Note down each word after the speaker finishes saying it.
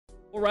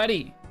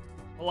Alrighty,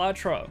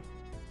 Balatro.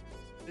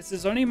 This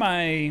is only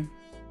my,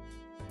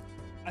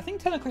 I think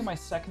technically my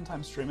second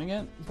time streaming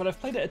it, but I've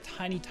played it a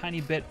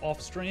tiny bit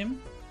off stream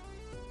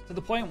to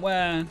the point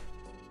where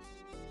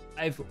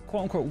I've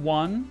quote unquote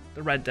won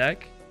the red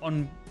deck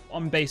on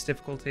base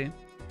difficulty.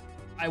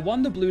 I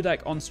won the blue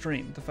deck on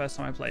stream the first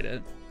time I played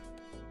it,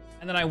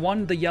 and then I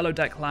won the yellow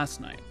deck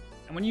last night.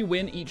 And when you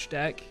win each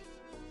deck,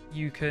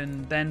 you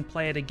can then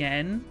play it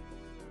again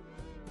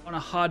on a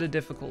harder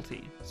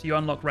difficulty. So you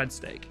unlock red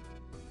stake.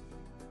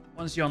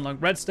 Once you unlock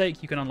red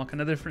stake, you can unlock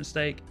another different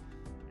stake.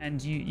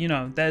 And you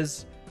know,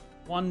 there's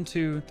 1,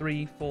 2,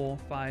 3, 4,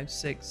 5,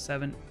 6,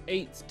 7,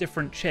 8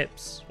 different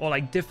chips, or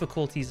like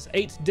difficulties,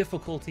 8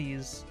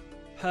 difficulties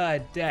per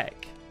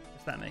deck,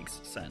 if that makes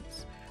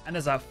sense. And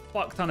there's a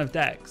fuck ton of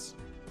decks.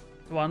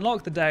 To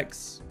unlock the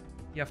decks,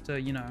 you have to,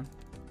 you know,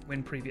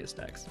 win previous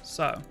decks.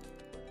 So,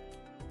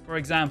 for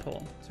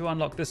example, to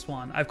unlock this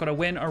one, I've got to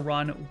win a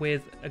run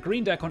with a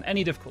green deck on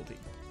any difficulty.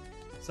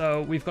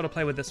 So we've got to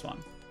play with this one.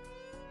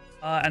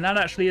 And that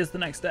actually is the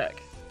next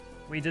deck.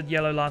 We did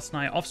yellow last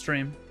night off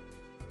stream.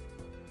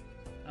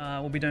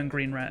 We'll be doing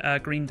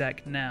green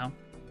deck now.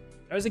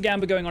 There's a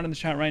gamba going on in the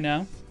chat right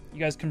now. You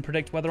guys can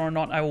predict whether or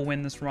not I will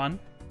win this run.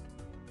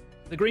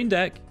 The green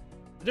deck,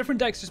 the different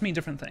decks just mean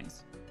different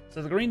things.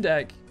 So the green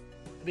deck,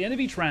 at the end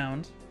of each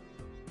round,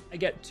 I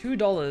get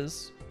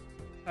 $2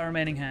 per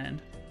remaining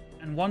hand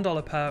and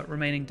 $1 per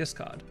remaining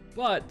discard.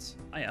 But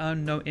I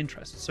earn no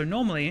interest. So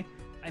normally,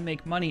 I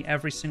make money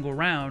every single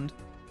round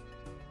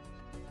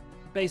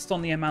based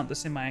on the amount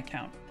that's in my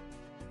account.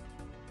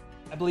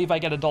 I believe I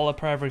get $1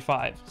 per every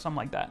 5, something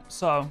like that.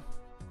 So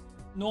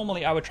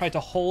normally I would try to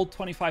hold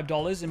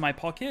 $25 in my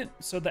pocket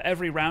so that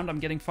every round I'm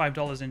getting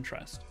 $5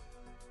 interest.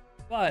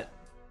 But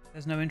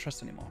there's no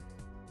interest anymore.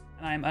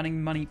 And I'm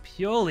earning money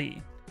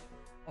purely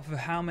off of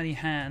how many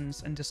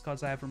hands and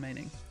discards I have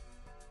remaining.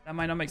 That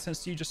might not make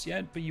sense to you just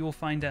yet, but you will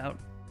find out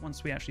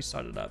once we actually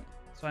start it up.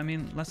 So I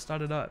mean, let's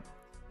start it up.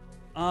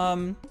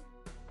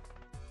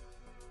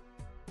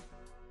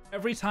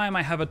 Every time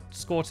I have a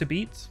score to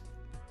beat,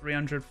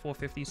 300,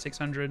 450,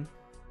 600,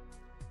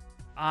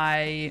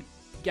 I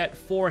get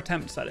 4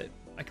 attempts at it.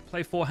 I can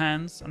play 4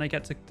 hands and I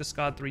get to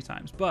discard 3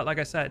 times. But like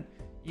I said,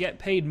 you get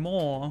paid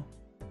more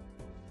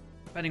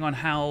depending on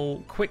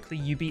how quickly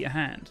you beat a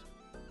hand.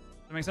 Does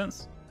that make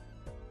sense?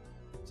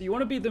 So you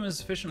want to beat them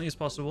as efficiently as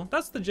possible.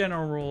 That's the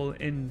general rule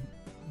in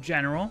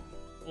general,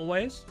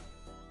 always.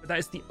 But that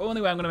is the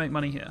only way I'm going to make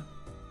money here.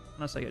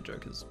 Unless I get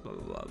jokers, blah,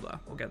 blah, blah, blah.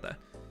 We'll get there.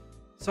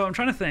 So I'm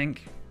trying to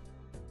think.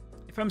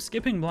 If I'm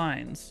skipping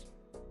blinds,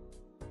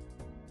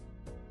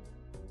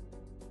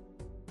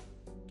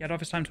 get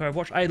off, it's time to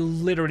watch. I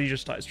literally just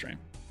started stream.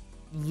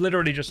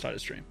 Literally just started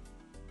stream.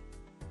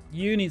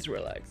 You need to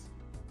relax.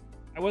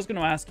 I was going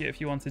to ask you if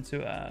you wanted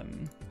to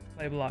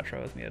play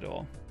Balatro with me at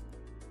all.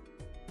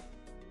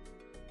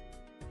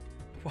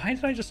 Why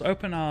did I just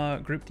open our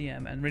group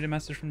DM and read a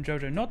message from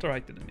Jojo not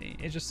directed at me?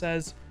 It just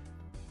says,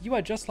 "You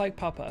are just like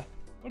Papa."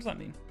 What does that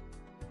mean?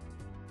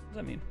 What does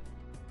that mean?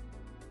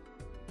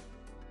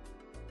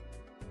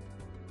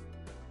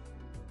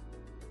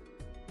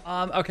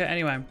 Okay,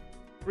 anyway.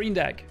 Green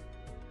deck.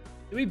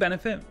 Do we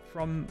benefit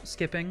from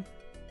skipping?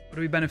 Or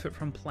do we benefit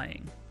from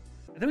playing?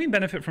 I think we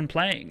benefit from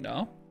playing,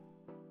 no?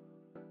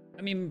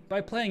 I mean,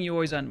 by playing, you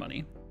always earn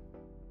money.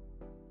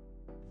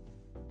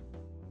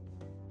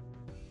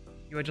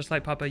 You are just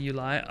like Papa, you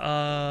lie.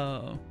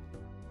 Oh.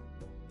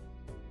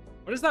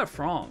 What is that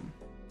from?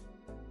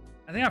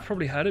 I think I've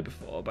probably heard it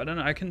before, but I don't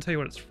know. I couldn't tell you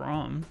what it's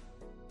from.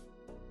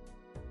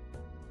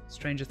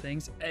 Stranger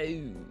Things. Oh.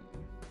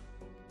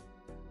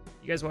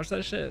 You guys watch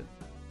that shit?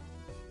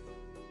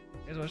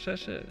 You guys watch that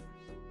shit?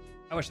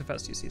 I watched the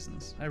first 2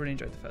 seasons. I really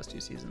enjoyed the first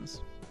 2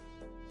 seasons.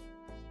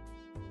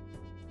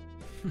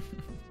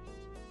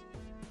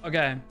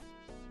 Okay.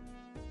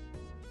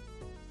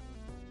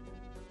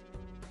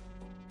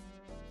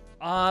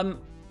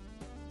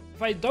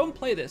 If I don't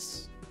play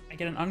this, I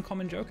get an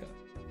uncommon joker.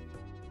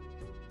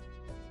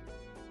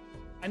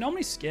 I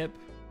normally skip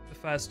the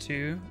first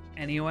 2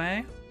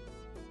 anyway,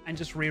 and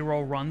just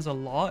reroll runs a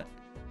lot,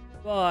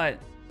 but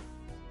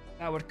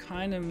that would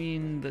kind of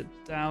mean that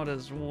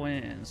doubters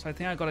win, so I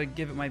think I gotta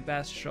give it my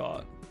best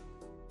shot.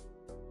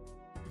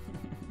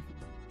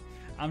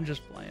 I'm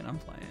just playing, I'm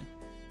playing.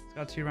 It's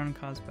got 2 random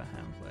cards per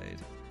hand played.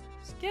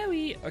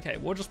 Scary! Okay,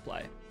 we'll just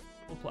play.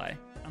 We'll play.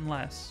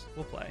 Unless,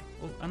 we'll play.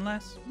 We'll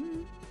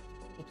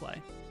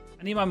play.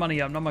 I need my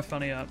money up, not my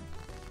funny up.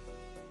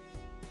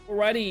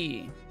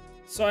 Alrighty.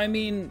 So, I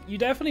mean, you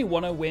definitely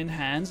want to win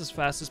hands as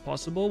fast as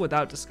possible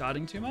without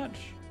discarding too much.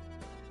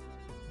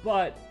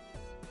 But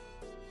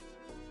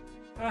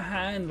per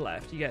hand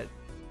left, you get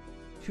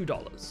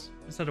 $2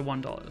 instead of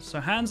 $1. So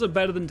hands are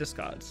better than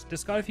discards.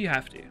 Discard if you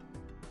have to.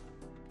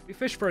 We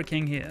fish for a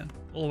king here.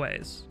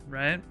 Always,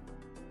 right?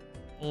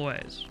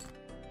 Always.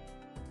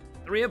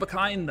 3 of a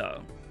kind,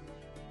 though.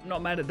 I'm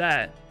not mad at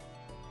that.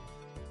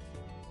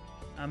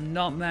 I'm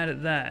not mad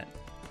at that.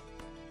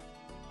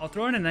 I'll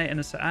throw in an 8 and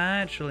a 7.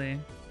 Actually,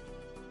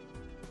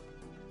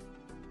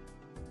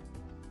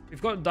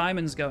 we've got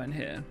diamonds going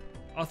here.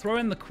 I'll throw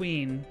in the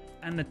queen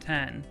and the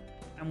 10,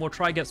 and we'll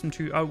try get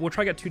we'll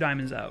try get 2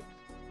 diamonds out.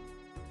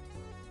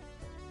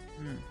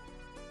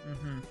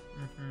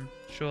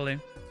 Surely.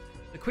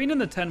 The queen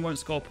and the 10 won't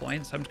score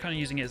points. I'm kind of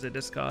using it as a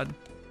discard.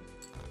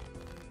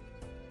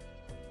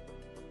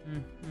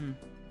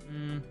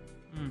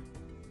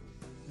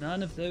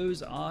 None of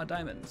those are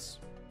diamonds.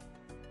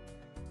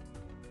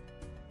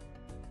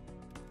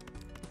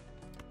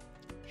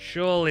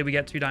 Surely we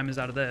get 2 diamonds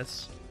out of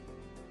this.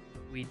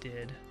 We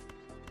did.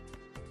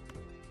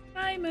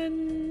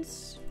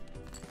 Diamonds.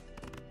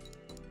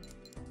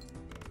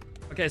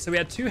 Okay, so we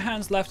had 2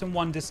 hands left and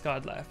 1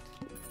 discard left.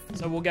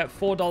 So we'll get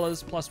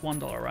 $4 plus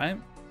 $1, right?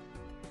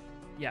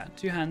 Yeah,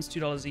 2 hands,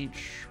 $2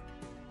 each.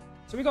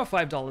 So we got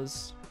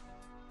 $5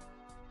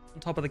 on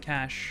top of the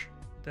cash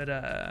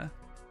that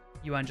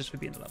you earned just for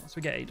being the level. So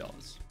we get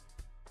 $8.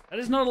 That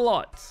is not a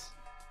lot.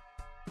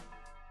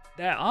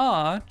 There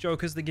are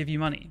jokers that give you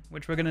money,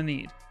 which we're going to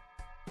need.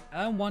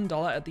 Earn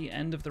 $1 at the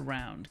end of the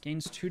round.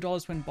 Gains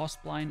 $2 when boss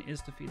blind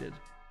is defeated.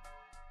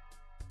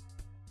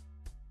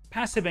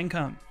 Passive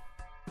income.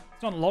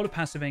 It's not a lot of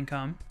passive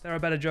income. There are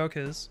better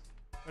jokers,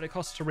 but it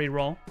costs to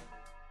reroll.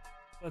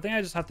 So I think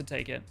I just have to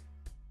take it.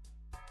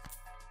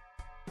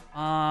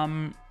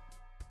 And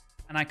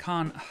I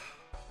can't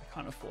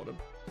afford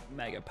a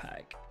mega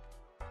pack.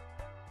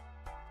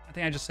 I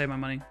think I just saved my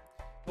money.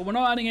 But we're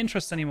not adding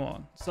interest anymore.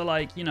 So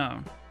like, you know,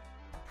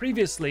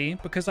 previously,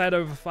 because I had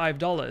over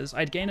 $5,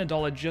 I'd gain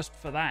 $1 just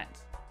for that.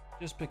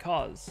 Just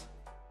because.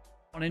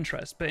 On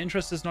interest. But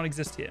interest does not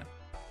exist here.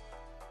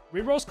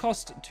 Rerolls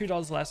cost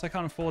 $2 less. I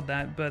can't afford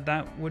that, but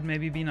that would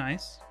maybe be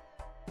nice.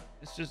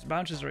 It's just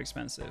vouchers are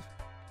expensive.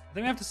 I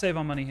think we have to save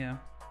our money here.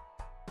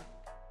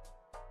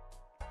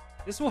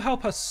 This will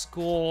help us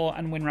score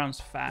and win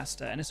rounds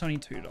faster, and it's only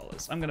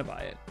 $2. I'm going to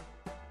buy it.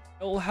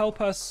 It will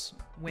help us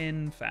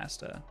win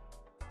faster,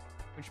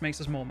 which makes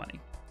us more money.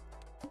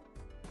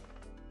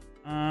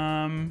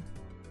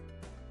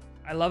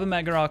 I love a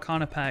Mega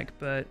Arcana pack,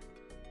 but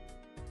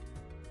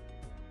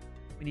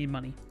we need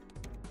money.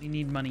 We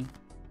need money.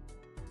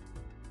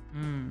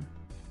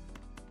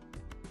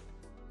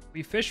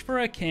 We fish for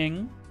a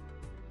king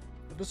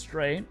with a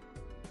straight,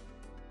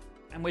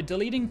 and we're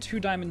deleting 2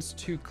 diamonds,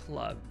 2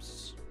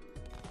 clubs.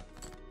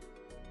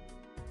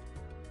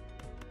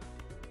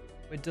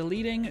 We're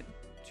deleting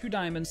 2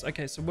 diamonds.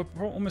 Okay, so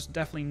we're almost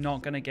definitely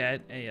not going to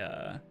get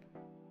a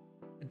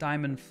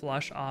diamond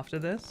flush after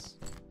this.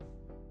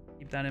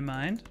 Keep that in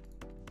mind.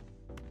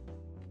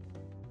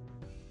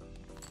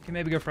 Okay,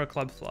 maybe go for a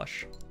club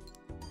flush.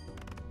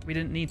 We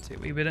didn't need to.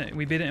 We bid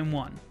it in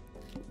 1.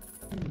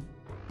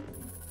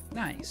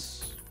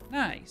 Nice.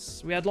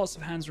 Nice. We had lots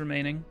of hands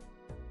remaining.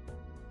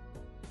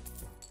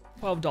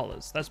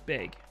 $12. That's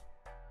big.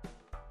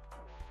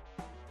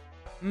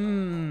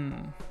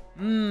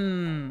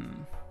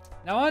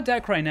 Now our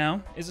deck right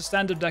now is a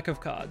standard deck of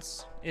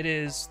cards. It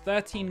is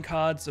 13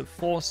 cards of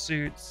 4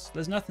 suits.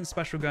 There's nothing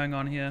special going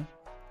on here.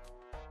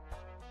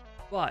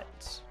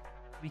 But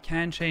we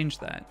can change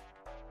that.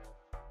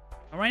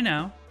 Not right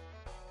now,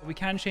 but we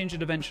can change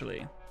it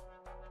eventually.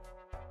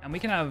 And we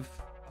can have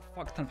a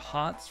fuck ton of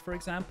hearts, for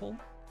example.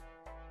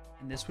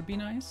 And this would be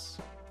nice.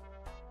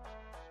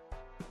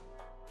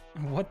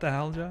 What the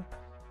hell, Joe?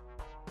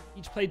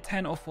 Each played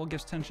 10 or 4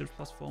 gives 10 chips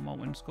plus 4 more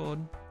when scored.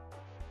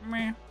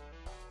 Meh.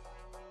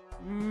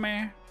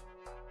 Meh.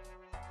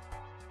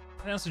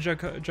 And that's a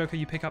joker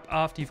you pick up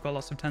after you've got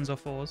lots of 10s or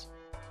 4s.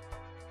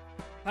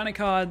 Planet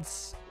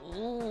cards.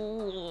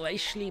 Ooh, I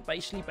sleep.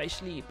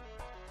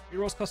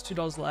 Rerolls cost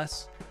 $2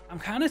 less. I'm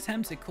kind of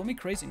tempted. Call me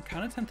crazy. I'm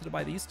kind of tempted to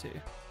buy these 2.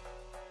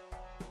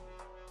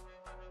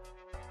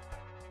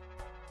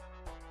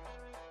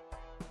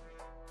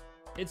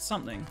 It's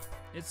something.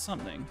 It's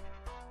something.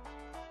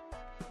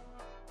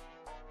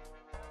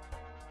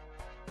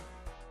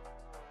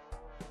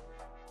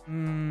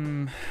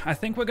 I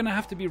think we're going to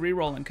have to be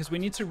re-rolling because we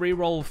need to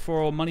re-roll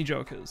for money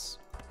jokers.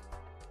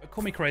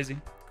 Call me crazy.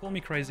 Call me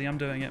crazy. I'm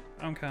doing it.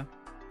 I don't care.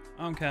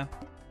 I don't care.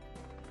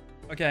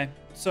 Okay,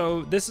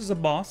 so this is a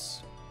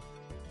boss.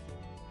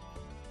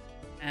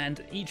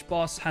 And each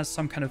boss has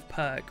some kind of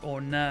perk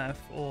or nerf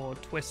or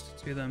twist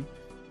to them.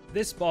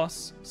 This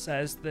boss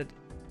says that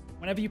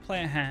whenever you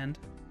play a hand,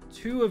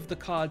 2 of the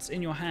cards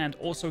in your hand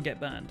also get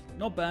burned.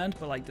 Not burned,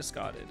 but like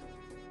discarded.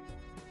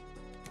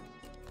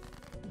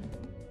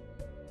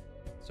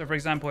 So for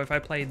example, if I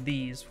played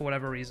these for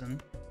whatever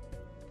reason,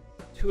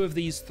 2 of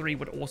these 3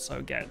 would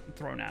also get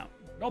thrown out.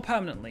 Not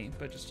permanently,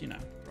 but just, you know,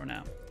 thrown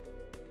out.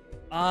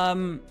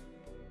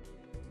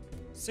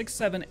 6,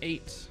 7,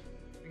 8.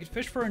 We could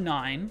fish for a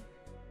 9.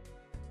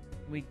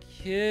 We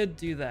could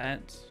do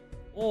that.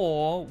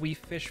 Or we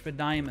fish for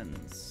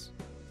diamonds.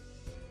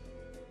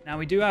 Now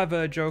we do have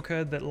a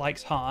joker that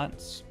likes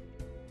hearts.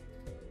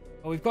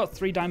 But we've got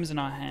 3 diamonds in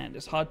our hand.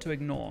 It's hard to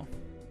ignore.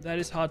 That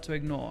is hard to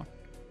ignore.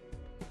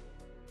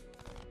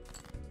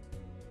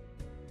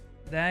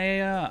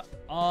 They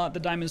are the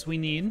diamonds we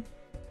need.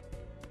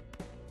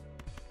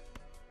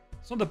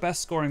 It's not the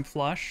best scoring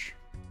flush.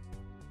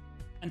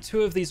 And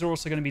 2 of these are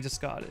also going to be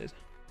discarded.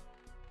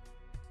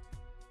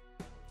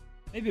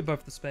 Maybe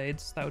both the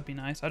spades. That would be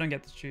nice. I don't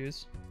get to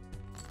choose.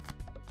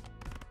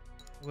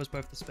 It was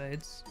both the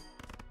spades.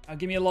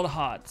 Give me a lot of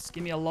hearts.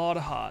 Give me a lot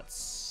of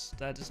hearts.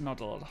 That is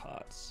not a lot of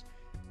hearts.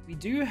 We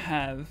do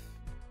have...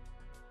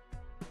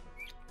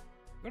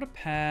 We've got a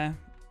pair.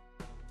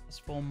 That's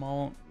 4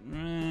 malt.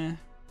 I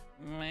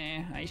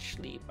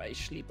sleep.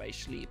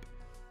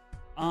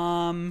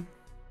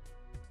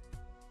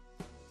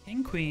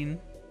 King, queen.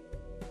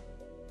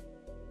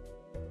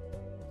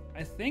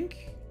 I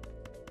think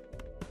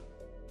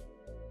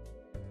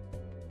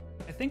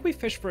we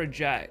fish for a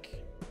jack.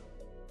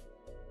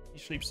 You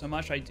sleep so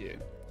much, I do.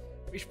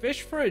 We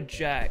fish for a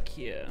jack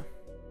here.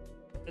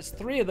 There's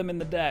 3 of them in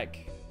the deck.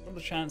 What are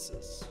the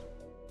chances?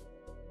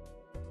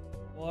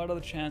 What are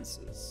the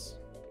chances?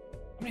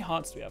 How many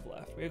hearts do we have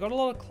left? We've got a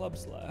lot of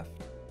clubs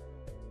left.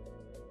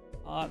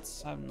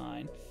 Hearts, I have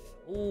 9.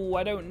 Oh,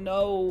 I don't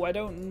know.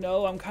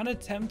 I'm kind of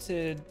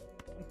tempted.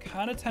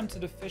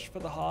 To fish for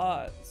the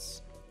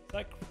hearts. Is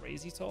that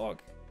crazy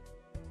talk?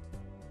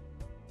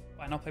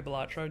 Why not play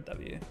Balatro?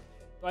 W.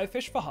 Do I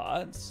fish for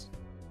hearts?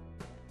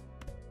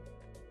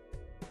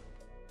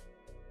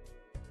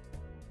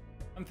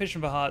 I'm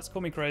fishing for hearts.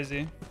 Call me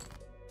crazy.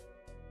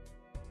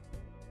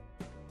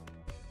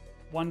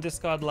 1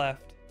 discard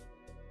left.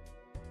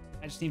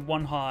 I just need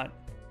 1 heart.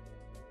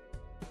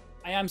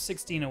 I am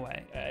 16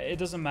 away. It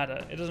doesn't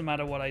matter. It doesn't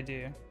matter what I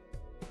do.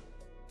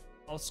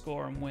 I'll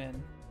score and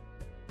win.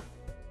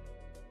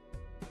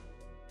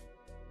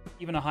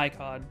 Even a high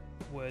card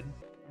would.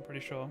 I'm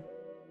pretty sure.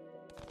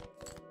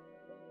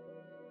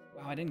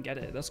 Wow, I didn't get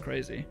it. That's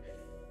crazy.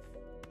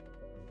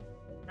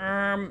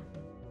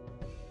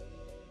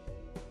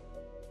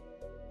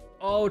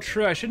 Oh,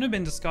 true. I shouldn't have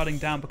been discarding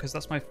down because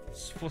that's my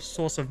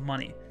source of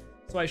money.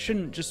 So I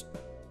shouldn't just...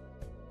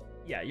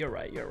 Yeah, you're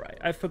right.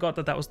 I forgot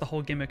that was the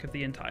whole gimmick of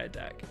the entire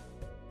deck.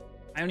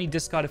 I only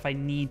discard if I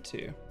need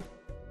to.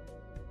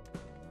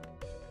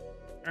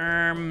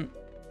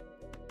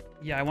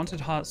 Yeah, I wanted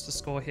hearts to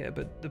score here,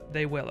 but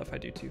they will if I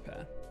do 2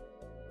 pair.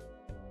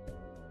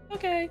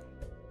 Okay.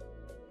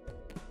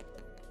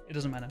 It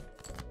doesn't matter.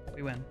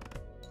 We win.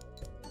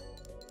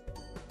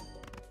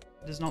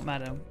 It does not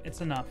matter. It's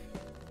enough.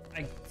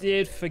 I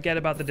did forget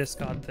about the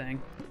discard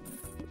thing.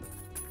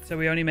 So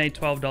we only made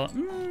 $12.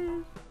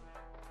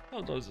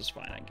 $12 is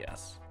fine, I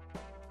guess.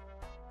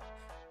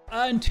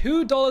 And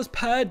 $2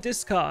 per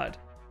discard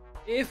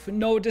if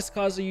no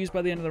discards are used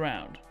by the end of the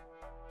round.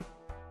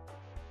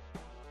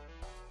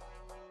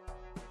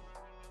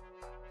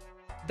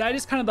 That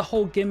is kind of the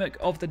whole gimmick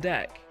of the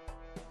deck.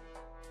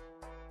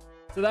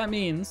 So that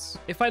means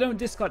if I don't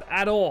discard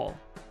at all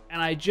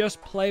and I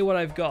just play what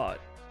I've got,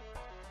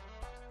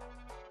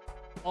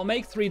 I'll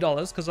make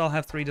 $3 because I'll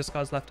have 3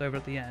 discards left over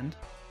at the end.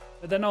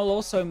 But then I'll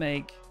also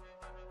make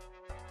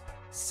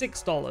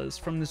 $6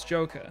 from this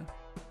joker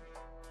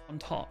on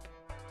top.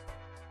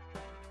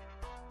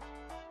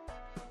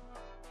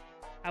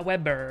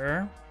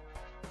 However,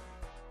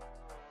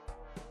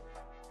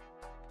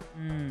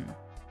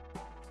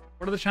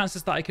 what are the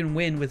chances that I can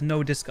win with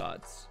no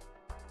discards?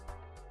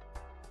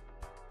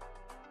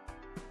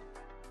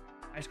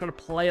 I just gotta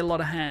play a lot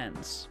of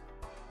hands.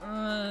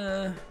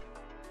 I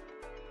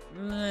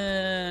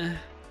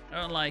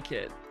don't like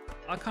it.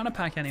 I'll kind of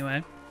pack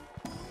anyway.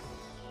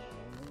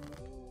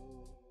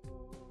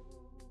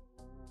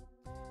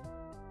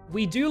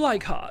 We do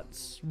like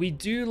hearts.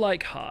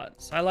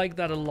 I like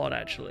that a lot,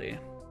 actually.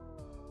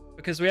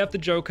 Because we have the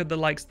joker that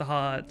likes the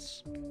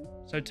hearts.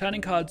 So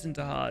turning cards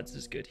into hearts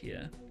is good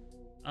here.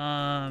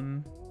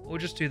 We'll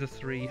just do the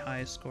 3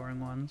 highest scoring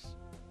ones.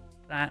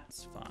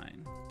 That's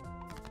fine.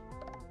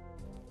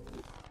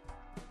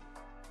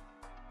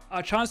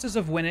 Our chances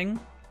of winning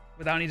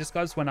without any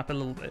discards went up a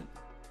little bit,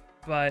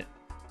 but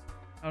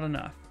not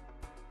enough.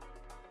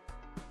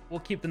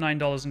 We'll keep the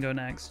 $9 and go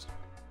next.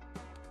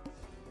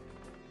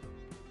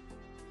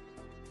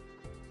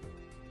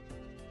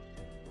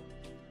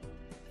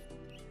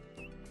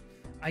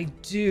 I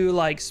do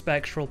like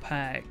spectral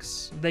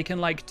packs. They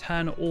can like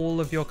turn all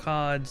of your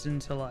cards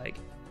into like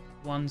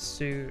 1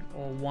 suit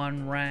or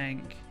 1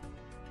 rank.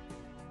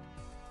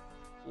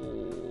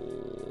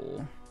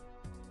 Ooh.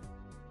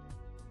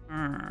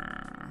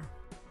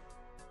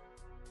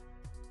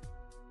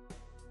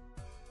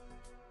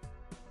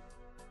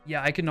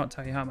 Yeah, I could not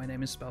tell you how my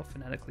name is spelled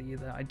phonetically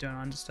either. I don't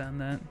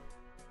understand that.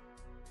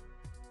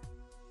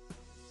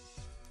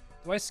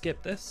 Do I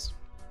skip this?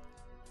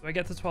 Do I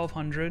get to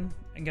 1200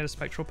 and get a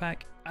spectral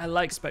pack? I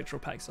like spectral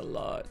packs a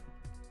lot,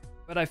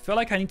 but I feel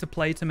like I need to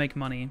play to make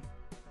money.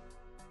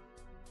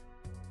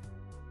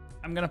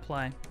 I'm gonna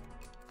play.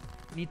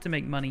 Need to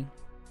make money.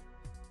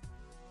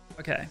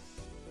 Okay.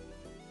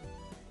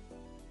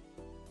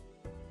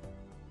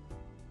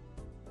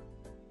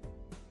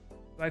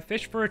 Do I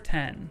fish for a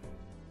 10?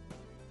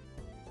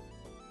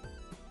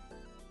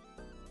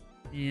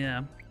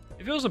 Yeah.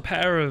 If it was a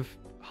pair of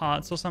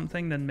hearts or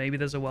something, then maybe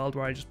there's a world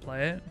where I just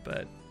play it,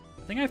 but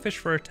I think I fish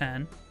for a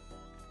 10.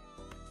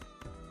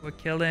 We're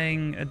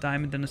killing a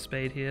diamond and a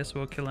spade here, so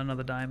we'll kill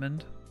another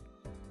diamond.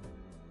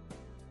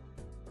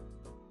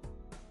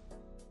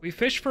 We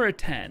fish for a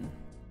 10.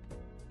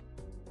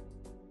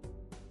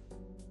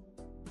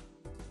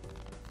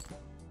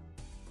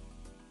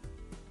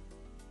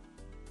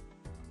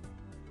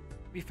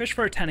 We fish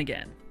for a 10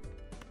 again.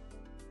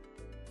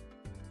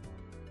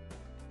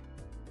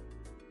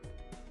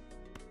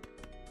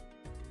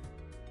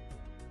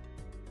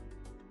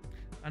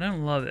 I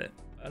don't love it.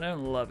 I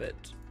don't love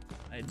it.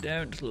 I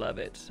don't love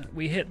it.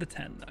 We hit the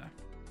 10 though.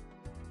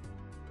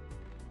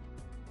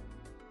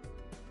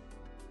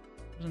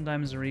 And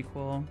diamonds are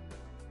equal.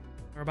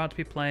 We're about to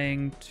be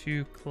playing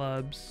 2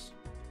 clubs,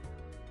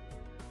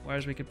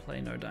 whereas we could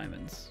play no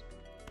diamonds.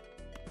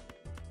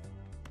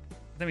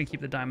 I think we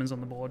keep the diamonds on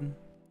the board,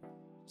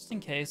 just in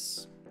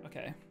case.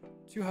 Okay,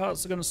 2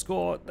 hearts are gonna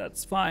score.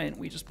 That's fine.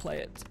 We just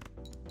play it,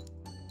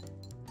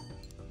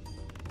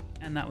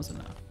 and that was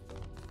enough.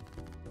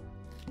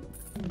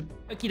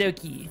 Okie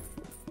dokie.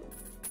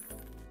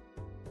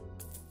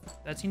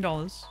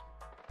 $13.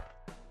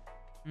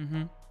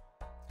 Mm-hmm.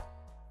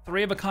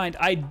 3 of a kind.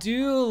 I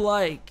do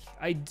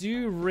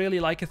really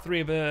like a three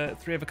of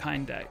a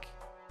kind deck.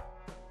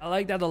 I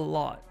like that a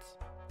lot.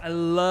 I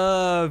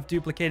love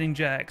duplicating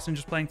jacks and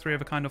just playing 3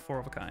 of a kind or 4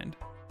 of a kind.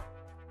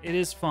 It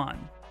is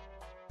fun.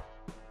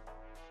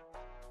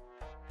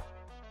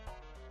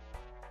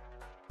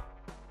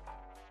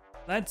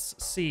 Let's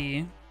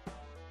see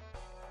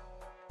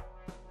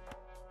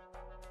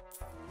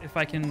if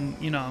I can,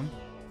 you know.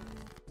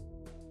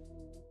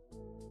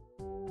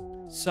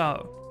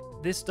 So,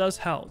 this does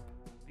help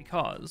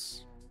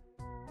because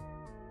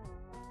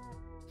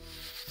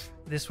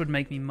this would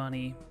make me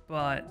money,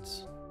 but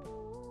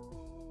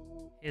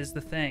here's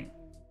the thing.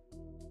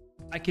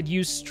 I could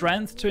use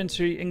strength to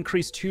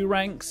increase 2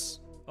 ranks,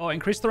 or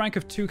increase the rank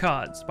of 2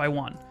 cards by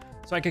 1.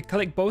 So I could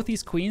collect both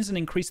these queens and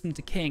increase them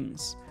to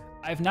kings.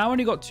 I've now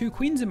only got 2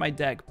 queens in my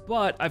deck,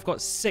 but I've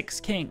got 6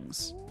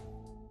 kings,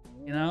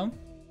 you know?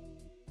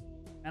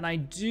 And I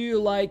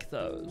do like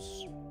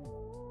those.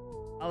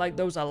 I like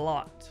those a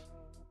lot.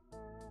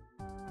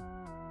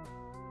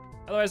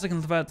 Otherwise I can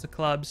convert to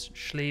clubs,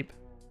 sleep.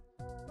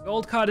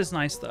 Gold card is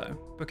nice though,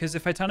 because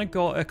if I turn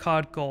a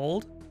card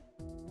gold,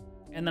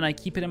 and then I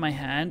keep it in my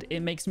hand,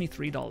 it makes me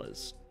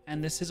 $3.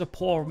 And this is a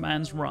poor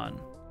man's run.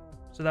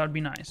 So that would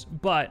be nice.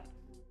 But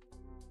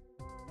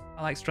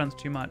I like strength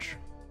too much.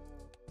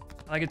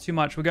 I like it too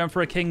much. We're going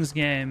for a king's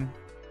game.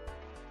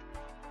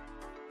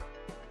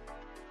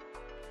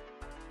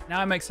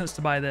 Now it makes sense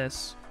to buy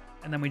this.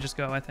 And then we just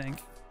go, I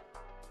think.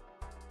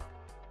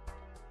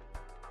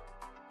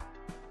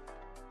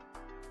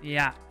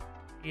 Yeah.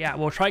 Yeah,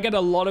 we'll try to get a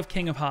lot of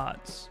King of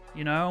Hearts,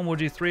 you know? And we'll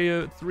do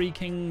three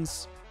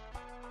Kings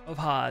of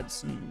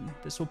Hearts, and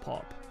this will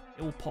pop.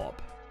 It will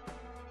pop.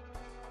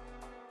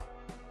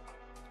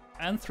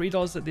 And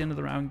 $3 at the end of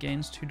the round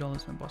gains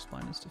 $2 when boss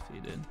blind is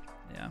defeated.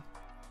 Yeah,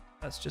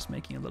 that's just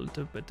making a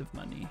little bit of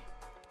money.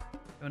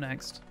 Go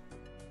next.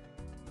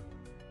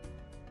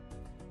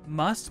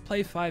 Must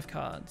play 5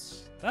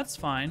 cards. That's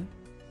fine.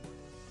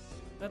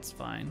 That's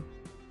fine.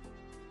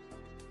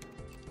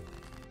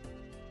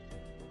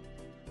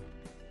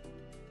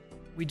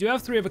 We do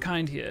have 3 of a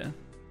kind here.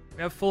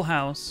 We have full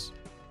house.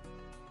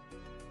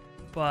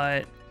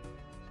 But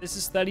this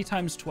is 30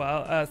 times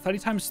 12, 30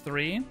 times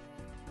 3,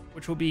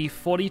 which will be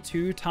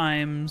 42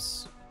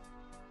 times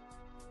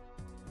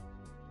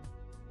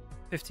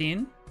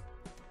 15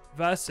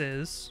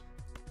 versus,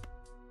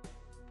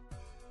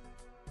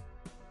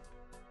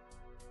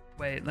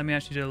 wait, let me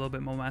actually do a little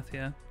bit more math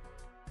here.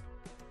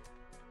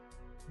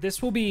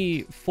 This will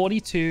be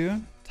 42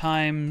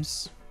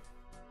 times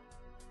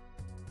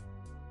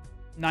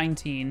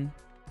 19,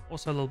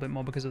 also a little bit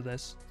more because of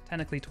this,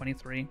 technically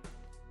 23.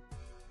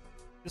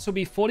 This will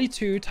be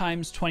 42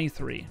 times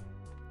 23.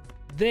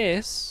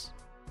 This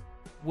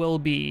will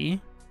be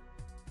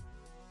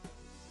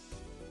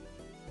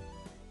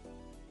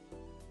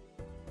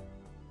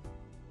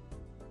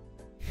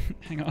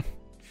hang on.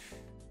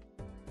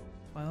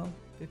 12,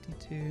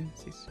 52,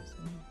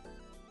 67.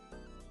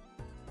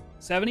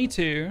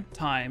 72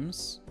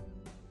 times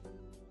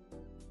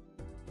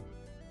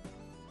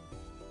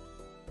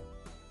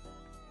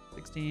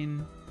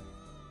 16.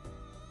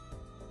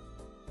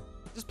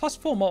 Just plus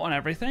 4 more on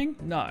everything?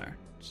 No,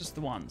 it's just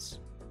the ones.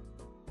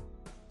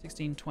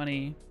 16,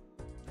 20,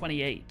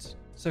 28.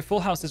 So full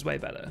house is way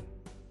better.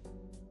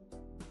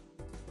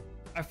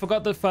 I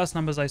forgot the first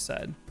numbers I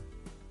said.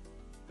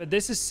 But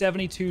this is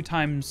 72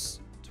 times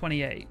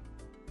 28,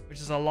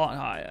 which is a lot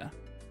higher.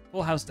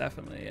 Full house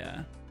definitely,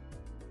 yeah.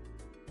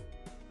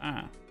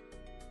 Ah.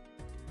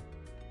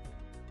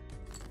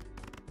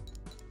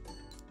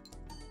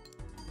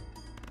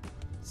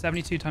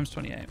 $72 times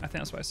 28. I think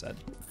that's what I said.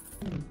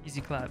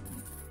 Easy clap.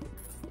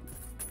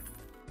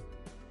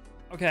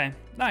 Okay,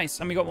 nice.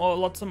 And we got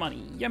lots of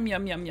money. Yum,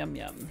 yum, yum, yum,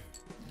 yum.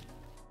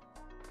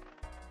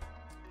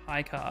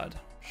 High card.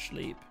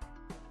 Sleep.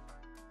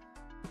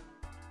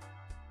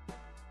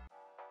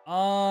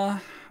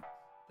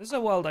 There's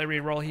a world I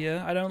reroll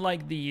here. I don't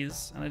like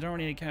these, and I don't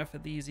really care for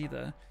these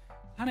either.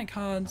 Panic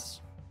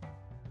cards.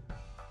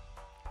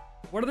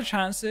 What are the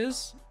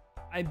chances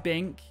I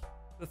bink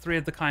the 3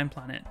 of the kind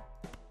planet?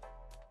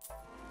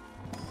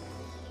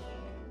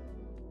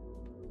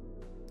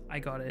 I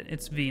got it.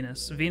 It's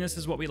Venus. Venus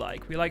is what we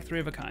like. We like 3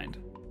 of a kind.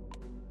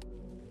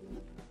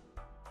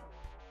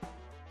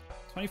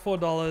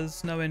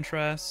 $24, no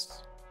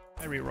interest.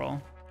 I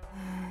reroll.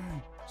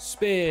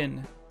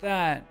 Spin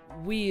that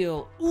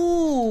wheel.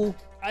 Ooh,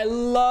 I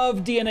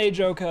love DNA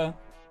Joker.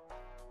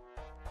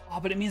 Oh,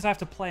 but it means I have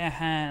to play a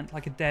hand,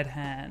 like a dead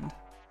hand.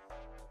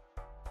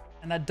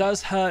 And that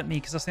does hurt me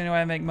because that's the only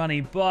way I make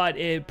money, but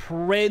it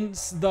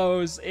prints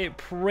those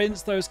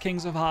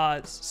Kings of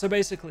Hearts. So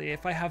basically,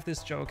 if I have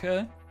this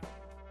Joker,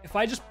 if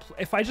I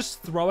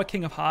just throw a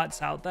King of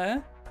Hearts out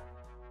there,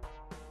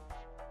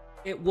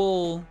 it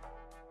will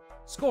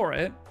score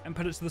it and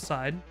put it to the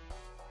side,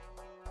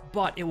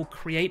 but it will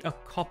create a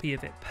copy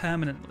of it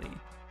permanently.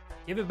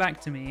 Give it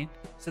back to me.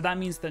 So that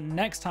means that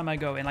next time I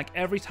go in, like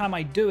every time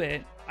I do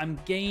it, I'm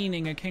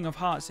gaining a King of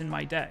Hearts in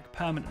my deck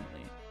permanently.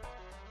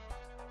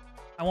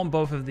 I want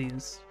both of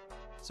these.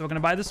 So we're going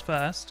to buy this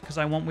first because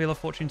I want Wheel of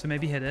Fortune to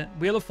maybe hit it.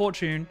 Wheel of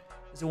Fortune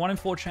is a 1 in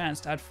 4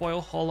 chance to add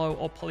foil, holo,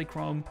 or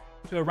polychrome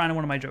to a random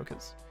one of my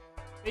Jokers.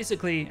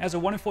 Basically, as a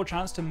 1 in 4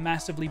 chance to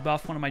massively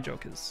buff one of my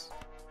Jokers.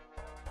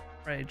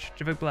 Rage.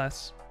 Jivik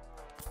Bless.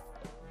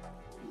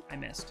 I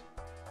missed.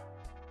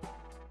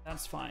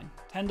 That's fine.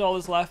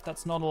 $10 left.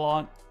 That's not a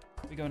lot.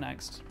 We go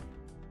next.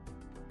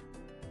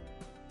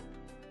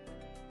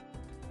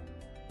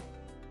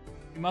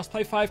 We must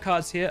play 5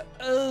 cards here.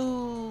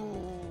 Oh.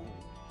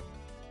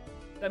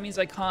 That means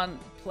I can't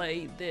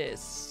play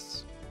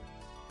this.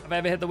 Have I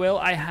ever hit the wheel?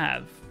 I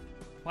have.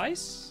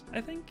 Twice,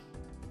 I think?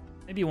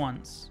 Maybe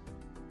once.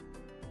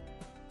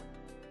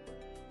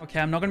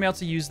 Okay, I'm not going to be able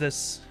to use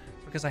this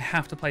because I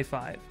have to play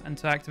 5. And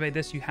to activate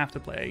this, you have to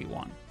play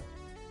 1.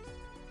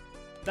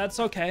 That's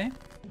okay.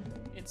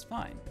 It's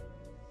fine.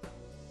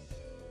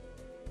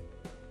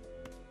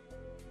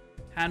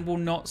 Hand will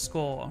not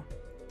score.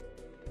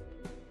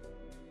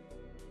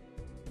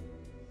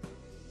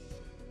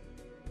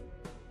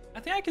 I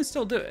think I can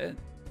still do it.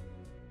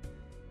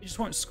 It just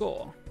won't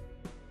score.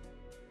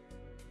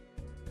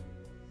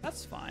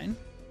 That's fine.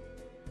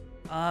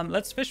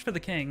 Let's fish for the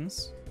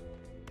kings.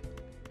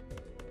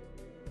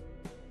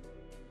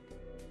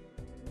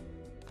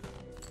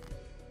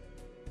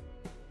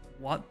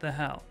 What the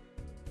hell?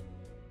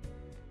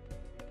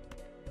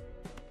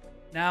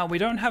 Now, we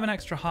don't have an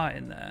extra heart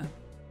in there,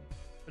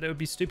 but it would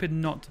be stupid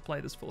not to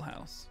play this full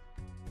house.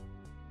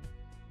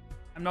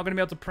 I'm not going to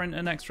be able to print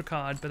an extra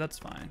card, but that's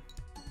fine.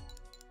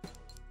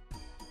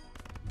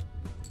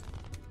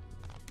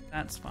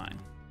 That's fine.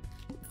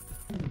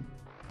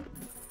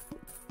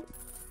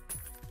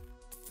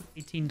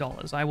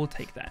 $18. I will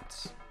take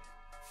that.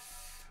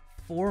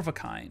 4 of a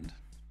kind.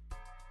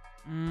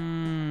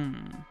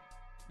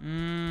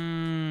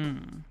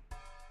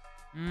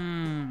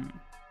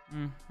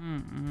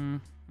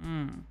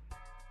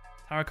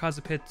 Tarot cards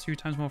appear 2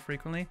 times more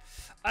frequently.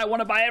 I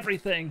want to buy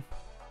everything.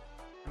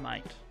 I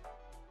might.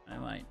 We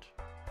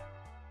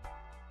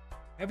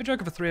have a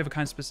Joker for 3 of a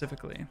kind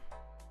specifically.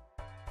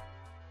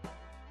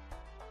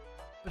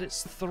 But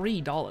it's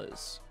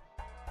 $3.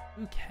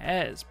 Who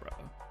cares, bro?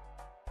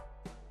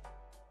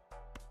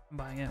 I'm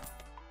buying it.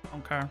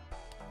 Don't care.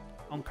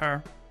 Don't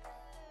care.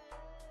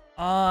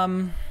 I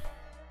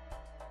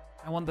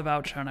want the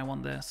voucher and I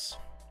want this.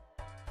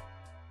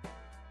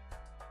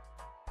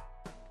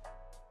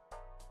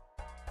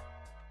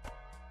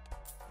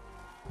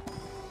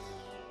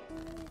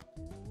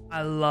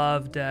 I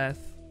love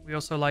death. We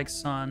also like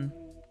sun.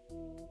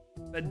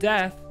 But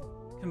death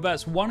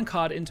converts 1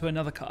 card into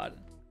another card.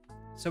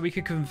 So we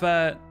could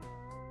convert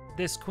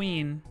this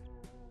queen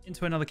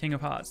into another King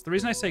of Hearts. The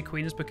reason I say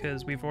queen is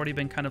because we've already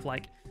been kind of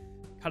like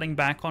cutting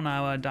back on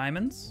our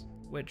diamonds,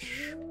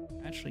 which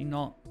actually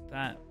not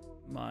that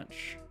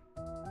much.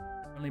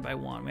 Only by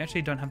 1. We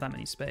actually don't have that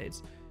many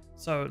spades.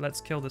 So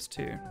let's kill this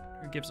too.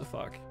 Who gives a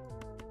fuck?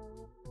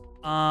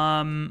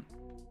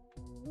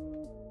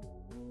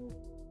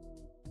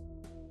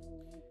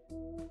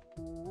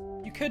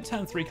 You could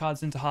turn 3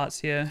 cards into hearts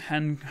here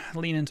and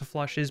lean into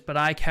flushes, but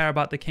I care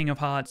about the King of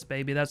Hearts,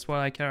 baby. That's what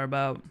I care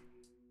about.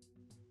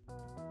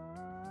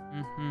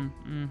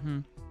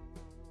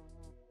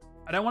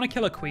 I don't want to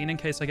kill a queen in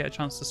case I get a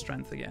chance to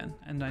strength again,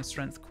 and I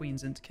strength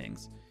queens into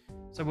kings.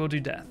 So we'll do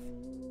death.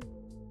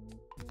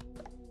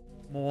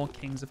 More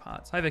Kings of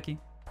Hearts. Hi, Vicky.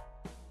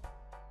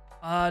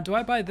 Do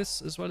I buy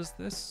this as well as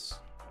this?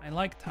 I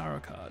like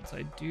tarot cards.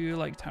 I do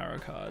like tarot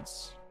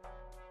cards.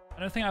 I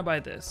don't think I buy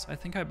this. I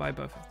think I buy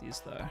both of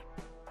these, though.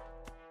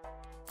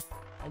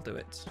 I'll do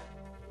it.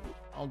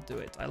 I'll do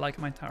it. I like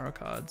my tarot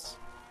cards.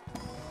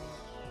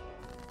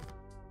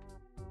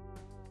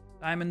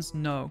 Diamonds,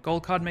 no.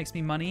 Gold card makes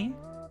me money.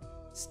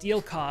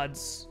 Steel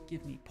cards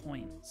give me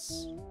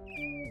points.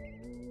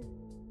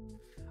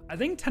 I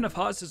think 10 of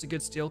Hearts is a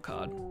good steel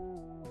card.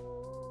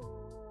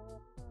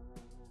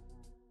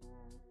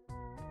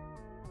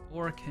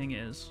 Or a king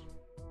is.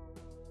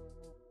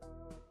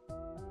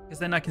 Because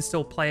then I can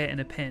still play it in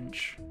a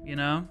pinch, you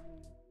know?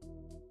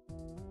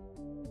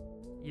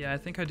 Yeah, I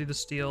think I do the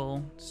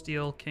steel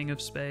King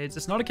of Spades.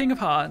 It's not a King of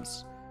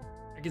Hearts.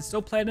 I can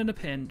still play it in a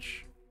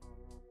pinch.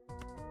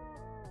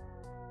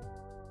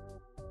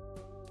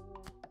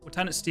 We'll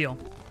turn it steel.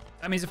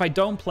 That means if I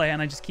don't play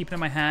and I just keep it in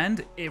my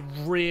hand, it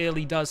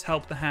really does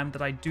help the hand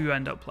that I do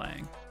end up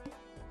playing.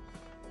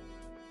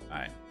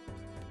 Alright.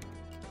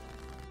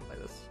 Play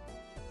this.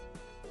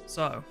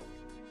 So.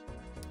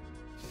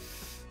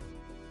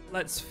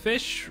 Let's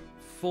fish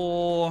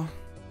for...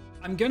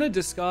 I'm gonna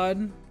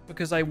discard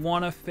because I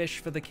want to fish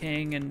for the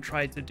king and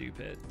try to dupe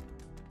it.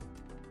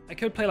 I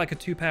could play like a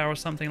 2-pair or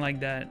something like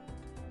that.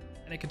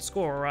 And it could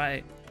score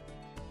alright.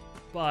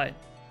 But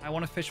I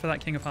want to fish for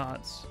that king of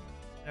hearts.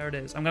 There it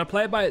is. I'm going to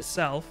play it by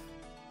itself.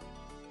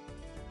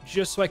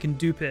 Just so I can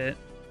dupe it.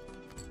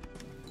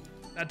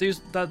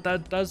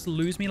 That does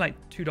lose me like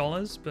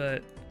 $2,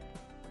 but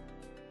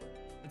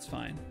it's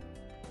fine.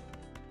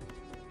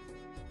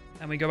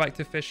 And we go back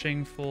to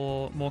fishing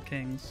for more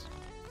kings.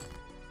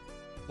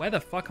 Where the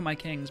fuck are my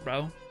kings,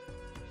 bro?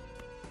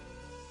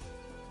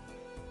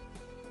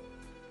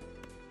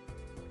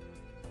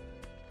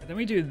 And then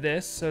we do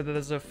this so that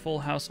there's a full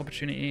house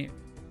opportunity.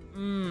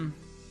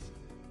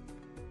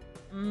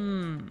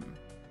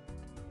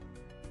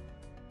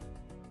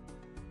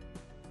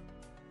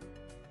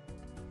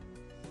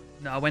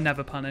 No, we're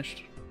never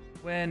punished.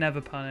 We're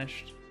never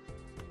punished.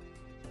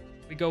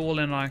 We go all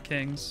in on our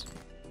kings.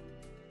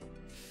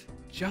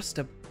 Just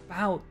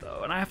about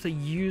though, and I have to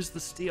use the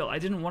steal. I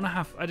didn't want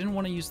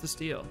to use the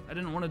steal. I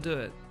didn't want to do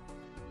it.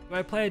 Do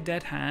I play a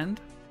dead hand?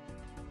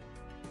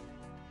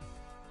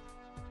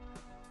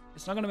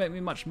 It's not going to make me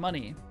much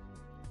money.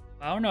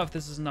 I don't know if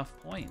this is enough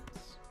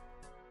points.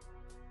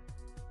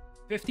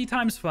 50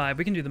 times 5.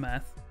 We can do the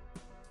math.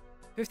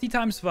 50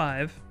 times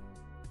 5.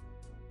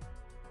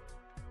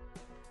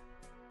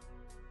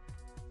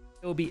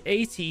 It will be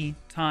 80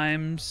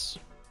 times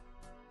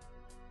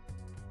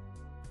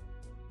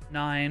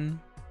 9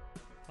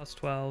 plus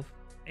 12.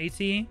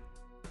 80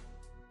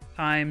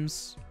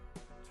 times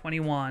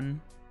 21.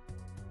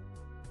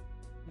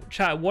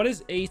 Chat, what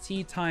is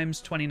 80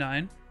 times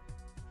 29?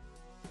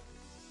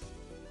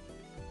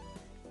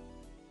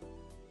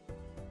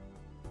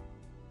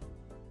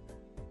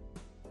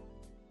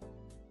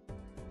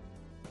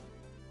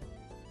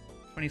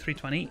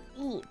 $23.20.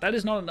 Ooh, that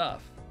is not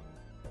enough.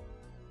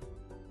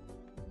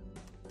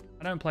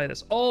 I don't play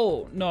this.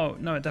 Oh, no,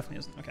 it definitely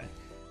isn't. Okay.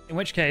 In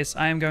which case,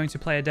 I am going to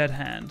play a dead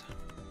hand.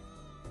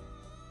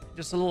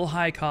 Just a little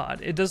high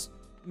card. It does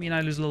mean I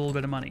lose a little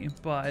bit of money,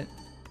 but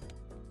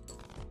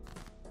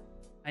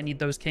I need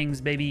those kings,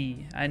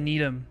 baby. I need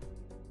them.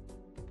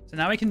 So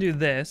now we can do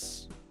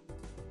this.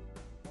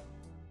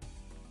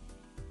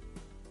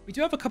 We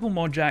do have a couple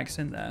more jacks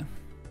in there.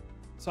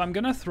 So I'm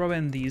going to throw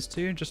in these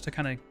two just to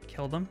kind of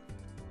kill them.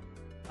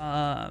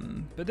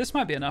 But this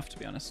might be enough, to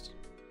be honest.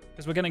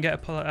 Because we're going to get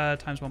a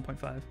times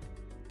 1.5.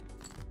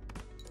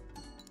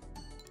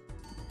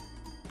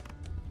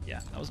 Yeah,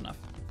 that was enough.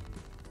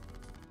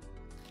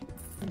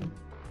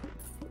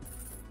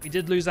 We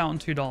did lose out on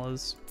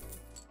 $2.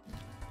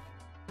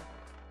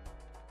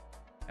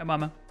 Hey,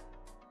 mama.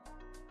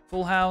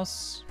 Full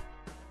house.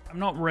 I'm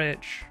not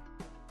rich.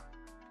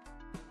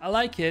 I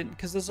like it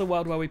because there's a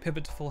world where we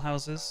pivot to full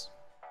houses.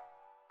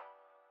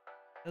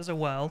 There's a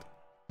world.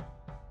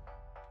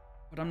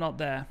 But I'm not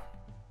there.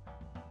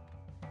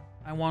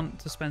 I want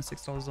to spend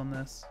 $6 on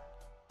this.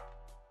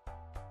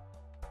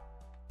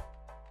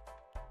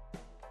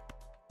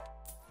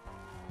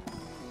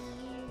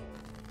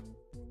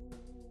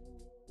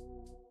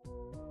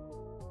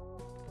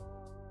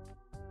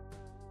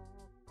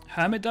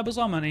 Hermit doubles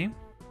our money.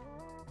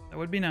 That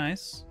would be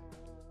nice.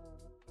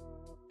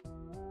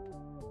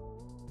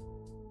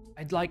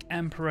 I'd like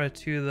Emperor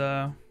too,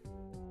 though.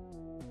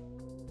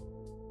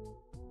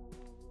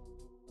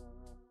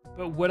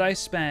 But would I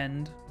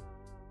spend,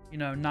 you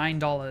know,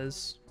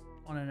 $9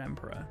 on an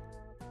Emperor?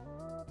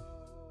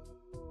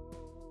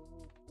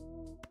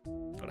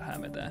 Got a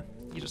Hermit there.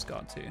 You just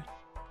got to. Do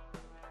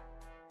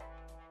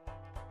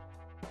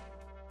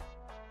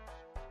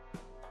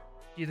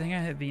you think I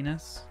hit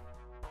Venus?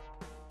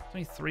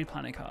 Only 3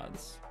 planet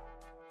cards.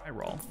 I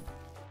roll.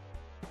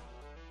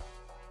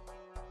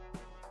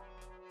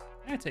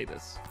 I take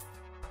this.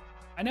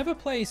 I never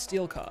play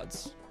steel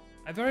cards.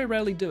 I very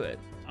rarely do it.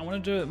 I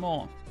want to do it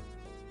more.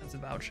 That's a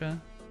voucher.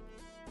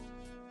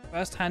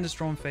 First hand is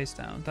drawn face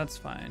down. That's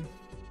fine.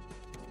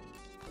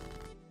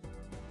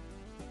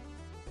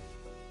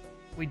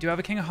 We do have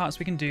a King of Hearts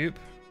we can dupe.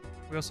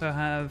 We also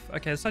have...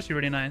 Okay, it's actually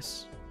really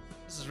nice.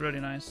 This is really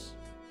nice.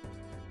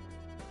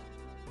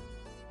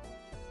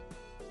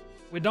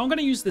 We're not going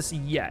to use this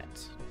yet.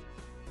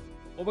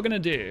 What we're going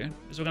to do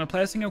is we're going to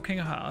play a single King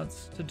of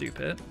Hearts to dupe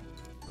it.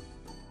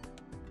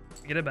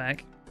 Get it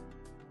back.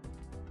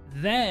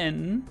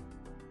 Then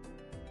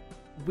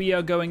we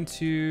are going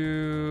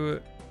to...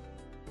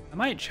 I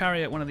might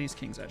chariot one of these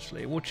kings,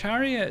 actually. We'll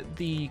chariot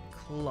the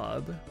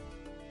club.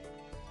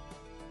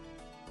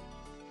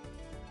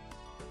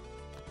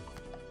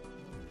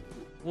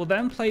 We'll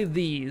then play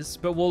these,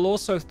 but we'll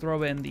also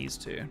throw in these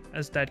two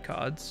as dead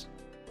cards.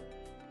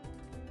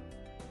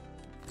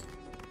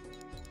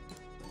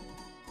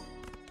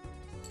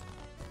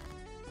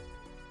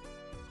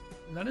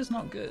 That is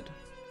not good.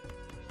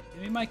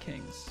 Give me my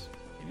kings.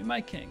 Give me my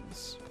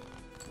kings.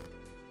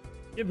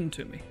 Give them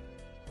to me.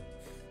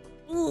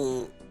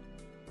 Ooh.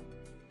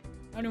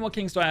 How many more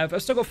kings do I have?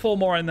 I've still got 4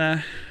 more in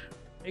there.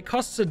 It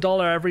costs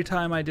 $1 every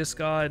time I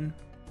discard.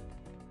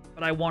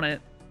 But I want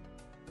it.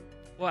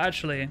 Well,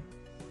 actually,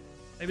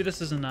 maybe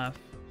this is enough.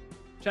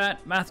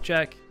 Chat, math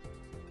check.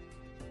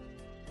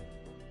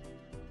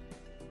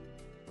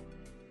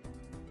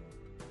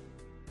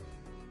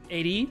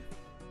 $80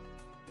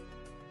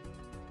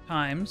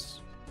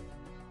 times.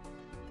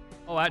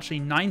 Oh, actually,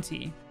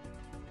 90.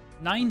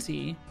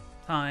 90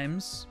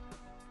 times.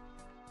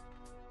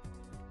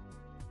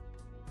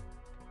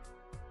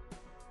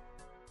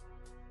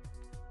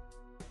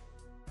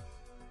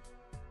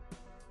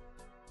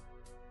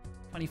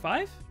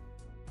 $25?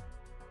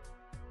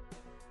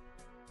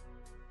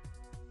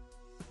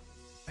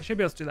 I should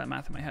be able to do that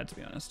math in my head, to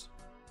be honest.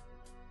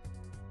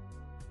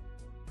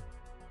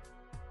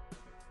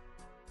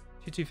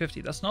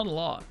 250. That's not a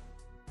lot.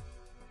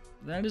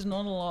 That is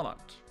not a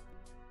lot.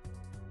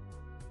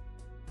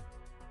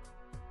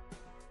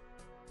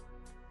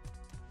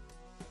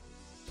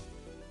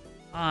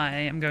 I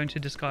am going to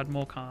discard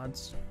more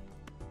cards.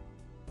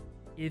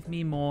 Give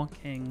me more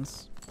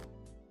kings.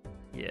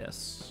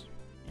 Yes.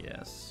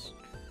 Yes.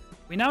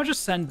 We now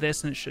just send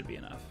this and it should be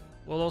enough.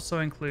 We'll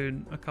also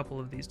include a couple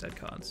of these dead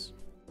cards.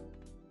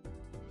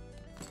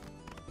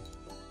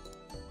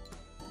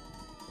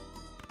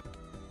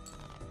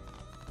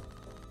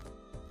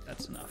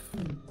 That's enough.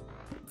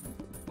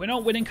 We're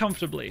not winning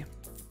comfortably.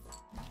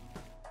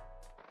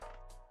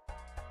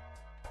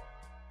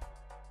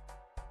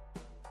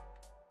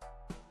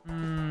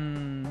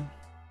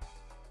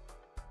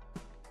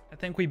 I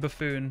think we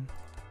buffoon.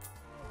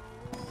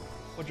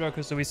 What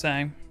jokers are we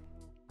saying?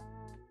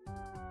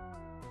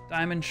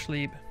 Diamond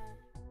Schlieb.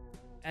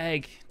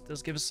 Egg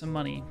does give us some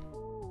money.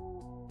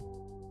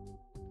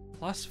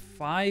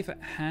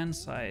 +5 hand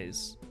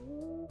size.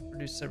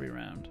 Produces every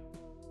round.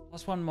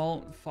 +1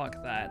 malt.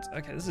 Fuck that.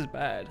 Okay, this is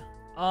bad.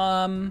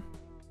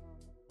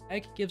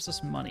 Egg gives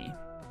us money.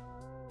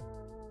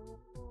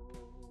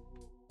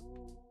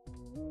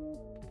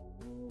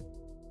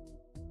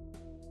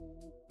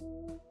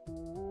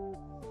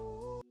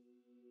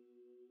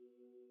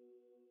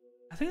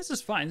 I think this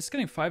is fine. It's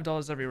getting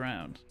 $5 every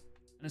round.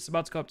 And it's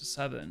about to go up to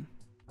 7.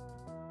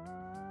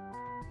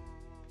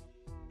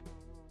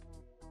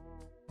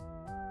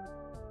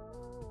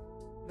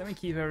 Then we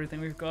keep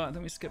everything we've got.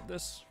 Then we skip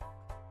this.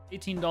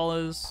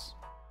 $18.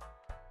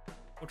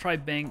 We'll try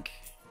Bink.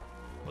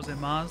 Was it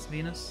Mars?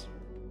 Venus?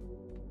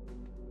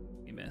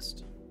 We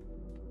missed.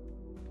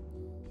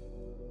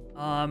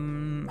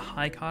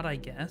 High card, I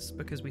guess,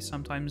 because we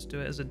sometimes do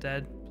it as a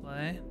dead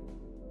play.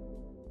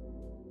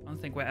 I don't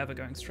think we're ever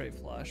going straight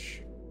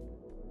flush.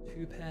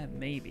 2 pair,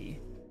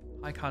 maybe.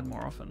 High card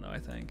more often, though, I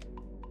think.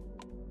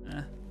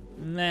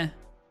 Meh.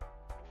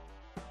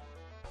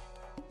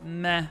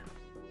 Meh.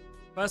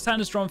 First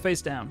hand is drawn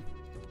face down.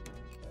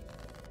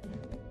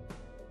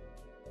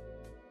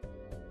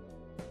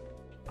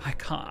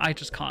 I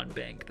just can't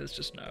bink. There's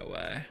just no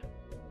way.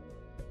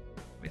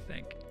 We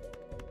think.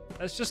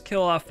 Let's just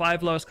kill our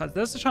 5 lowest cards.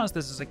 There's a chance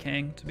this is a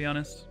king, to be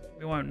honest.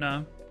 We won't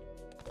know.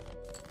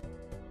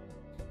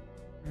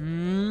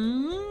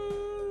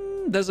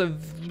 There's a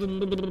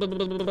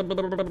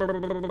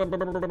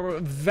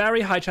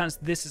very high chance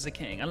this is a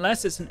king,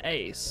 unless it's an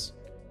ace.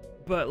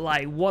 But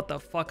like, what the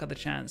fuck are the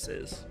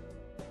chances?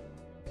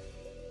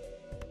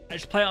 I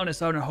just play it on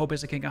its own and hope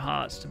it's a king of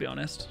hearts, to be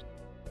honest.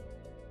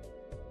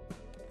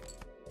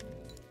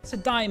 It's a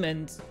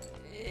diamond.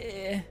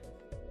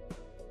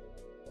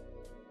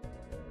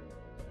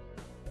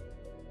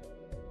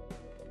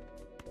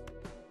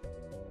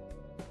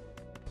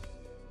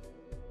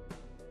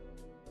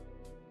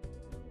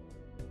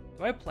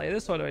 Do I play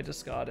this or do I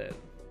discard it?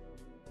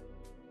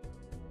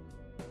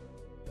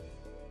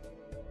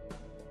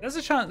 There's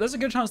a chance. There's a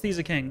good chance these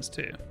are kings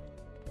too.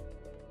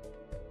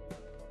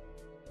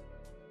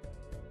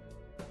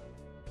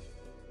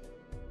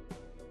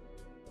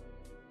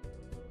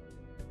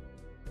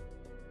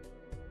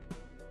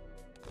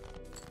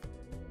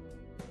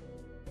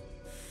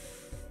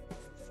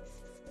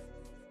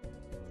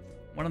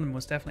 One of them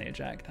was definitely a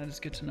jack. That is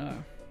good to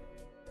know.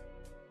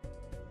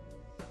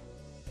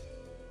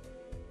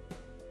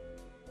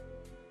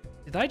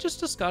 Did I just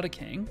discard a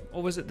king?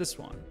 Or was it this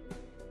one?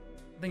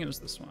 I think it was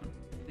this one.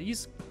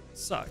 These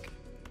suck.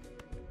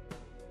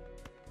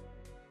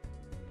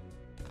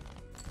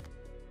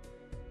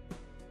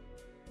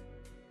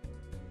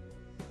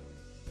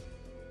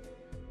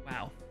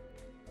 Wow.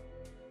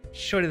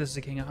 Surely this is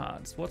a king of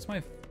hearts. What's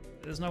my...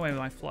 There's no way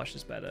my flush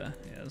is better.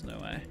 Yeah, there's no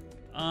way.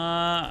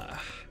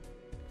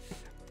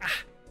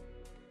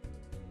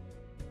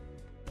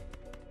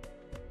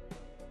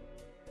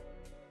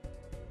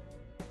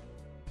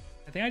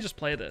 I think I just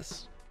play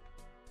this.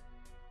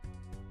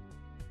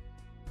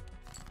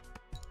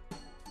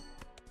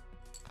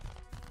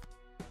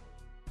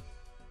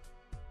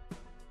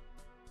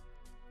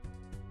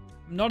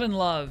 I'm not in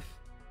love.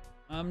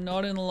 I'm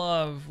not in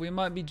love. We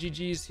might be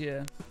GG's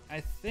here. I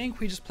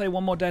think we just play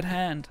one more dead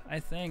hand. I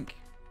think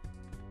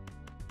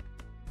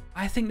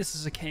this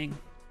is a king.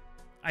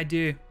 I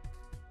do.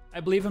 I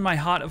believe in my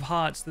heart of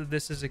hearts that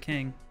this is a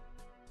king.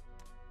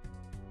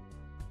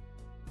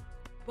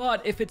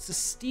 But if it's a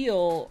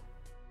steal,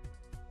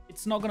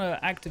 it's not gonna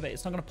activate.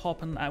 It's not gonna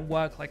pop and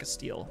work like a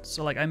steal.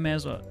 So like I may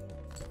as well.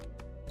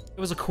 It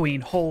was a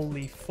queen.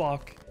 Holy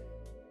fuck.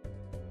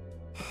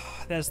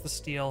 There's the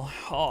steal.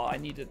 Oh, I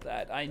needed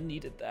that. I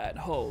needed that.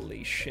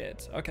 Holy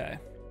shit. Okay.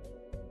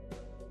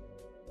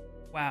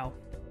 Wow.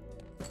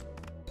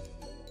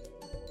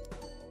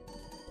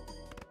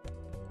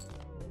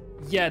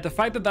 Yeah, the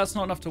fact that that's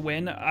not enough to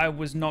win, I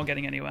was not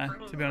getting anywhere,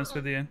 to be honest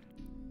with you.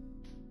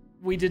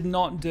 We did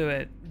not do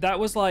it. That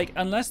was like,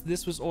 unless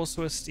this was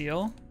also a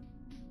steal,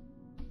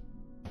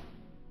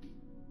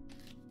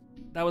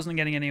 that wasn't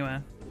getting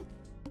anywhere.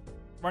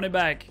 Run it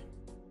back.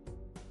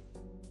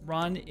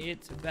 Run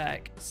it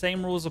back.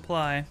 Same rules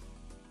apply.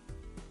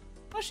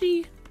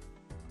 Mushy.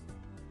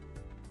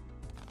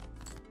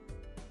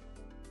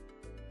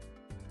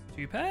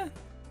 2-pair?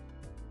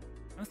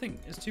 I don't think,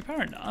 is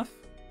 2-pair enough?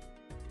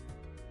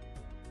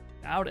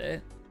 Doubt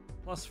it.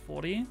 Plus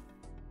 40.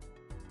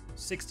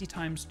 60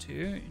 times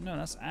 2. No,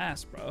 that's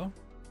ass, bro.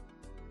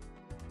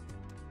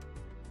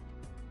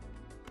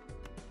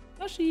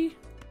 Mushy.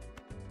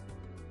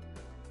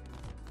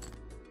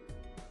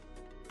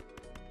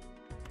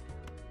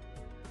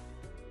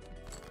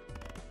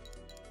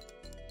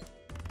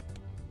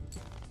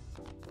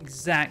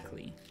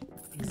 Exactly.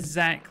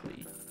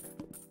 Exactly.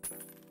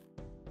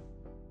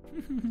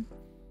 We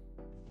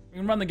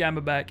can run the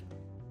gamba back.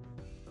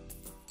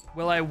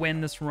 Will I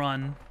win this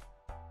run?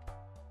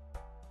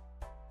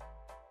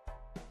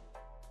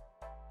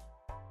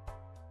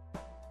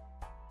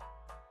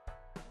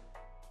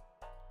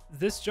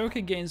 This Joker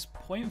gains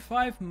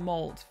 0.5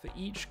 malt for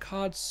each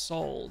card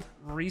sold.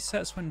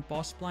 Resets when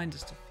boss blind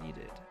is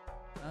defeated.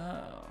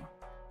 Oh.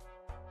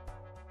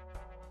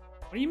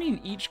 What do you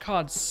mean each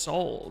card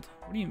sold?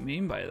 What do you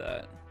mean by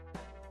that?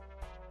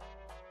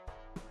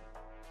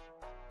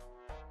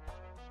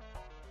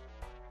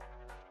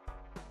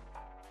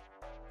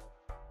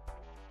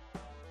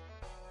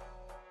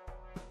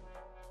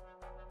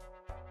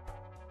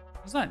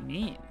 What does that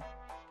mean?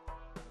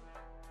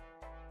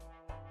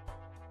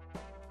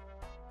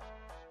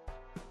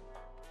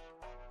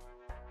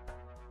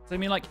 So I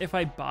mean, like, if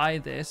I buy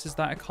this, is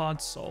that a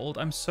card sold?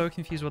 I'm so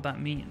confused what that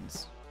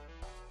means.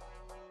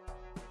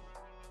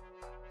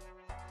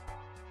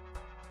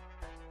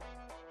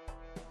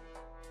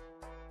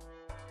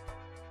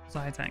 It's a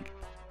high tank.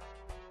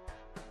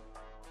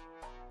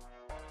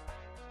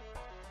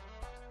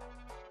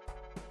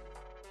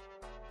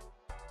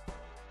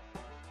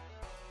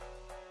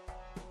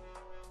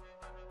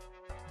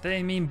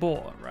 They mean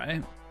bought,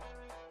 right?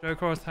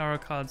 Joker or tarot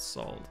cards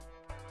sold.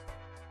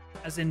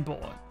 As in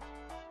bought.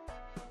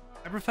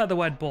 I prefer the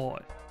word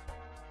bought.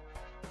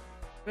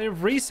 But it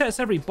resets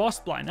every boss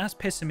blind. That's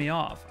pissing me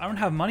off. I don't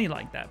have money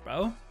like that,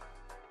 bro.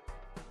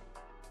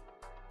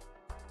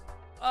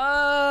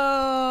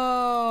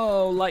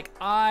 Oh, like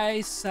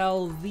I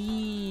sell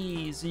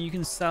these and you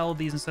can sell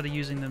these instead of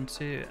using them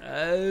too.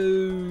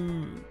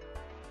 Oh.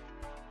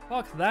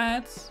 Fuck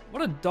that.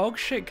 What a dog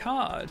shit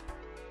card.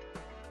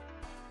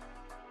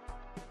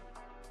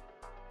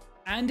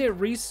 And it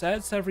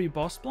resets every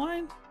boss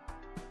blind?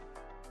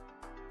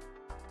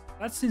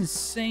 That's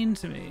insane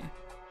to me.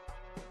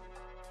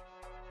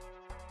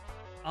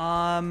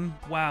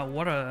 Wow,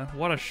 what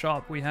a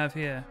shop we have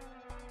here.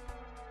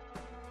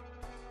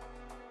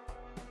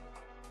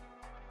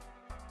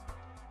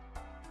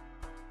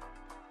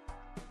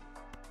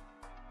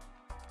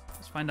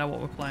 Let's find out what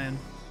we're playing.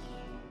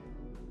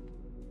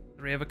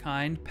 3 of a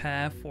kind,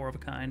 pair, 4 of a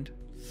kind.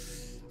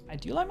 I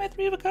do like my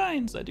 3 of a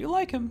kinds. I do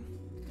like him.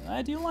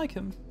 I do like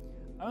him.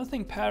 I don't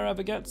think pair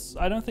ever gets...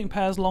 I don't think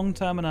pair's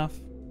long-term enough.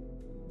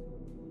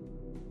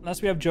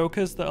 Unless we have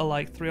jokers that are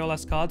like 3 or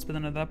less cards, but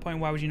then at that point,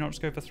 why would you not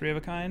just go for 3 of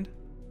a kind?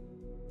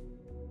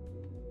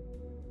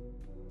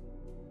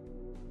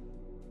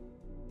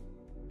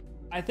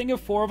 I think if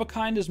 4 of a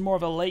kind is more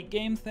of a late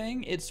game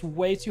thing, it's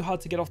way too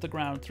hard to get off the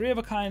ground. 3 of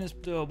a kind is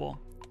doable.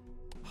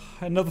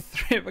 Another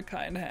 3 of a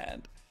kind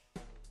hand.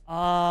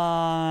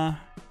 And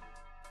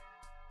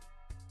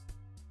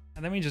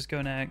then we just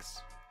go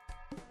next.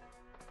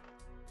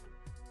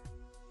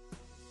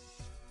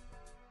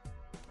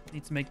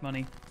 Need to make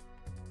money.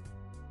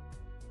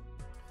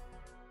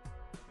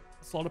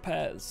 That's a lot of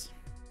pairs.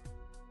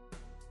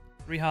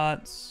 3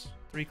 hearts,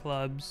 3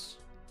 clubs.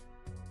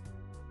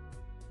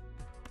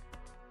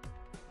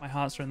 My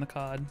hearts are in the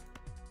card.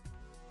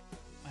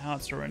 My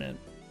hearts are in it.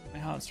 My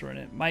hearts are in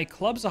it. My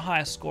clubs are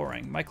higher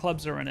scoring. My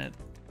clubs are in it.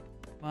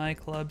 My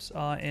clubs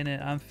are in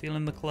it. I'm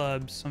feeling the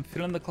clubs. I'm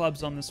feeling the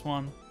clubs on this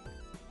one.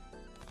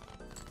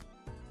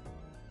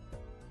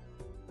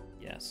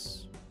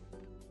 Yes.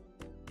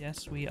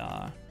 Yes, we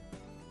are.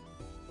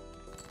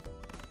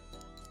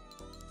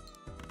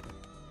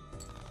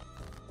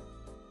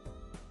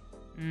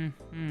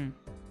 Mm-hmm.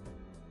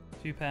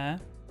 2 pair.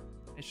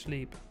 Fish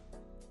sleep.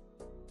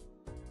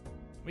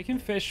 We can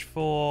fish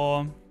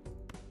for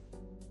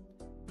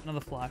another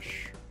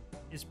flush.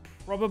 Is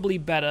probably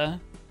better.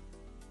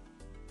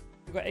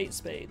 We've got 8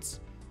 spades.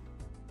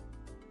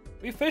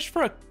 We fish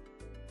for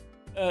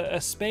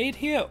a spade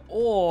here,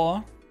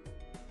 or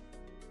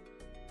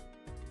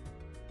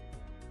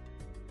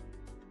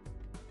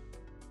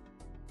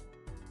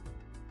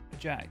a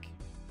jack.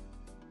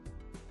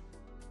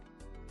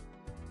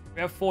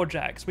 We have 4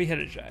 jacks. We hit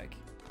a jack.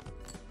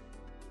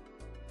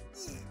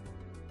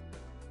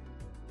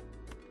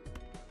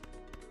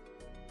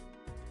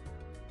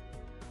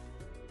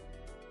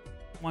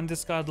 One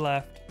discard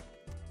left.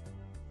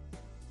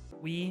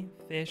 We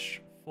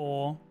fish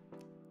for...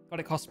 God,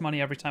 it costs money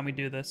every time we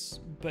do this,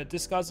 but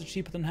discards are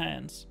cheaper than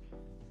hands.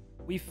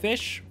 We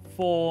fish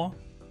for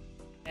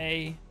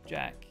a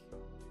jack.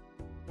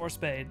 Or a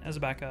spade as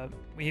a backup.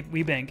 We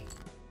bink.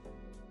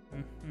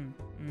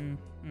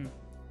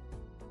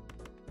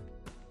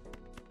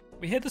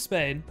 We hit the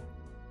spade.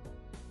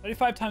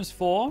 35 times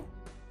 4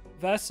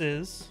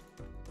 versus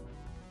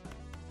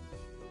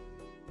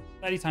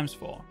 30 times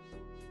 4.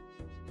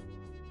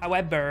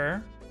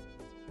 However,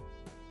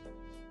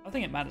 I don't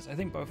think it matters. I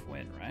think both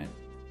win, right?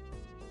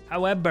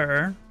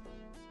 However,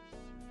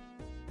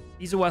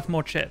 these are worth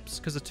more chips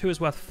because the 2 is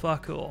worth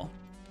fuck all.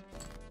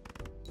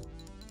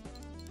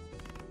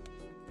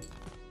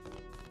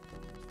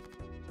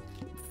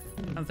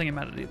 I don't think it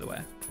mattered either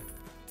way.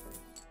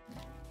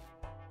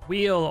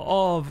 Wheel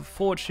of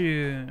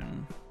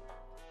Fortune.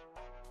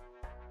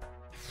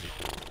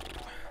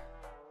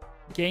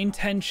 Gain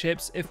 10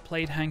 chips if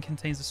played hand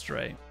contains a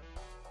straight.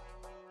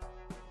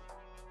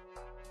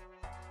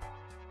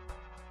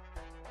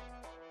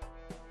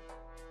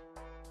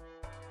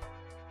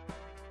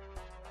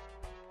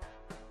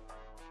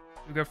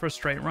 We go for a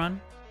straight run.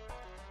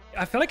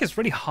 I feel like it's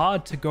really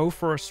hard to go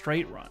for a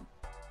straight run,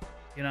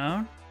 you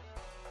know?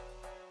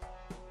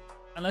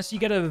 Unless you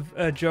get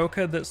a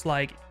joker that's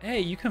like,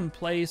 hey, you can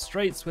play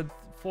straights with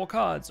 4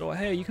 cards, or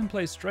hey, you can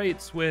play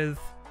straights with,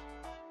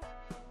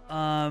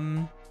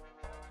 you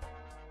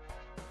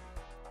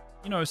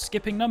know,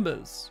 skipping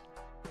numbers.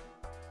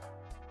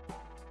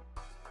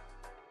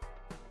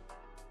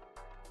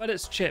 But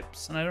it's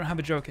chips, and I don't have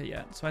a joker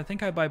yet, so I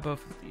think I buy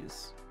both of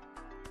these.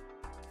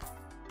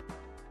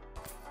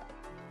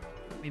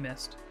 We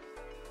missed.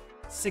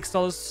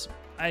 $6.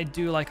 I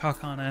do like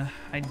Arcana.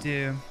 I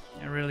do.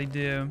 I really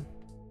do.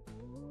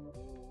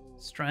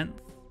 Strength.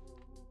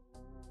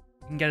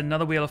 You can get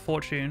another Wheel of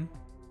Fortune.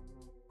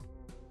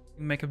 You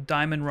can make a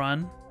diamond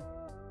run.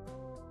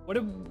 What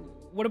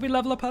did we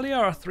level up earlier?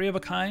 Our 3 of a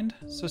kind?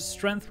 So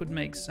strength would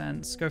make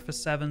sense. Go for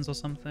 7s or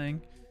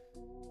something.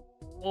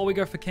 Or we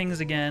go for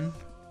kings again.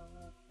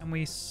 And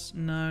we...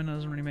 No,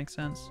 doesn't really make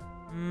sense.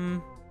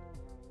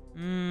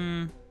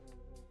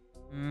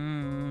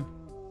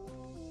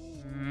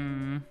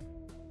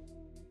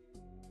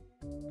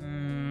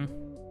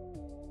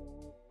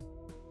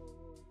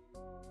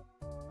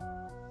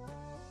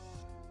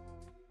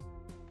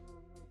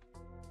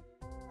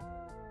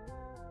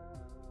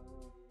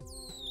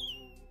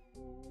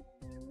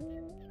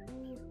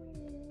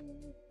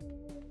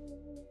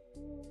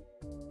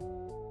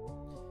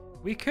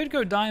 We could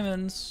go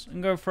diamonds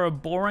and go for a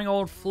boring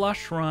old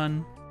flush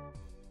run.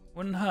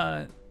 Wouldn't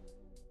hurt.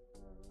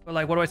 But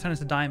like, what do I turn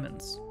into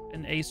diamonds?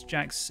 An ace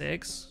jack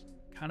 6?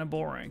 Kind of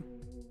boring.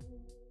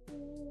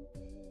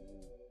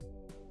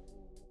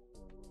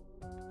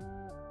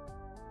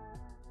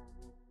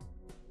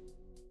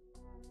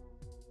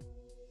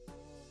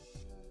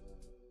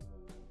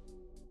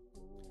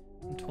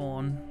 I'm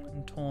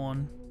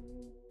torn.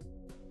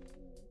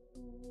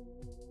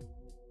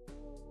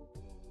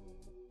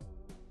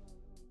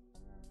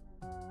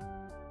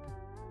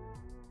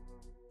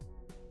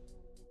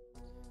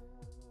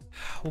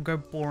 We'll go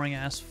boring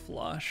ass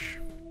flush.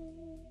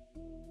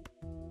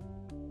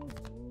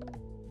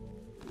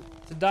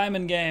 It's a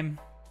diamond game.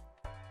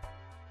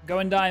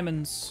 Going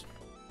diamonds.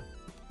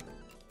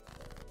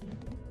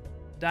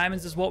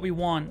 Diamonds is what we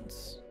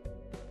want.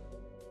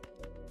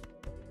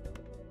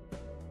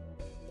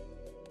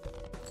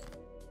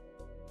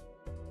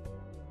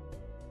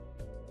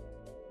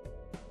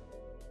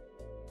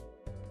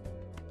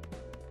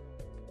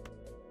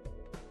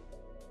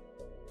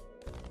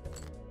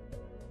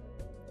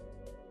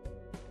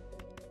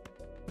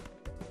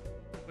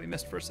 We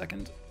missed for a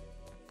second.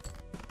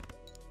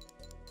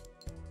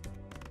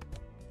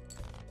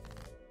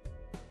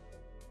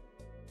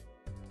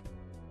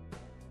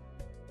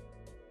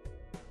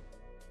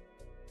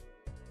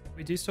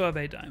 We do still have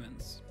 8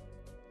 diamonds.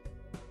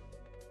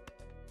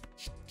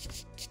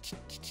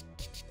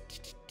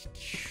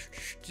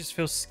 Just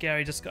feels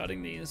scary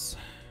discarding these,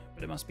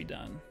 but it must be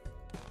done.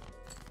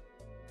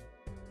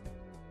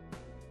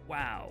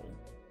 Wow.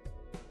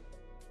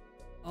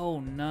 Oh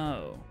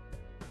no.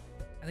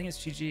 I think it's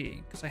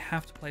GG, because I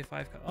have to play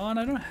 5 cards. Oh, and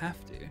I don't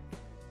have to.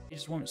 He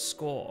just won't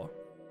score.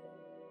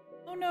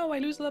 Oh no, I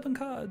lose 11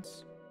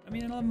 cards. I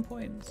mean 11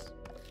 points.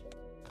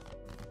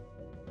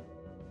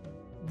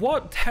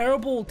 What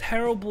terrible,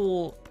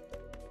 terrible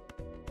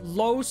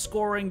low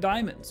scoring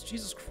diamonds.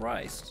 Jesus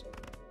Christ.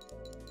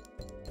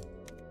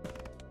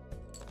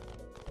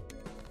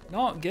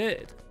 Not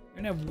good. We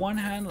only have 1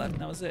 hand left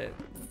and that was it.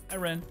 I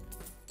ran.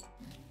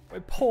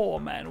 We're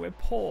poor, man. We're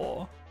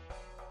poor.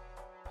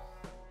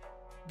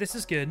 This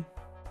is good.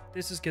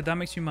 This is good. That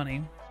makes you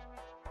money.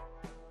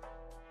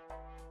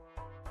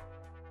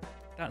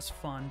 That's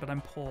fun, but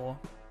I'm poor.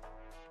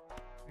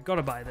 We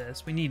gotta buy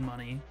this. We need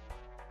money.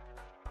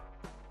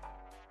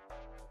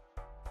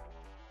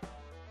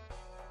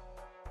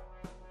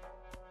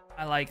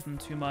 I like them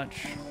too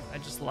much. I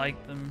just like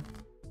them.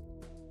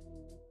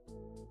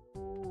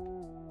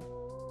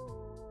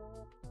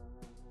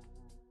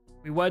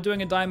 We were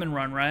doing a diamond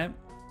run, right?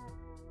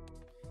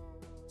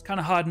 It's kind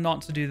of hard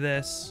not to do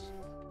this.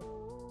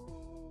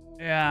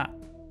 Yeah.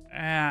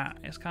 Yeah,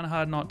 it's kind of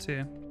hard not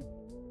to.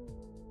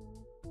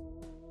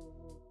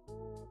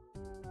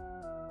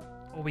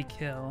 Or we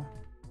kill.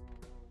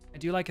 I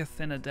do like a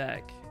thinner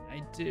deck.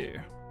 I do.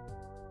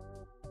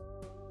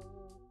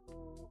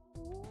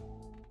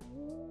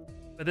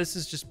 But this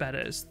is just better.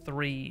 It's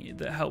 3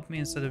 that help me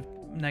instead of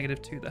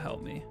 -2 that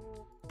help me.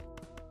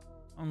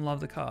 I don't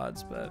love the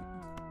cards, but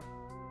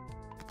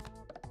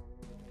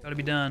gotta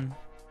be done.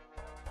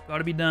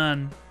 Gotta be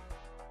done.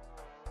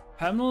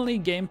 Permanently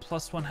gain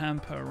 +1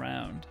 hand per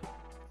round.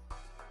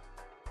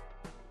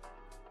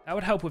 That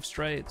would help with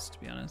straights, to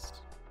be honest.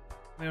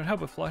 I mean, it would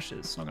help with flushes.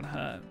 It's not gonna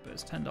hurt, but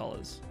it's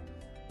 $10.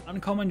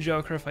 Uncommon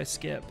Joker if I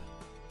skip.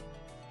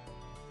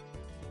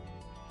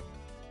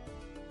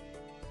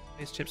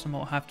 These chips and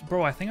more have to...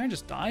 Bro, I think I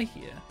just die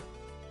here.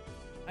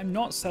 I'm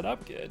not set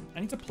up good. I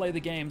need to play the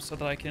game so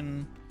that I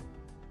can...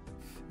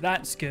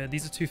 That's good.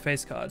 These are 2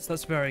 face cards.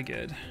 That's very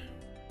good.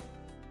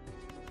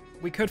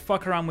 We could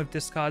fuck around with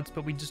discards,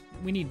 but we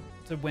need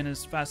to win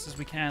as fast as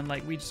we can.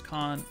 Like, we just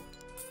can't...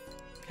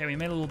 Okay, we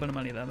made a little bit of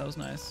money there. That was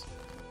nice.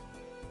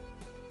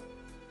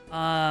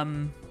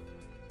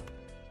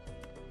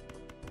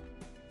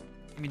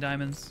 Give me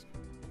diamonds.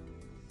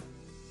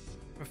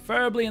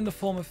 Preferably in the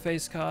form of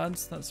face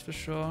cards, that's for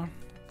sure.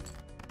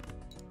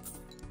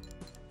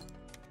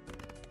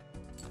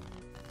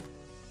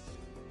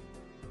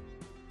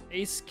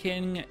 Ace,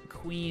 King,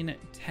 Queen,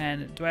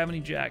 10. Do I have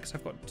any jacks?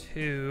 I've got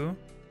 2.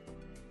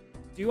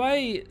 Do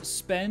I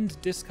spend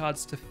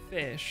discards to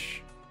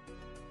fish?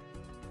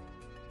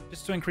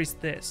 Just to increase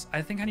this.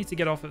 I think I need to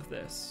get off of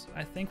this.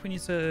 I think we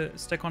need to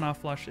stick on our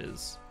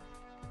flushes.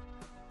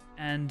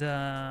 And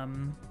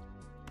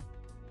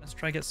let's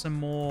try to get some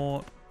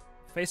more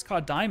face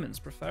card diamonds,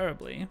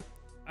 preferably.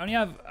 I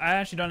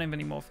actually don't have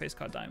any more face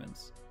card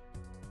diamonds.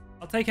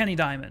 I'll take any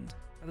diamond.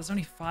 But there's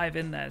only 5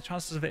 in there. The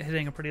chances of it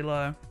hitting are pretty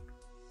low.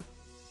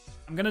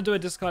 I'm gonna do a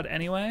discard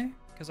anyway,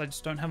 because I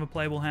just don't have a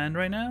playable hand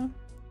right now.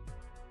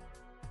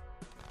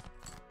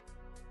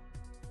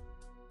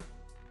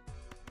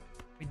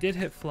 We did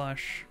hit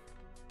flush.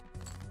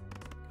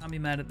 Can't be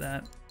mad at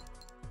that.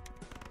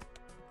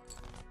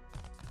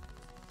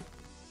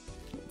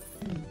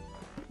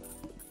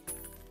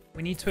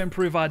 We need to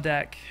improve our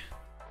deck.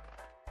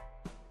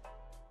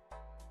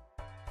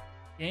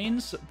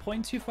 Gains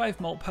 0.25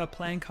 mult per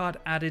playing card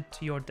added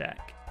to your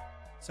deck.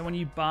 So when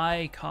you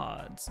buy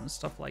cards and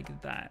stuff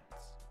like that,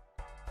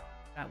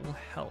 that will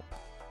help.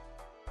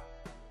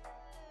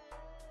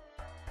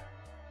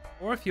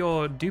 Or if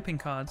you're duping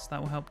cards,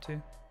 that will help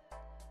too.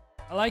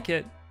 I like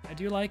it. I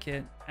do like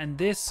it. And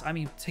this, I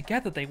mean,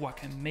 together they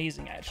work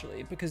amazing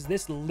actually, because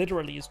this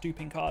literally is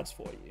duping cards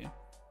for you.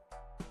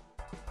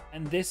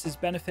 And this is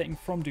benefiting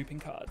from duping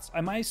cards.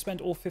 I might spend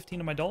all 15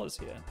 of my dollars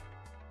here.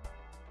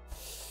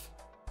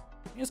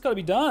 I think it's gotta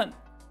be done.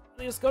 I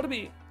think it's gotta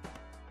be.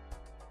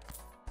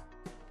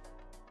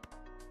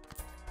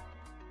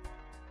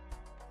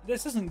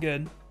 This isn't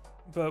good,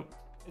 but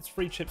it's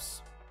free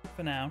chips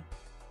for now.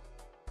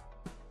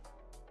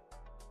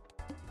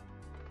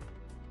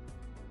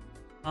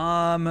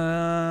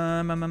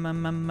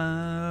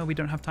 We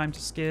don't have time to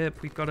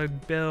skip. We've got to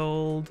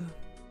build.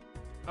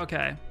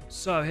 Okay,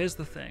 so here's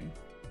the thing.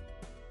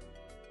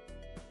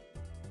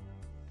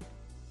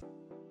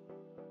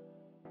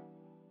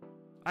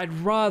 I'd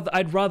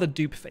rather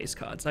dupe face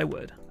cards. I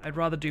would. I'd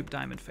rather dupe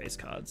diamond face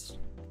cards.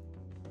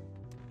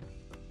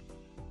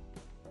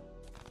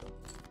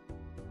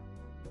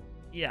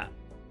 Yeah.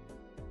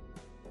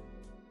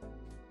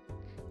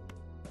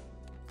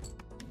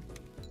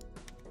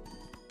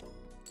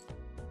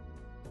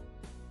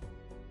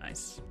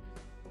 Nice.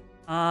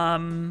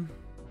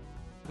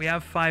 We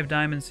have 5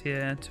 diamonds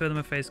here. 2 of them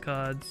are face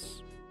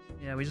cards.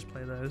 Yeah, we just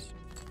play those.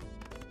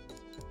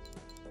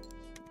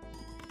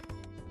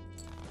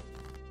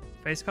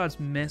 Face cards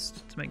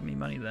missed to make me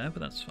money there, but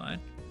that's fine.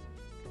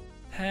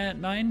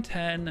 10, 9,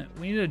 10.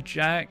 We need a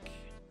jack.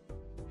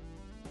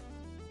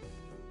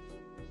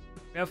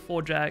 We have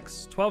 4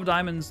 jacks. 12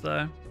 diamonds,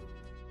 though.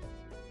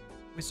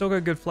 We still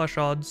got good flush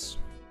odds.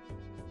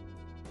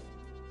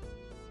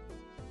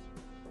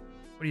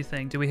 What do you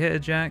think? Do we hit a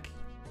jack?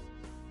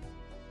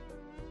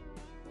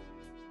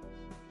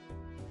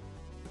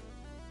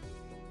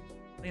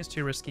 I think it's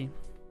too risky.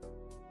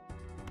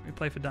 We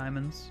play for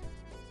diamonds.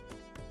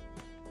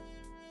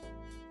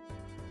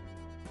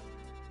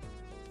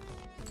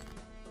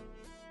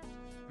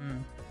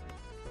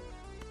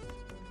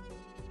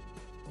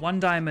 One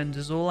diamond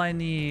is all I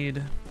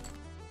need.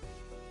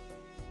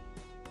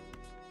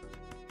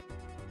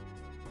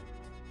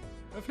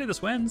 Hopefully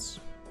this wins.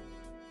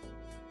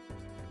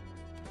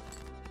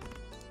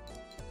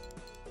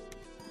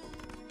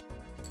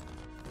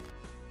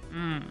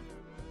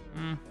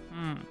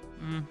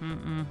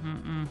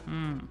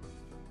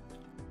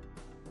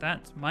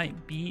 That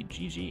might be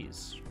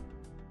GG's.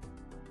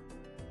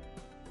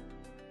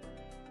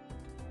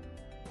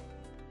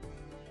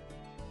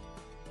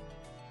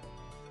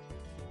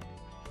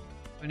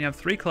 When you have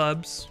 3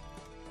 clubs,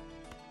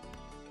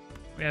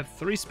 we have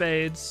 3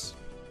 spades,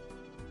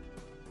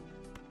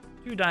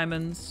 2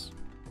 diamonds.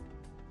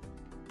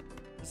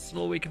 This is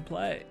all we can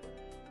play.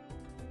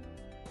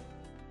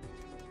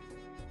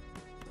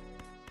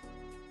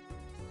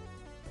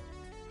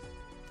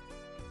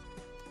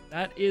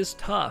 That is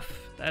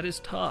tough. That is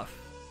tough.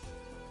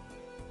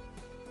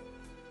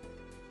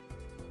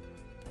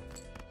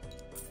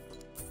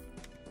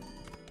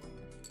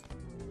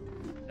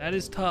 That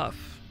is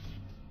tough.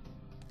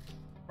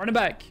 Run it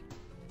back.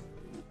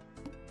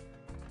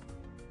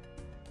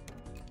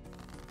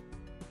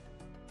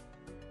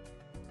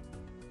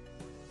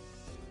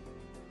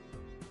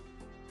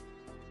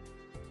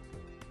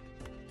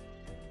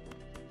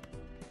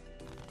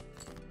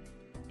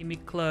 Give me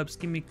clubs,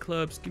 give me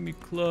clubs, give me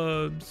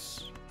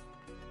clubs.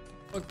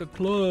 Fuck the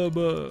club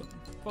up.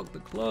 Fuck the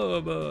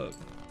club up.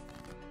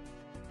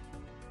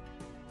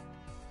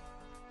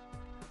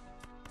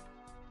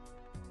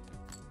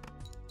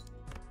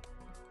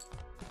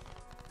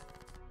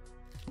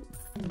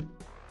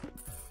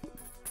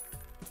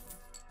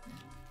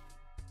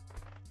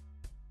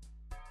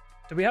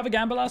 Did we have a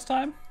gamba last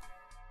time?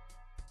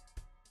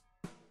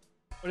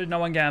 Or did no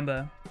one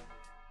gamba?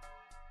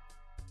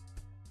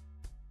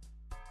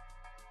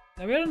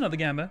 No, we had another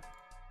gamba.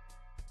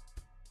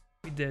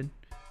 We did.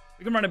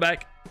 We can run it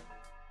back.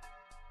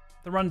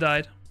 The run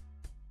died.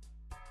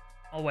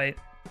 I'll wait.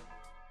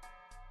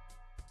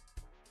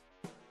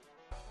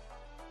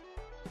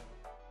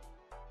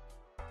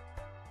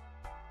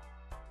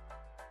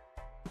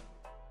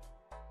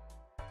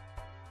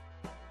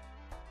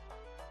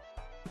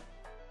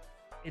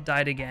 It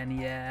died again,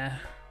 yeah.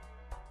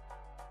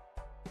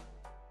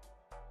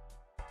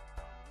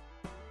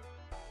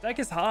 Deck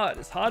is hard.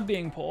 It's hard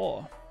being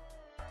poor.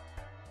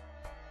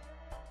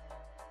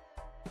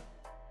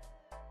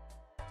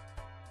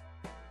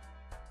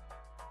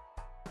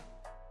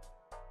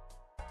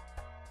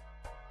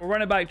 We'll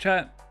run it back,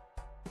 chat.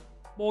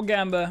 More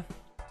gamba.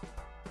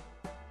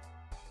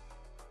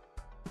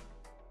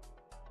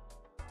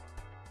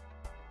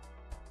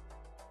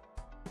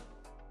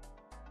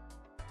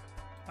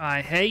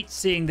 I hate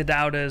seeing the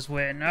doubters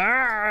win.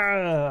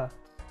 Arrgh!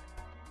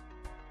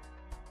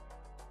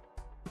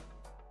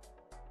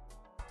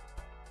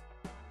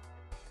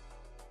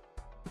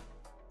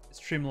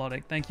 Stream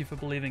Logic, thank you for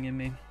believing in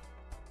me.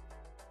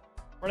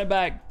 Run it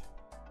back.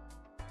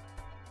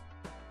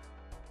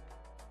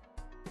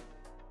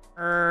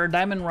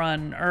 Diamond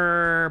run.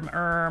 Try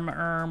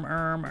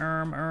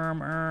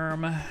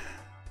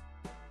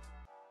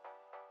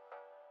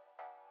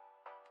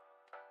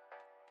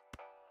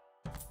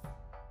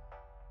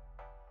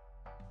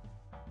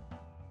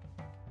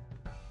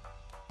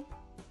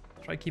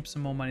to keep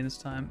some more money this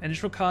time.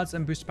 Initial cards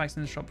and booster packs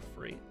in the shop for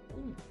free.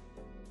 Ooh.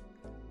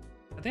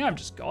 I think I've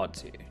just got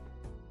to.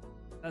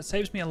 That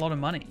saves me a lot of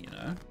money, you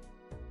know?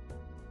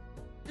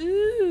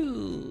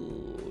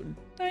 Ooh.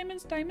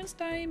 Diamonds, diamonds,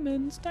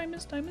 diamonds,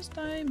 diamonds, diamonds,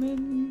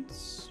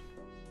 diamonds.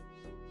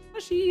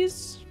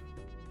 Plushies.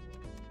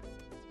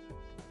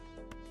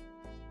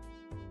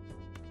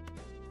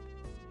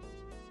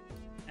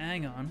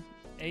 Hang on.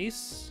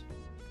 Ace.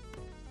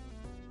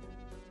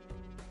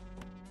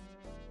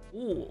 Ooh,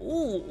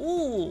 ooh,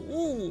 ooh,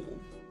 ooh,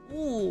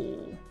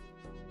 ooh,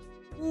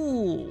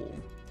 ooh.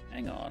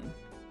 Hang on.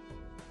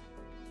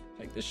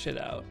 Check this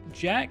shit out.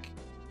 Jack.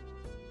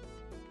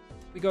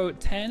 We go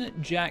 10,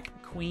 Jack,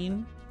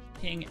 Queen,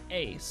 King,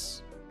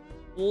 Ace.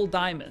 All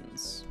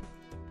diamonds.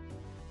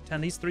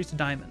 Turn these 3 to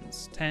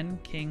diamonds. 10,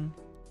 King,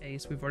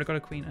 Ace. We've already got a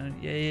Queen.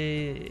 And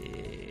yeah.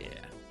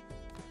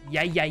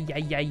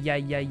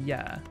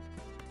 Yeah.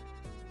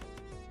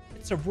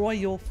 It's a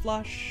royal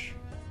flush.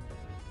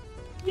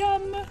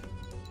 Yum.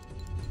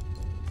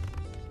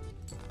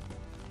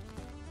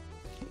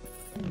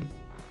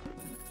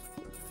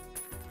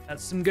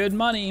 That's some good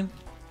money.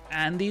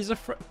 And these are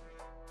free.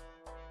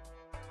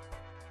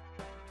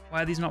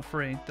 Why are these not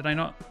free? Did I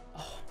not?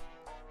 Oh,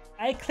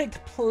 I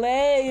clicked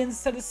play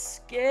instead of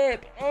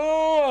skip.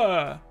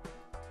 Oh,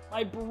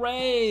 my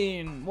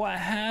brain. What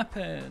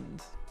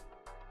happened?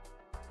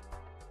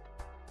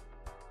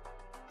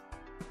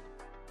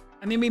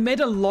 I mean, we made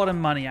a lot of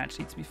money,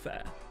 actually, to be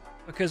fair,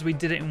 because we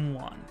did it in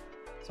one.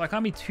 So I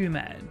can't be too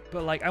mad.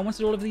 But, like, I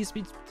wanted all of these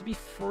to be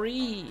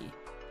free.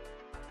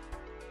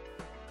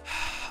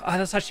 Oh,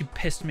 that's actually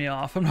pissed me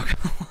off. I'm not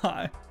gonna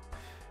lie.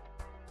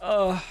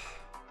 Oh.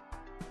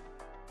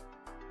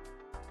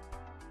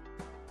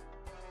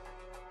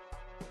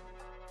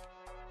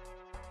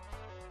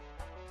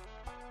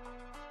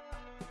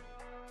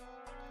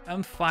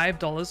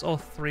 $5 or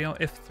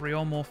if 3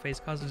 or more face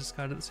cards are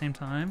discarded at the same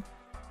time.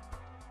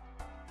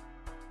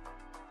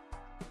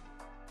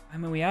 I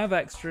mean, we have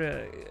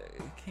extra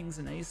kings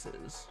and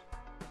aces.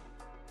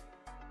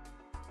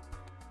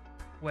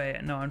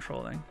 Wait, no, I'm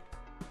trolling.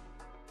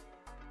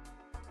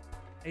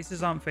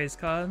 Aces aren't face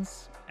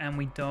cards, and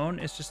we don't.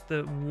 It's just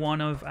that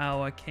one of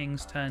our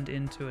kings turned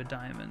into a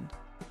diamond.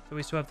 So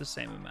we still have the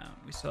same amount.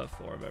 We still have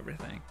 4 of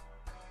everything.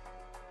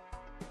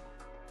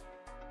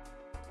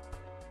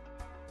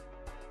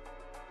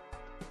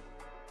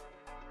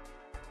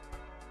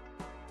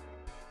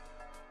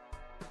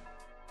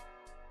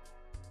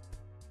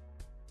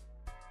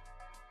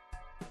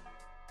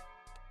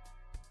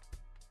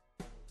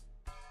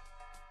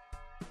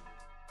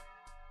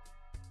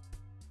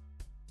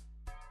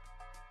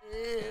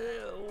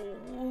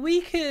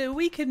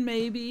 We could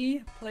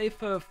maybe play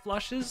for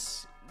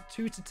flushes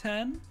 2 to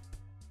 10.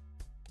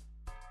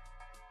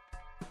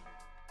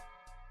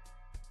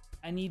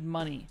 I need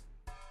money.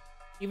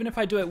 Even if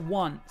I do it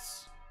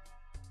once,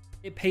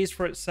 it pays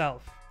for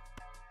itself.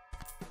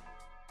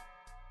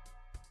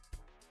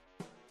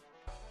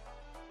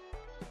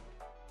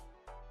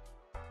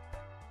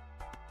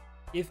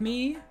 Give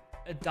me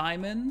a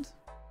diamond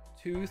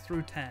 2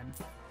 through 10.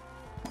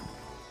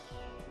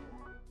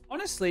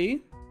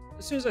 Honestly,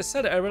 as soon as I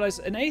said it, I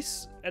realized an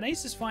ace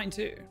is fine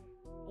too.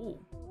 Oh.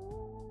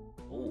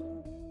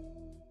 Oh.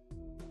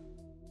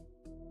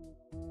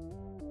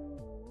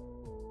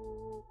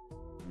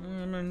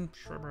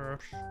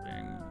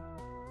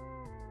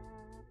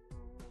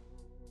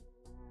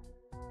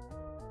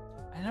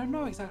 I don't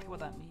know exactly what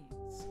that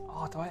means.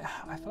 Oh,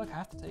 I feel like I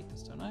have to take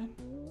this, don't I?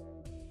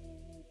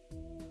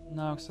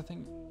 No, because I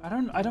think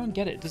I don't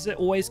get it. Does it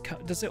always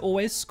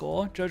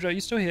score? Jojo, you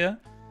still here?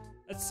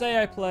 Let's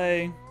say I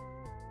play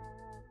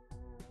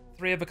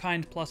 3 of a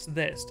kind plus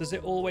this. Does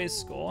it always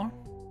score?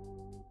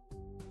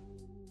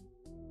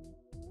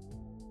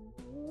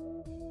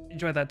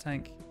 Enjoy that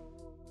tank.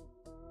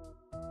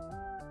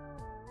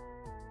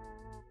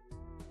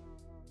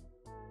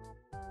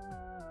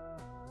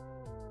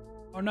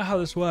 I don't know how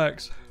this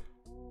works.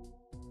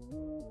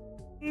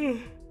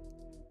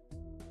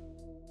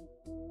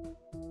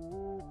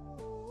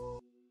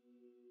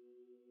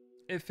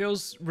 It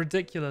feels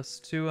ridiculous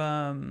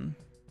to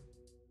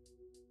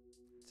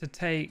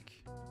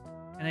take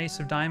an ace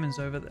of diamonds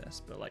over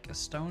this, but like a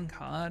stone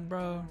card,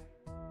 bro.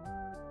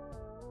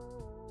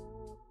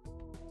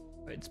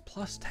 But it's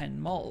plus 10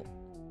 mult.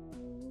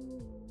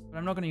 But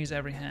I'm not gonna use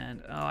every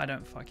hand. Oh, I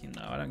don't fucking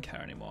know. I don't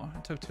care anymore.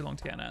 It took too long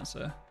to get an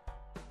answer.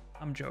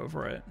 I'm Joe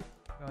over it.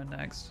 Going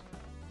next.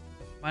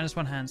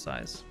 -1 hand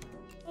size.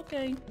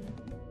 Okay.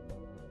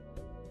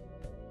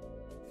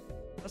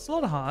 That's a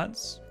lot of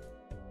hearts.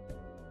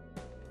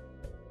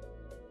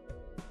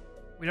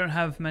 We don't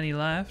have many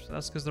left.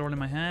 That's because they're all in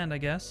my hand, I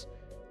guess.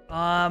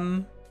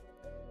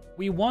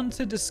 We want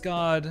to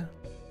discard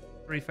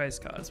 3 face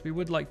cards. We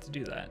would like to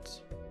do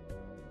that.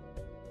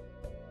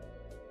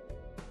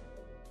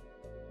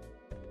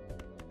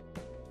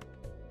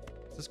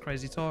 Is this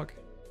crazy talk?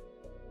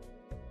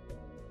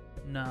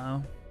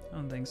 No, I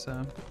don't think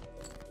so.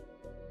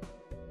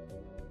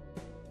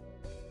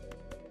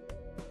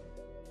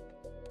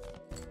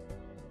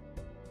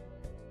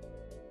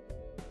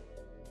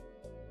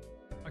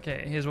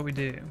 Okay, here's what we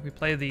do. We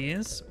play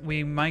these.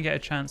 We might get a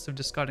chance of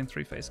discarding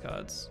 3 face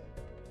cards.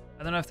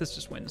 I don't know if this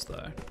just wins,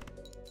 though.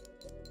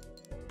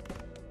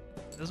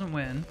 It doesn't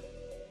win.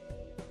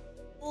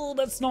 Oh,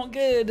 that's not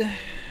good.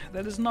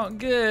 That is not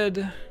good.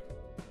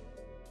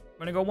 We're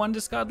gonna go 1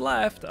 discard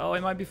left. Oh,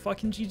 it might be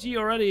fucking GG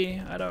already.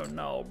 I don't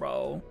know,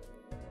 bro.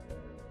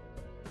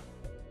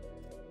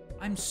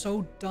 I'm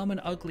so dumb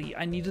and ugly.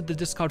 I needed the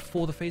discard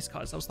for the face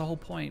cards. That was the whole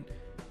point.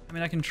 I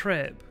mean, I can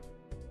trip.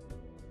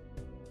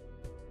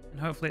 And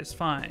hopefully it's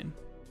fine.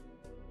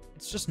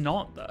 It's just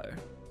not, though.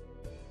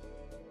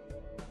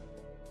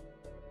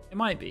 It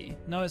might be.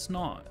 No, it's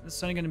not.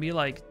 It's only going to be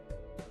like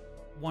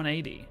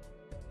 180.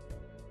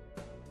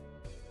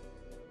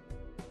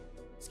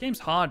 This game's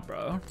hard,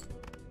 bro.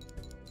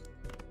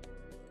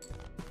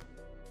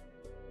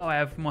 Oh, I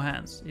have more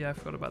hands. Yeah, I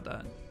forgot about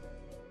that.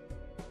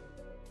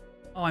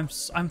 Oh, I'm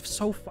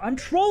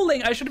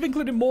trolling. I should have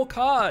included more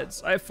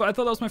cards. I thought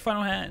that was my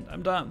final hand.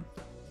 I'm dumb.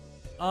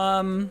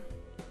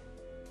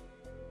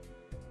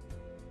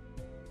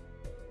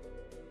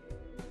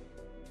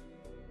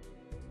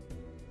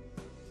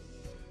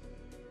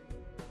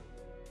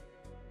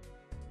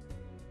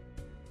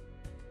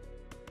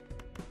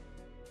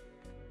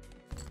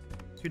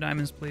 2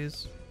 diamonds,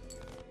 please.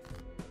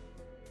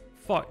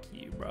 Fuck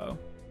you, bro.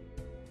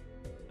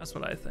 That's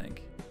what I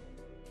think.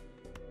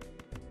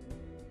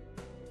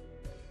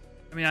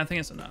 I mean, I think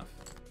it's enough.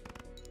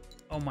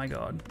 Oh my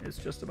god, it's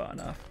just about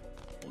enough.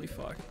 Holy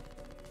fuck.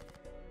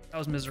 That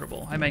was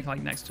miserable. I make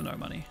like next to no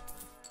money.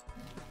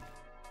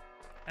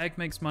 Egg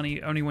makes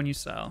money only when you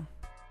sell.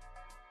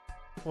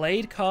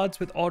 Played cards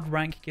with odd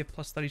rank give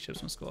plus 30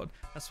 chips when scored.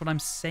 That's what I'm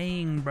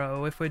saying,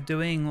 bro. If we're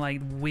doing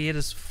like weird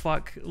as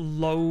fuck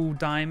low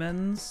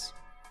diamonds,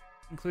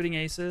 including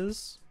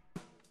aces.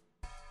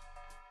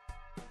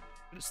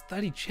 But it's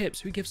 30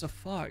 chips. Who gives a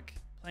fuck?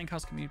 Playing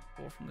cards can be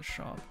bought from the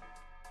shop.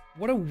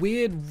 What a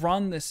weird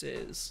run this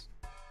is.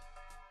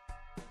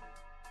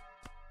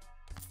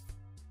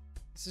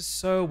 This is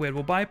so weird.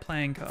 We'll buy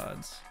playing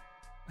cards.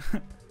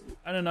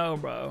 I don't know,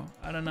 bro.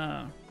 I don't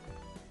know.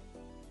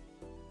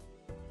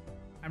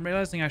 I'm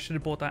realizing I should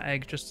have bought that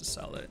egg just to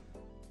sell it.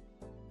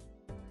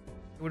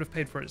 It would have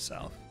paid for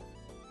itself.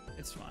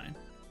 It's fine.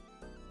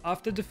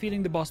 After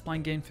defeating the boss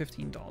blind, gain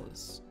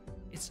 $15.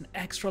 It's an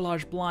extra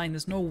large blind.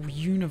 There's no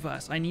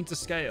universe. I need to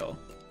scale.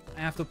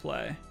 I have to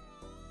play.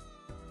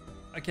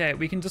 Okay,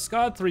 we can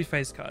discard 3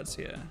 face cards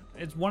here.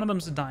 It's one of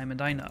them's a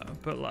diamond, I know,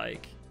 but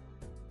like,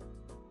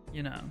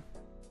 you know.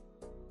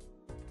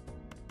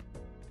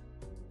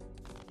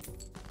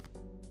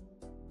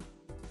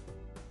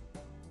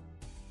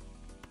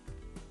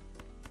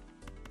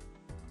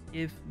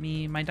 Give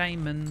me my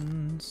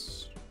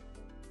diamonds.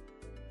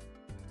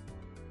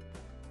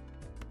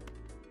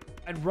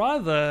 I'd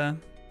rather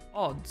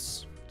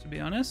odds, to be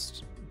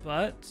honest,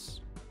 but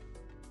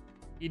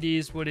it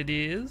is what it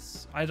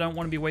is. I don't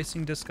want to be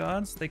wasting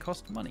discards. They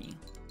cost money.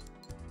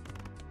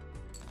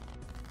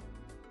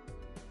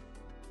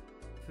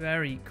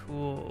 Very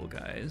cool,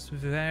 guys.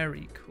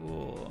 Very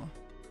cool.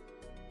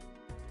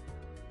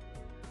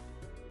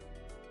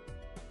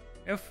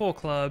 We have 4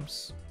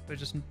 clubs, but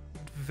just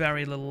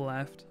very little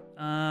left.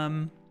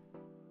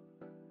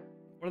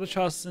 What are the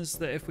chances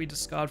that if we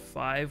discard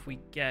 5, we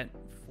get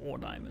 4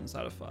 diamonds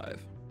out of 5?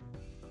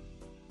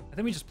 I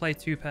think we just play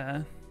 2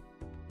 pair.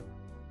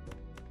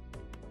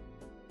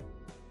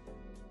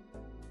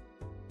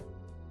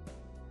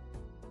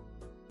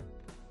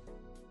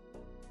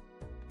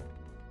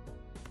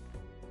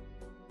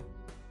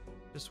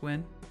 Just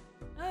win.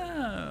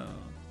 Oh.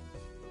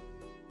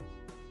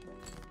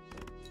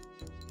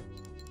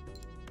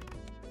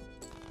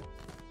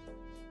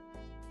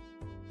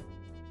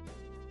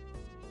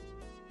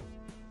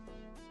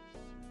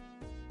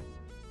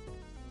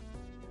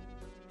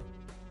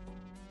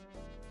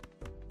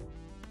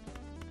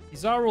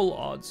 These are all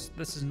odds.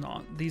 This is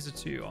not. These are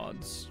 2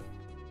 odds.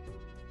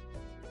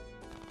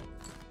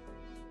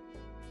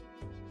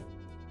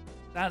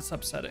 That's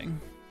upsetting.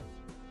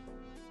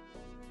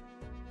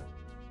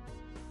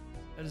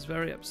 That is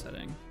very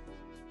upsetting.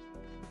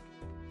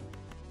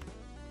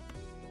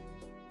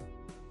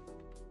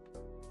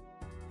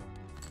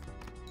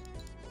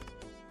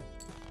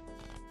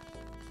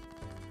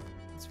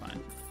 It's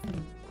fine.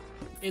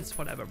 It's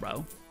whatever,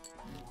 bro.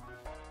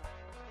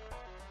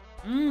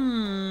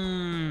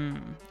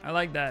 I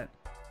like that.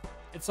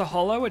 It's a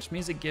hollow, which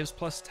means it gives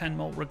plus 10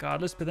 molt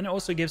regardless, but then it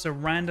also gives a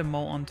random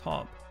molt on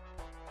top.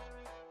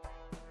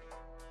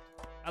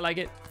 I like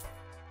it.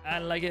 I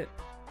like it.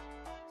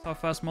 It's our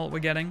first molt we're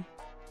getting.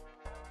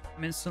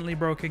 I'm instantly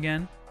broke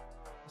again.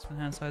 This one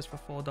hand size for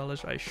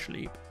 $4. I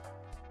sleep.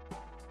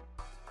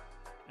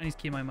 I need to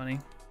keep my money.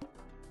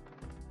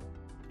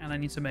 And I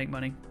need to make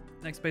money.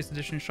 Next base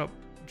edition shop,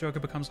 Joker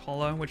becomes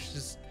hollow, which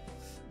is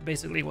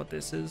basically what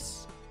this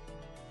is.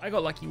 I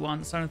got lucky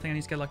once. I don't think I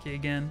need to get lucky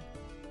again.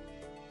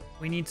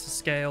 We need to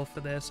scale for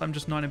this. I'm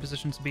just not in a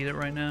position to beat it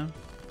right now.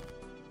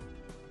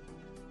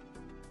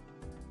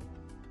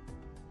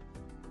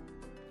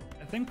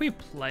 I think we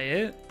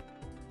play it.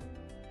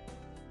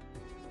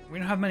 We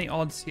don't have many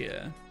odds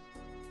here.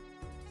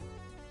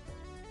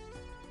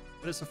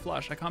 But it's a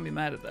flush. I can't be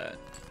mad at that.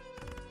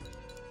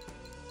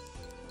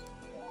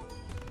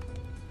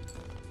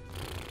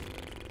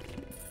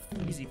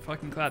 Easy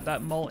fucking clap.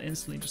 That mole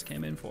instantly just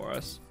came in for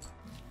us.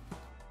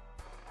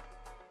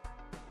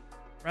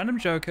 Random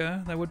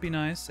Joker, that would be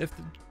nice. If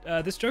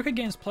this Joker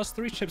gains plus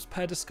 3 chips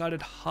per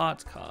discarded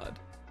heart card,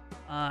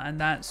 and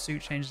that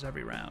suit changes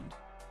every round.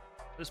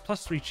 But it's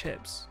plus 3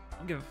 chips. I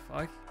don't give a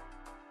fuck.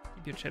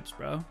 Keep your chips,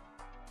 bro.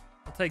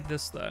 I'll take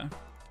this though.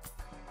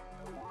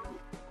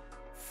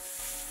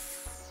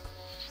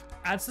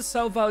 Adds the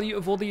sell value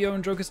of all the Yo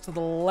and Jokers to the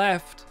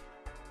left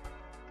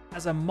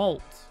as a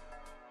molt.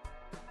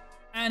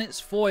 And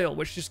it's foil,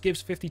 which just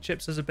gives 50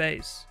 chips as a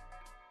base.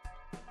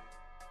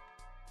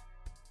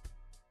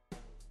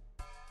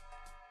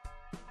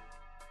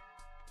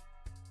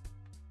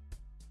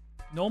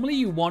 Normally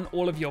you want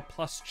all of your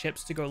plus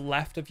chips to go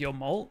left of your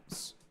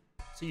malts.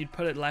 So you'd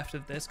put it left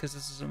of this because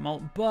this is a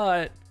malt,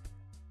 but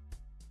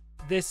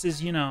this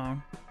is, you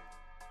know,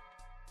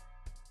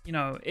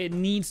 it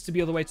needs to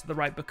be all the way to the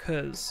right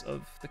because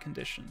of the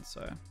conditions,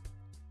 so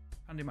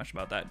can't do much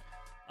about that.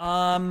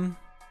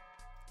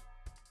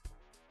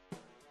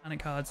 Panic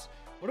cards.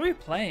 What are we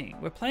playing?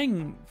 We're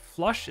playing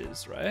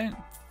flushes, right?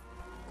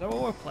 Is that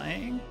what we're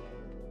playing?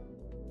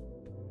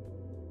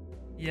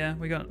 Yeah,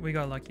 we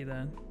got lucky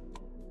there.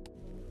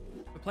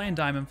 We're playing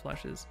diamond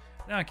flushes.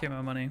 Now I keep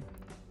my money.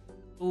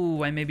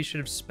 Ooh, I maybe should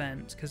have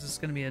spent because it's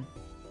gonna be a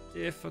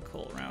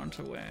difficult round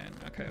to win.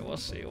 Okay, we'll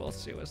see. We'll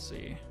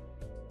see.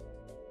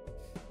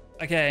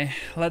 Okay,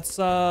 let's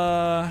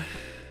go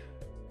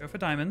for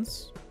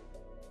diamonds.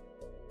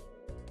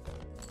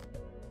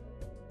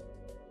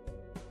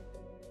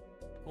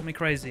 Call me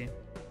crazy.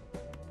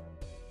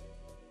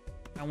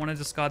 I want to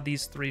discard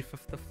these 3 for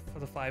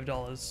the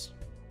 $5.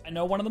 I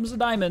know one of them is a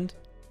diamond.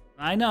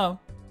 I know.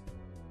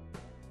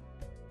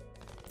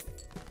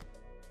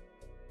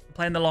 I'm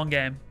playing the long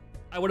game.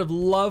 I would have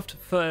loved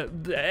for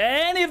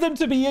any of them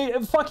to be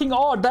fucking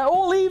odd. They're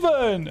all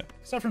even.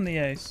 Except from the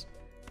ace.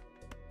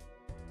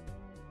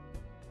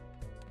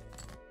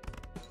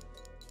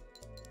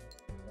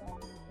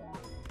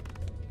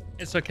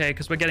 It's okay,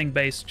 because we're getting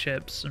base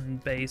chips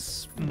and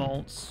base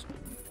malts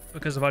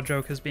because of our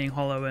jokers being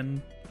hollow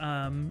and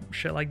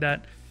shit like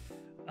that.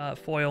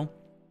 Foil.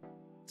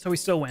 So we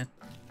still win.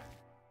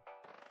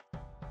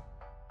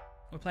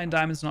 We're playing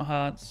diamonds, not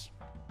hearts.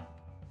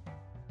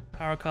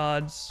 Power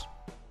cards.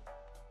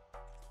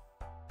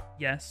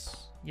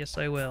 Yes. Yes,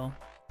 I will.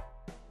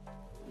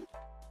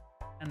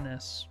 And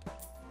this.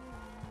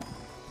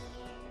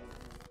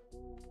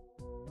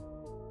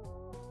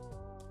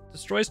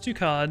 Destroys 2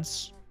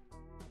 cards.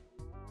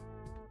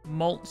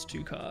 Malts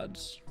 2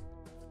 cards.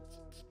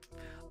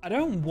 I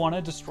don't want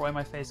to destroy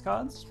my face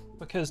cards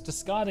because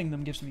discarding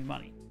them gives me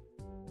money.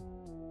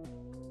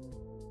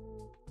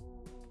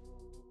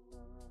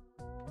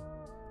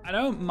 I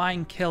don't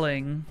mind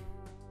killing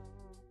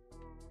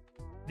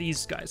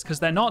these guys because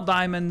they're not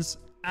diamonds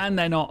and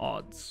they're not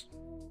odds.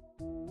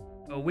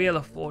 A Wheel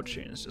of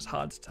Fortune is just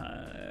hard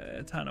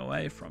to turn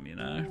away from, you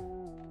know?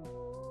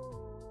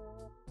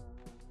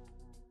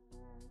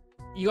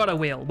 You got a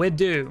wheel. We're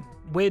due.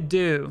 We're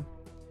due.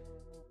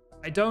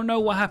 I don't know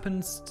what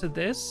happens to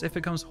this if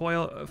it comes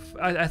foil.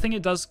 I think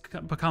it does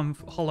become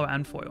hollow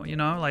and foil, you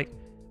know? Like,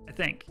 I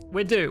think.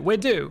 We're due. We're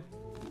due.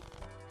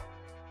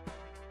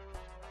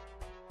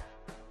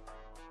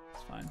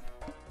 It's fine.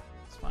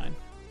 It's fine.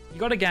 You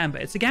got a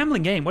gambit. It's a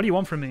gambling game. What do you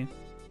want from me?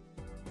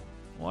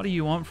 What do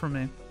you want from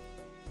me?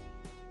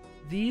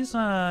 These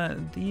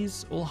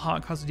all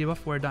heart cards are debuff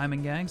for a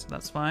diamond gang, so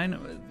that's fine.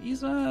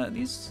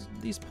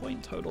 These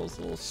point totals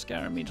will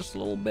scare me just a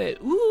little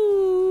bit.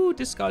 Ooh,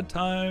 discard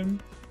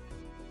time.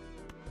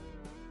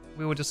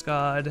 We will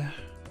discard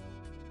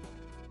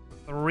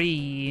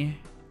 3.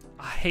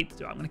 I hate to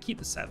do it. I'm gonna keep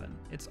the 7.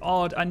 It's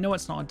odd. I know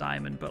it's not a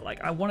diamond, but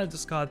like I want to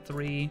discard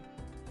 3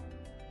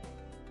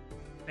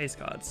 base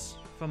cards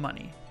for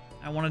money.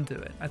 I want to do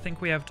it. I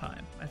think we have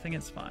time. I think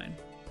it's fine.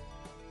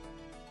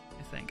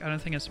 I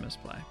don't think it's a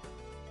misplay.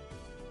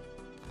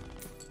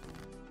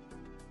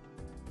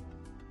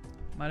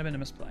 Might have been a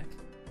misplay.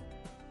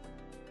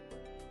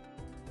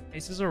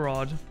 Aces are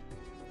odd,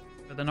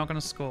 but they're not going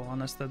to score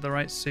unless they're the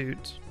right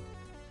suit.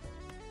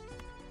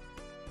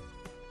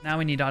 Now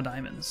we need our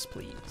diamonds,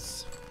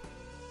 please.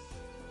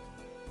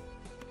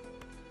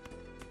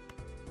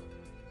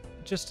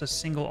 Just a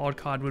single odd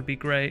card would be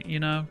great, you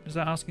know? Is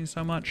that asking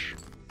so much?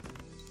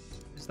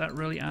 Is that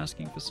really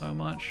asking for so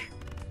much?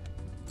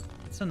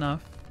 It's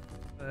enough,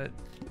 but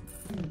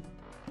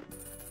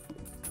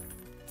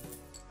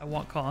at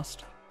what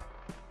cost?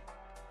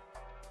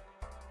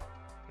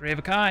 3 of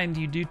a kind,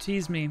 you do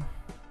tease me.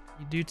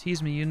 You do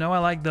tease me. You know I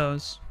like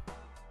those.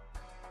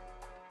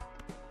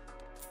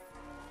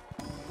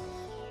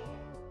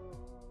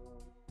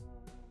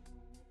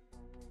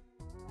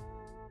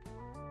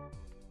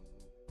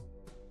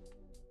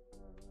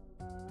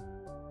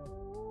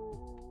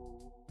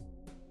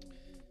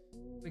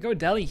 We go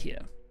deli here.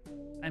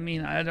 I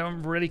mean, I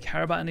don't really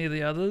care about any of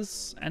the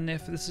others, and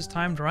if this is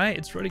timed right,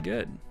 it's really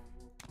good.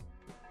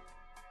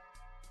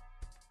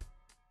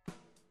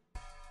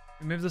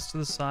 We move this to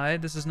the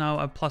side. This is now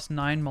a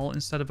 +9 mult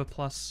instead of a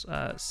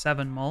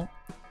 +7 mult.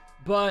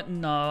 But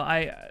no,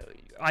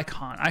 I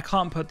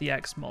can't put the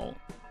X mult.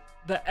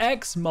 The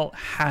X mult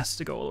has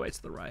to go all the way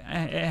to the right.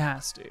 It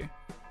has to.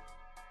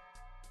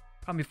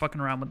 Can't be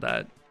fucking around with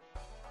that.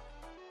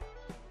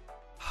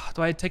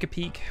 Do I take a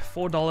peek?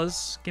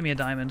 $4. Give me a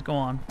diamond. Go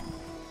on.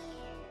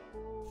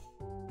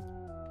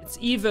 It's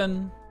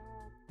even.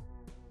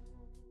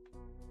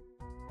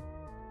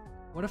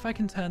 What if I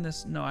can turn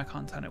this? No, I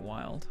can't turn it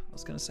wild. I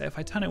was gonna say if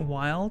I turn it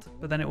wild,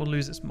 but then it will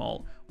lose its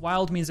mult.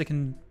 Wild means it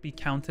can be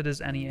counted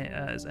as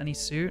any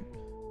suit.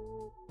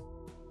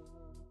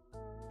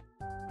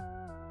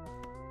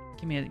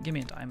 Give me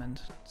a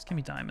diamond. Just give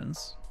me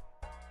diamonds.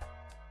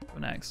 Go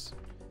next.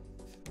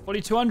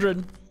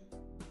 4,200.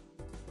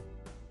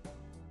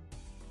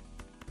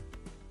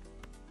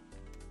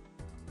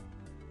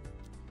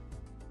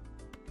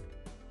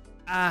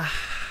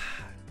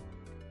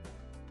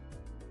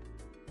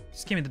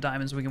 Just give me the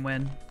diamonds, we can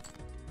win.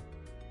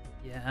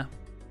 Yeah.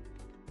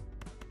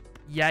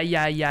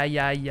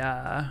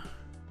 Yeah.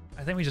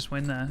 I think we just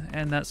win there,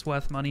 and that's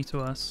worth money to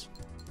us.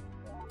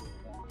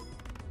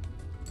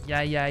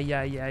 Yeah.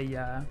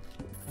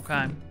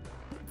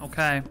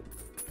 Okay.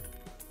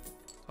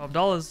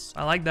 $12.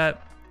 I like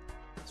that.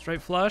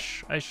 Straight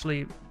flush.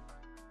 Actually.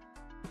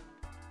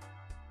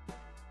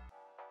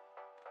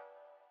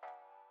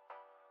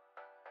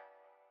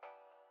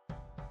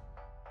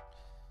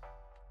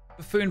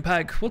 Buffoon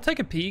pack. We'll take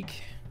a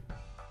peek.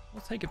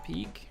 We'll take a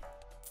peek.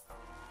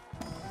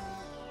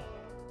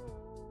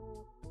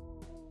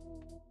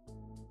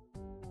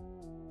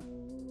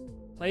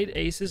 Played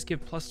aces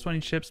give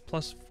 +20 chips,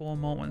 +4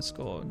 malt when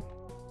scored.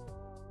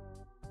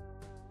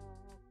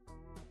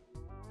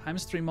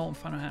 ×3 malt and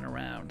final hand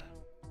around.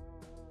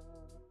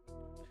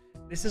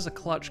 This is a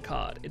clutch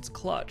card. It's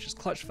clutch. It's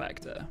clutch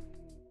factor.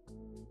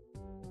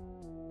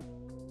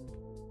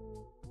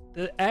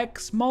 The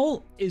X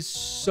malt is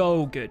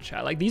so good,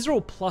 chat. Like, these are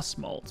all plus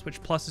malts,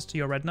 which pluses to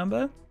your red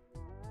number.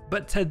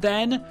 But to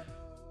then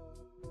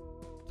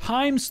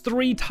times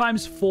 3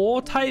 times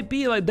 4 type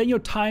B, like then you're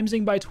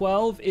timesing by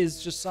 12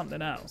 is just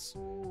something else.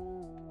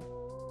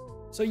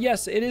 So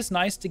yes, it is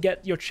nice to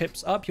get your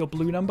chips up, your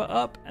blue number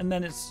up, and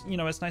then it's, you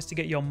know, it's nice to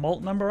get your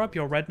malt number up,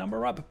 your red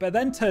number up, but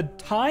then to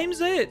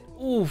times it,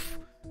 oof.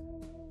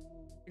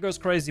 It goes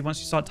crazy once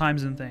you start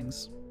timesing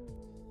things.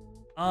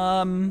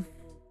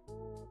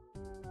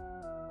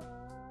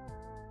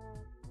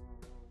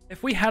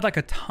 If we had like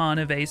a ton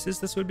of aces,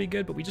 this would be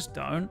good, but we just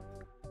don't.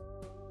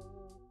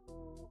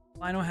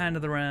 Final hand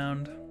of the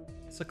round.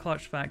 It's a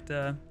clutch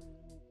factor.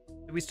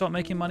 Did we start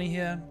making money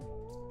here?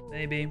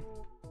 Maybe.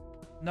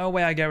 No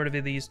way I get rid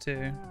of these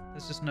two.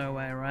 There's just no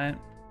way, right?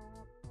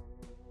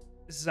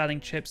 This is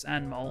adding chips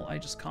and malt. I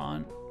just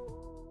can't.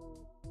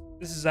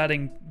 This is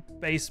adding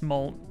base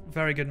malt.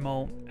 Very good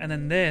malt. And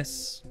then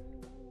this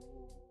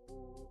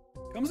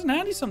comes in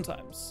handy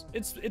sometimes.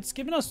 It's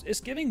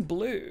giving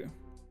blue.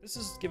 This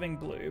is giving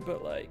blue,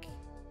 but like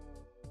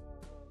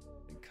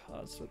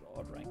cards with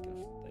odd rank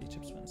of the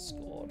chips when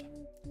scored.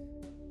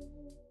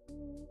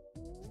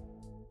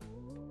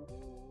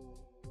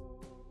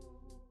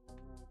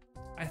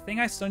 I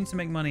think I still need to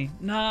make money.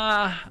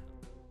 Nah.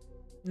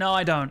 No,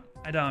 I don't.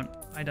 I don't.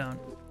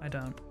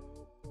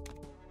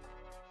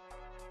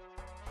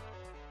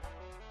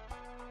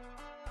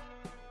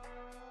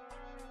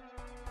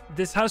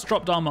 This has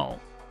dropped our malt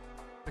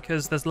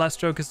because there's less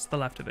jokers to the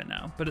left of it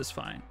now, but it's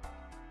fine.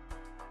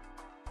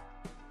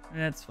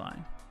 It's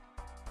fine.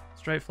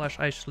 Straight flush,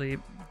 ice sleep.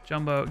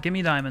 Jumbo, give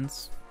me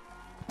diamonds.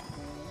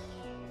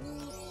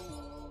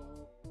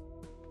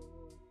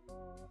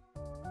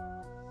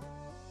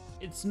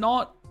 It's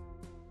not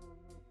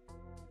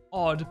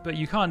odd, but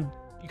you can't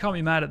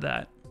be mad at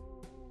that.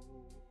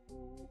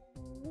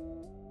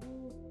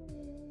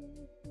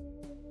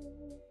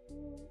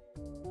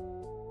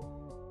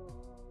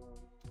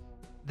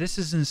 This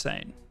is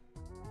insane.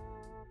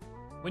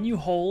 When you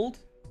hold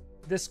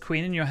this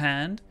queen in your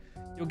hand,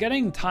 you're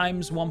getting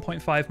times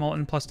 1.5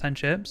 molten plus 10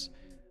 chips.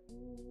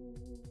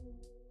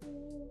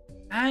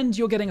 And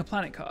you're getting a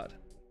planet card.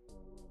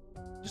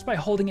 Just by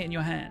holding it in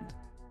your hand.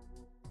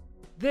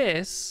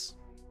 This...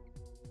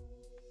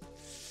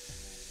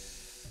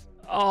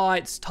 Oh,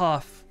 it's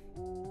tough.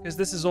 Because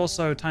this is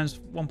also times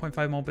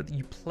 1.5 mol, but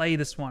you play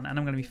this one, and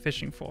I'm going to be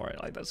fishing for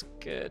it. Like, that's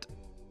good.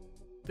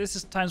 This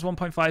is times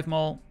 1.5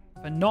 mol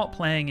for not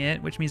playing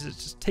it, which means it's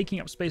just taking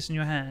up space in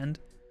your hand.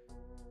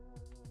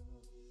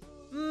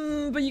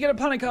 But you get a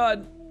planet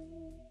card.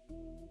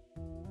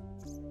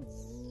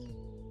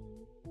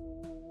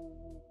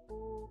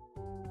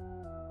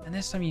 And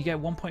this time you get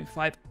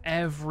 1.5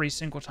 every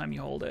single time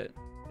you hold it.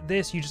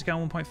 This, you just get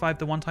 1.5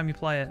 the one time you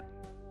play it.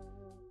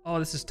 Oh,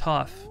 this is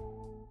tough.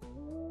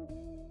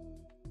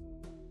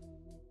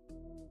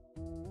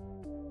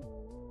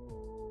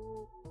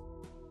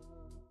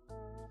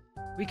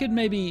 We could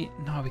maybe...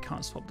 No, we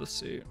can't swap the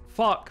suit.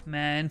 Fuck,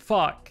 man.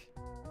 Fuck.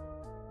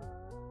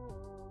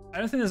 I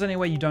don't think there's any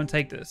way you don't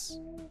take this.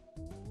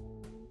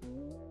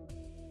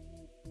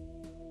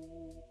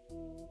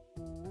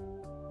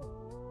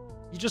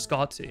 You just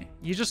got to.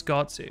 You just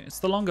got to. It's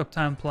the longer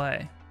term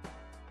play.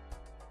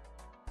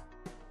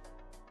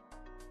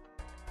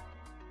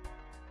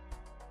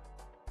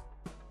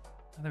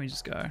 Let me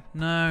just go.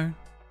 No.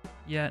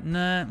 Yeah,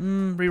 nah.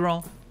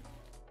 Reroll.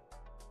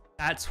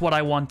 That's what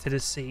I wanted to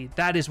see.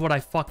 That is what I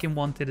fucking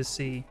wanted to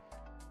see.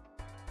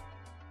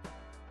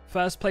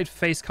 First played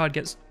face card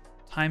gets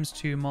times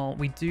 2 mult.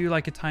 We do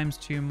like a times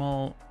 2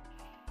 mult.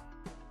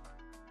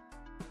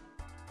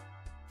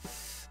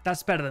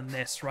 That's better than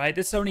this, right?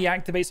 This only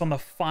activates on the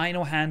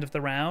final hand of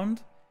the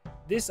round.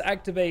 This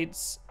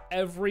activates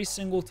every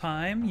single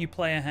time you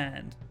play a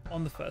hand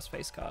on the first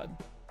face card.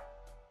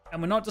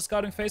 And we're not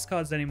discarding face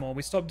cards anymore.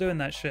 We stopped doing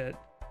that shit.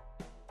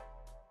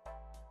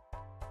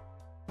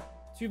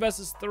 2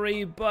 versus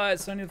 3, but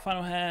it's only the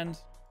final hand.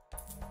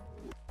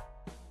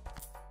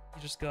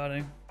 You just got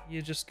to.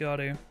 You just got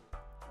to.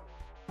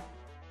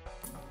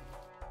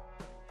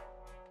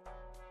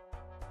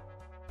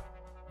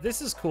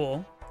 This is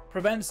cool.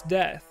 Prevents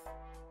death.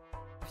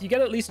 If you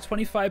get at least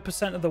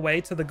 25% of the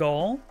way to the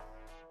goal,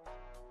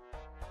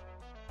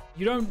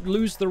 you don't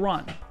lose the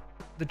run.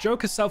 The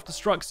Joker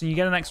self-destructs and you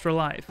get an extra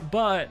life,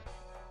 but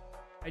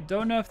I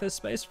don't know if there's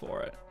space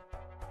for it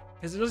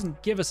because it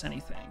doesn't give us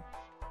anything.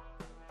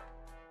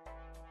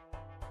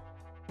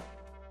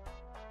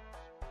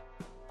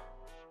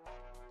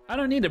 I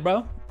don't need it,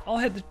 bro.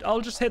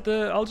 I'll just hit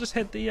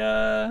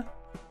the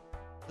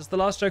does the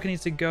last Joker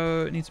needs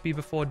to be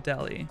before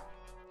Delhi?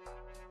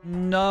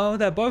 No,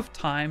 they're both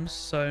times,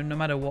 so no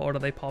matter what order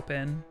they pop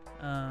in.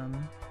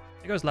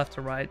 It goes left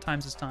to right.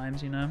 Times is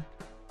times, you know?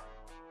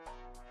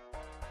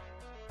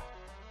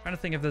 Trying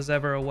to think if there's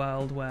ever a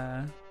world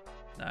where...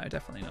 No,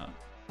 definitely not.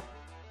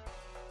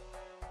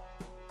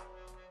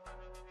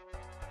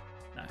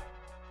 No.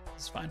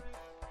 This is fine.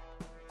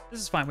 This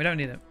is fine. We don't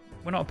need it.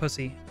 We're not a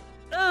pussy.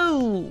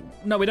 Oh!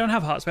 No, we don't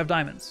have hearts. We have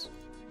diamonds.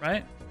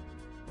 Right?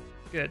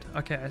 Good.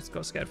 Okay, I just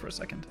got scared for a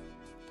second.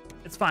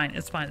 It's fine.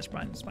 It's fine. It's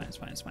fine. It's fine. It's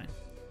fine. It's fine.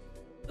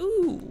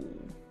 Ooh.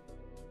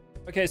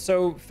 Okay,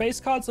 so face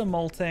cards are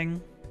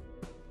molting.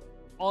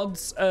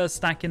 Odds are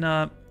stacking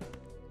up.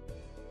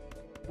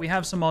 We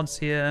have some odds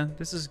here.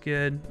 This is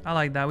good. I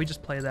like that. We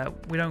just play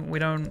that. We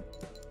don't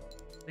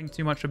think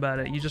too much about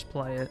it. You just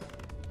play it.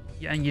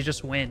 Yeah, and you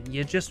just win.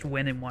 You just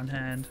win in one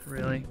hand,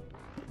 really.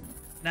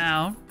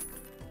 Now,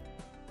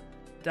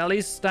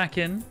 Delhi's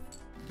stacking.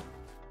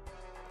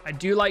 I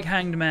do like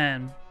Hanged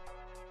Man.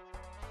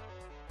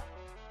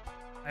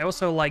 I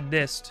also like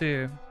this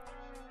too.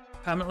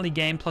 Permanently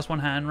gain +1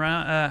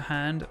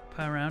 hand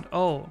per round.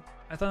 Oh,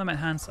 I thought that meant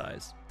hand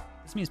size.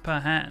 This means per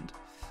hand.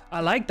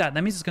 I like that.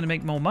 That means it's going to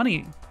make more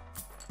money.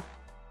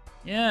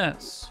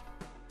 Yes.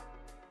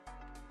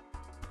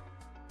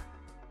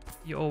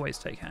 You always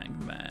take Hanged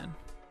Man.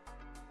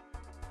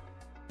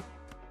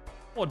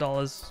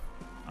 $4.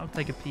 I'll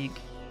take a peek.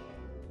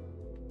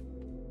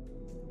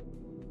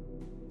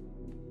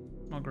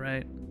 Not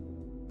great.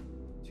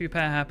 2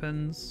 pair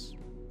happens.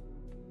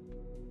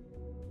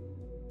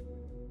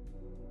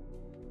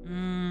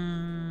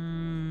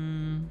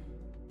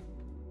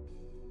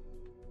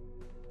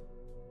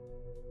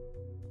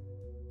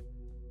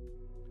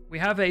 We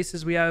have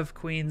aces, we have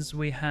queens,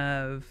 we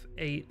have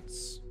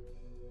 8s.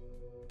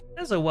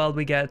 There's a world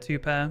we get a 2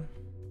 pair.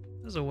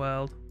 There's a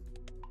world.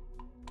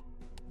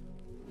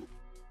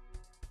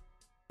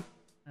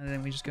 And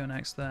then we just go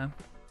next there.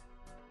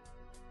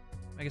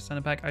 Make a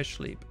center pack, I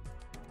sleep.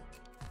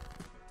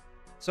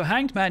 So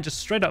Hanged Man just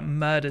straight up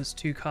murders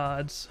 2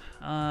 cards.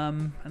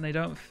 And they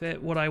don't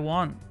fit what I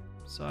want.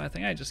 So I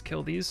think I just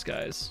kill these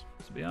guys,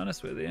 to be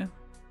honest with you.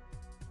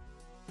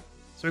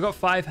 So we've got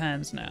 5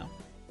 hands now,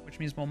 which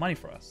means more money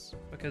for us.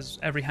 Because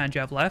every hand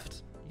you have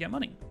left, you get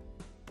money.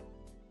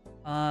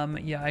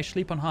 Yeah, I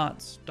sleep on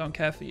hearts. Don't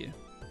care for you.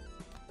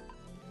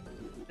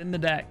 In the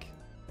deck.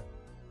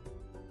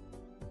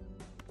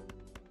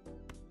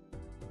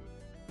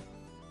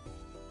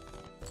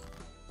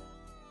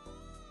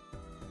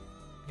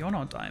 You're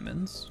not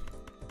diamonds.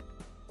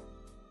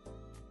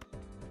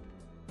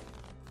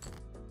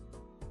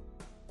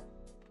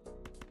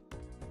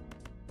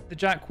 The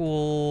Jack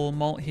will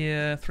molt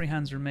here. 3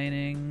 hands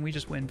remaining. We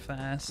just win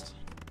fast.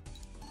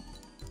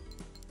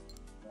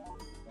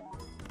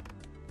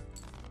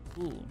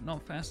 Ooh,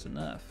 not fast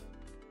enough.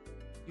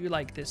 I do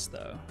like this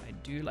though. I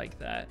do like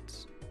that.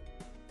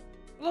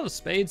 A lot of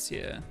spades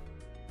here.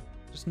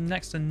 Just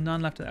next to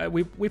none left.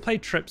 We play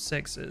trip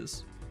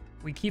 6s.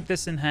 We keep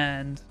this in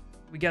hand.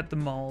 We get the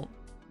molt.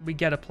 We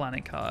get a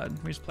planet card.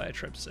 We just play a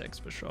trip 6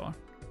 for sure.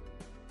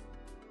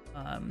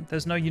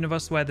 There's no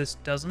universe where this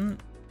doesn't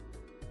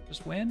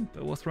just win,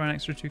 but we'll throw an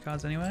extra 2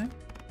 cards anyway.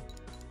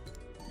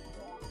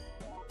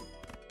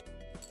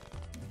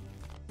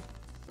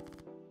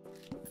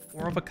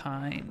 Four of a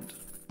kind.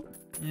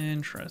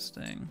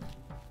 Interesting.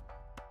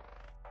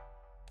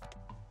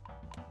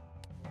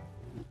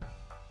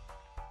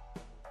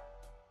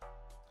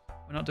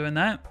 We're not doing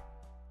that.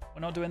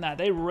 We're not doing that.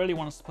 They really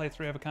want us to play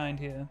 3 of a kind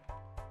here.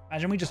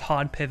 Imagine we just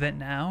hard pivot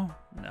now.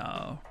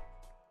 No,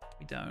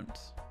 we don't.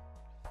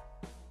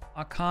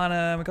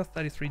 Arcana, we got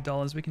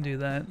 $33. We can do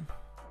that.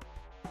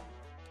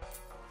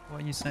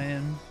 What are you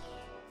saying?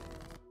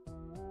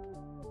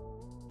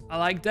 I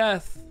like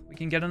death. We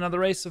can get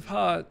another Ace of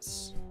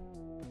Hearts.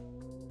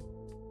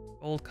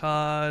 Gold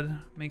card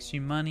makes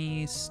you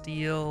money.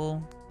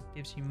 Steel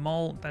gives you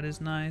molt. That is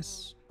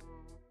nice.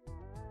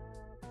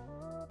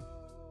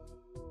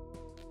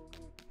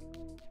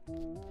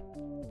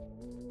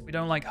 We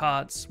don't like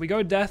hearts. We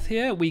go death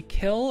here. We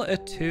kill a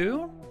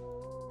 2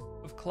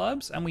 of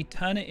clubs and we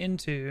turn it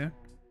into...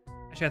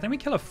 Actually, I think we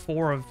kill a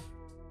 4 of...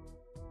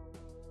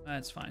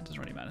 It's fine. Doesn't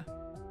really matter.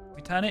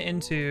 We turn it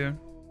into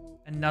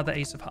another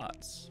Ace of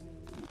Hearts.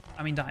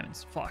 I mean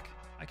diamonds. Fuck.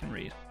 I can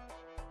read.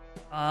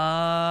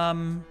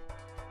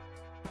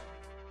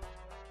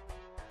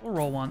 We'll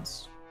roll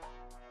once.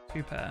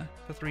 2 pair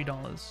for $3.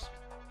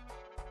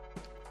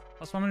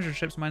 Plus 100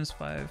 chips, minus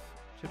 5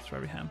 chips for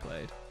every hand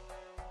played.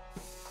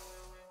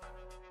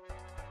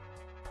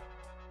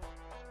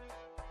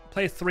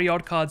 Play 3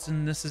 odd cards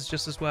and this is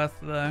just as worth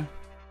though.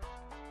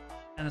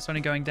 And it's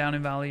only going down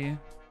in value.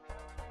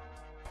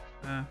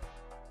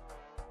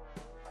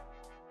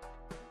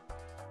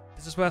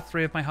 Is this worth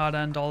 3 of my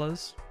hard-earned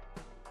dollars?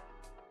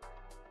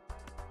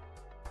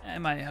 It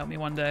might help me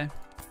one day.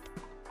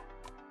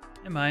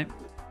 It might.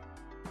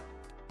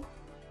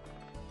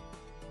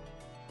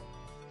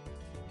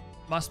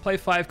 Must play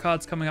 5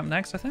 cards coming up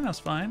next. I think that's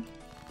fine.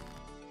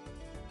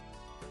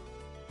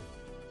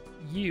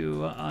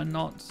 You are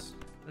not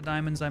the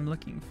diamonds I'm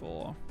looking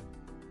for.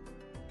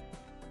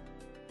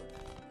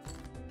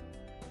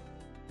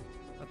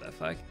 What the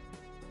fuck?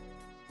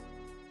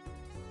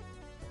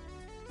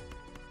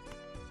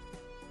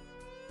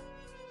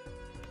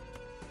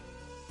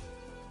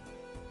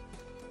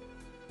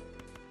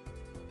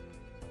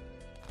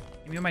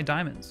 Give me my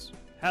diamonds.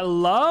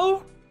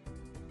 Hello?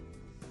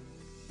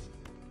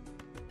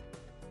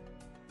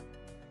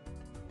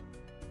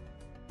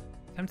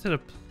 Tempted to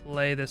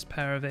play this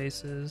pair of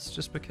aces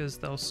just because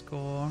they'll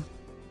score.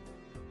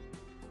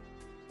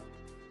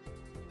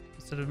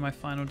 Instead of my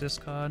final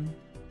discard.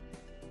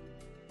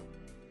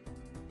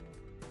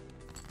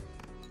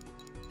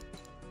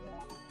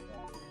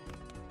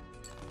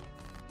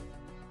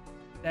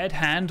 Bed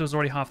hand was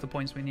already half the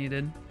points we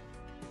needed.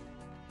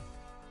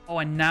 Oh,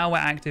 and now we're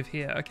active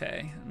here.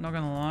 Okay, not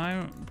gonna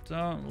lie,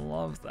 don't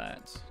love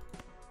that.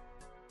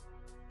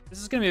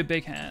 This is gonna be a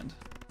big hand.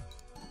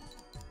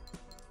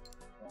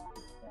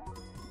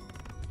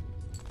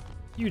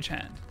 Huge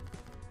hand.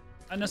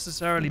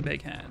 Unnecessarily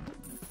big hand.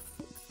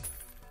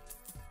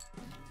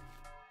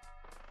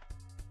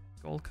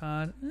 Gold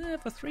card.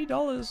 For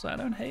 $3, I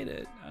don't hate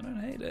it. I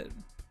don't hate it.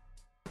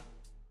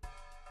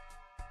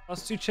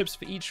 Plus 2 chips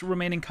for each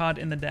remaining card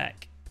in the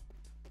deck.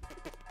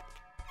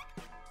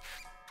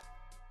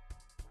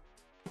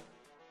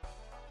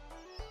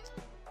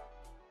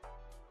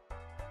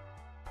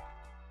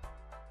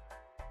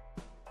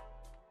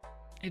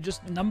 It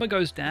just, the number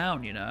goes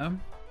down, you know?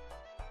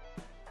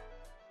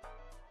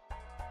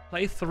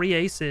 Play 3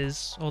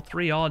 aces or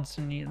 3 odds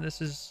and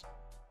this is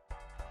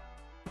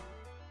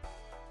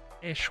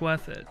ish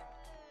worth it.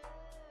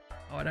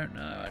 Oh, I don't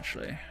know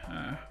actually.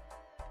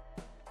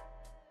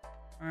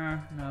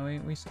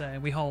 No, we stay.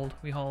 We hold.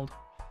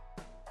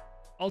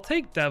 I'll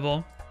take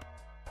devil.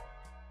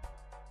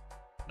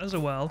 There's a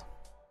world.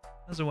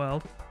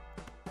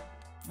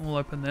 We'll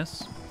open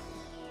this.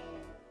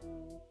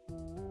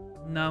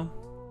 No.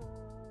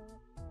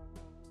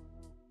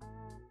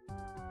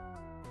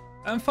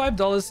 And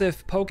 $5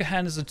 if poker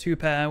hand is a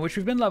 2-pair, which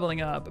we've been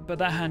leveling up, but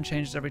that hand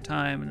changes every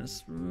time and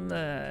it's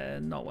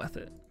not worth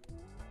it.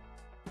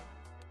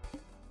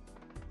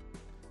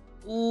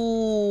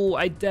 Ooh,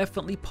 I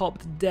definitely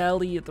popped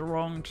deli at the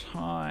wrong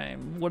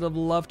time. Would have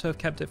loved to have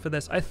kept it for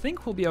this. I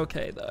think we'll be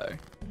okay though.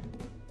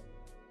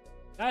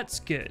 That's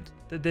good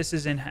that this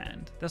is in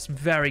hand. That's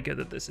very good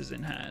that this is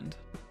in hand.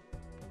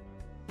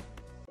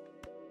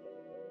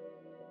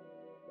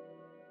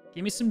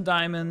 Give me some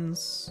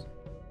diamonds.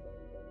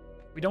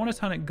 We don't want to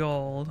turn it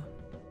gold.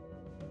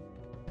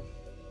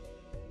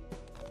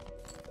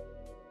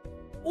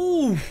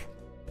 Ooh!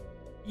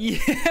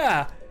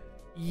 Yeah!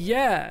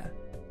 Yeah!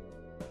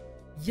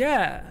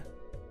 Yeah!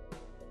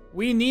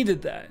 We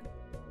needed that.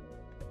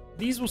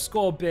 These will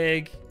score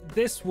big.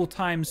 This will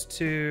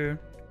 ×2.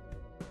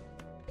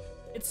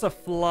 It's a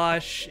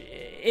flush.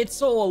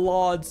 It's all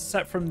odds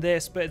except from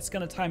this, but it's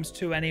gonna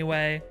 ×2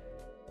 anyway.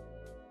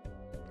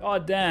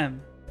 God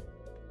damn.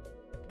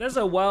 There's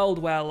a world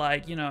where,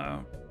 like, you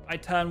know, I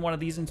turn one of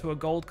these into a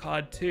gold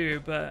card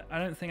too, but I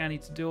don't think I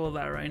need to do all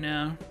that right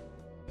now.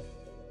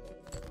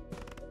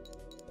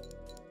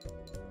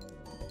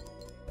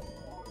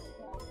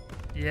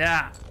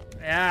 Yeah,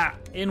 yeah,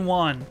 in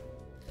one.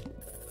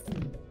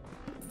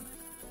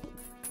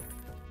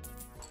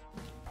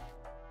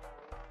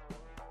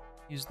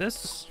 Use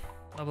this,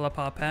 level up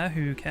our pair,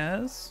 who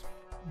cares?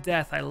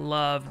 Death, I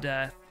love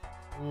death.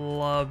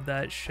 Love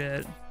that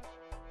shit.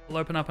 We'll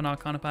open up an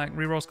Arcana pack.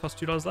 Rerolls cost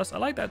 $2 less. I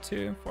like that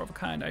too. 4 of a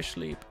kind, I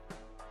sleep.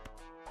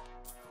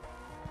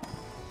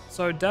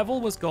 So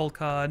Devil was gold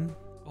card.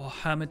 Oh,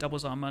 Hermit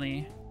doubles our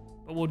money.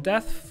 But we'll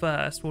Death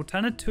first. We'll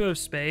turn a 2 of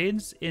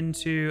spades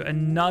into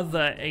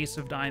another Ace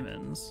of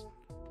diamonds.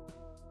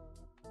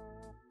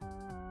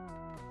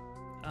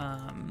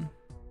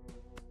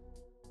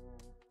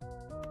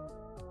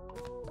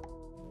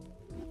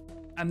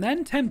 I'm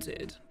then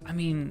tempted. I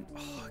mean,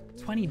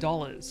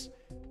 $20.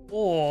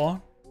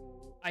 Or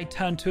I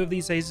turn 2 of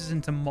these aces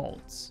into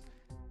malts.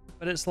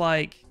 But it's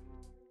like...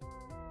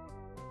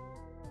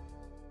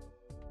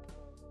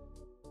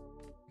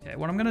 Okay,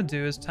 what I'm going to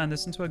do is turn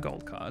this into a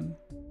gold card.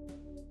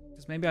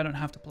 Because maybe I don't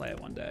have to play it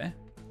one day.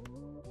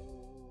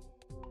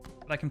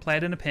 But I can play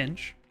it in a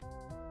pinch.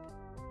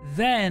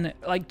 Then,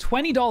 like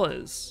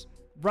 $20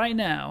 right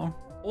now.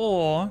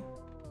 Or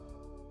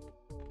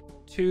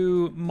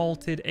 2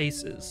 malted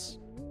aces.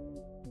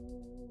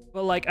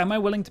 But like, am I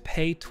willing to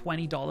pay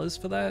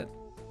 $20 for that?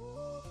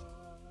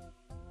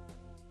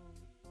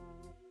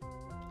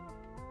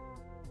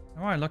 The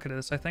more I look at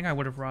this, I think I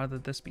would have rather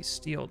this be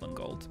steel than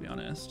gold, to be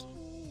honest.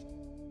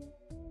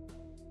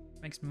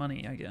 Makes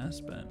money, I guess,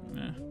 but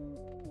eh.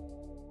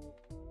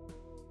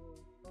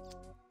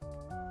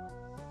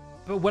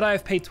 But would I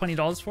have paid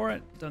 $20 for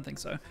it? Don't think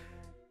so.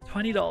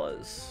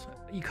 $20.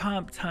 You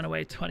can't turn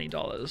away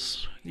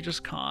 $20. You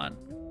just can't.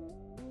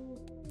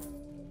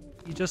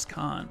 You just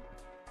can't.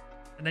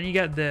 And then you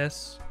get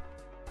this.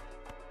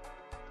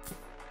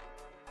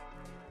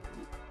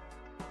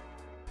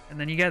 And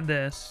then you get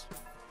this.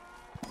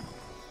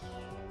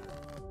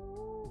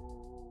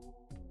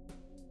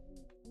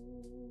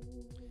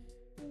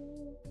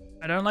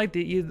 I don't like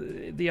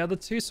the other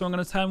two, so I'm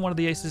going to turn one of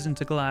the aces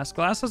into glass.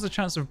 Glass has a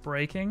chance of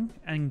breaking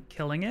and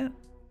killing it,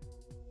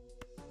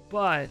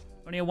 but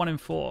only a 1 in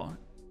 4.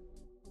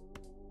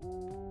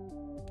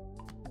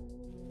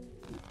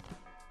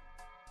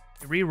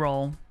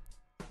 Reroll.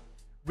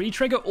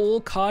 Retrigger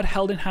all card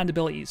held in hand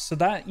abilities. So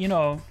that, you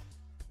know,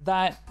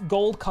 that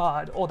gold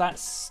card or that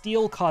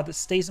steel card that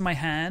stays in my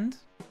hand,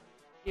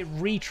 it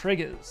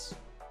re-triggers.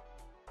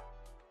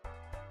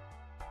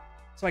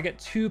 So I get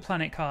 2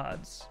 planet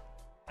cards.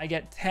 I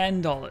get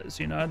 $10,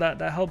 you know, that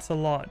helps a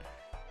lot.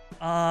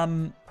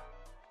 But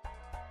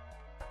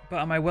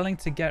am I willing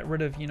to get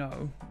rid of, you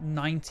know,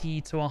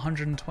 90 to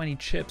 120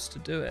 chips to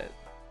do it?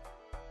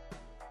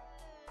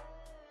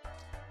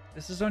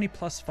 This is only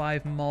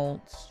 +5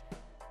 malt.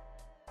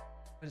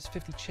 But it's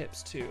 50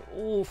 chips too.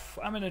 Oof,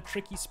 I'm in a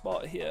tricky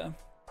spot here.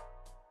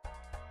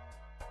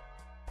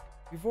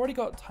 We've already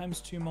got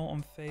 ×2 malt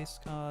on face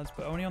cards,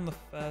 but only on the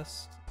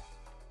first.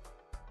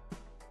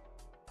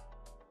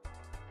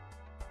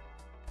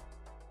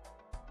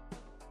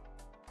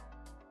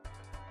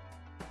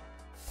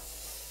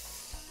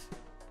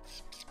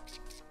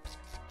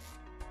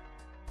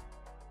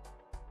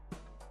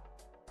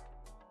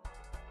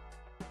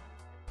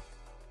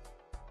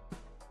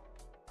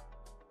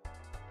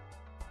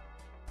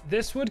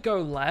 This would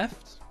go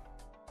left.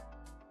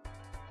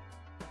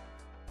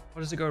 Or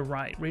does it go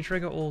right?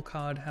 Retrigger all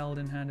card held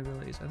in hand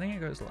abilities. I think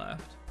it goes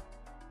left.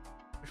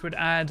 Which would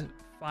add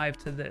 5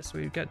 to this. So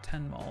we'd get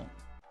 10 malt.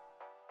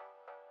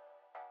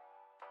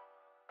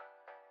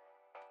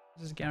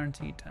 This is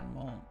guaranteed 10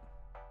 malt.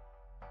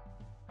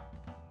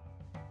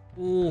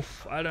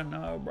 Oof, I don't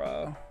know,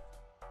 bro.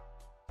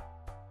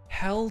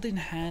 Held in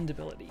hand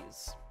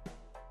abilities.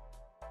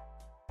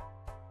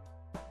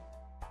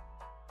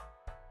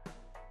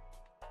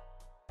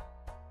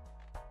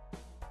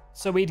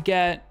 So we'd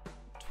get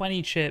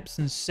 20 chips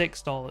and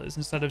 $6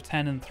 instead of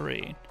 10 and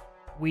 3.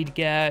 We'd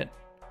get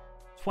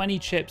 20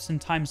 chips and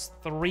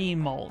 ×3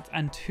 malt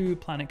and 2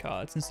 planet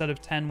cards instead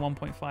of 10,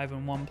 1.5,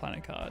 and 1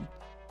 planet card.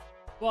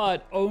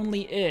 But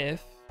only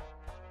if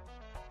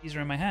these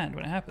are in my hand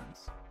when it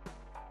happens.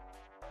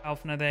 How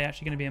often are they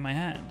actually going to be in my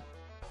hand?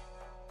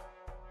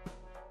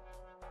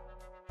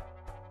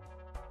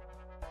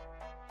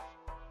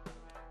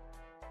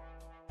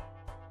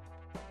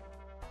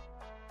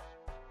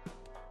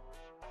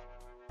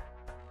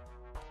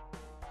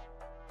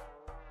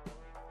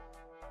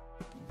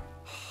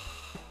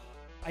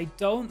 I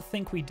don't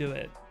think we do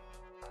it.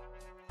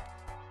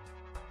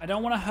 I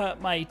don't want to hurt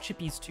my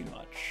chippies too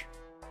much.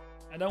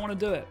 I don't want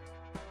to do it.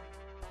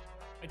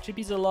 My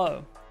chippies are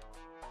low.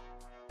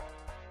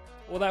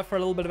 All that for a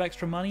little bit of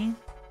extra money?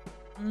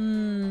 I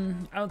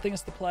don't think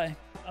it's the play.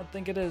 I don't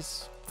think it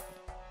is.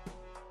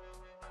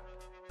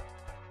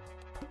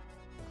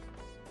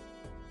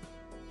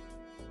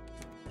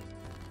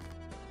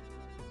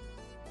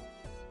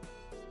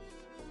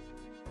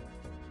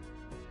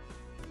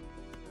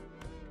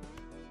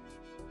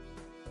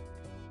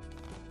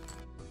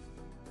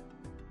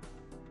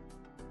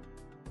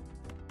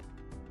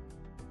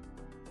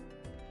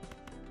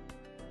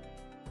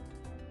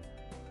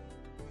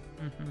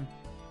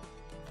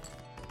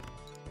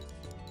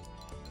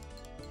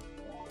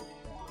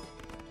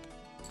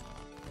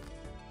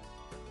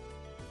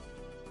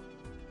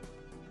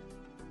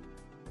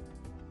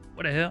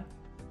 What the hell?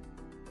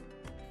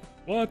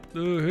 What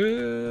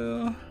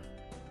the hell?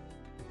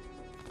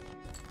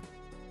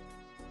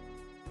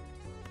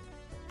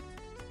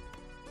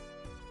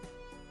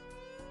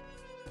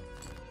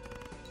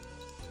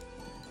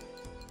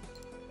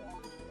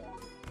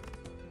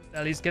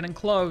 Ellie's getting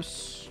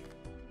close.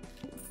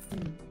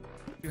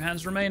 2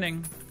 hands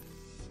remaining.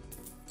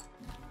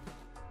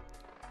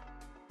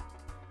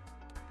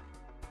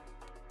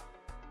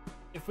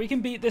 If we can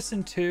beat this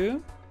in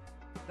 2,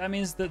 that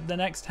means that the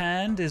next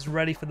hand is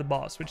ready for the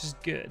boss, which is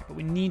good, but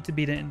we need to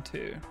beat it in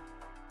 2.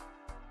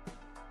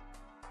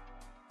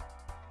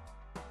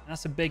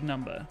 That's a big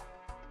number.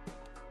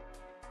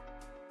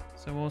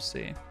 So we'll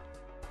see.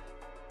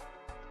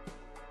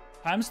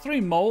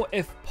 ×3 malt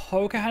if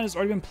poker hand has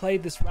already been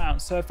played this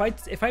round. So if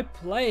I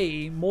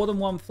play more than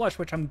 1 flush,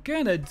 which I'm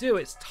gonna do,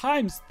 it's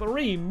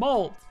 ×3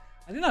 malt.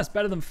 I think that's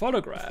better than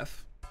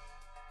photograph.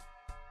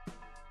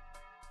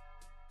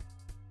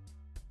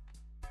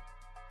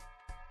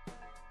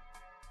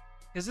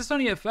 Because this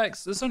only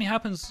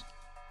happens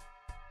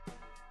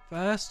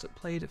first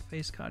played at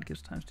face card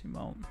gives ×2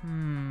 malt.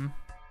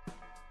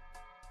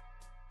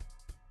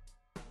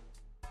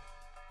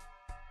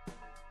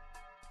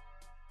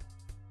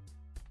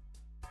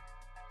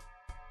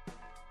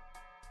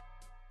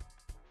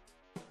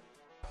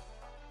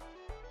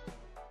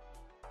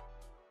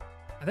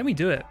 I think we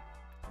do it.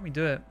 We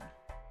do it.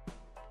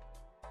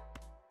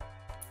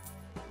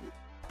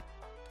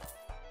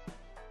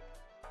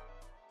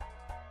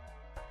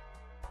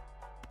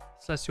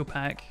 Celestial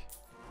pack.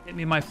 Hit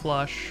me my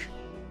flush.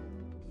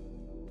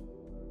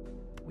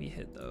 We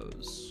hit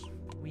those.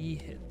 We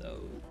hit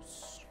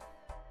those.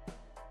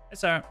 Yes,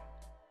 sir.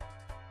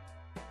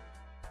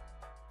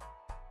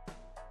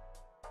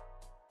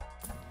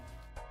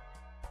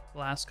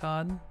 Last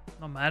card.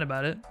 Not mad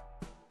about it.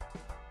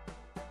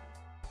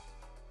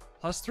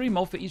 +3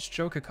 malt for each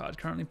Joker card.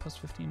 Currently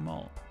 +15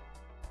 malt.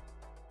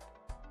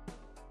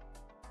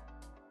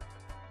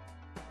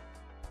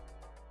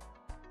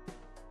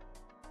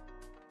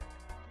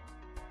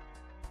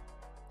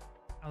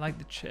 I like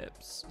the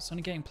chips. It's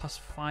only getting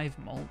 +5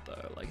 malt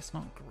though. Like, it's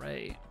not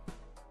great.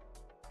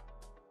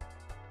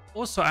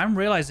 Also, I'm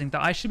realizing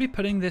that I should be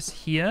putting this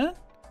here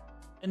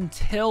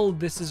until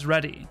this is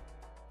ready.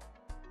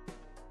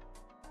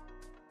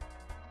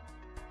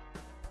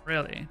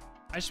 Really?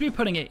 I should be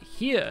putting it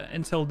here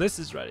until this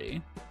is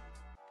ready.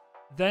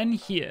 Then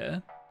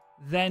here.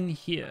 Then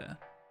here.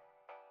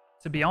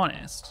 To be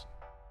honest.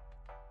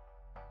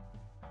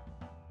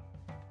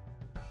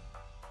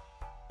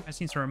 I just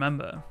need to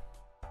remember.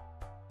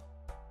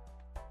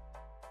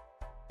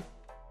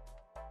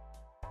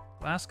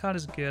 Last card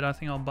is good. I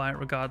think I'll buy it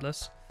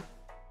regardless.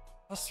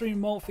 +3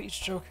 malt for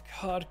each Joker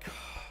card.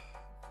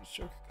 Each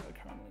Joker card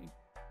currently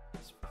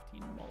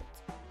 +15 malt.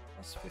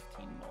 +15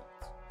 malt.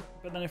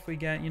 But then if we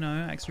get, you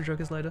know, extra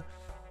Jokers later.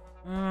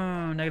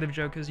 Negative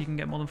Jokers, you can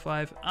get more than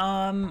 5.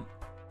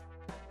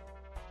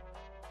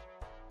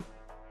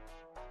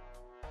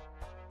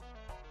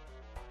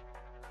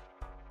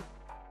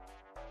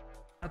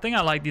 I think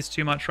I like these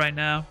too much right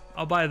now.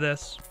 I'll buy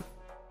this.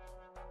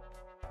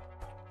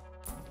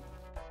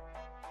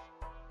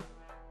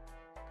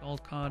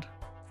 Gold card.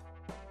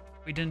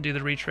 We didn't do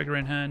the re-trigger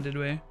in hand, did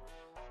we?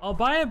 I'll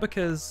buy it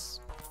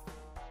because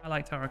I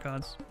like tarot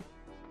cards.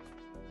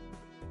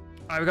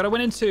 Alright, we got to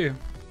win in 2.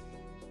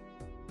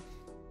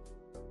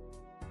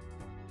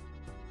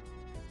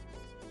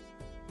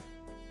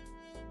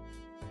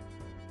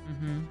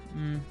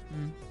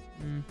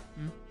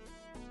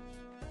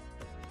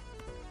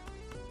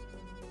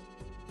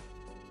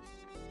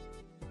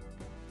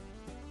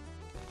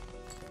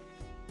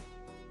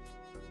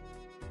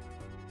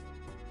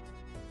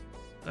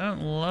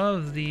 Don't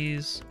love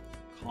these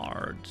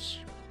cards.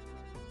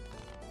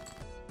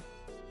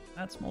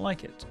 That's more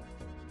like it.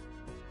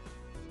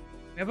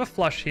 We have a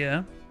flush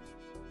here.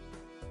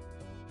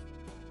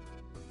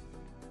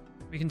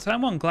 We can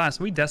turn one glass.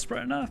 Are we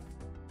desperate enough?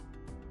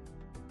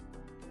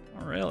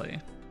 Not really.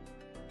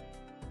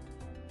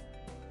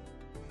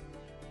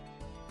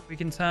 We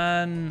can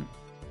turn...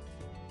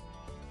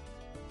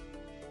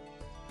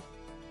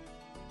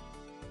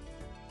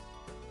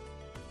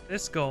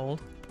 this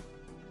gold.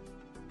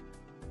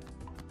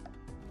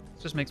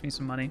 This just makes me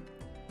some money.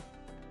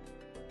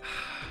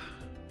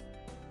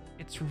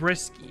 It's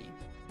risky.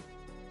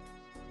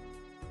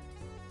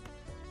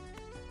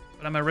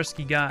 But I'm a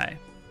risky guy.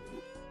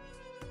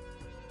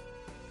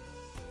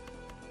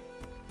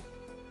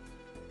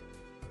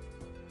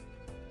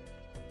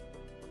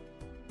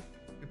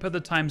 We put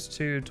the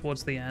 ×2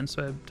 towards the end,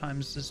 so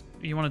times is,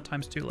 you want to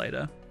 ×2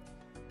 later.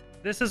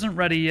 This isn't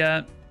ready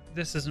yet.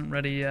 This isn't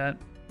ready yet.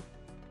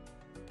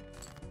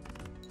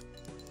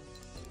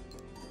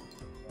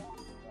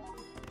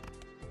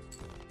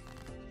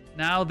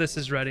 Now this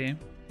is ready.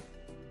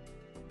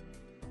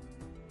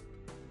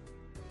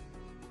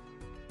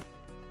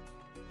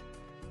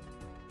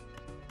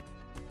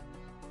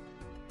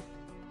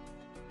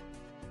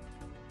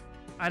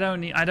 I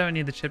don't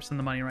need the chips and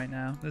the money right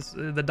now.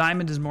 The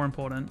diamond is more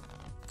important.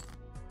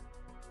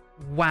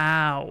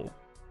 Wow.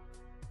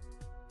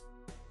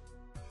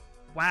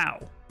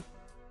 Wow.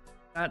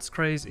 That's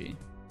crazy.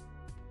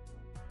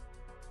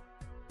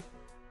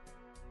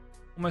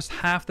 Almost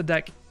half the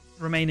deck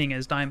remaining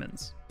is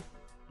diamonds.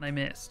 And I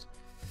missed.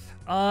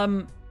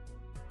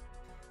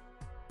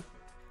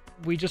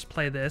 We just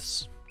play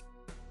this.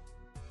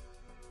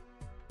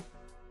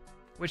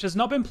 Which has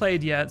not been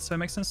played yet, so it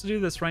makes sense to do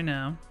this right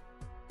now.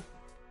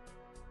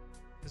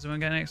 Because we're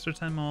going to get an extra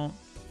 10 malt.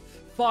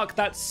 Fuck,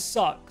 that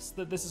sucks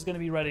that this is going to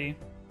be ready.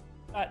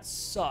 That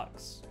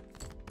sucks.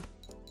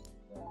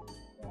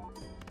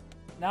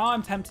 Now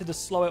I'm tempted to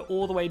slow it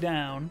all the way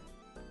down.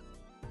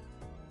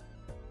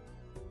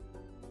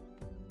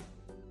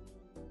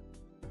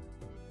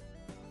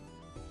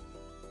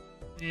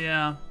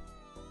 Yeah.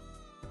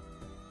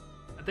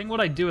 I think what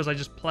I do is I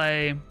just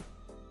play...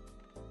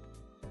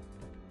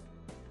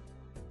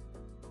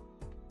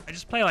 I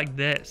just play like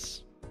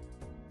this.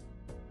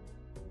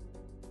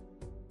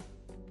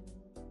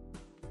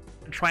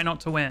 And try not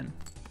to win.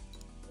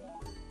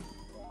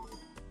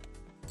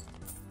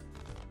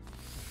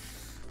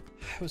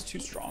 It was too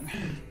strong.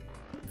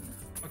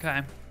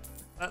 Okay.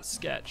 That's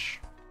sketch.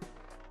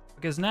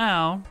 Because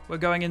now we're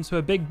going into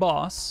a big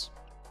boss.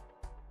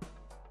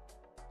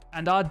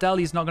 And our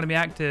deli's not going to be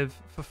active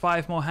for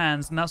 5 more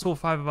hands, and that's all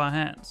 5 of our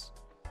hands.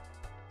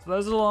 So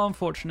that's a little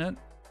unfortunate,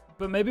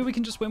 but maybe we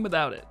can just win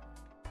without it.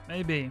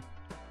 Maybe.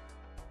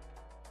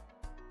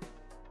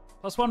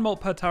 +1 malt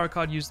per tarot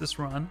card used this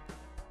run.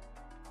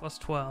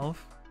 +12.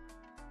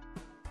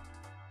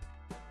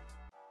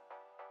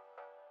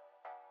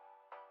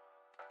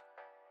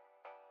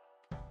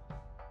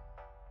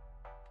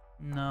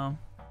 No.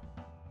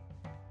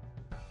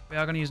 We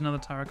are going to use another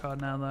tarot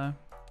card now, though.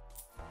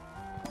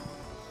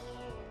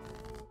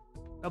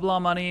 Double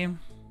our money.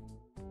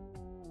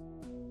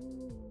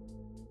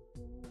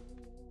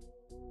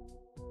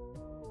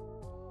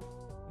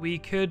 We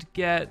could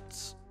get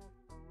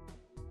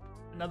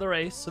another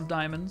ace of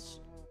diamonds,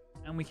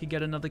 and we could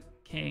get another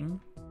king.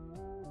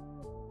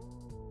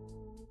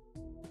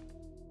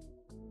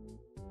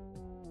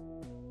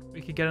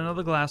 We could get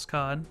another glass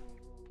card.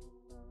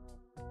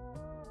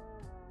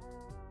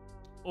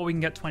 Or we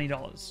can get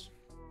 $20.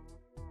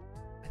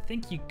 I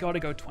think you gotta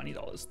go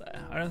 $20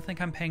 there. I don't think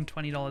I'm paying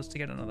 $20 to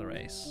get another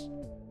ace.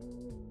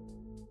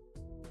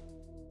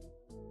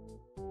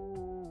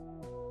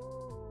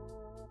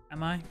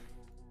 Am I?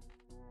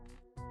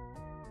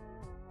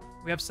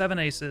 We have 7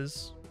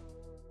 aces.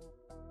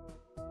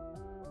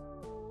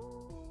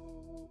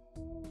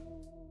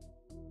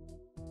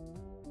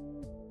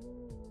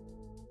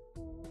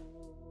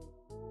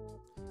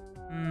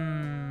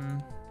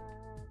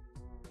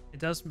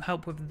 does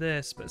help with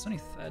this, but it's only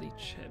 30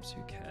 chips.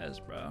 Who cares,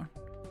 bro?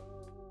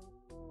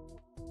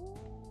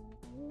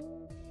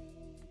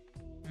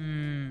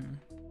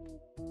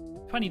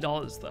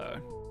 $20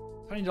 though.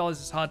 $20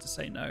 is hard to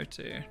say no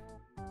to.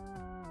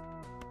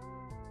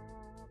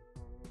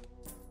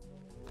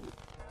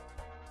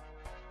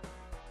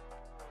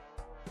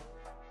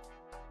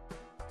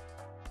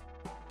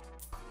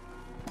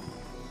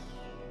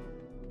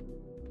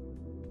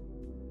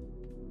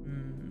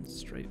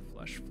 Straight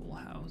flush full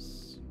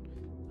house.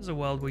 There's a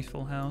world we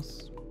full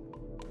house.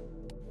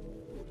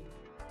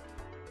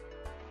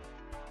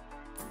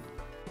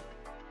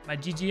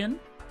 Magigian.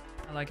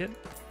 I like it.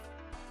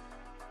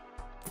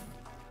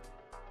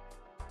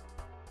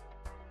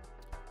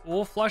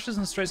 All flushes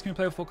and straights can be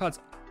played with 4 cards.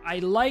 I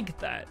like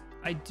that.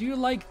 I do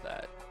like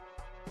that.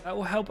 That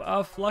will help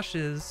our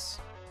flushes.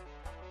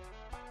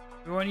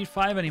 We won't need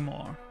 5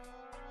 anymore.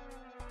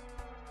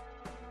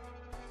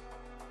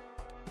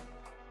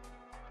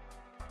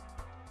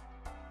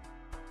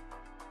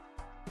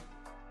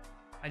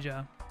 Hi,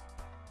 Joe.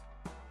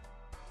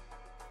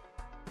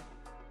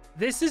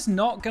 This is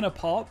not gonna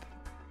pop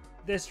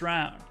this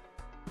round.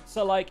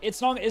 So like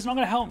it's not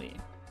gonna help me.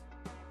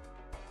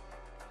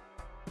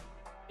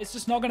 It's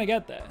just not gonna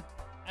get there.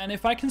 And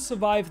if I can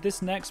survive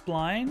this next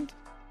blind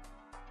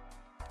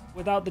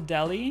without the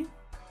deli.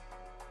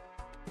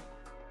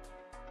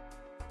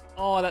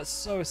 Oh, that's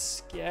so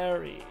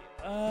scary.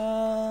 We've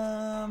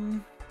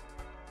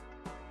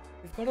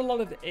got a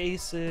lot of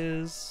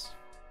aces.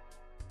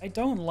 I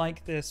don't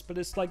like this, but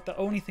it's like the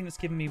only thing that's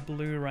giving me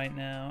blue right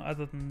now,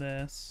 other than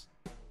this.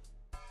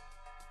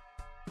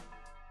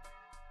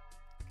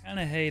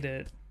 Kinda hate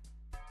it.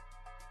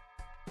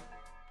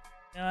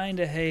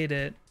 Kinda hate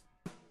it.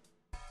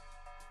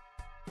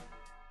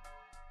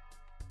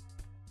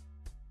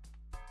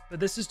 But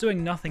this is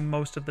doing nothing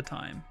most of the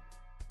time.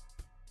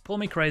 Call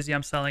me crazy,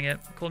 I'm selling it.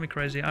 Call me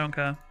crazy, I don't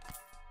care.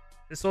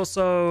 This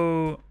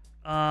also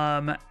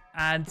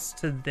adds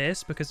to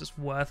this because it's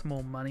worth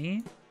more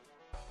money.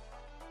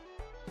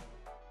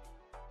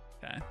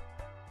 Okay.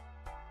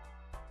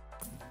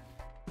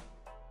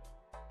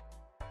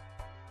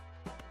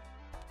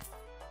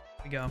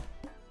 Here we go.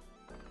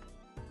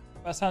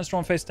 First hand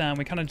drawn face down.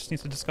 We kind of just need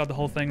to discard the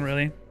whole thing,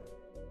 really.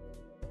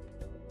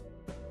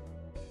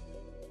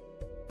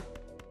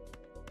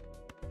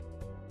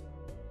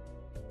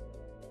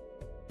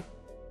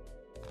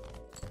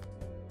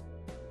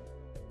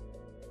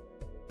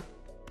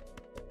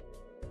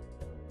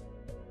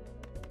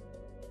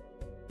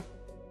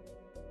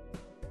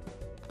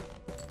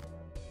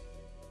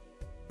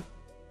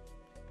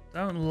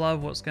 Don't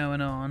love what's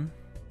going on.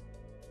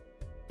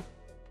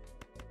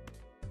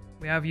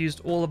 We have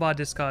used all of our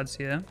discards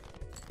here.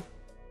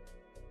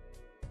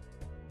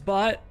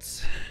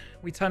 But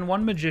we turn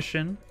 1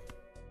 magician.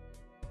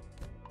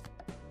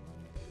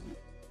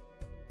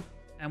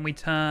 And we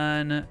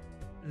turn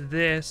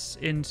this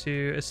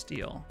into a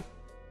steal.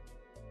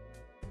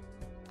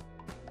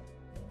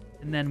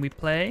 And then we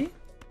play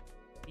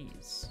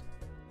these.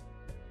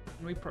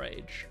 And we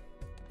prage.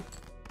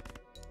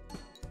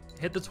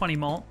 Hit the 20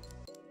 mult.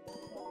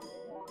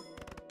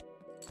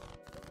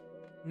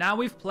 Now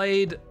we've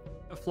played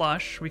a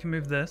flush. We can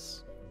move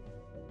this.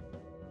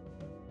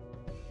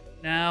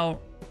 Now,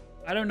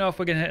 I don't know if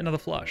we're going to hit another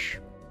flush.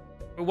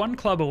 We're 1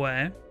 club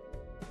away.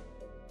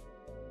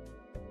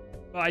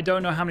 But I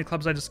don't know how many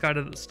clubs I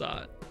discarded at the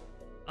start.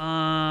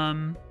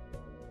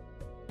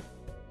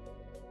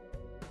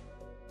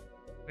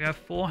 We have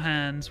 4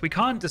 hands. We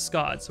can't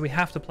discard, so we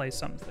have to play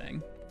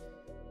something.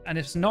 And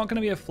it's not going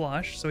to be a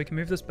flush, so we can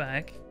move this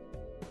back.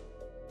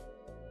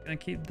 Gonna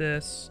keep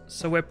this.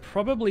 So we're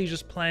probably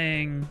just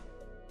playing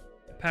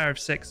a pair of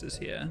 6s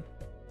here.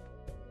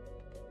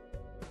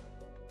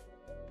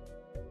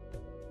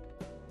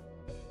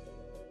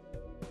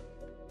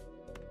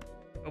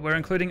 But we're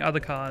including other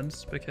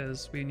cards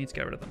because we need to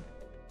get rid of them.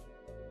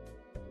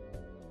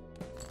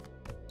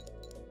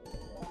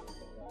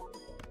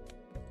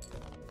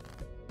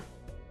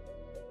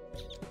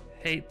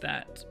 Hate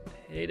that.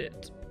 Hate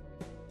it.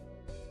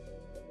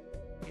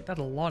 Hate that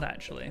a lot,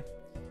 actually.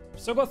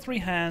 Still got 3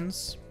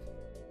 hands.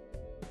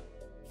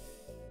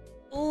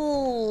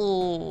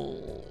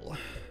 Ooh.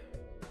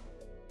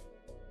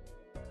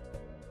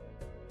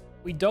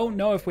 We don't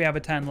know if we have a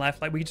 10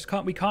 left. Like we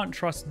can't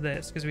trust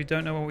this because we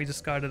don't know what we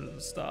discarded at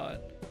the start.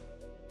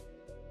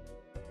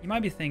 You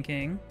might be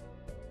thinking,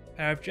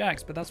 pair of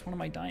jacks, but that's one of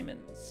my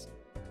diamonds.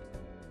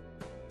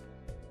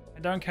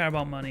 I don't care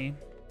about money.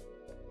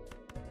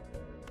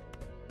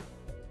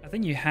 I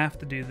think you have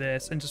to do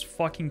this and just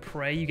fucking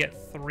pray you get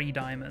 3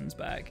 diamonds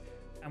back.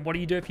 And what do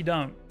you do if you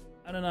don't?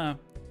 I don't know.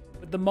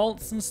 With the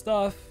malts and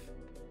stuff.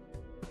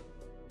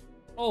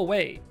 Oh,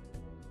 wait.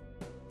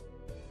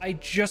 I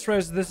just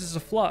realized this is a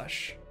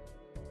flush.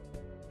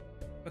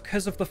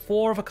 Because of the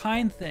 4 of a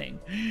kind thing.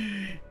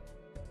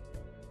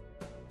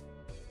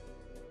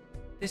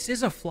 This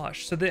is a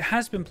flush, so it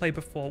has been played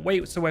before.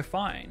 Wait, so we're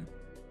fine.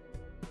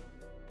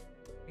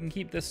 We can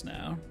keep this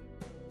now.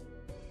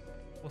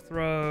 We'll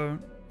throw...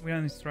 We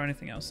don't need to throw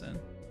anything else in.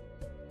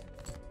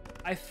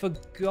 I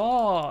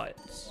forgot.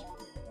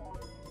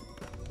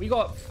 We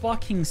got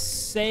fucking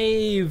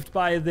saved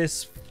by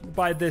this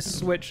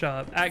switch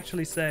up.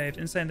 Actually saved.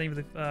 Insane, thank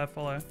you for the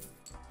follow.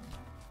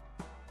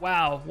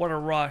 Wow, what a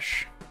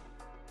rush.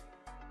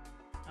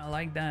 I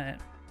like that.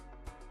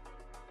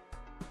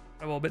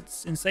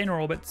 Orbits, insane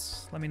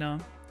orbits, let me know.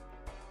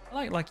 I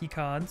like lucky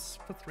cards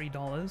for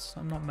 $3.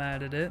 I'm not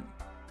mad at it.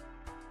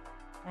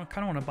 I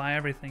kind of want to buy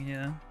everything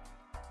here.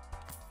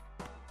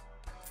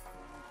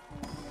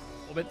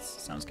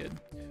 Orbits, sounds good.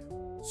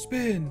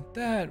 Spin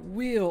that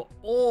wheel,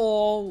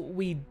 or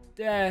we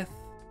death.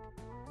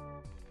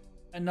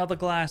 Another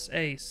glass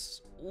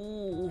ace.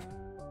 Ooh.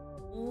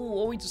 Ooh,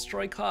 or we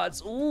destroy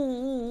cards.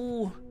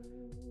 Ooh.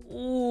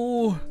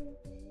 Ooh.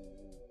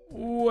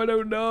 Ooh, I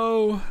don't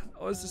know.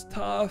 Oh, this is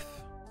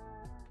tough.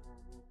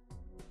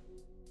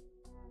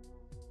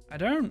 I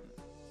don't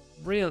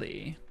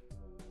really.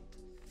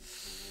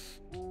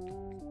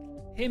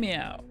 Hear me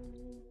out.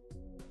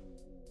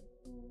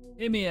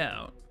 Hear me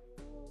out.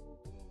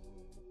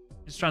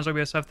 Is Strands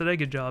OBSF today?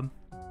 Good job.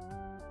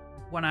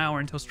 1 hour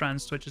until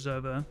Strands switches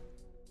over.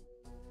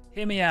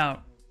 Hear me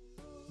out.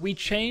 We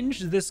change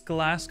this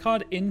glass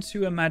card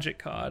into a magic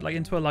card, like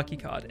into a lucky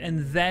card,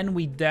 and then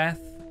we death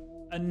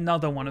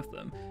another one of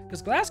them.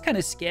 Because glass kind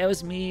of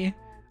scares me.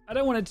 I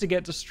don't want it to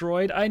get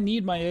destroyed. I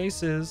need my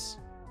aces.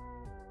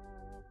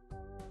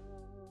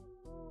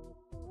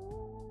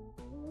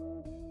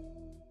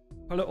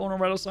 Put it on a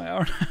rattle song.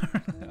 I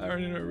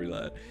already know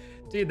roulette.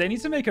 Dude, they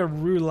need to make a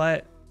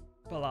roulette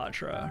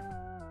Balatro.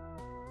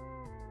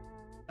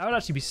 That would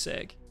actually be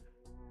sick.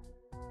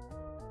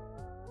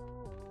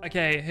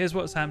 Okay, here's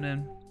what's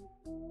happening.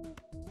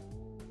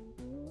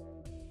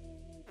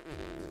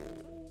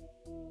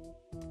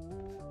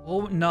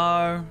 Oh,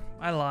 no.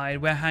 I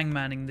lied. We're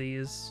hangmanning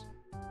these.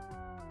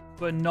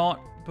 But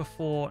not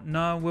before.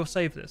 No, we'll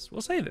save this.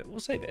 We'll save it. We'll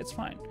save it. It's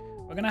fine.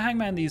 We're going to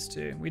hangman these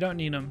two. We don't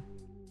need them.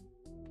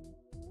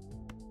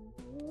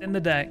 In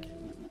the deck.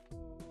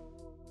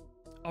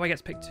 Oh, I get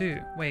to pick two.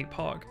 Wait,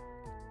 Pog.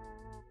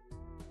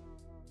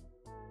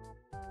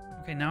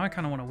 Okay, now I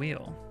kind of want a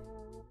wheel.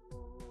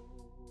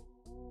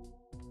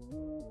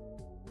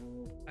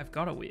 I've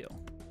got a wheel.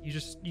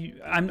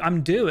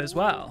 I'm due as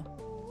well.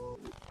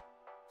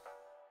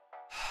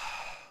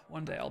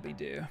 One day I'll be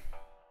due.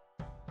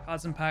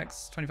 Cards and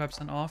packs,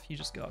 25% off. You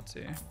just got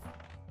to.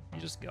 You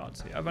just got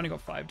to. I've only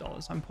got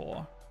 $5. I'm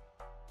poor.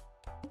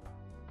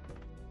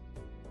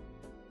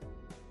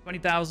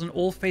 20,000.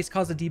 All face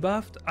cards are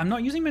debuffed. I'm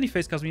not using many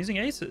face cards. I'm using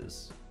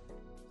aces.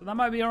 So that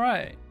might be all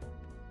right.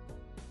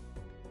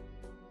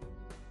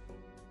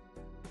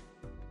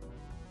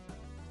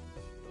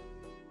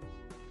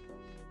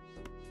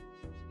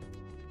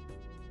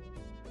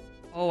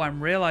 Oh,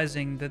 I'm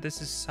realizing that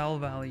this is sell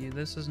value.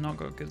 This has not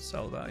got good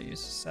sell value.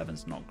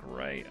 7's not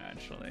great,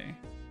 actually.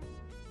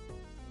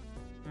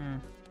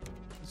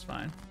 That's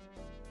fine.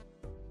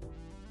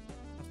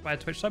 Have to buy a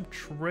Twitch sub?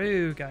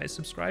 True, guys.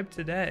 Subscribe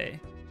today.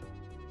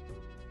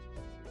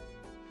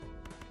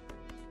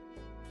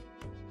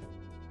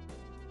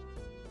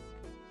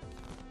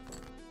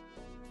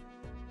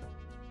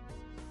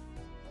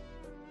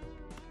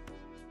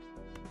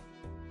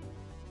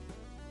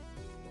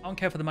 I don't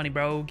care for the money,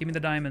 bro. Give me the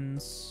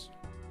diamonds.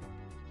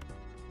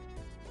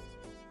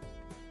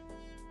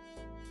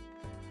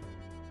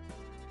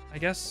 I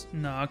guess,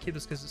 no, I'll keep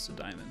this because it's a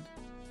diamond.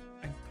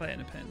 I can play it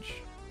in a pinch.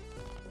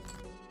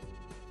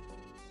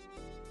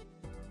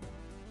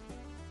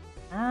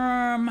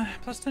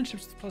 Plus 10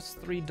 chips, plus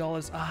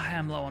 $3. Ah, I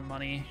am low on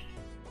money.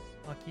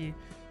 Lucky.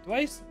 Do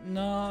I?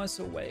 No, it's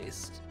a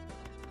waste.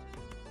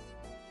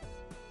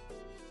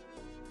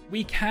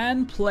 We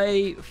can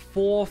play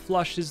 4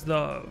 flushes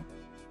though.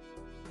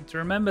 Need to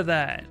remember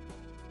that.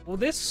 Will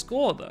this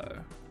score though?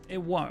 It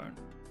won't.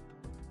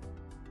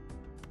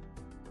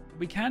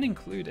 We can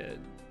include it.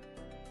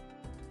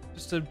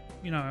 Just to,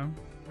 you know,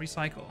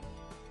 recycle.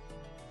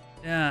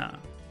 Yeah.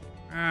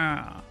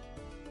 Ah.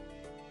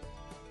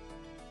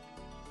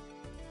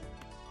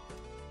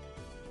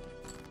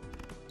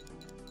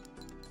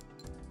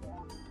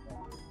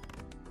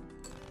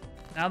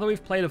 Now that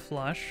we've played a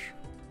flush,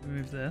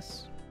 remove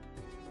this.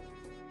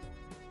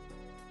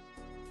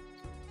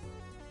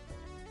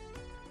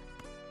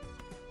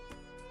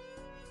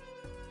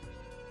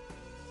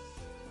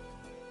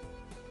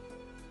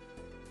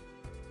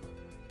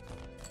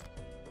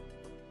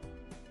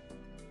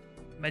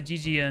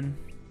 Magigian.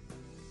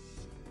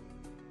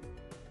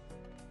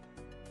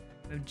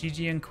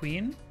 Magigian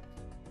Queen.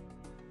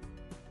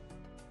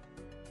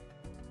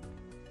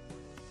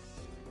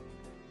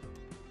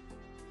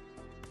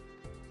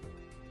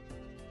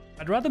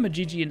 I'd rather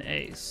Magigian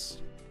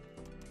Ace.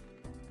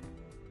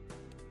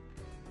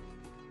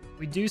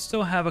 We do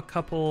still have a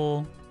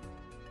couple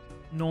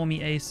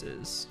normie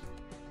aces.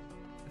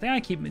 I think I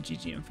keep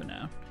Magigian for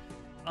now.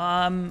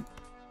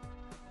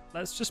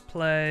 Let's just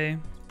play.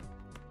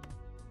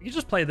 We can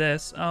just play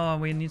this. Oh,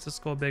 we need to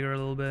score bigger a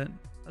little bit.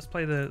 Let's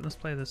play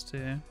this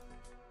too.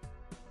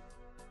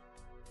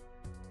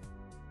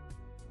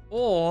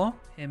 Or,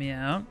 hear me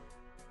out.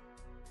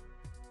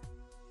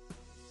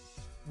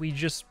 we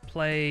just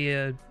play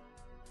a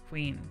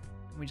queen.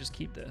 And we just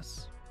keep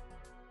this.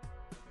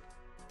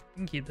 We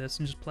can keep this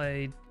and just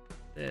play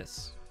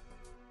this.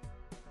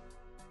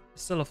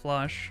 It's still a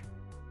flush.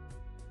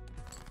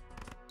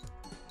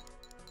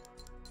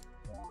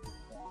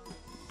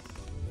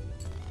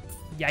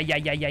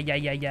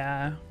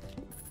 Yeah.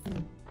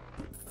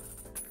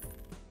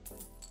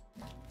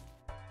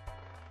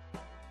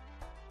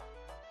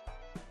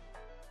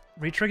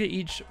 Retrigger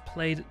each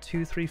played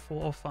 2, 3,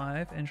 4, or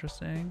 5.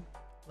 Interesting.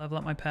 Level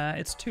up my pair.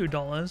 It's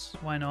 $2.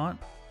 Why not?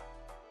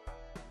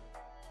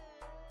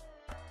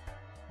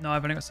 No,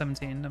 I've only got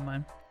 17. Never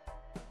mind.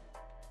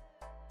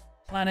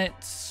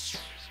 Planets.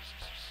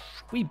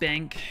 We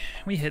bank.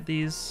 We hit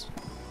these.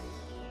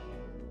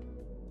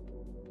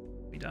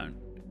 We don't.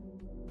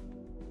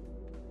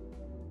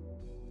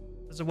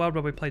 There's a world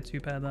where we play 2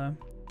 pair though.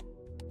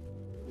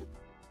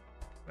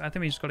 I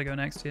think we just got to go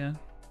next here.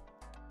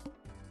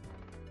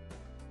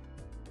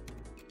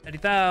 Eddie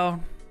Thou.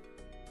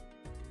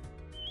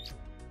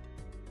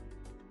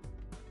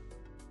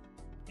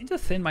 I need to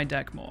thin my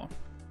deck more.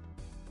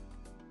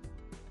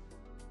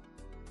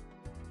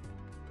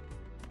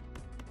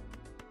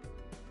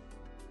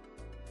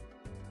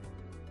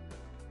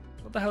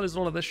 What the hell is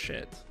all of this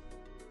shit?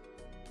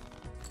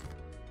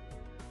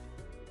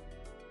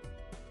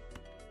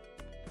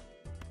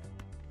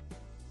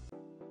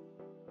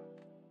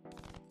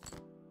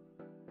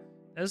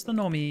 There's the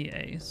normie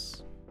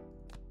ace.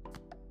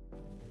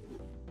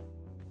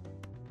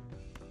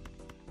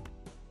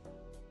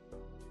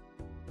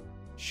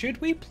 Should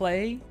we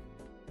play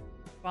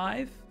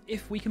 5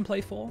 if we can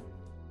play 4?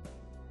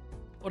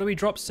 Or do we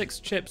drop 6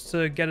 chips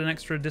to get an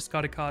extra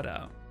discarded card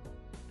out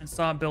and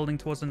start building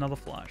towards another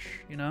flush,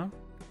 you know?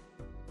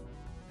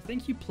 I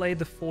think you play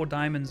the 4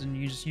 diamonds and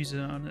you just use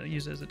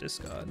it as a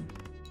discard.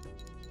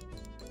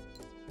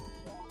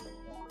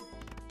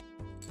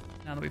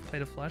 Now that we've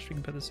played a flush, we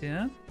can put this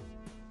here.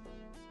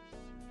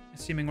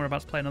 Assuming we're about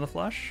to play another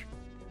flush.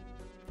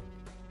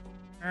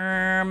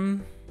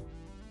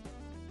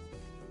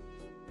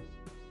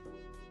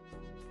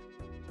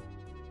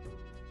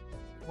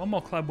 One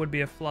more club would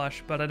be a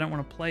flush, but I don't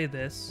want to play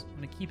this. I'm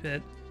going to keep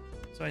it.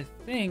 So I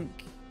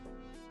think...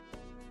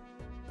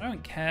 I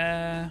don't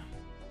care.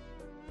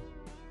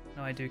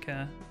 No, I do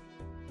care.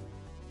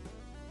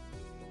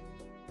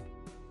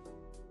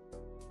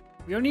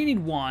 We only need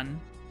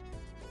 1.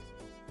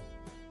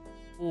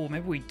 Oh,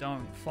 maybe we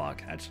don't.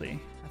 Fuck, actually.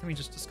 I think we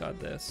just discard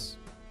this.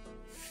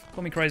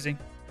 Call me crazy.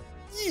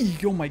 Eee,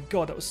 oh my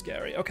god, that was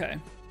scary. Okay.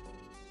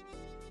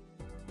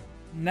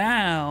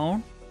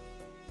 Now...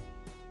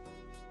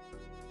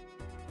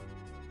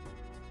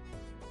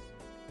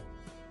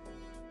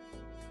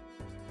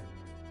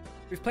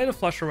 we've played a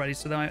flush already,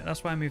 so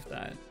that's why I moved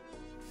that.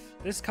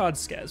 This card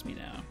scares me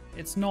now.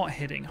 It's not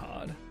hitting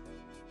hard.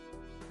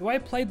 Do I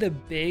play the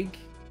big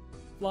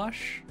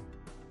flush?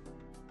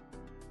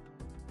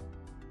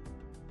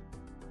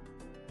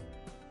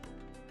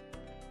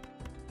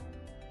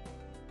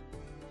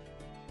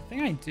 I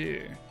think I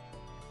do.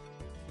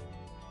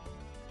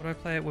 Or do I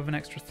play it with an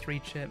extra 3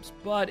 chips?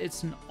 But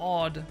it's an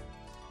odd...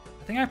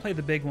 I think I play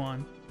the big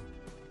one.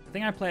 I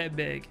think I play it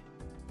big.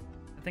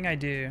 I think I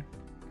do.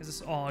 Because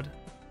it's odd.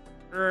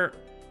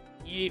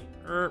 Eep,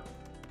 erp,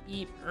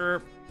 eep,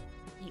 erp,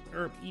 eep,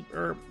 erp, eep,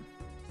 erp.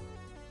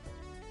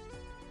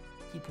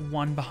 Keep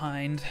 1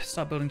 behind.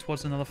 Start building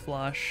towards another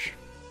flush.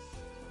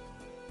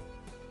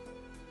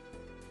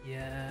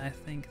 Yeah, I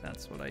think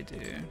that's what I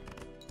do.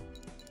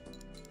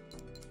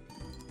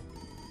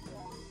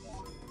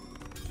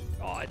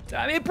 God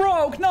damn, it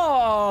broke!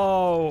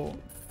 No!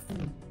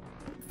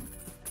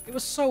 It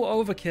was so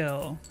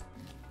overkill.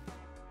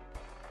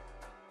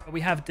 But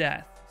we have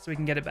death, so we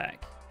can get it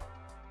back.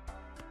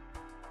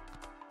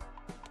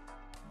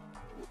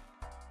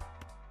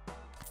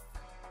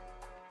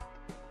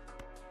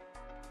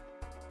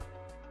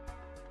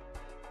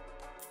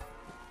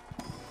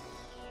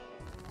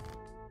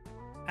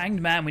 Hanged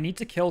man, we need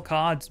to kill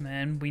cards,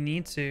 man. We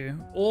need to.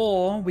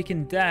 Or we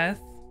can death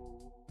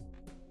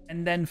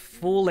and then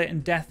fool it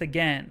and death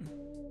again.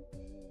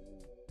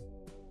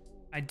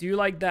 I do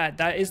like that.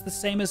 That is the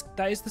same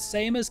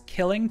as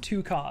killing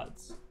 2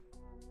 cards.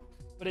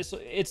 But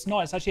it's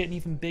not. It's actually an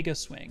even bigger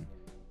swing.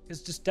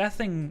 Because just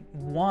deathing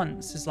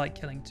once is like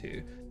killing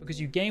 2. Because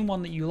you gain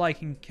 1 that you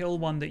like and kill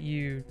 1 that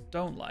you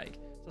don't like.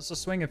 So it's a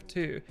swing of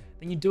 2.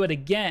 Then you do it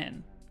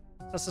again.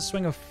 So that's a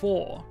swing of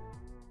 4.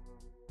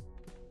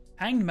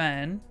 Hanged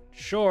man,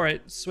 sure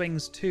it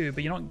swings 2,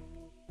 but you're not...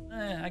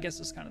 I guess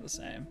it's kind of the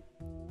same.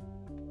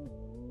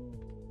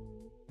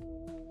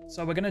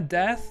 So we're gonna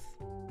death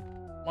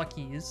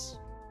luckies.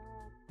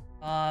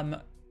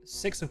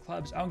 6 of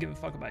clubs. I don't give a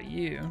fuck about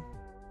you.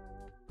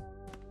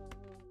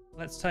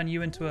 Let's turn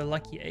you into a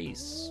lucky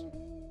ace.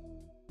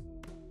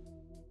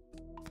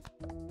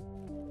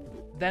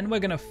 Then we're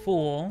gonna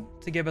fool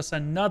to give us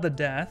another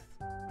death.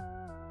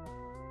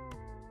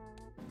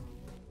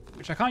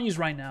 Which I can't use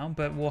right now,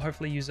 but we'll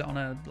hopefully use it on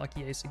a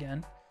lucky ace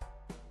again.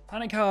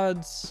 Panic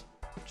cards,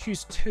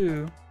 choose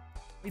 2.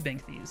 We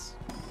bank these.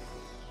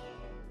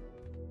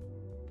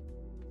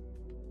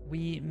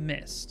 we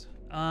missed.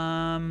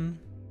 2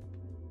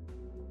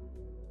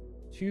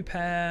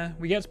 pair.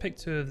 We get to pick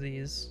 2 of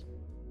these.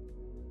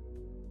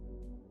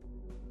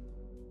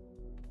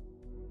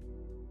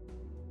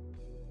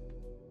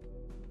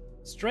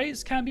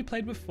 Straights can be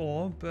played with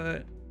 4,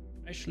 but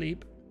I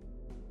sleep.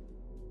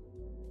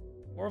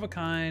 4 of a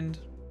kind.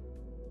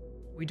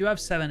 We do have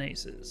 7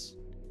 aces.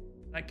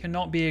 That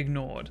cannot be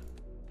ignored.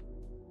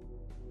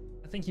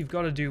 I think you've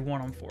got to do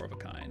 1 on 4 of a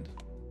kind.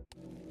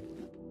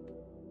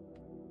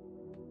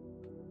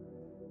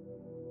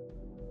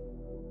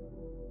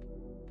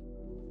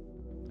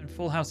 And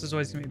full house is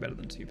always going to be better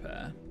than 2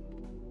 pair.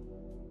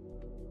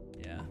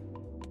 Yeah.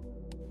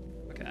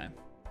 Okay.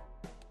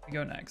 We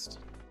go next.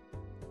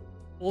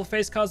 All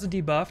face cards are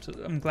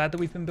debuffed. I'm glad that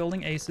we've been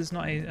building aces,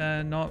 not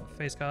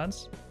face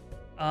cards.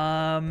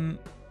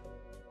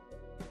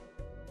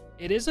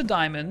 It is a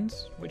diamond,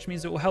 which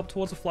means it will help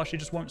towards a flush. It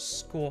just won't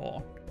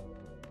score.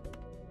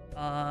 Do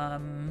I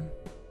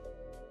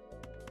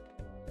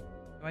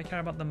care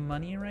about the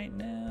money right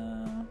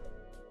now?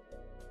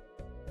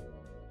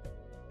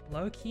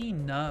 Low key,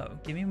 no.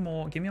 Give me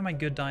more. Give me my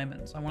good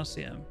diamonds. I want to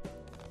see them.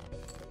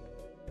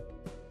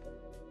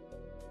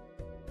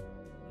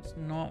 That's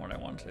not what I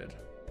wanted.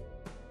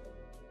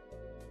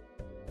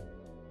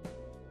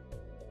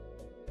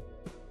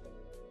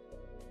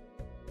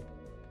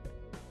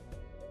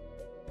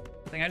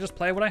 I think I just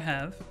play what I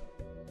have.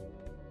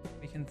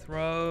 We can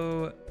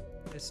throw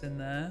this in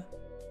there.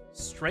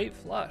 Straight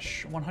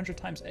flush, 100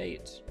 times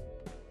 8.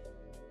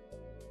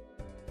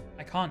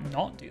 I can't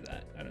not do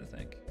that, I don't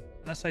think.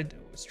 Unless I do.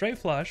 Straight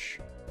flush,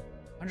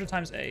 100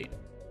 times 8.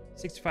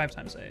 65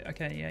 times 8.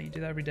 Okay, yeah, you do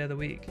that every day of the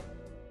week.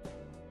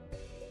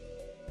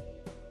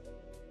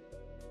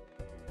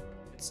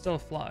 It's still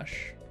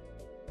flush.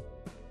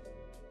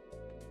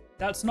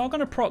 That's not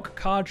going to proc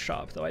card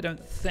sharp, though, I don't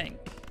think.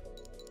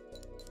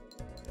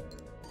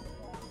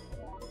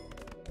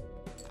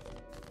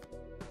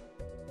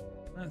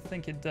 I don't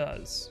think it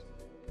does.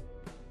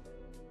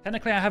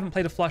 Technically, I haven't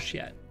played a flush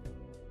yet.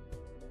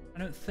 I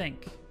don't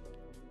think.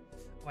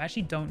 Oh, I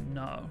actually don't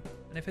know.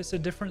 And if it's a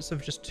difference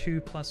of just 2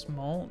 plus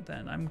malt,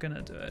 then I'm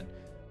gonna do it.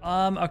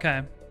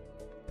 Okay.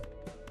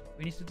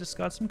 We need to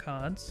discard some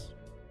cards.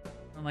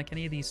 Unlike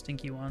any of these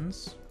stinky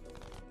ones.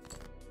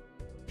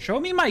 Show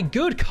me my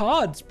good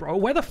cards, bro.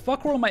 Where the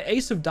fuck were all my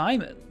ace of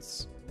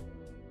diamonds?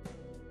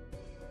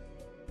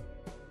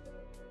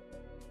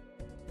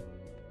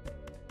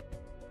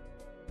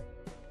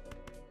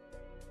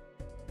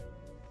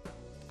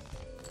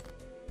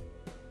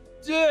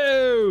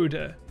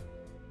 Dude!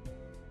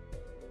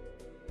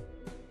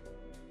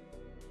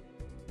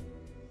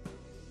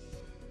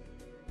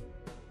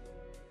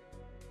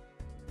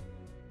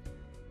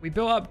 We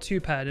built up 2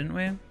 pair, didn't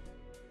we?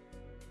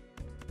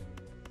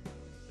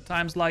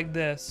 Times like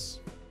this.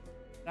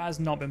 That has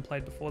not been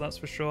played before, that's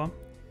for sure.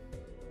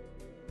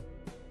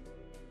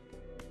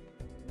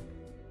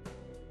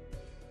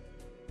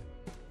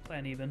 Play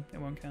an even, it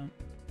won't count.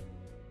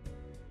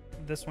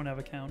 This won't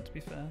ever count, to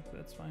be fair, but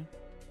that's fine.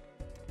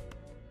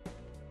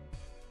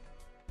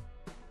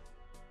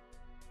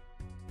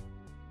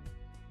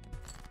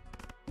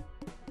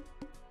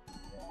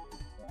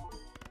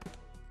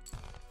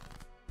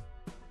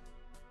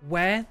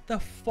 Where the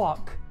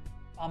fuck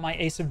are my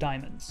ace of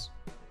diamonds?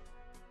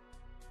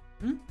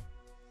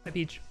 Hi,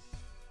 Peach.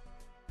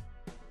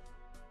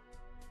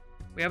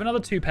 We have another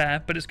 2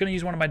 pair, but it's going to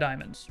use one of my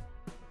diamonds.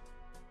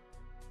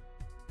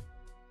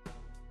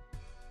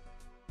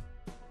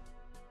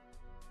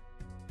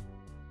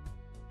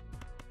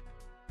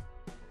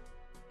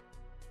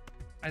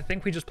 I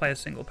think we just play a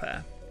single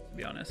pair, to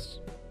be honest.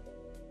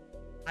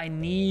 I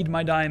need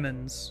my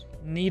diamonds.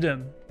 Need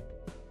them.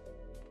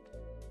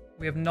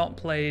 We have not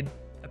played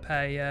a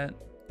pair yet.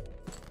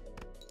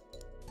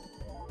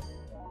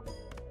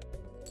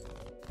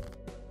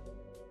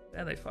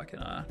 There they fucking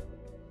are.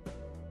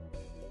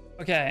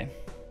 Okay.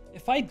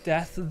 If I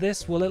death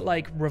this, will it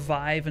like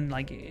revive and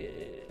like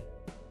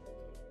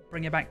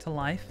bring it back to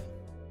life?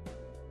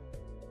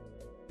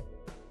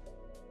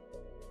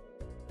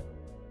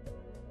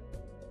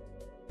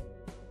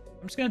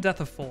 I'm just gonna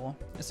death a 4.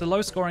 It's a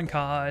low scoring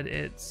card.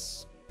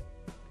 It's...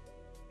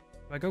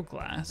 Do I go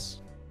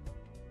glass?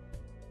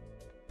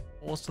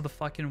 Balls to the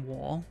fucking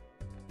wall.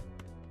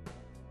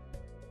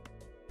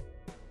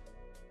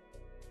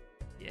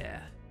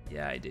 Yeah.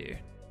 Yeah, I do.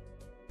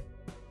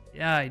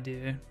 Yeah, I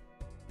do.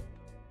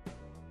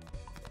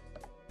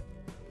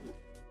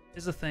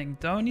 Here's the thing.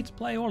 Don't need to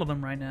play all of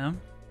them right now.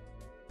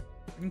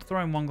 We can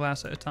throw in 1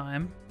 glass at a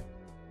time.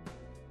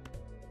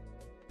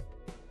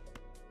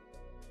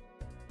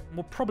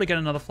 We'll probably get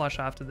another flush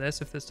after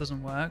this. If this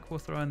doesn't work, we'll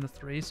throw in the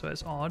 3, so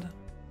it's odd.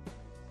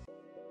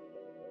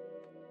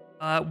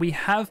 We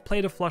have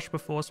played a flush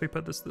before, so we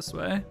put this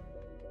way.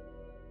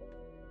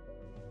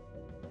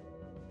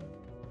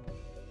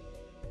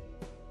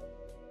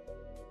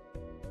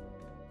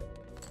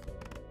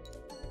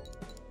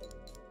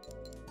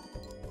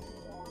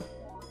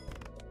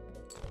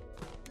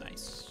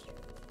 Nice.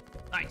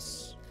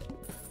 Nice.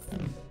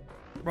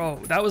 Bro,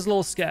 that was a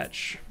little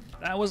sketch.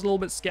 That was a little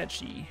bit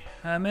sketchy.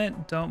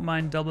 Hermit, don't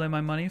mind doubling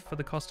my money for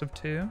the cost of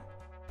 2.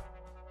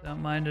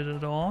 Don't mind it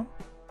at all.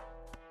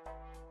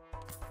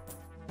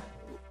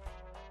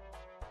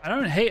 I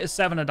don't hate a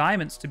 7 of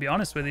diamonds, to be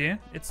honest with you.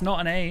 It's not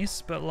an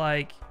ace, but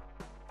like...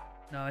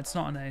 No, it's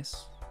not an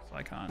ace, so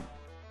I can't.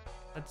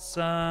 Let's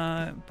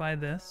buy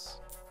this.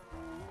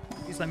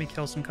 Please let me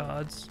kill some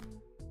cards.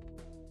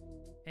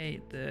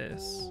 Hate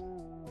this.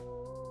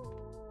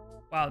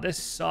 Wow,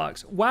 this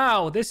sucks.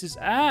 Wow, this is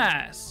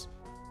ass.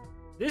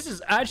 This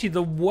is actually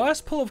the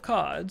worst pull of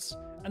cards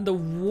and the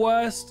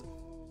worst...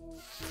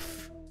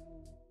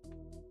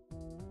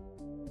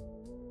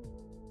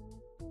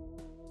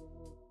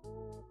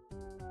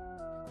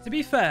 To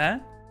be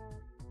fair,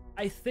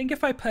 I think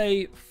if I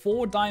pay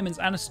 4 diamonds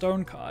and a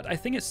stone card, I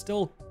think it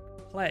still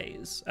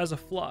plays as a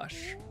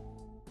flush.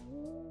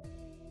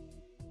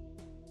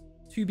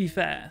 To be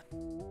fair.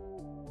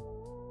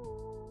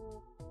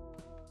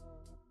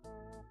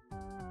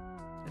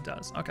 It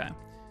does, okay.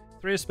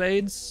 3 of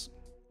spades.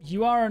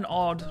 You are an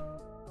odd.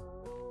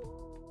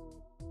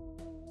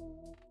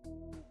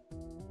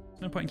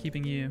 There's no point in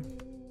keeping you.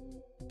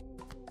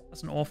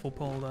 That's an awful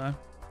pull though.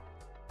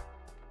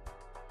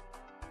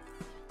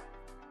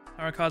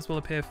 Tarot cards will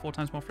appear 4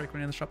 times more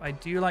frequently in the shop. I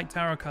do like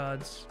tarot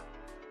cards.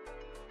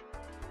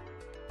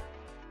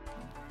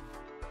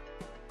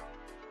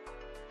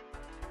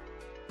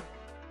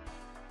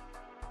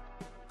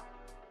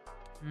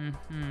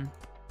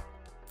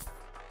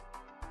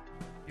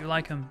 You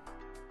like them.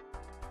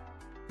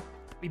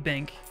 We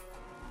bink.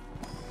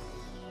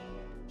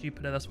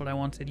 Jupiter, that's what I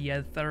wanted.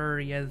 Yes, sir.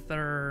 Yes,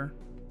 sir.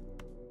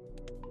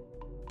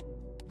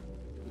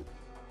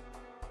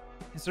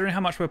 Considering how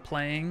much we're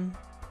playing,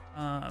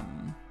 I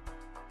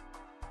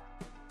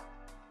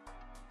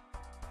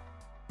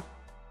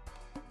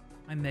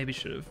maybe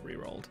should have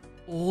re-rolled.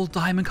 All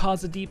diamond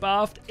cards are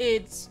debuffed.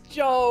 It's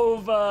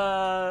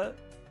Jova.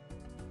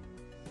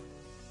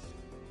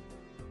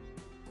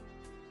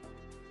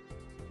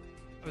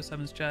 Oh,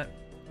 sevens, chat.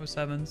 Oh,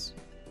 sevens.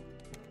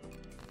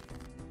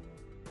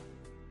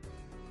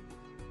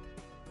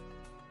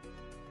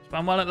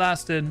 Fun while it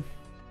lasted.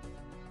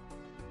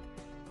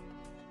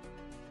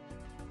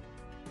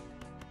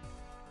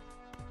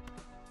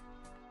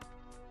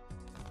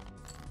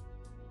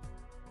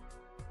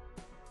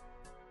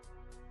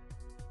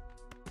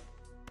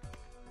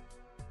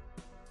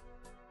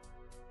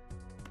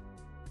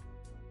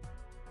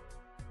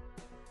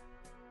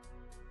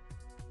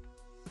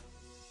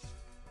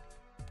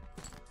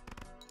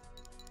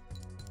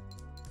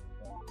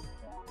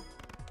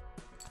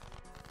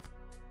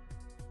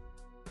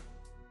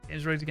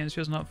 Games rigged against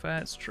you is not fair.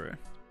 It's true.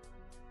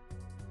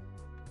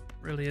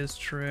 Really is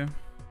true.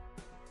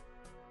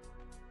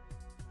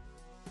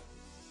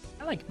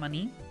 I like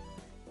money.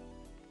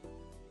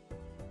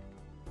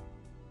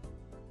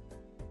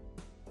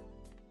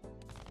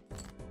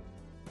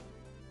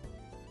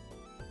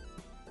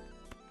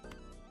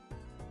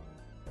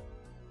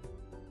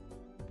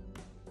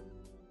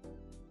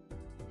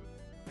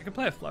 I could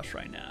play a flush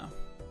right now.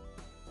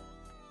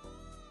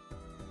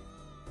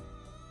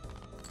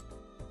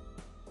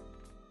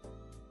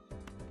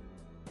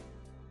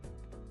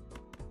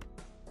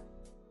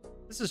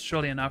 This is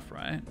surely enough,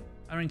 right?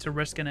 I don't need to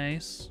risk an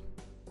ace.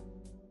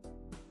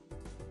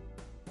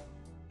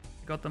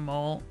 Got them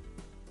all.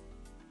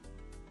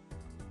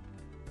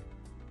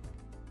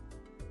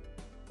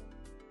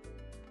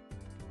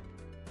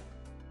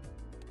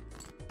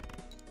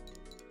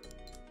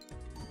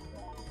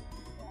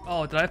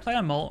 Oh, did I play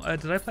a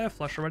did I play a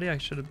flush already? I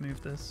should have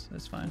moved this.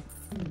 It's fine.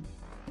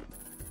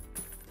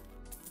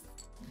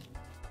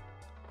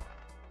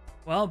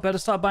 Well, better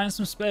start buying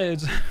some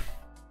spades.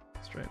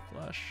 Straight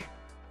flush.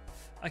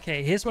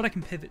 Okay, here's what I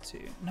can pivot to.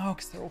 No,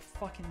 because they're all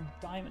fucking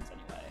diamonds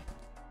anyway.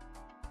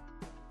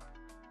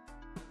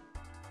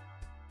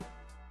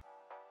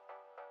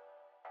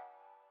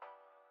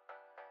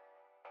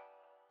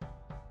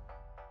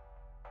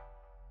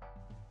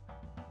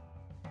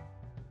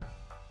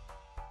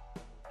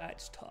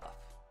 That's tough.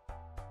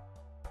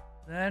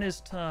 That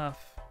is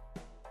tough.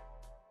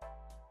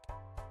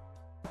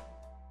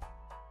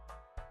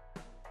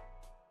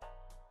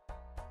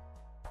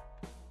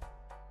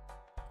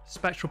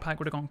 Spectral pack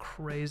would have gone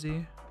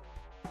crazy.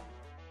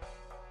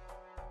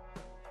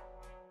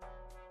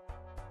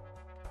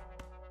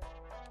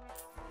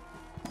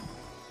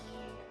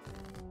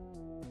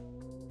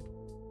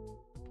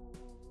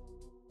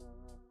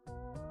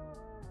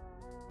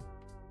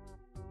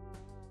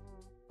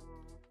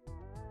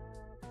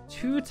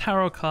 Two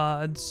tarot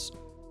cards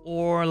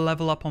or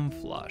level up on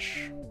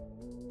flush.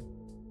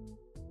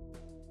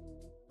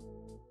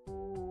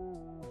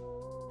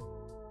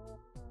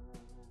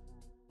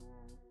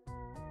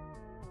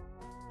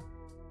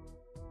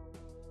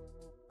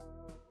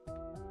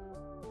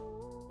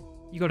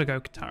 You gotta go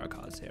tarot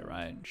cards here,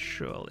 right?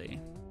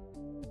 Surely.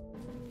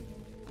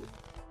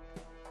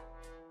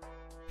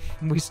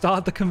 We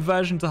start the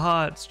conversion to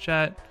hearts,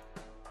 chat.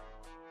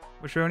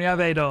 Which we only have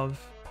 8 of.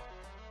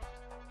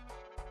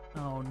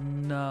 Oh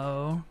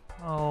no.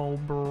 Oh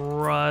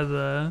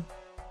brother.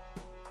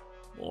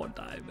 4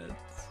 diamonds.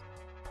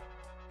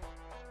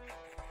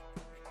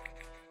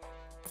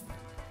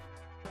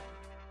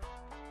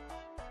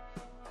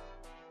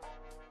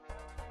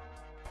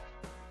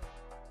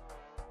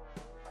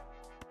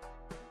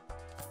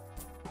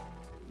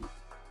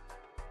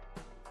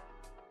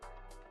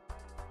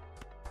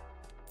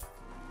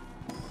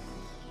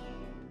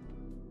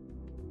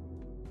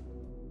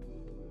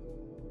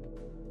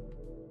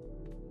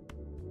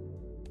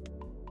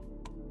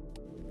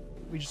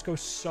 We just go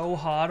so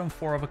hard on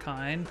 4 of a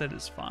kind that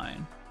it's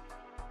fine.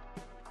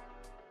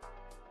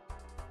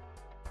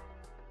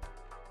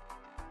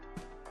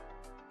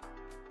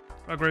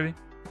 Oh, gravy.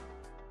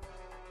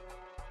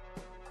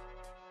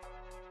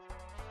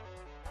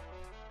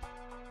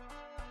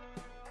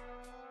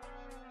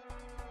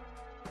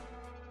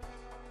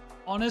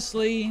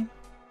 Honestly,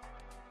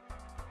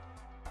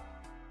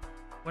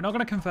 we're not going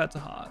to convert to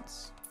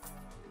hearts.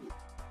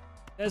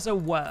 There's a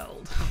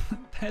world.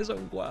 There's a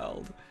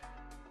world.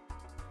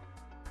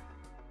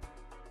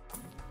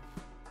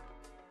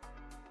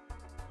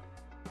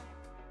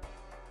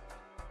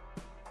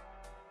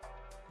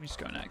 We just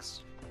go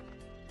next.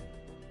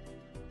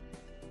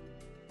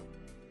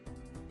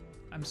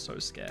 I'm so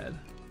scared.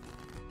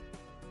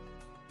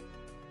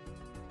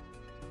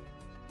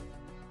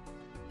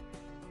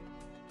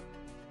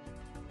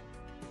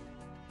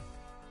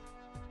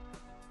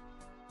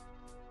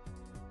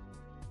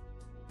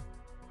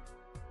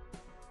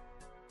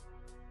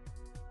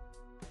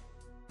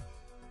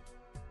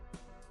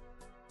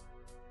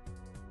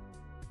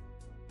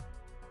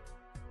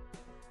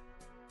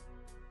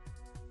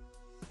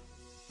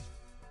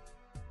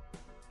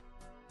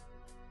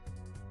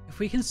 If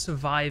we can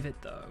survive it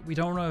though, we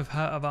don't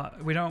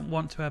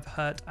want to have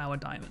hurt our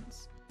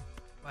diamonds.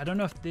 I don't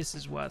know if this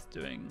is worth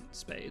doing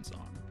spades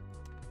on.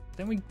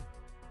 Then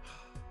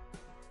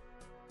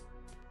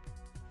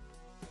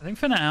I think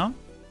for now,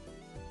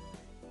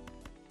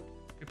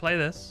 we play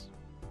this.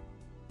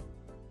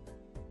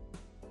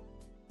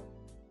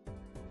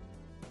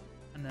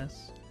 And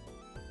this.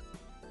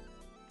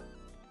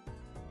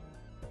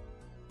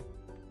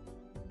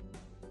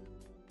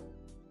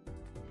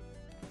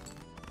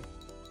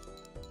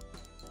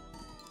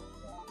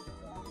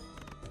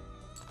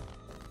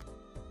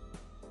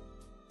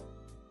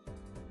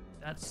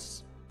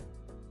 That's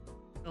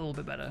a little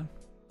bit better.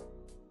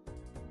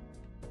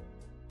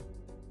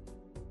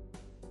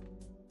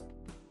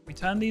 We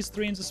turn these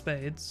 3 into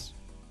spades.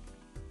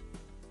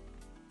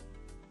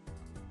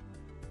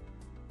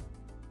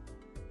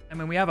 I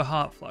mean, we have a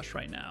heart flush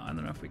right now. I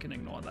don't know if we can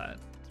ignore that,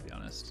 to be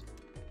honest.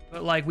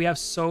 But like, we have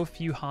so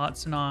few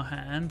hearts in our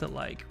hand that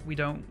like, we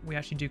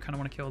actually do kind of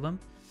want to kill them.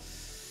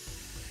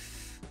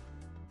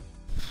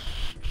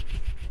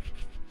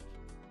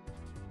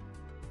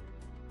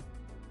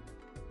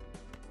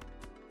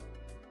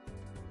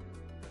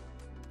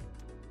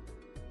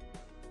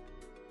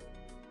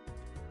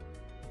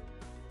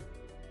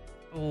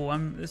 Oh,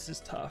 this is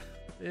tough.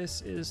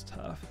 This is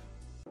tough.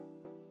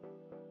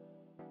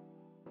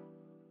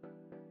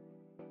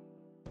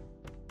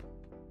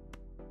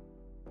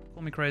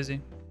 Call me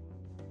crazy.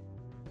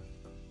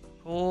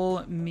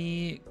 Call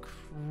me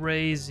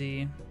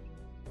crazy.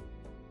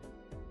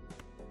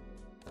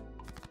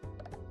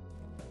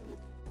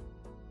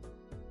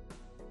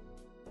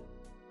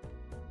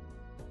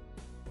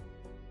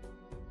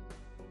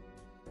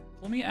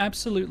 Call me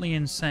absolutely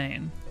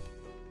insane.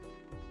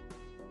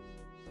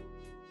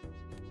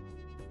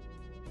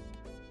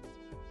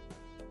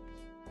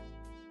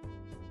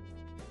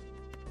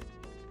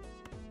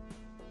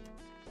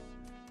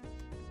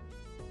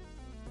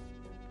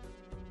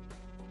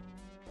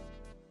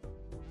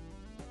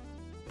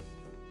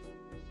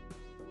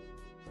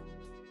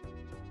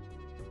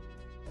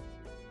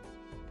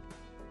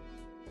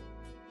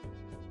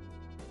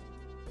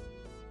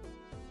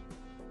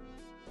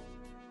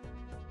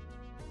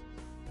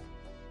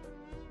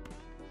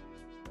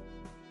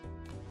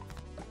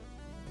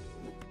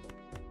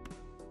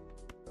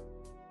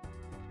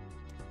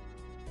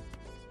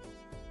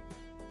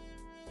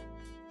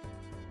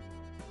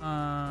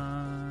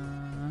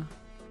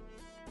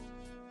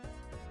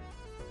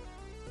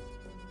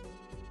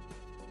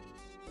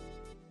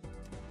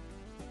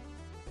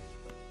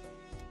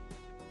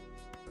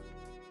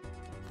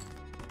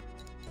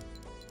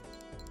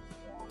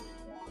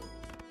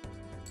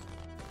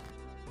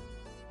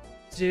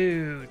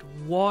 Dude,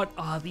 what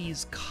are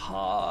these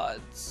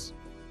cards?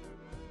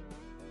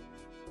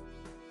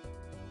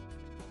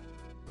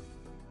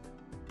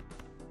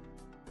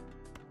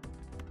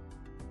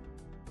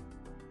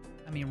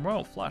 I mean,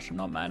 Royal Flush, I'm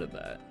not mad at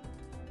that.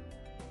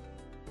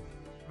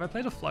 Have I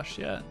played a flush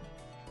yet?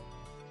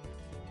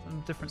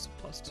 The difference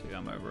of +2,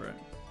 I'm over it.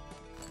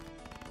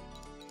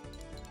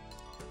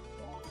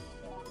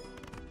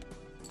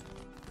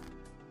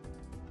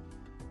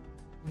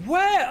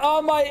 Where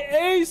are my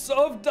ace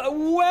of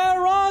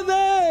where are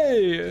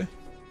they?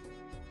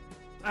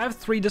 I have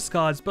 3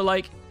 discards, but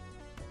like,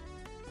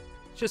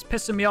 it's just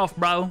pissing me off,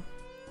 bro.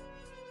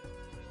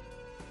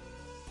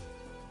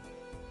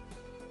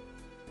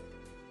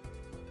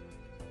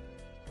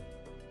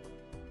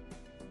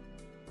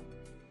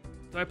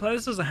 Do I play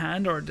this as a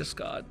hand or a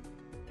discard?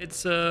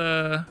 It's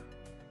a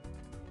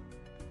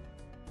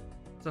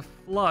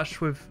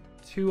flush with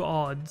 2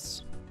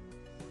 odds.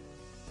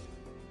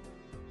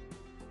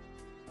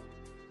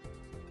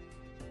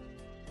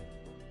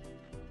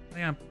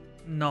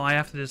 No, I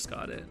have to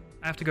discard it.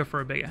 I have to go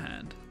for a bigger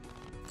hand.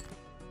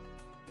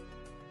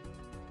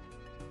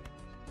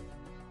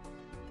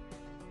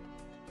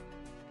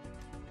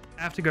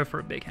 I have to go for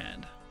a big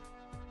hand.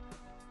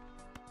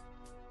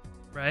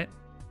 Right?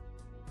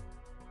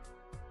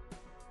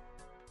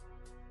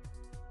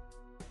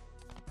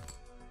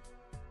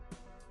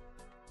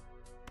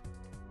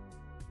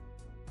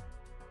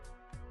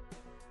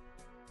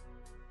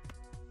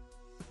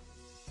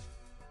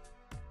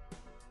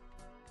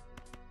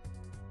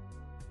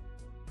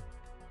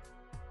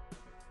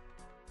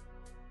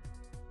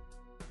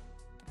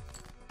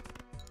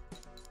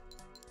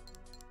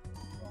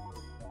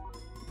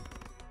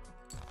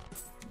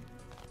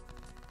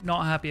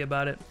 Not happy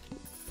about it.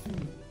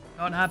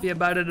 Not happy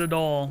about it at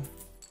all.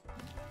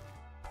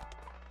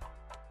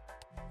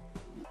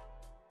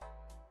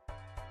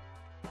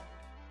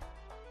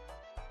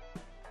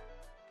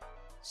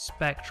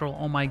 Spectral.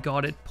 Oh my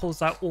god, it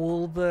pulls out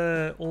all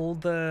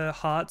the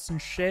hearts and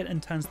shit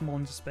and turns them all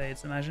into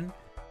spades. Imagine.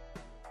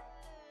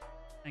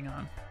 Hang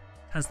on.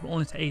 Turns them all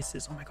into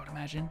aces. Oh my god,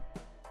 imagine.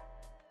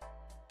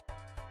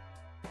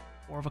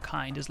 4 of a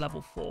kind is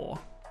level 4.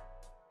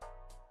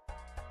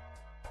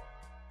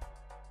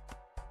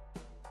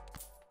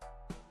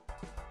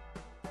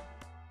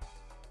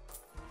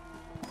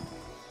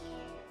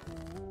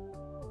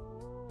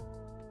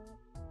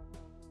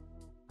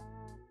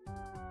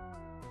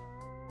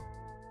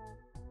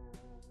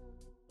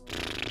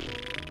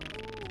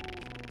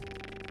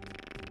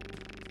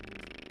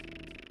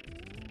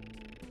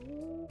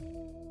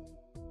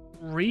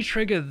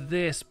 Re-trigger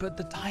this, but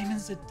the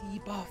diamond's a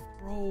debuff,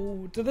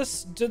 bro. Do the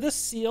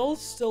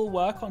seals still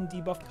work on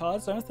debuff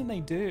cards? I don't think they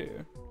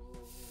do.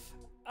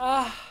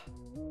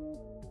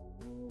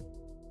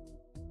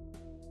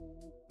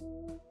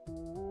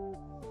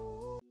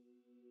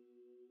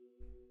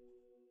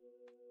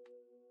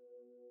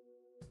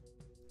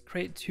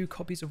 Create 2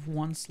 copies of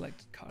one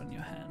selected card in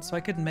your hand. So I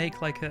could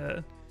make like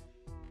a...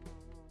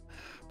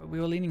 But we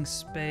were leaning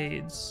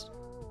spades.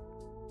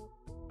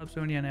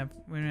 So we only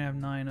have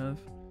 9 of...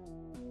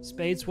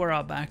 Spades were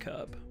our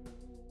backup.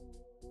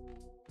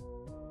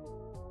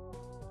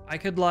 I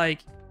could like...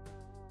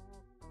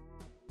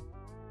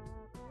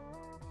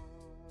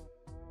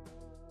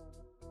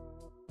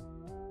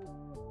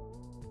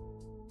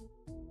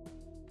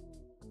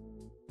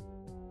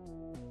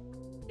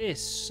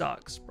 This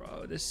sucks,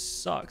 bro. This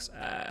sucks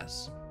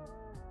ass.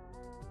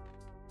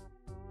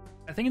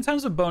 I think in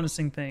terms of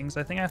bonusing things,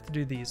 I think I have to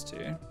do these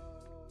 2.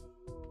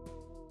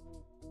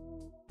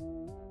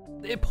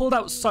 It pulled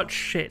out such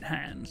shit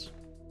hands.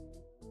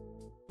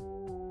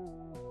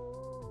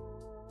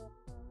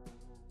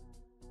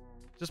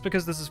 Just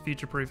because this is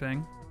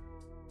future-proofing.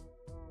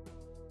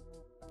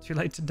 Too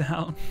late to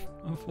down,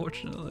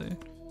 unfortunately.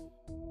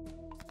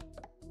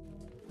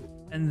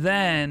 And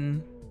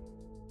then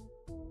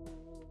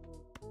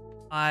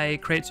I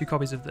create 2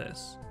 copies of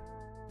this.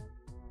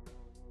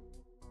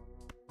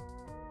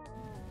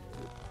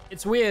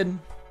 It's weird.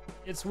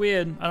 It's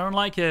weird. I don't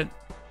like it.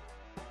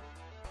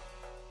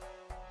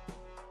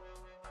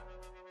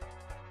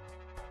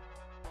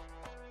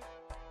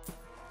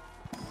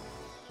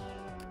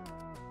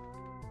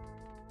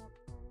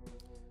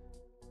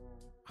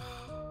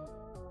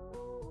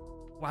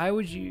 Why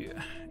would you?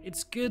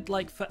 It's good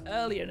like for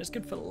earlier and it's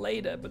good for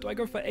later, but do I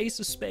go for ace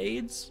of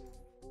spades?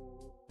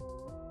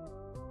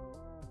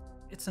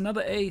 It's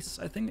another ace.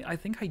 I think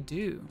I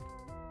do.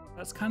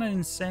 That's kind of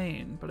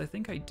insane, but I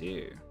think I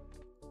do.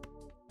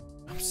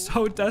 I'm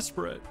so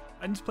desperate.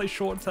 I need to play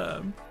short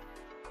term.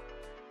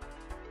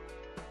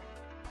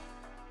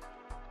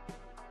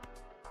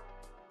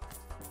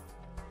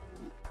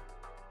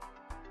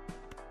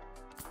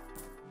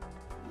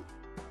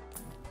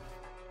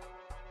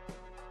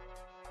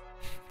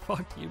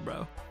 Fuck you,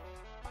 bro.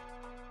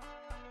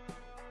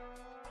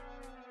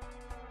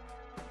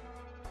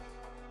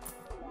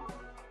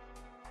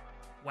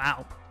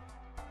 Wow.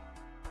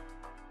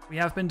 We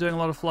have been doing a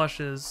lot of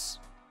flushes.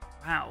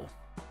 Wow.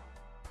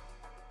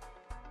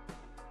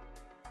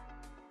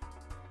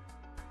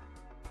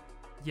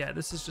 Yeah,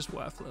 this is just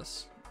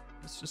worthless.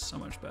 It's just so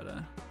much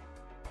better.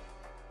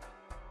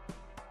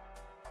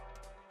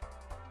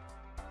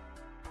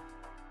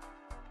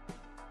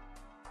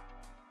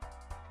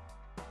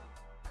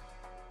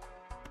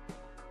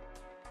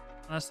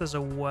 Unless there's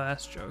a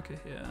worse joker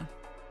here.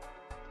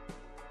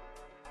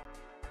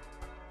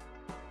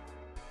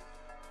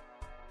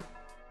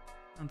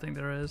 I don't think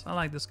there is. I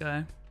like this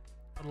guy.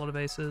 Got a lot of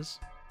aces.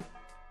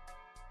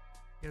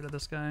 Get rid of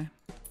this guy.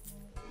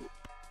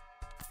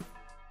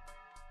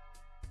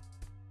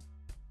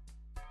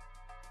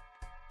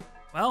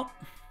 Well.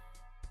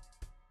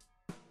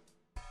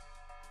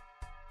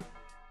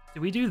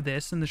 Do we do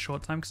this in the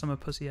short time because I'm a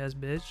pussy ass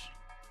bitch?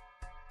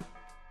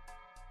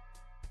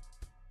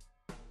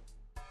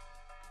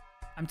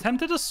 I'm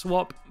tempted to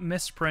swap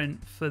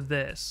misprint for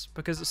this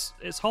because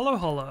it's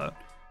hollow.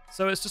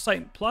 So it's just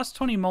like plus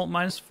 20 malt,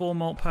 minus 4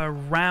 malt per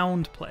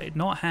round played,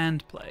 not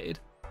hand played.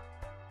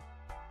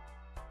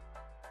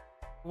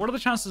 What are the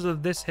chances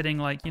of this hitting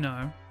like, you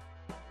know,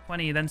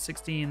 20, then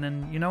 16,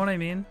 then you know what I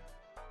mean?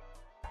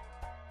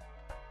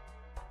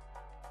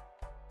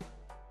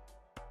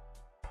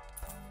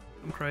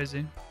 I'm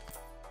crazy.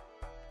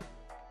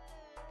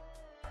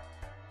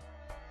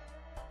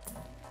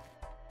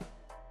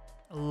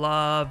 I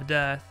love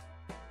death.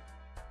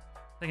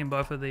 Taking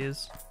both of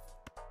these.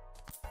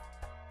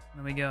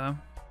 There we go.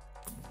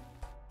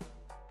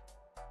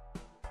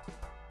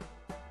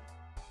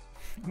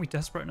 Are we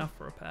desperate enough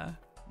for a pair?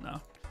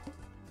 No.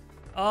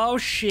 Oh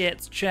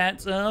shit,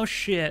 chat. Oh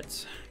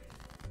shit.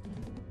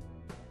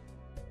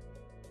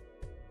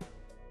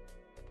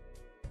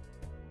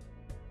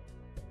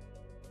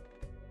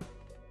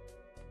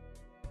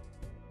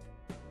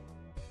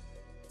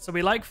 So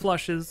we like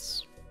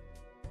flushes.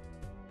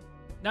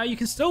 Now you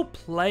can still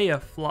play a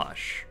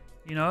flush.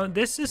 You know,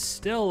 this is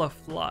still a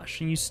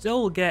flush and you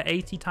still get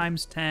 80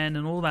 times 10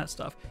 and all that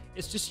stuff.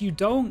 It's just you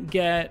don't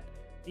get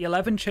the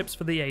 11 chips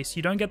for the ace.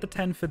 You don't get the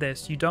 10 for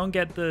this. You don't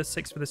get the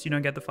 6 for this. You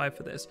don't get the 5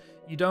 for this.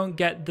 You don't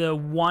get the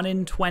 1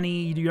 in 20.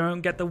 You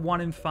don't get the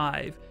 1 in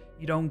 5.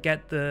 You don't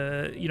get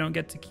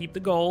to keep the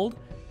gold.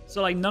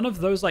 So like none of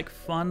those like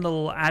fun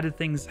little added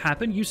things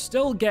happen. You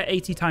still get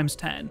 80 times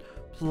 10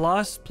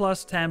 plus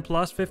 10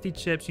 plus 50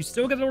 chips. You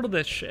still get all of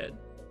this shit.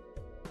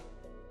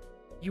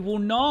 You will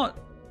not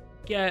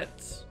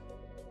get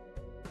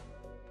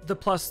the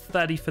plus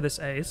 30 for this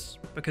ace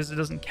because it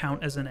doesn't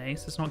count as an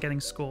ace. It's not getting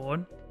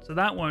scored. So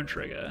that won't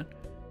trigger.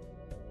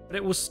 But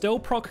it will still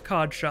proc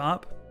card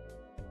sharp.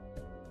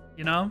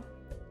 You know?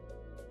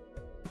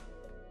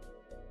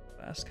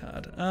 Fast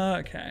card.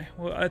 Okay.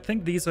 Well, I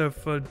think these are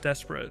for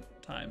desperate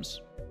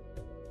times.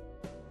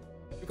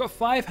 We've got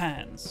 5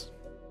 hands.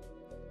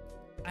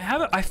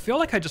 I feel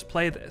like I just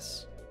play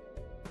this.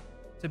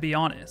 To be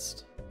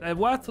honest. They're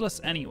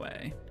worthless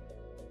anyway.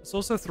 Let's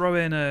also throw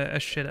in a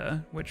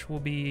shitter, which will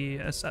be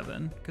a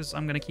 7, because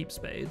I'm going to keep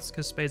spades,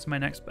 because spades are my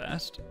next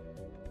best.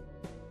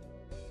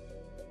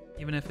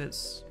 Even if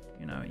it's,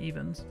 you know,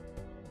 evens.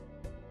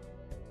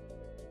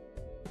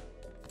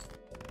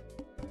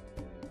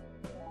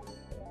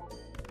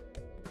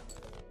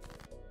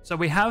 So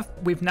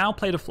we've now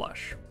played a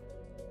flush.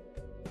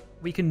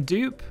 We can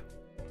dupe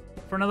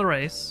for another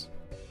ace.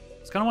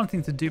 It's kind of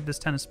wanting to dupe this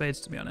 10 of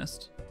spades, to be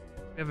honest.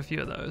 We have a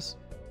few of those.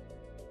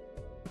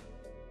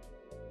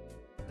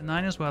 The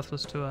 9 is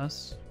worthless to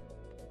us.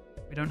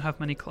 We don't have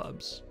many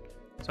clubs.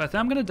 So I think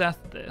I'm going to death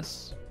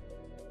this.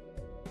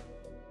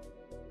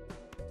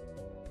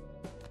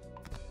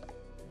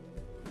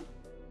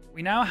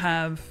 We now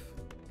have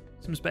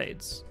some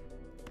spades.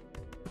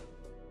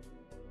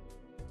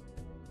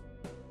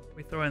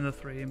 We throw in the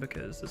 3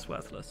 because it's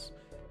worthless.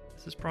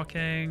 This is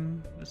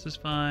proccing. This is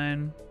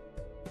fine.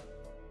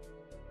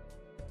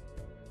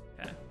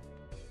 Okay.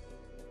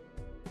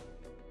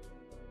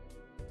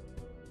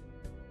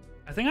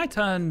 I think I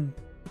turned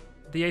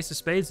the ace of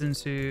spades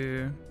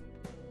into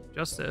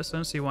justice. I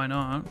don't see why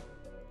not.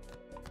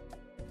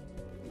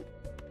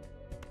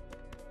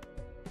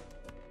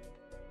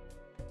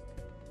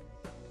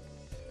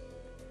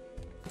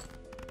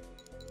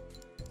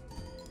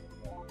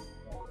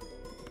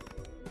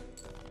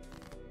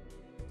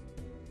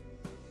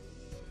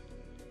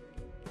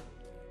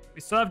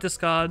 We still have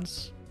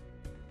discards.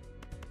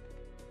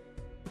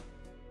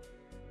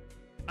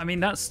 I mean,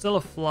 that's still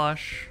a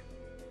flush.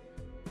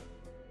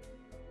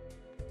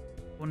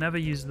 We'll never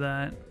use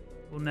that.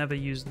 We'll never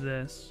use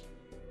this.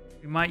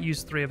 We might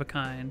use 3 of a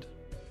kind.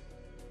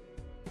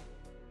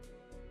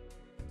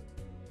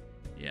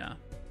 Yeah.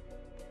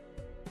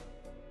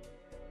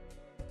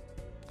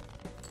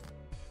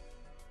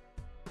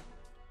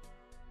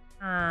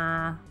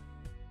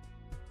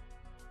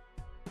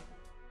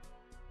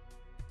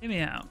 Hear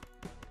me out.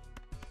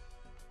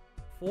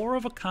 4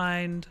 of a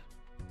kind.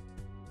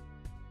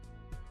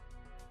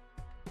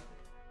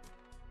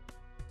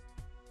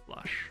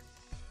 Flush.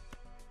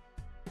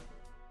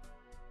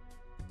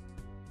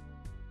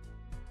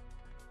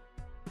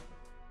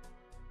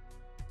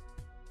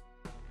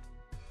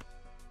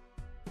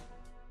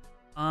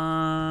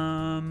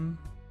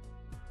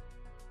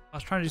 I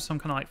was trying to do some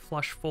kind of like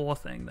flush 4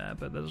 thing there,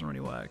 but that doesn't really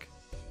work.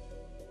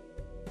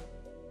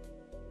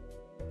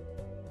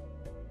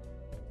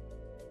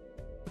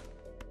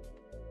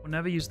 We'll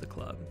never use the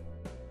club.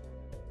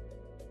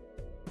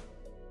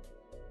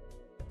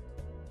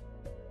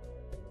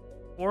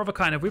 Four of a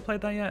kind. Have we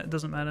played that yet? It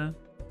doesn't matter.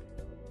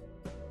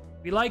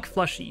 We like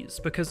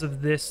flushies because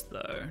of this,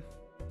 though.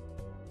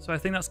 So I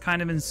think that's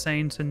kind of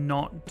insane to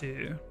not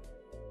do.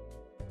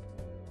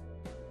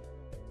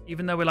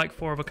 Even though we like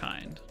 4 of a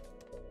kind.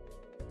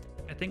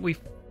 I think we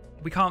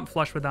can't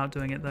flush without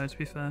doing it, though, to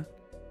be fair.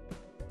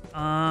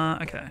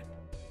 Okay.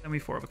 Then we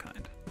 4 of a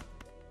kind.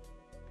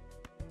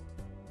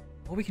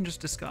 Or we can just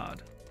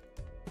discard.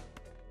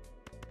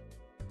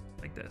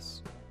 Like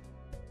this.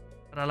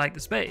 But I like the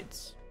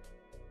spades.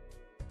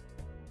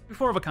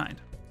 4 of a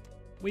kind.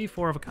 We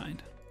 4 of a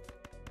kind.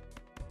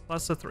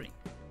 Plus a 3.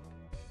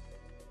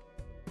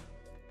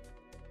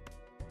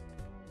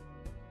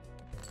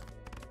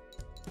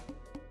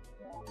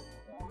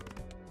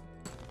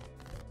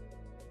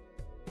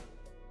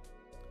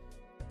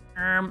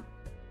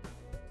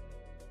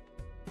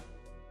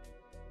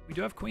 We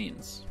do have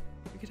queens.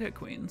 We could hit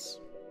queens.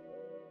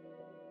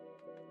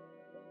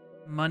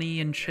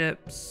 Money and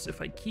chips.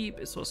 If I keep,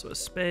 it's also a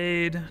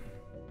spade.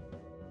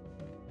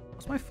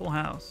 What's my full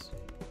house?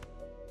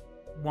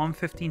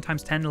 115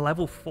 times 10,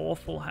 level 4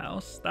 full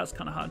house. That's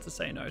kind of hard to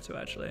say no to,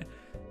 actually.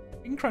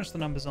 We can crunch the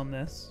numbers on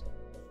this.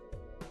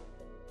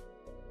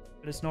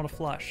 But it's not a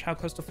flush. How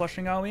close to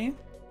flushing are we?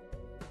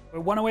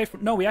 We're 1 away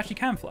from... No, we actually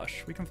can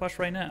flush. We can flush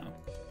right now.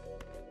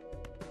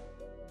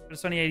 But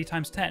it's only 80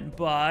 times 10.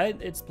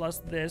 But it's plus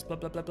this, blah,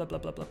 blah, blah, blah, blah,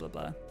 blah, blah, blah,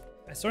 blah.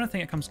 I still don't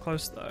think it comes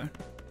close, though.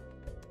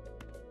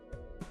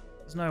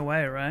 There's no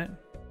way, right?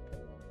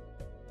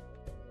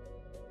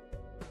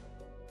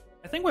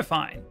 I think we're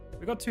fine.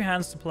 We've got 2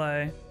 hands to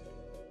play.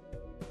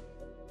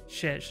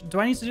 Shit. Do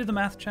I need to do the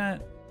math,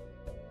 chat?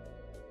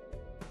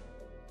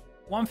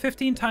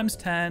 115 times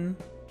 10.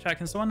 Chat,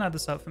 can someone add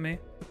this up for me?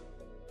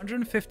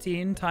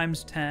 115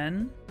 times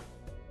 10.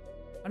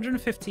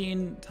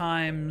 115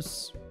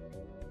 times...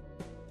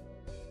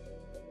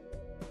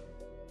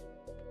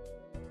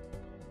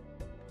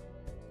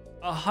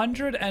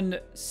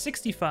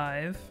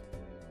 $165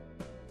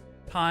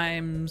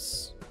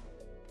 times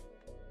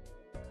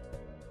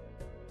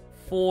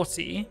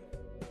 40,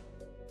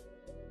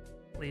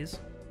 please.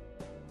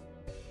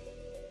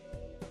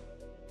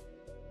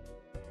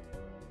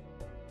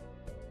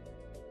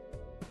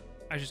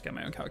 I just get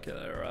my own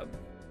calculator up.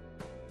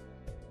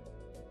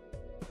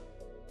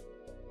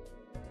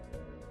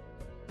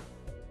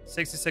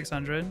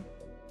 $6,600.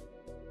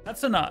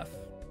 That's enough.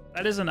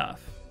 That is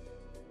enough.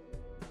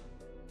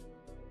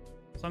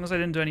 As long as I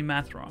didn't do any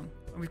math wrong.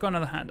 We've got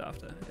another hand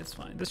after. It's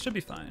fine. This should be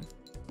fine.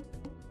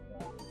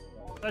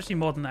 It's actually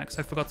more than that because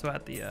I forgot to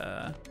add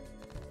the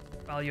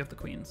value of the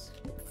queens.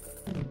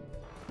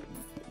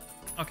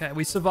 Okay,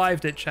 we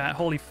survived it, chat.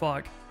 Holy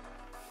fuck.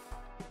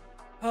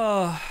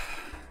 Oh,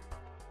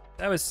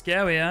 that was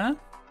scary, huh?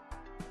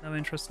 No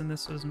interest in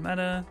this, so it doesn't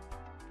matter.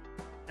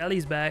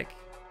 Ellie's back.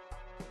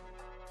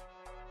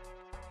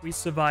 We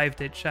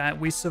survived it, chat.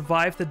 We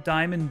survived the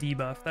diamond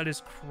debuff. That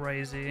is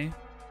crazy.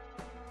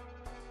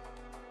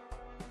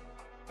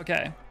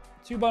 Okay,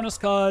 2 bonus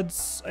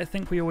cards. I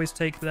think we always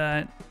take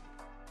that.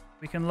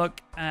 We can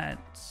look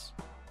at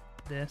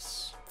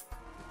this.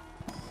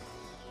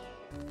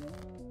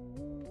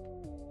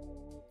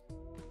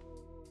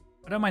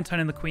 I don't mind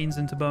turning the queens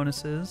into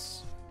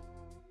bonuses.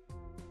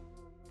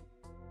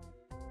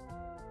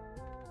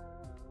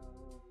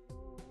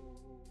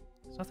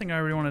 There's nothing I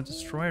really want to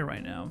destroy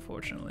right now,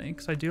 unfortunately,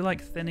 because I do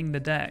like thinning the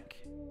deck.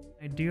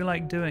 I do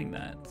like doing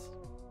that.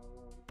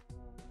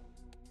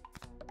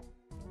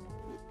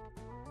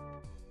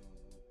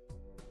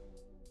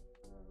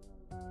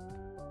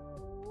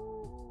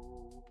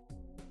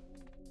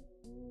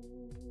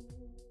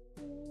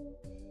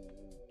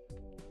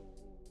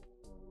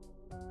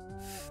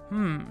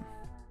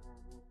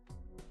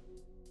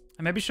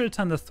 I maybe should have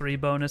turned the 3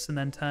 bonus and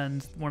then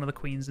turned one of the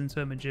queens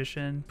into a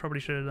magician. Probably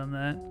should have done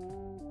that.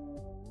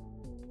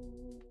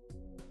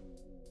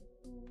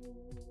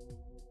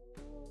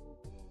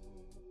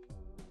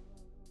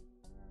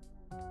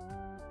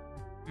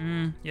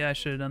 Yeah, I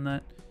should have done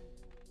that.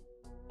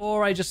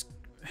 Or I just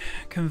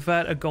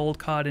convert a gold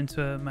card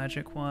into a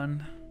magic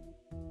one.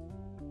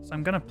 So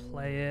I'm gonna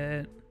play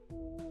it.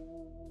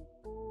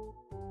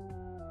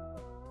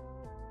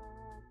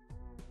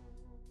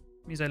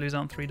 Means I lose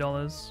out on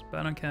 $3, but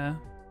I don't care.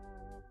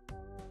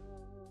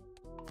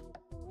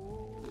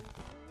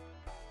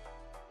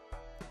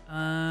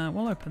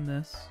 We'll open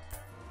this.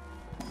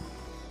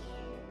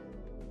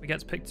 We get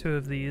to pick 2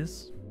 of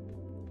these.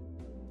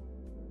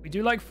 We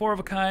do like 4 of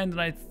a kind,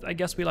 and I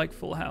guess we like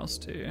full house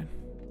too.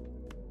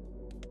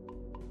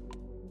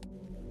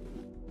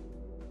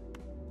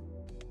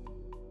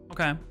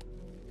 Okay. I'll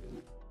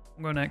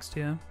go next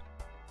here.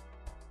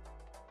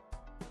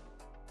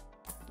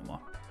 One more.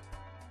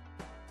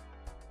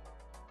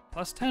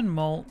 Plus 10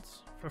 malt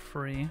for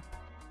free.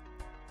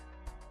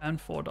 And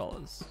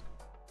 $4.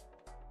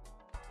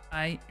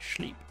 I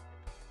sleep.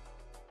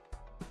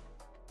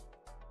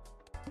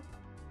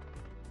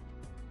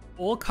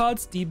 All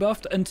cards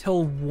debuffed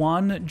until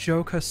 1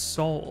 Joker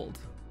sold.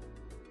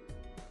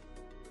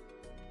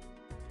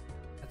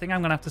 I think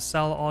I'm gonna have to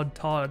sell Odd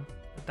Todd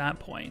at that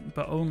point,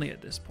 but only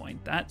at this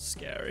point. That's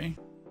scary.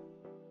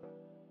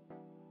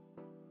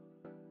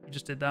 You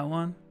just did that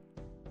one?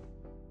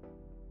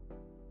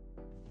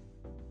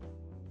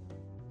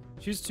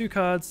 Choose 2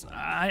 cards.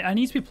 I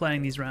need to be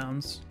playing these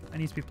rounds. I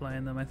need to be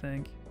playing them, I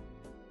think.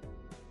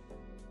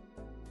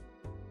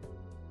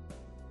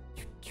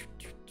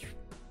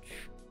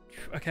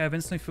 Okay, I've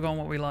instantly forgotten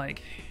what we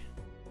like.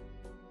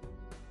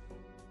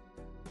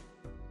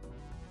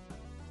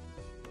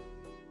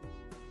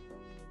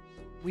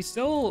 We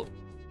still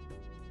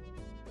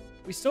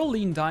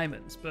lean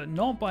diamonds, but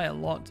not by a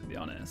lot, to be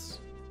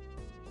honest.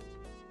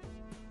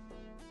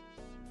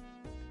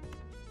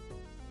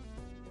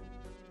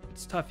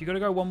 It's tough. You got to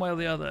go one way or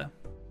the other.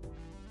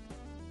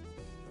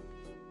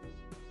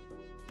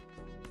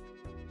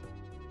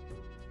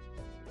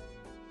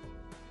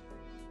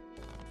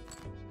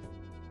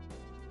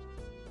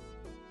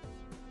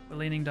 We're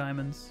leaning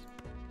diamonds.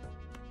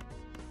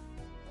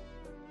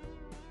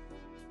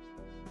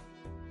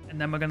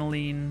 And then we're going to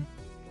lean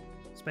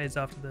spades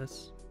after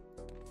this.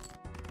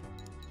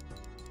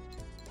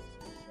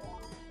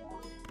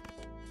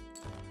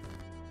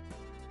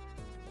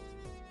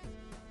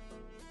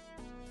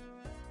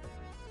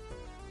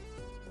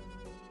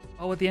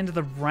 Oh, at the end of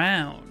the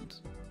round.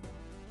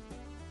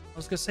 I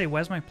was going to say,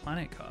 where's my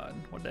planet card?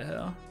 What the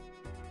hell?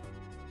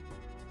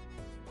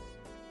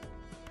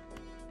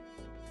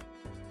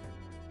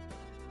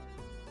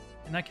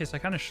 In that case, I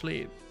kind of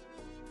sleep.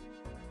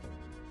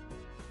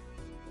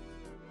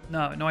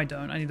 No, I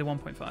don't. I need the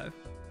 1.5.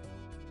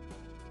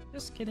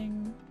 Just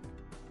kidding.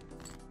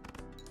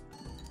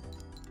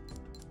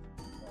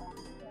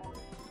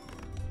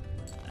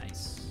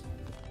 Nice.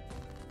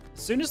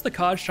 As soon as the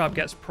card shop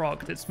gets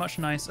procced, it's much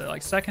nicer.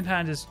 Like, second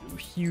hand is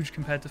huge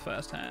compared to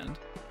first hand.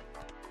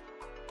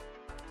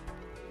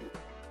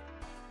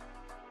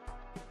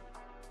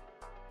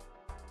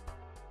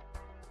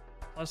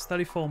 Plus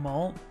 34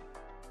 malt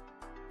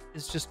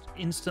is just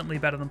instantly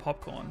better than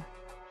popcorn.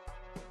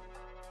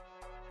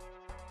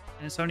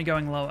 And it's only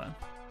going lower.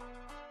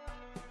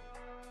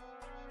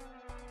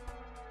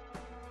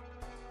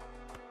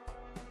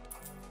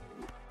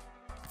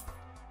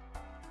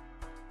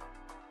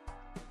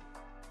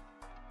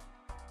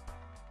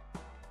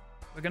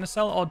 We're going to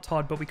sell Odd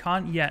Todd, but we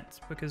can't yet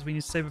because we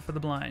need to save it for the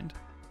blind.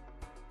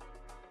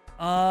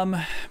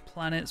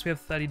 Planets, we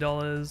have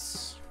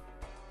 $30.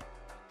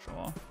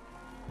 Sure.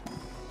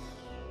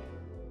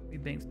 We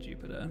banked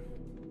Jupiter.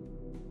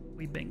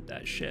 We banked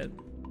that shit.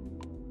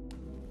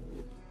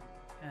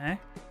 Okay.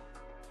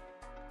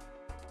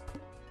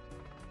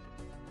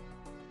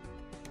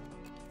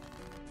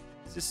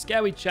 This is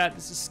scary, chat.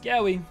 This is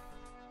scary.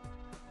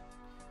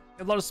 I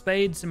have a lot of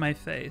spades in my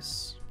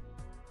face.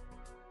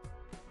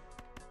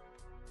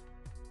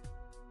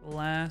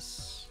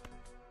 Glass.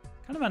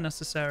 Kind of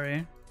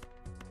unnecessary.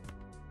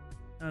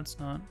 No, it's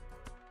not.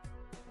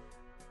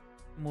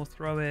 And we'll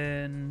throw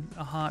in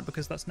a heart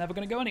because that's never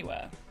going to go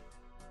anywhere.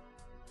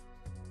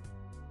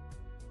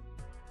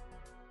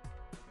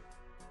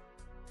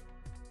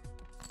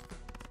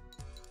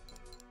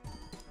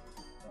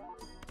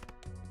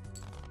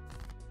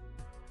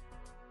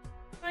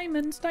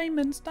 Diamonds,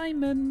 diamonds,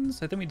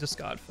 diamonds. I think we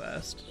discard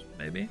first,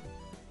 maybe.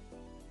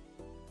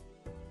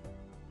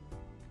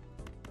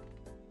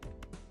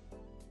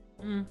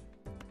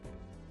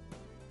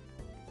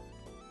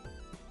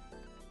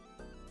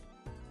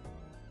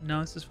 No,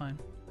 this is fine.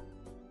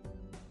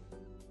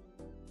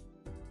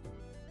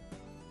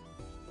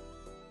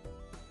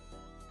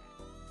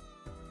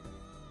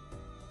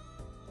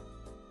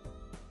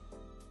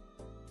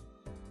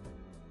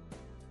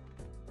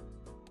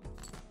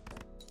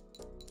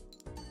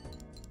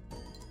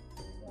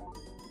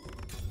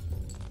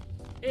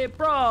 It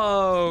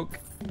broke!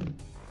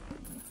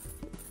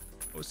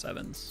 Oh,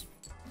 sevens.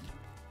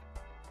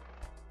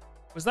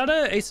 Was that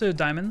a ace of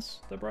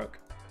diamonds that broke?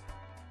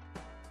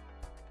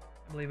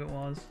 I believe it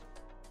was.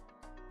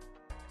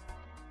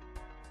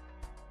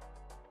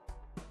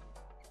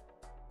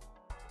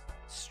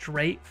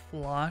 Straight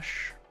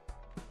flush.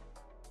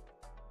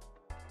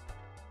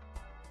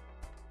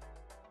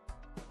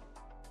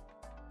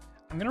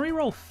 I'm gonna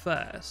re-roll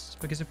first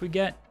because if we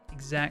get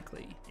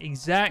exactly,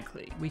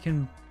 we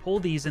can pull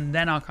these and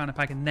then Arcana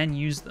pack and then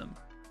use them.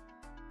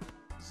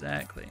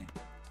 Exactly.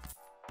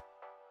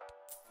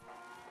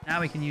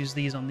 Now we can use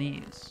these on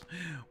these.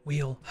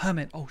 Wheel,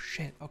 hermit. Oh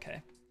shit.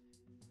 Okay.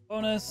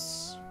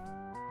 Bonus.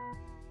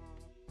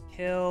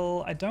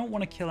 Kill. I don't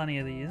want to kill any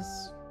of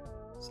these,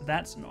 so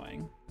that's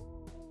annoying.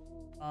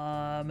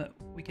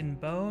 We can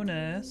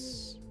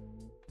bonus.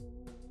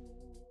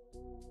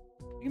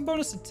 We can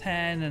bonus a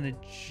 10 and a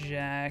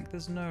jack.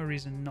 There's no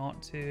reason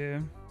not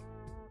to.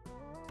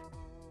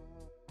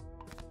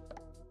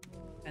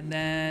 And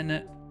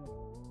then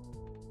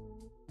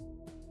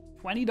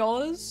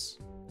 $20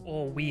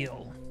 or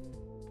wheel.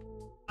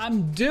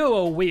 I'm due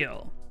a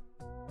wheel.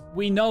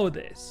 We know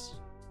this.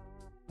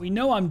 We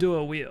know I'm due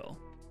a wheel.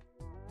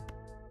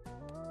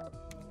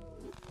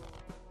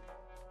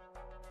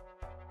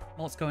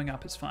 Malt's going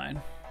up, it's fine.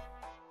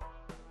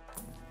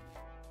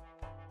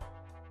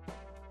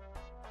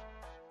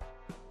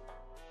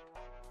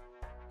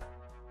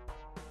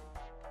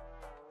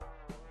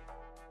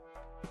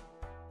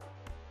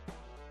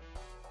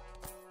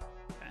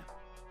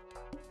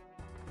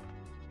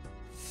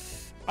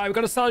 Alright, we've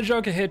got a solid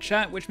joker here,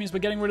 chat, which means we're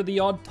getting rid of the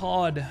odd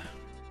Todd.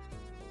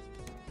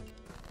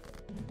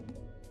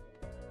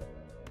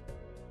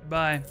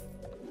 Goodbye.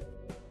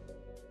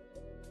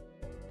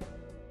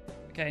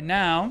 Okay,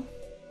 now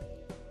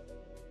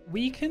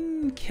we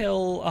can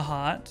kill a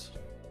heart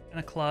and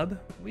a club.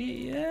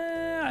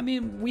 I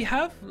mean, we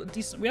have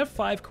decent. We have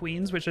 5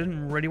 queens, which I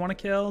didn't really want to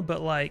kill,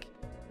 but like,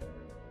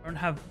 I don't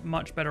have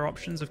much better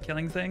options of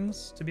killing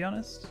things, to be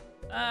honest.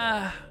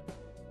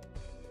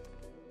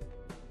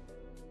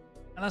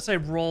 Unless I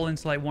roll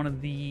into like one of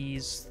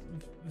these,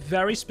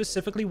 very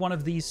specifically one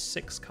of these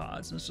 6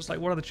 cards. And it's just like,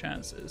 what are the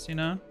chances, you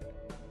know?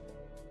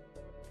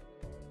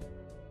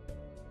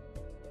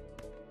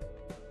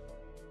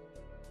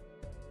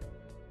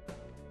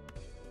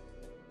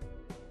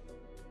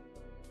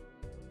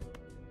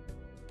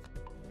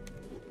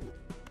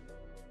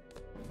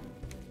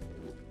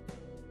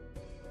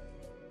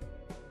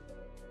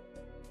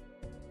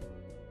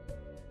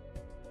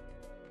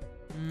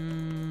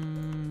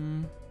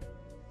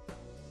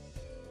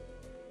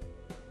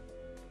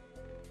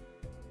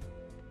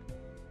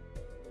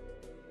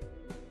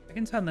 I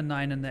can turn the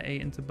 9 and the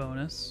 8 into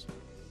bonus.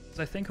 Because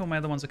I think all my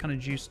other ones are kind of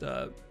juiced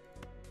up.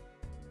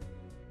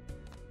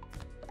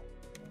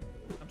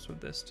 Helps with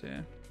this too.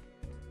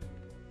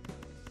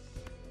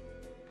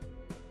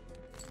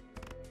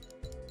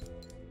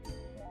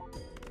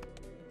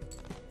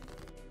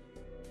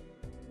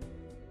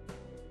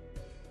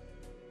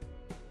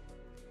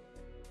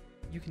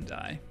 You can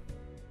die.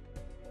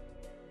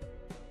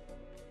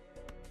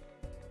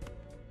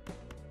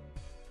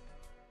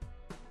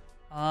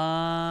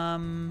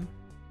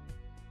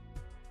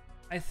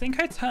 I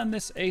think I turn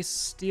this ace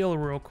steel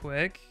real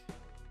quick.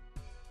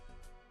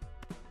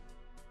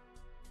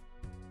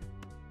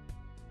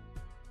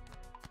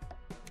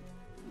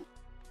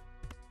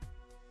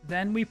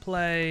 Then we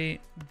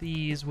play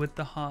these with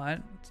the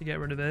heart to get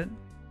rid of it.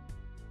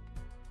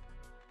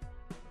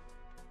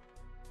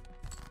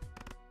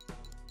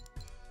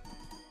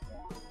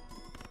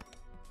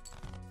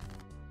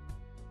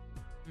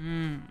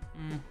 We're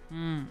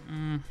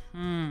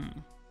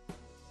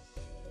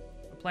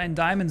playing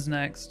diamonds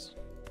next.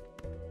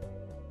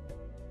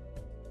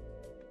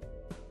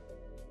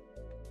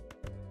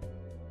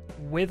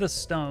 With a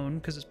stone,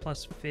 because it's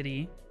plus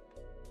 50.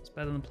 It's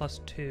better than plus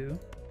 2.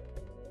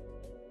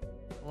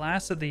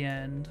 Glass at the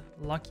end.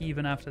 Lucky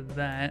even after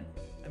that.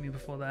 I mean,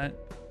 before that.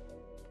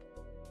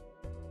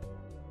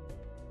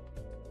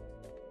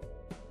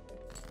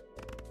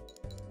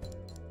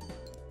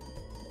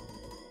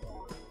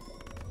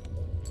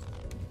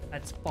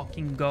 Let's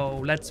fucking go.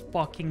 Let's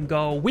fucking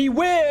go. We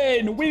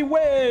win! We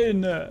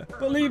win!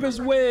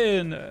 Believers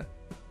win!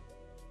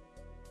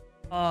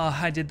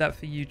 Ah, I did that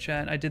for you,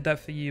 chat. I did that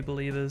for you,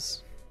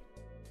 believers.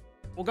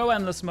 We'll go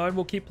endless mode.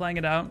 We'll keep playing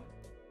it out.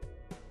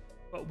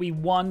 But we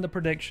won the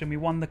prediction. We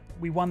won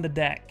the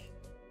deck.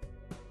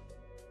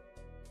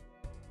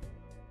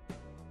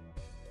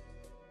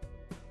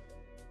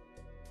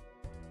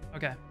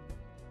 Okay.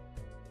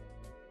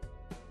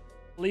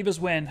 Believers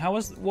win.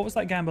 What was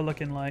that gamble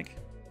looking like?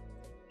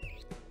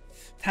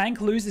 Tank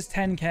loses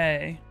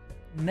 10k.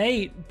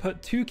 Nate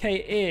put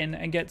 2k in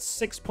and gets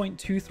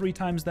 6.23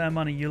 times their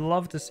money. You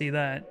love to see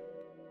that.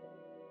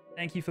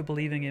 Thank you for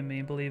believing in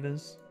me,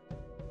 believers.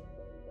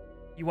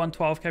 You won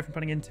 12k from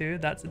putting in 2.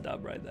 That's a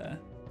dub right there.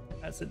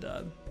 That's a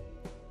dub.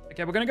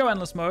 Okay, we're going to go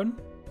endless mode,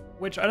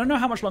 which I don't know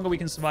how much longer we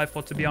can survive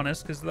for, to be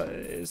honest, because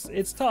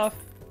it's tough.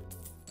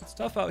 It's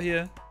tough out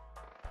here.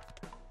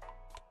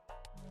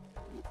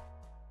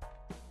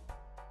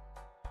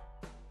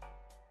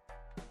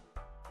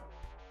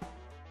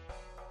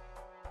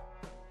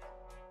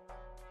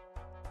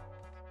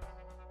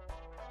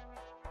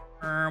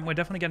 We're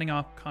definitely getting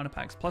our Arcana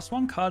packs.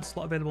 +1 card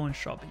slot available in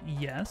shop.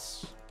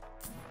 Yes.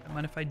 Don't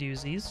mind if I do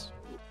these.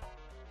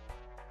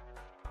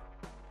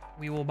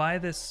 We will buy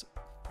this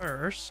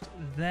first,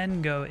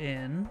 then go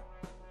in.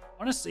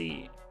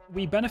 Honestly,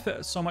 we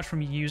benefit so much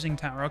from using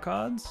tarot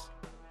cards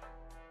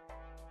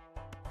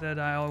that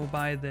I'll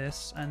buy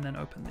this and then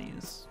open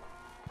these.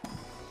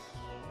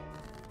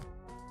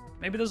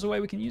 Maybe there's a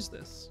way we can use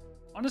this.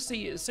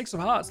 Honestly, it's 6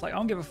 of hearts. Like, I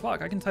don't give a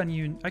fuck. I can turn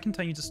you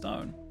to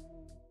stone.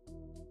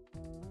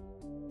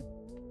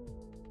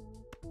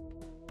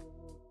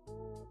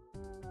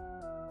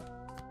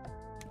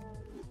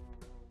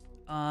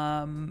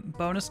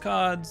 Bonus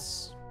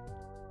cards.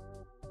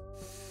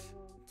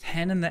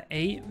 10 and the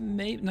 8,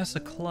 maybe. That's a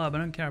club. I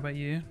don't care about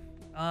you.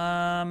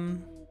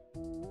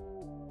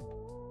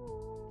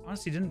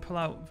 Honestly, didn't pull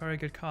out very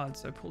good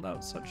cards. I pulled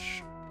out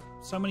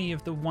so many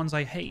of the ones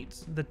I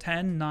hate. The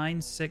 10,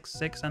 9, 6,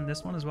 6, and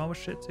this one as well was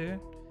shit too.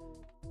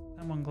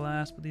 10 1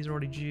 glass, but these are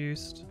already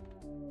juiced.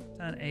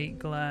 10 8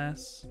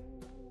 glass.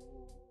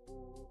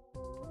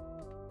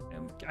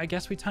 I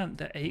guess we turned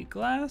the 8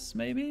 glass,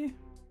 maybe.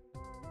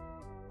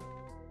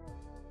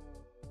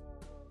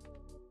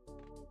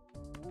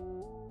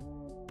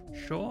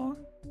 Sure.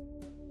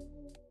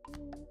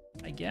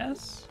 I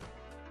guess.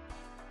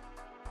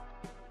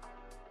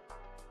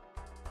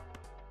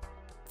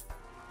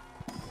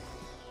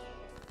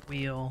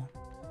 Wheel.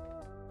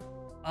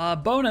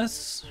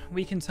 Bonus.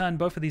 We can turn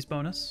both of these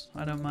bonus.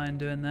 I don't mind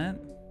doing that.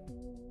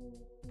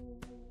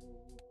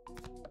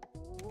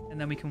 And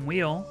then we can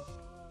wheel.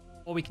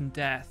 Or we can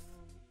death.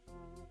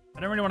 I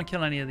don't really want to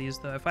kill any of these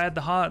though. If I had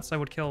the hearts, I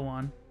would kill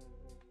one.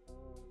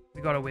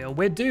 We got a wheel.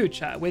 We're due,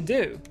 chat. We're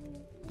due.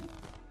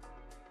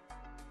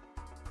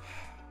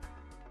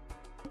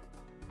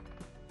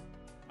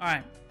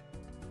 Alright.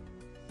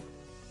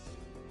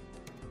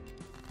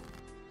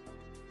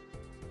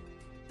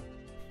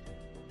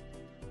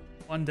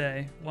 One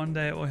day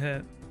it will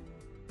hit.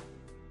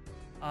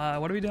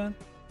 What are we doing?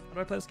 How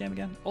do I play this game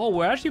again? Oh,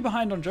 we're actually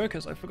behind on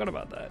jokers. I forgot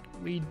about that.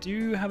 We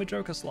do have a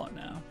joker slot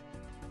now.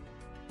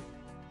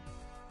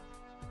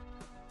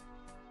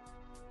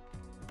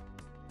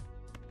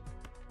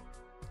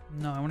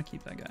 No, I want to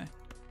keep that guy.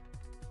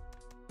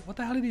 What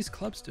the hell are these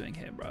clubs doing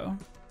here, bro?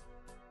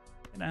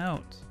 Get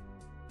out.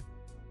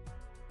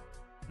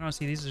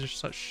 Honestly, these are just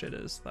such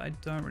shitters that I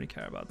don't really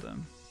care about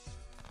them.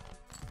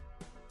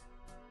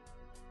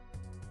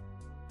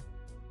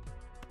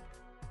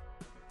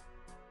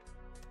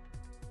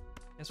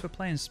 Guess we're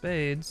playing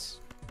spades.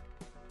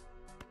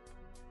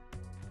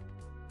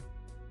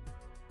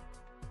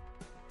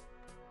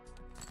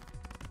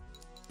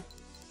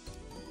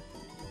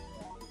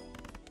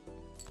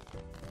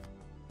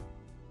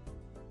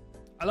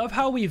 I love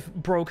how we've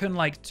broken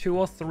like 2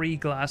 or 3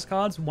 glass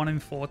cards, 1 in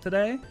 4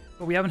 today,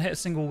 but we haven't hit a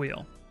single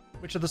wheel,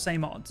 which are the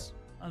same odds.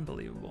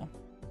 Unbelievable.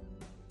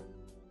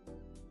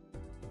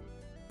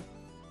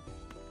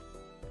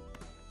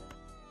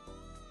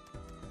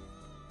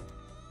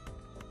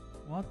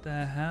 What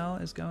the hell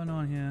is going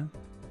on here?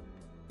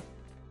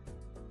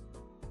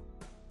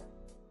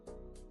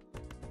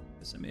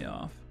 Pissing me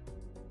off.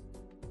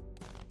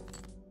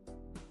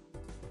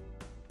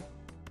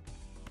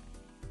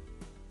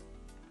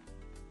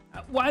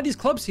 Why are these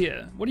clubs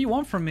here? What do you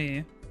want from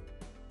me?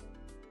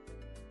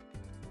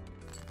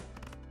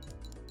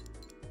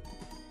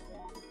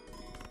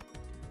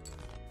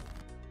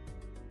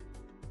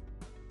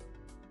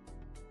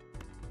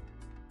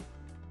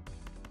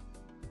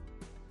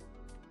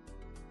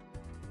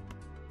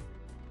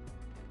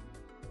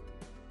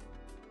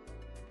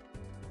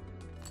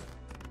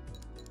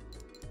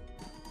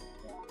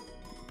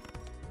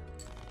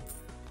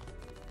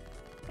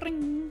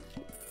 Ring.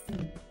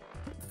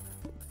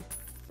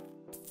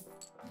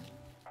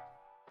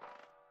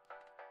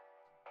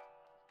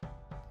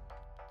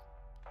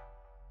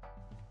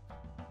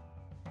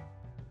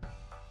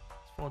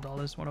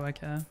 $4. What do I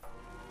care?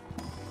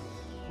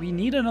 We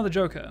need another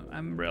joker,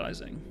 I'm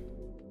realizing.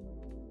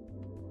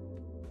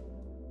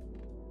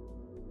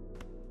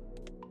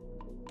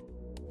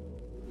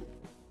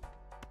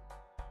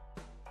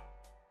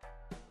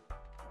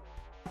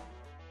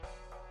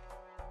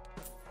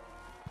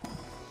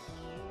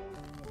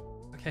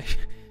 Okay,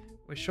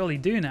 we surely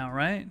do now,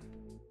 right?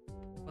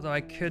 Although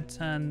I could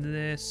turn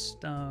this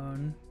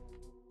stone.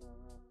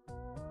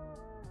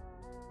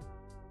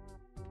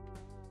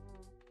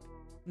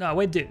 No,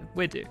 we do.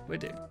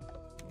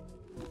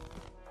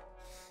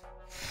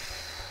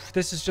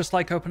 This is just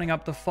like opening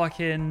up the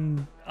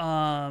fucking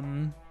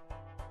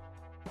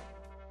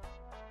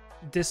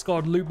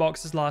Discord loot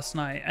boxes last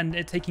night and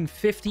it taking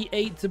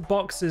 58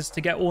 boxes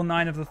to get all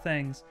 9 of the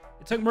things.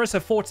 It took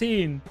Marissa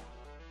 14.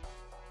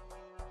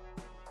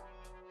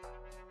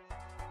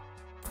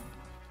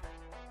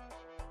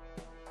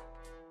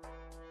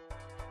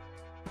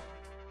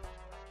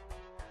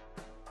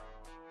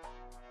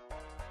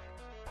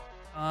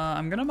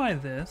 I'm gonna buy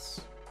this.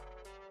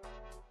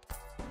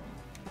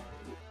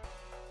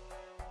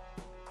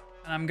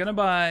 And I'm gonna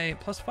buy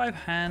 +5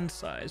 hand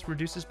size,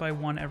 reduces by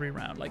 1 every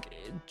round. Like,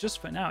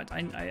 just for now,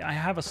 I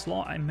have a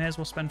slot. I may as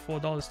well spend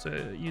 $4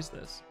 to use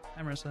this.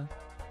 Hi, Marissa.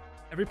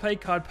 Every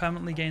played card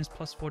permanently gains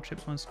 +4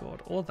 chips when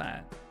scored. Or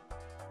that.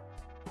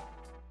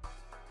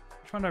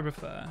 Which one do I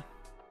prefer?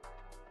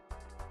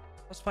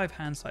 +5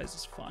 hand size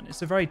is fun.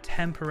 It's a very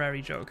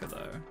temporary joker,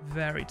 though.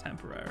 Very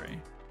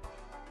temporary.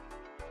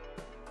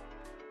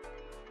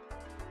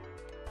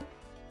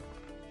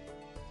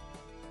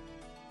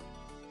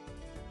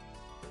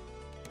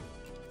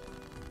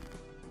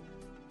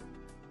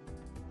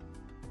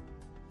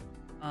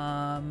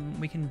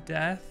 We can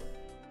death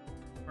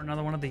for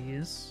another one of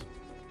these.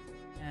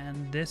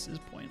 And this is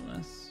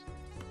pointless.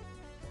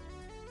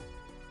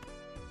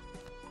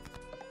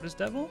 What is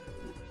devil?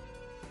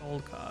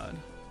 Gold card.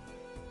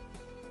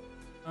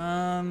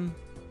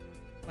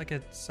 Like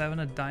a 7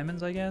 of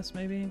diamonds, I guess,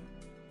 maybe?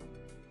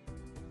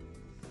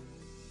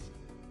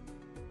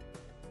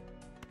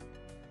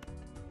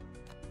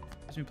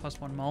 Gives me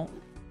 +1 malt.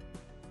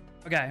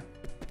 Okay.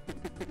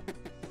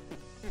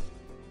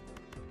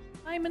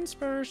 Diamonds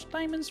first,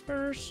 diamonds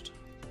first.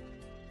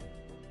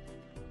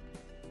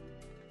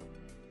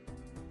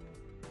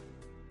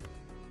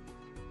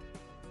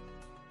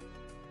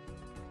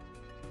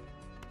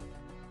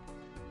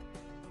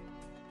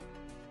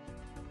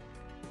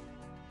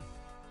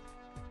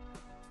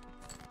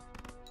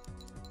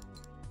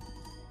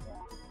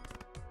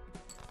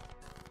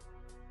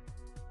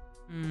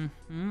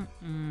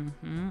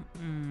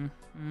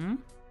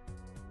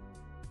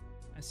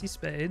 I see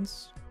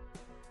spades.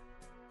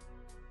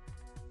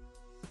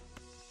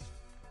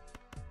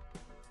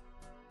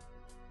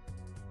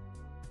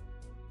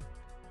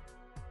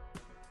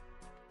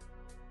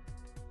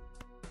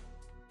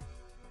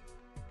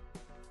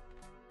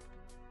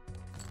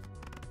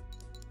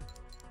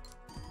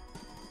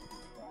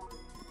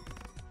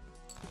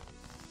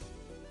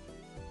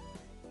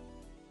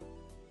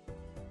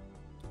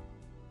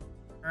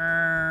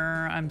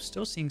 I'm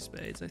still seeing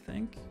spades, I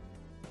think.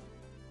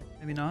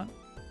 Maybe not.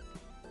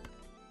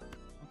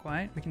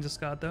 quite. We can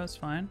discard though, it's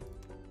fine.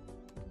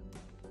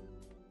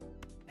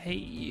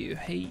 Hate you,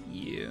 hate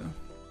you.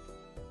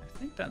 I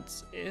think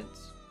that's it.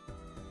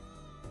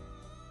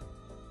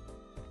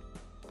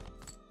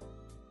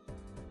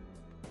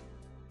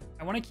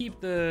 I want to keep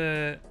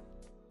the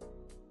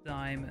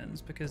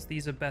diamonds because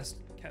these are best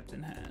kept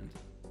in hand.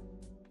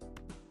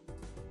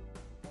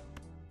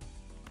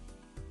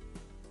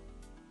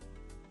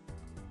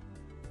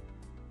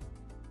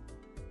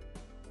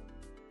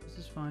 This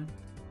is fine.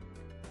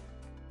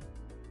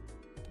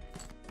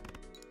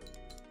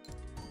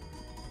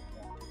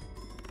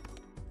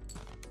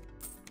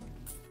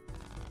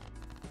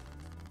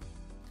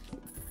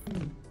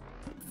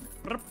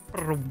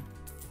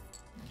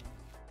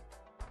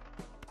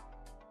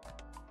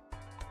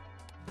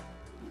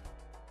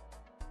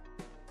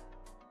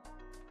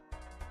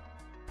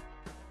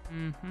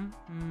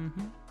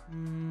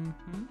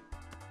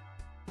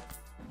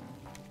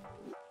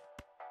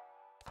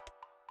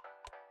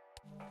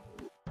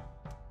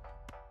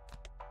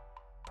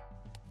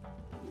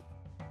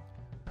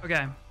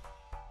 Okay.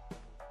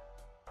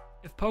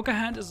 If poker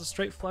hand is a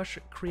straight flush,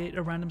 create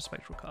a random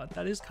spectral card.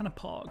 That is kind of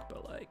pog,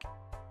 but like,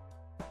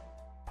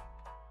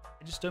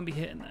 I just don't be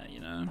hitting that, you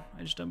know?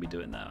 I just don't be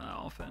doing that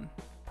often.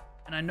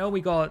 And I know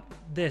we got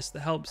this that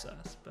helps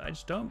us, but I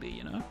just don't be,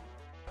 you know?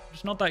 I'm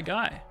just not that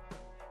guy.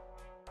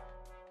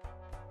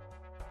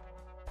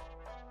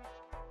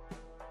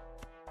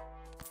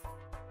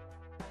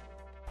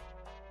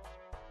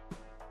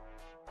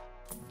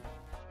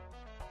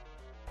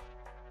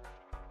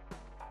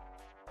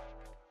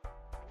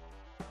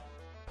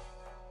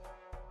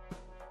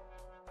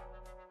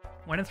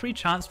 One in 3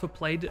 chance for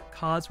played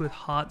cards with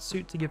heart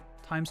suit to give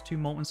 ×2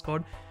 mult when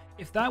scored.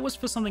 If that was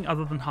for something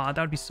other than hard,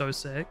 that would be so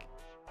sick.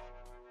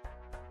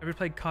 Every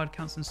played card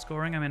counts in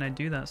scoring. I mean, I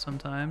do that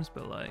sometimes,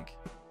 but like,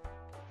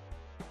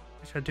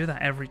 I should do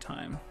that every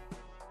time.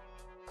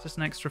 It's just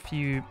an extra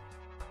few.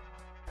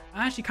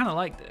 I actually kind of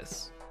like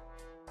this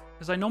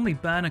because I normally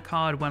burn a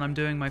card when I'm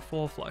doing my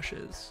 4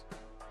 flushes.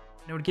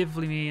 And it would give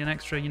me an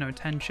extra, you know,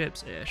 10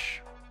 chips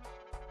ish.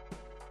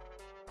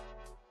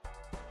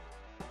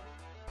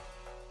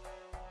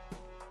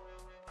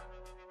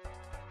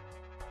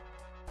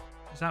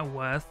 Is that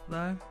worth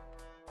though?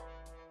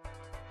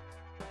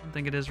 I don't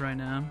think it is right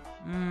now.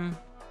 I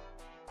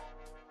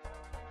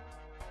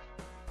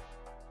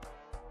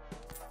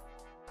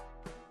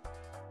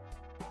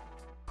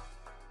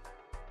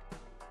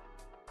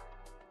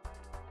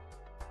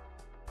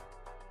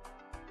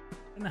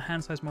think the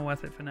hand size more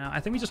worth it for now.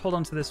 I think we just hold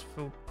on to this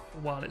for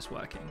while it's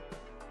working.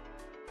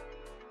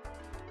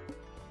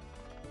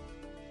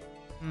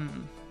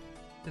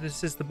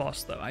 This is the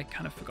boss though. I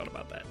kind of forgot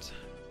about that.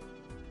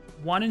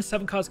 1 in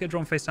 7 cards get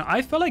drawn face down.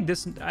 I feel like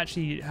this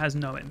actually has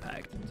no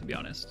impact, to be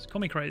honest. Call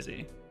me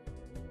crazy.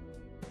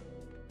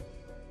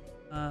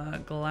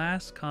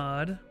 Glass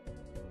card.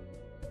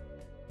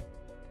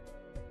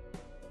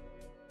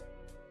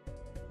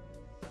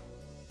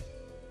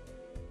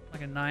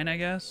 Like a 9, I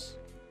guess.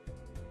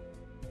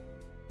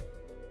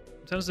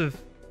 In terms of,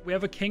 we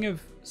have a king of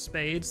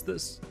spades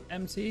that's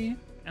empty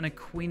and a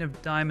queen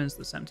of diamonds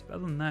that's empty. But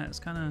other than that, it's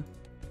kind of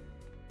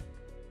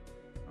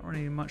not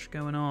really much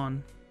going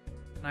on.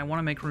 And I want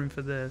to make room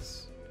for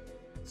this.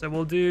 So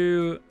we'll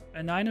do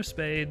a 9 of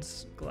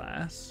spades,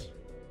 glass.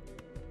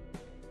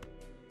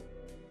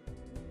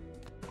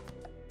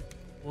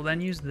 We'll then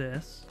use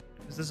this,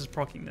 because this is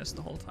proccing this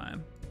the whole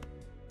time.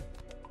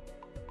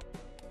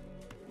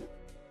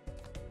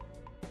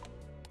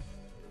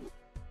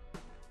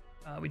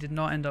 We did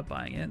not end up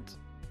buying it.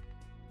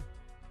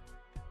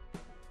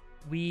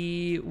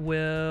 We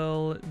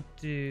will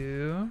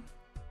do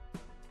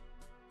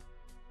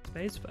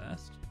spades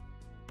first.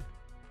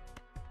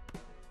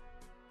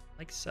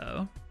 Like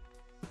so.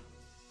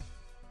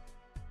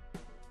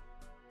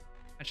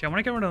 Actually, I want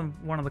to get rid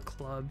of one of the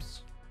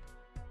clubs.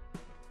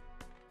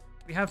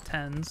 We have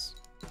 10s.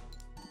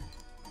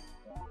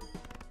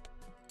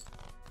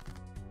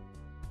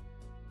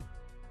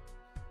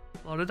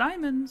 A lot of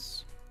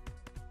diamonds.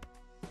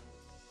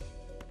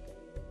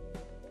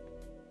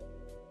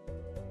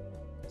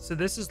 So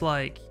this is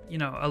like, you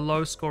know, a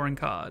low scoring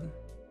card.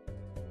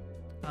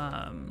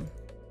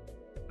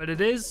 But it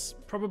is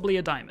probably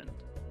a diamond.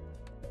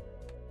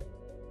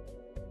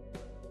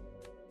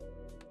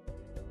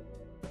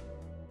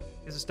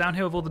 Because it's down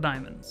here with all the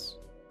diamonds.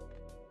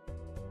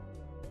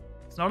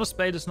 It's not a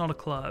spade, it's not a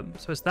club.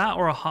 So it's that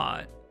or a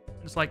heart.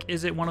 It's like,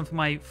 is it one of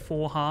my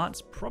 4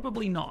 hearts?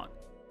 Probably not.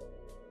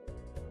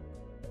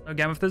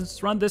 Again, with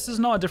this run, this is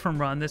not a different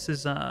run. This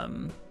is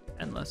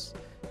endless.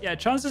 Yeah,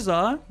 chances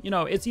are, you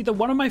know, it's either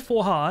one of my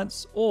 4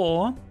 hearts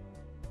or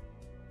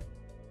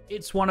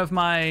it's one of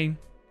my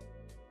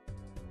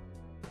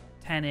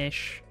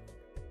 10-ish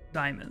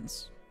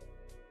diamonds.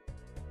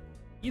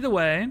 Either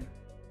way,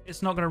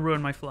 it's not going to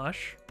ruin my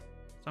flush.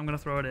 So I'm going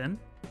to throw it in.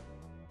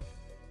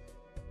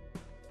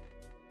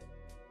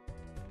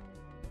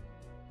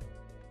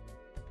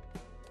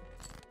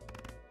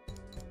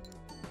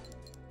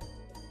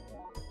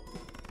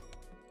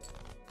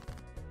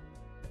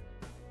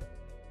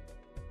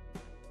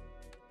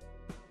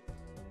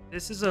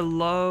 This is a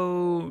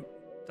low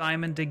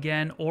diamond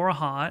again, or a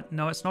heart.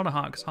 No, it's not a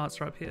heart because hearts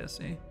are up here,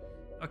 see?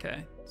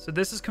 Okay, so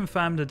this is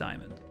confirmed a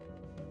diamond.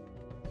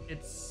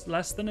 It's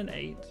less than an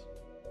 8.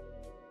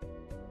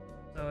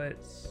 So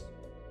it's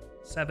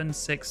 7,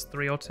 6,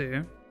 3, or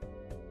 2.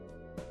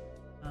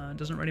 It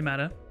doesn't really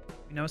matter.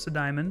 We know it's a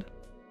diamond.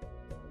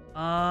 We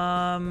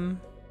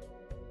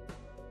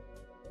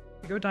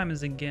go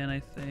diamonds again, I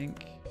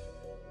think.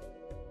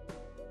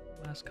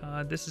 Last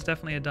card. This is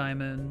definitely a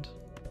diamond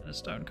and a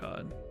stone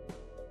card.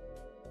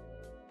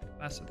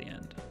 That's at the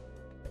end.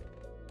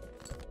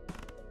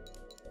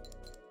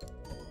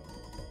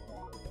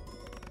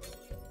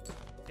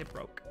 It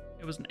broke.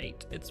 It was an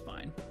 8. It's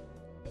fine.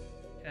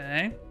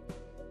 Okay.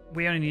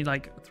 We only need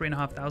like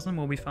 3,500.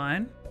 We'll be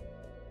fine.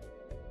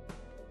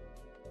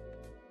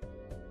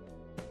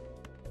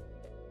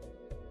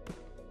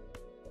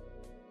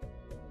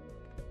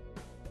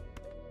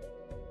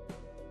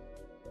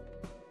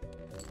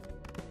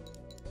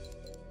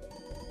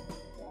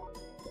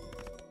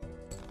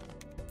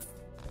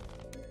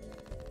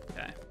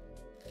 Okay.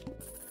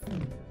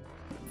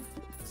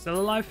 Still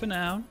alive for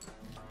now.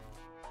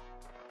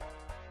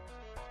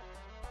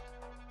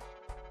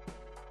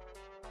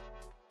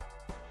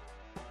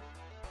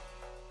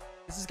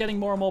 This is getting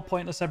more and more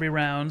pointless every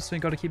round, so we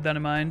got to keep that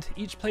in mind.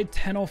 Each played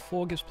 10 or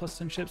 4 gives plus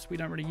 10 chips. We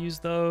don't really use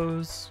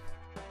those.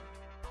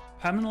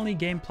 Permanently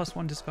gain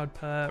 +1 discard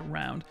per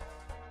round.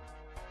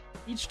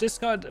 Each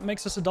discard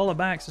makes us $1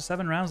 back, so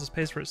 7 rounds this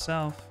pays for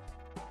itself.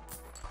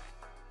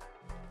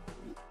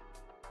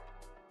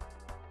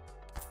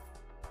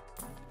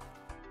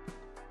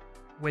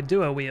 We're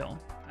duo wheel.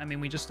 I mean,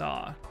 we just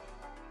are.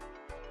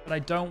 But I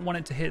don't want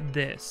it to hit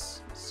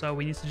this, so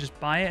we need to just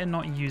buy it and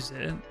not use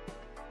it.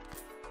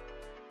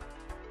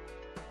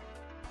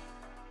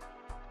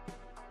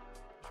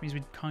 Means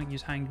we can't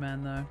use Hanged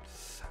Man though,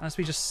 unless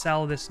we just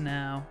sell this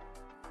now.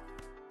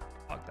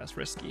 Fuck, that's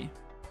risky.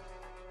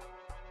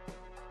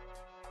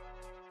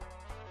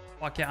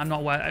 Fuck yeah, I'm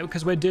not worried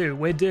because we're due.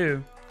 We're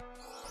due.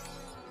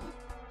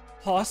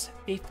 Plus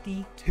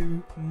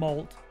 52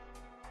 malt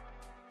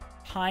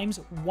times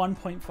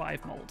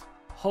 1.5 malt.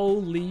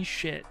 Holy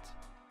shit,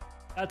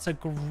 that's a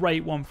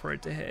great one for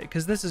it to hit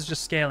because this is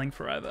just scaling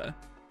forever.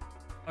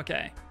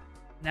 Okay,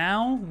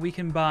 now we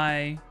can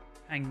buy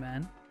Hanged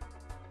Man.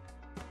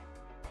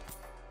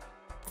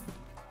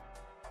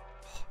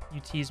 You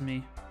tease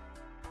me.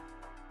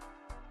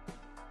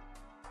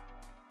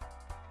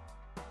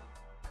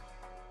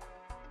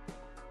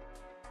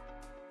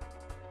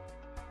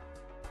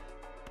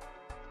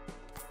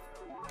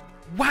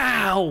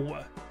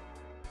 Wow!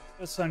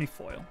 That's only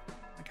foil.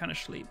 I kind of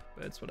sleep,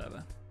 but it's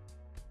whatever.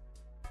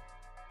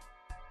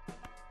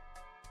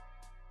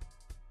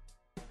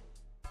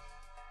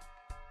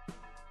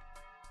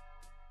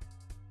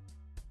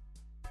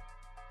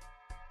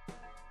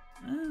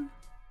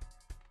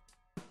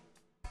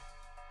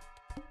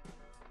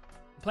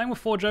 Playing with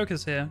 4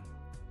 jokers here.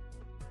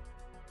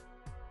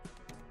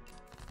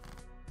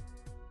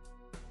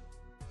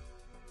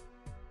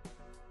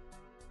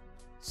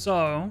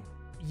 So,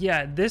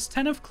 yeah, this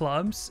 10 of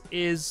clubs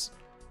is,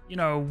 you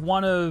know,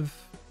 one of,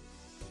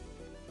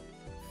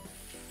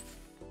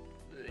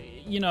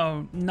 you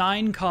know,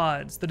 9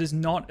 cards that is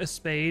not a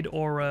spade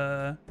or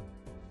a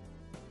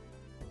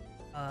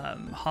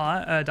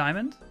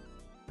diamond.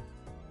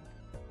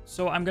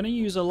 So I'm going to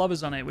use a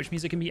lovers on it, which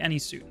means it can be any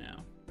suit now.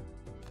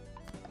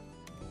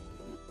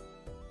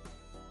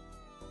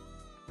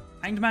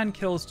 Hanged Man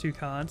kills 2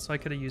 cards, so I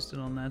could have used it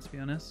on there, to be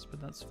honest, but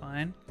that's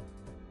fine.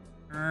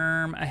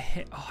 A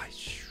hit. Oh,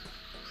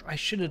 I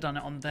should have done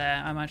it on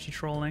there. I'm actually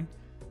trolling.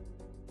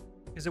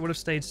 Because it would have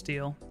stayed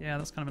steel. Yeah,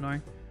 that's kind of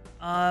annoying.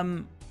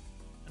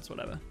 It's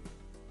whatever.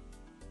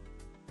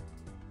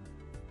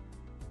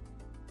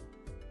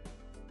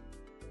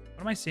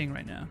 What am I seeing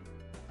right now?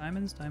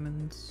 Diamonds,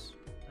 diamonds,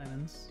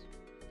 diamonds.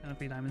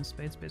 Technically diamonds,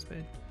 spade, spade,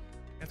 spade.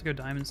 I have to go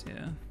diamonds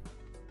here.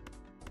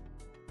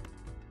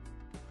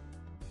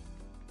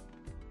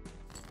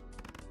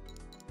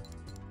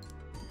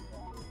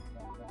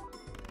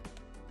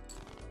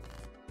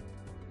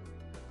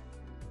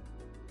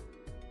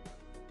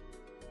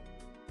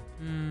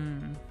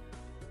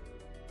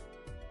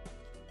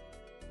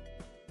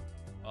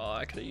 Oh,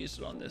 I could have used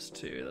it on this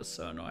too. That's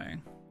so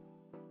annoying.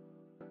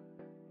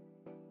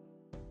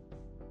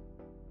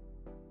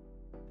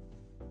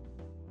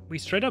 We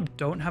straight up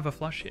don't have a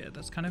flush here.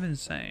 That's kind of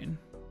insane.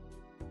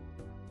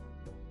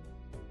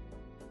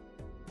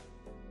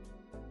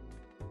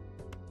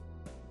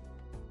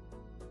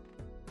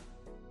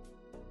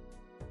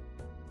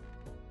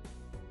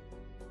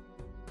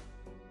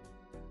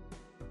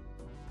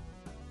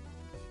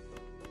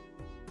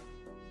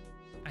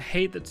 I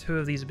hate that 2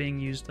 of these are being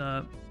used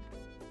up.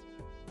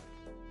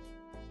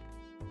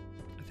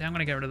 I think I'm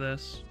gonna get rid of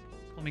this.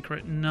 Call me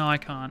crit. No, I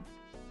can't.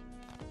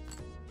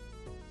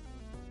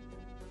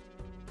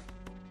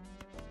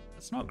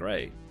 It's not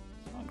great.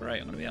 It's not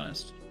great, I'm gonna be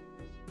honest.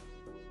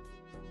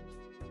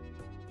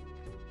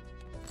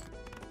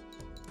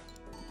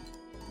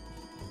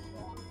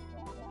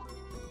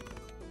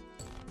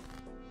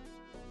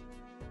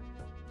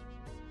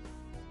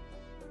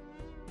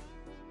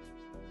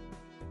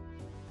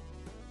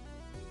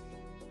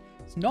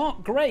 It's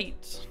not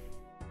great.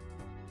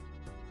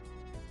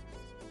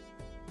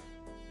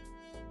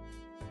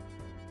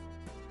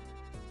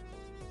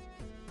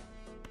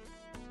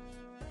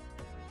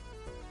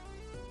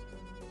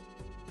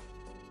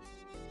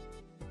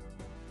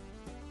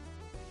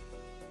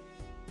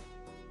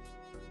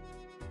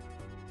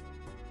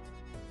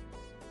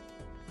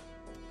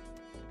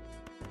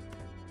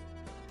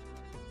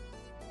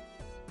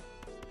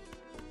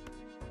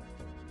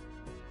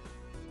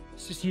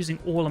 Just using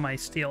all of my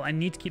steel. I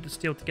need to keep the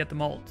steel to get the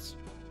molds.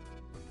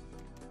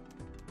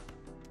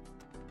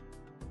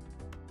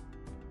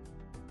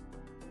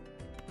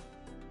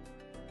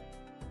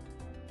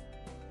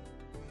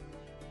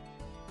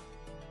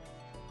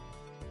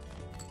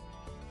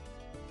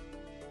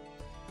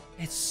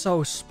 It's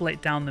so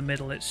split down the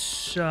middle. It's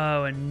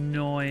so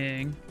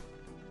annoying.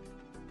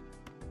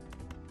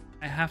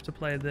 I have to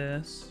play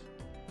this.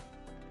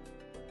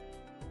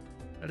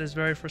 That is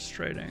very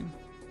frustrating.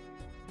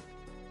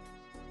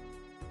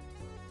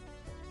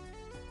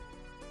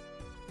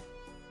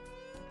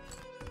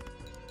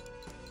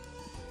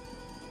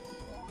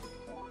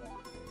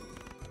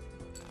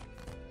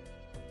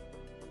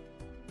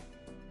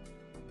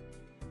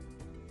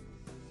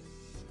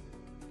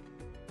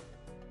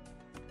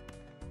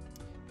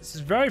 This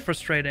is very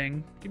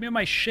frustrating. Give me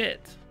my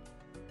shit.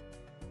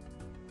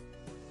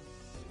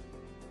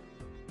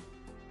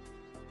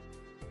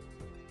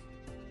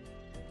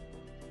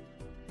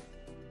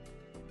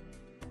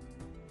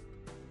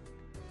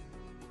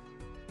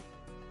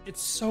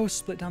 It's so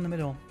split down the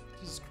middle.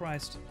 Jesus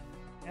Christ.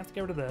 I have to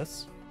get rid of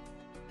this.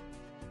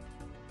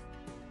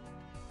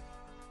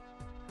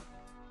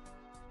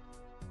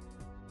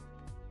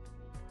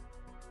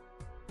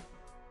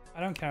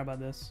 I don't care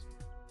about this.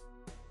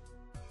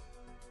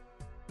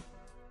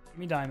 Give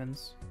me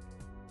diamonds.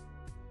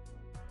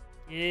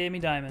 Give me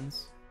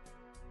diamonds.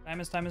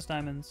 Diamonds, diamonds,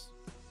 diamonds.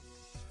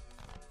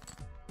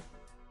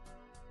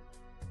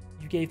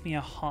 You gave me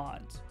a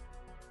heart.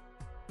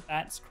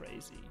 That's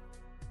crazy.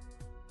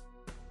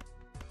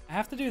 I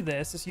have to do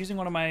this. It's using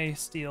one of my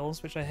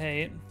steels, which I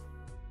hate.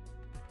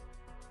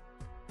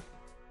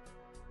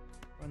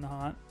 Throw in the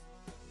heart.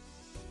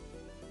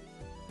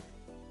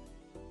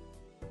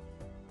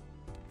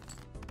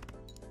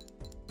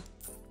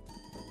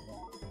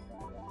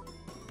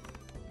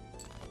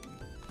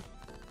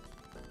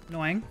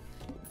 Annoying.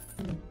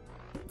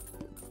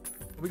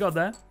 What we got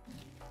there?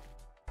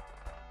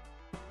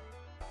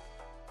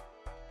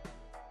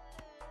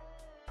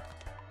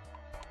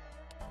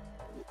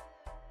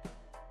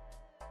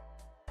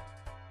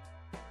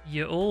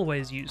 You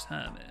always use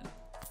hermit.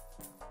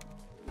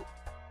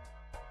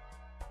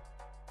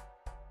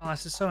 Oh,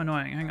 this is so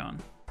annoying. Hang on.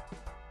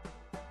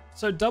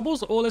 So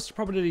doubles all its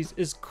properties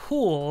is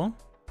cool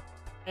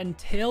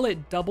until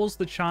it doubles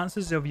the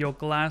chances of your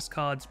glass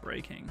cards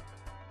breaking.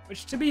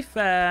 Which, to be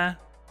fair,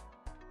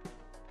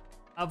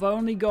 I've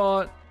only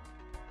got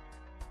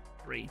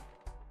 3.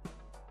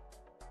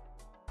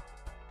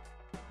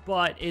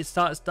 But it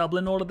starts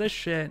doubling all of this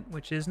shit,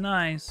 which is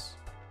nice.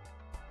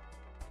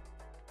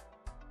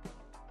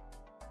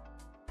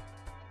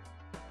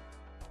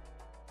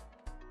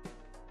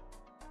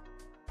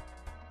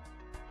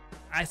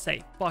 I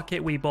say, fuck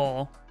it, we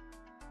ball.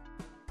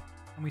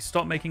 And we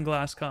stop making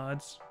glass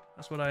cards.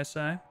 That's what I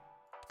say.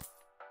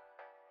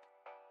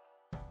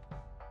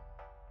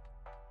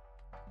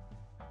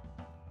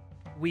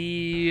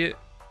 We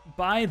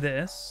buy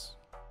this.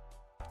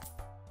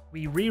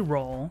 We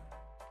re-roll.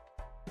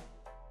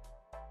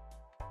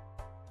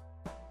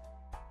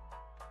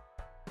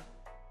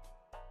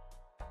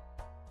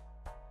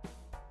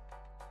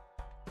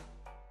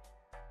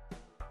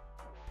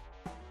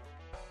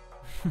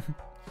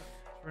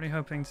 Really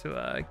hoping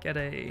to get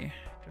a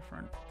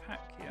different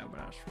pack here, but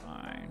that's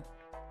fine.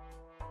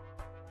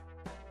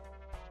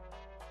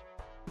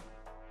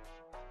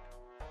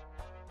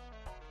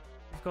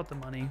 We've got the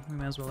money. We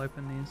may as well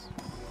open these.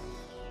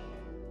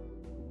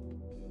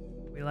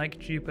 We like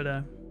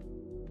Jupiter.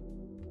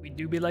 We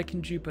do be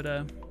liking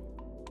Jupiter.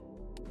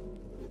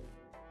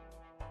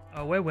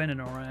 Oh, we're winning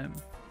all right.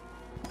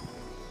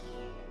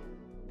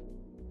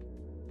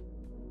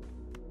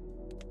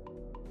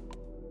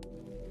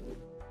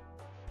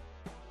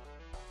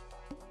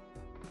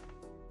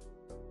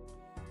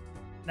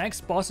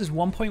 Next boss is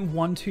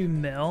 1.12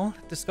 mil.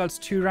 Discards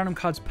 2 random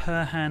cards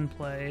per hand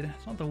played.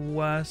 It's not the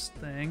worst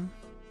thing.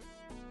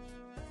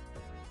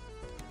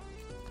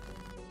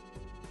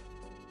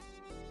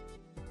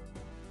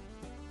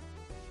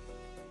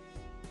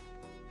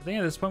 I think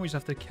at this point we just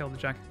have to kill the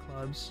Jack of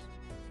Clubs.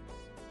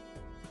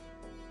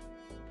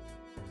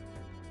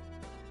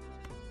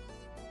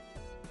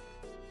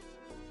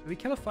 Do we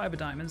kill a 5 of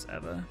diamonds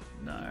ever?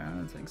 No, I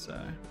don't think so.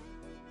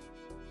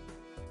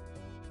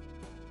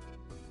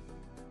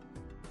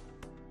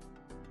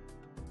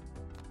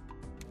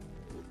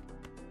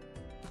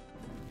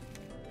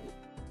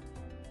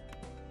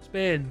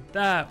 Spin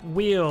that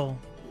wheel.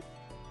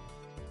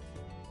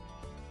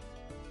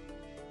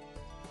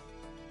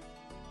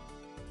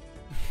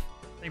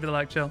 Thank you for the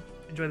like, chill.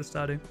 Enjoy the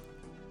Stardew.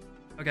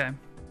 Okay.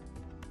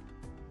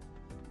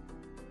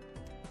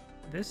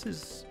 This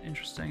is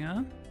interesting,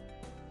 huh?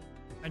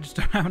 I just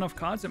don't have enough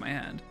cards in my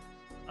hand.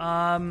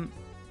 I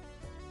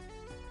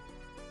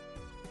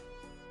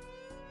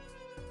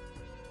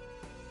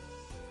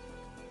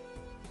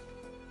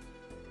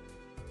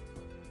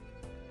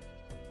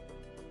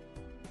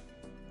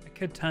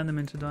could turn them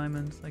into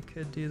diamonds. I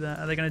could do that.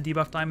 Are they going to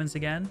debuff diamonds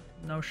again?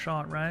 No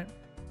shot, right?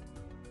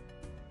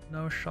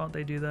 No shot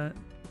they do that.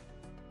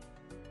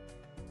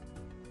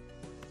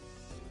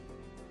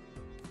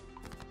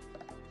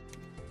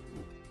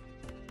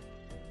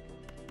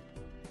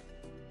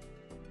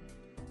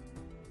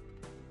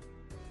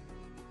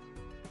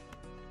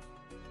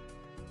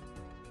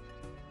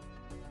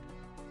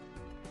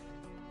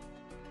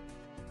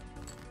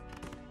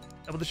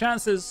 Double the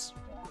chances.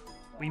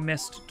 We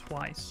missed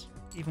twice,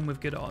 even with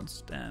good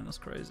odds. Damn, that's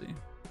crazy.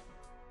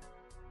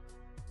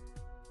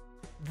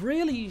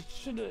 Really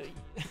should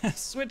have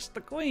switched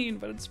the queen,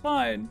 but it's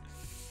fine.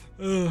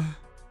 Ugh.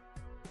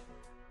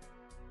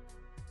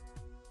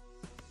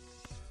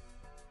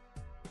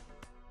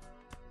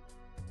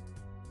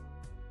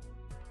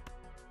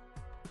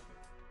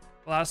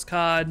 Last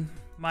card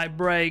might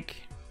break.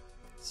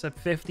 It's a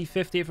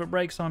 50-50 if it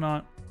breaks or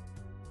not.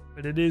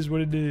 But it is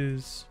what it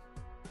is.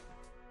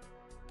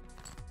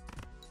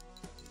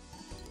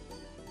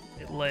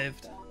 It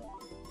lived.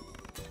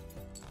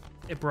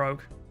 It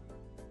broke.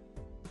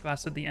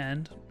 That's at the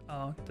end.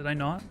 Oh, did I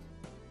not?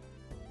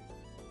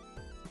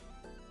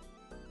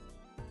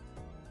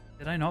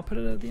 Did I not put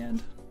it at the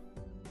end?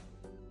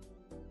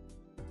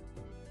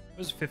 It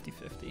was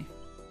 50-50.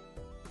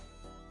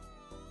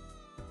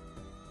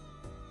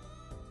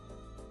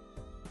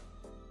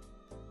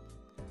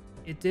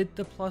 It did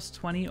the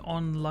 +20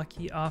 on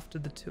lucky after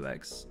the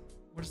 2x.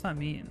 What does that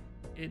mean?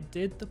 It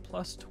did the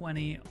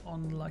 +20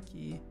 on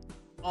lucky.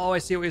 Oh, I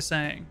see what you're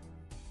saying.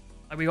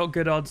 Like we got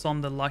good odds on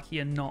the lucky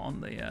and not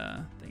on the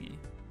thingy.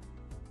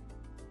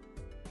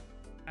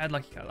 I had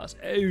lucky card last.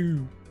 Oh,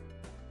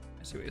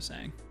 I see what you're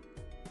saying.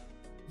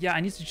 Yeah, I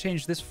need to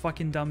change this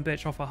fucking dumb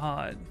bitch off a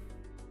heart,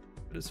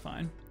 but it's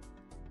fine.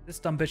 This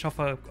dumb bitch off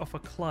a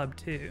club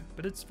too,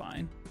 but it's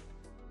fine.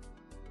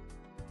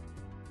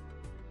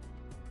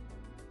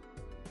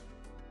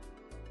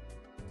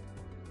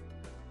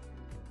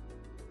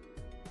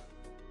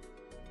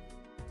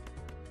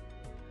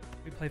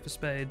 We play for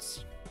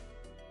spades.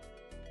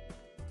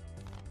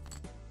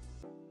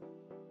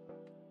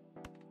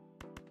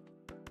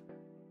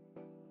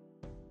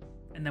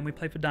 And then we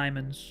play for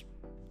diamonds.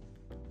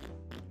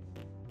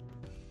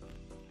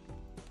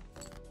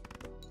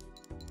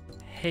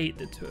 Hate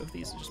that 2 of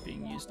these are just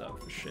being used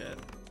up for shit.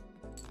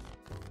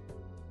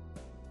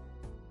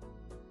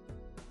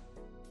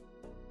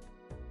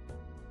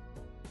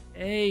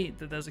 Hate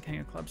that there's a king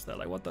of clubs there.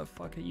 Like, what the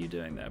fuck are you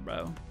doing there,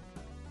 bro?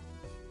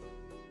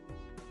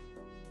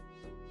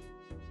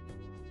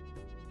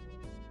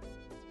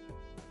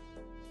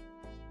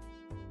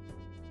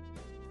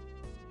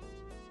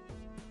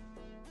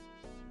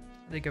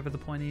 They go for the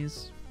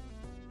pointies.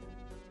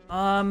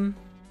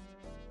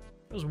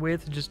 It was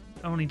weird to just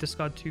only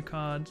discard 2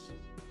 cards,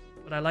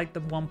 but I like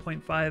the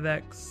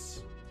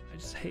 1.5x. I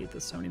just hate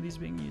that so many of these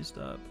being used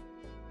up.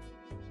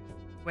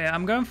 Wait,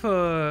 I'm going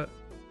for...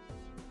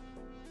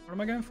 What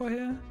am I going for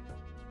here?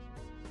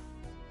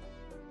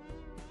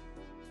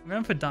 I'm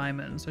going for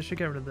diamonds. I should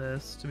get rid of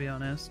this, to be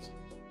honest.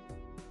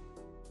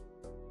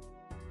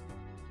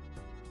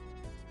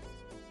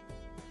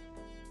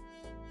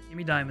 Give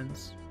me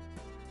diamonds.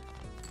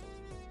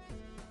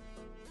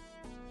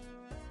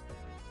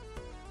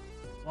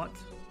 What?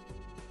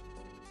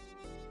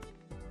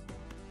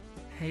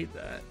 Hate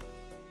that.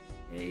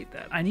 Hate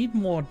that. I need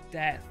more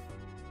death.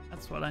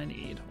 That's what I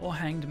need. Or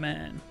hanged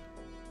man.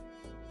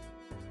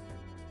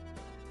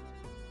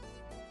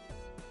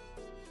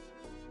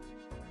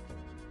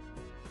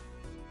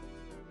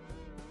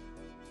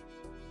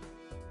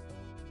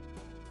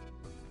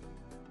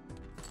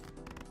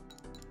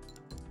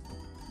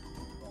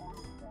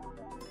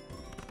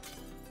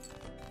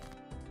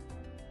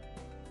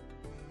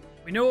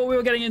 We knew what we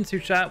were getting into,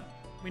 chat.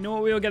 We know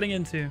what we were getting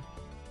into.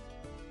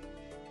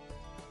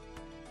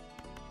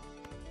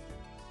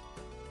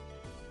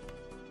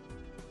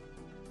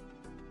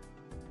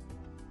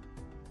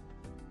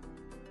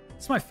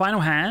 It's my final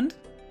hand.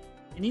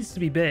 It needs to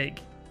be big.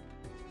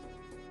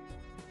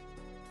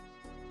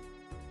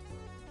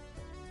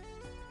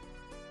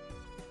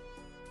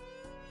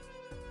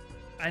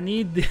 I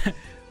need the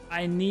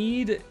I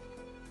need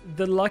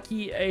the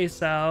lucky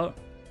ace out.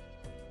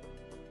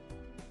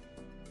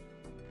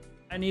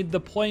 I need the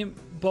point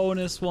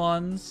bonus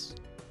ones.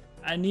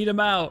 I need them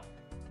out.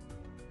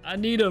 I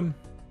need them.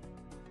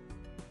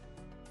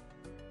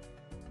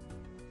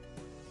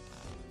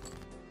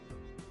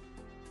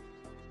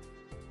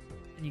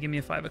 Can you give me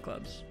a 5 of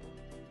clubs?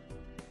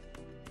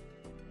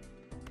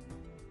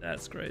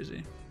 That's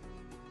crazy.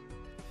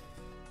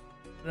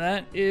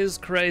 That is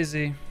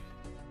crazy.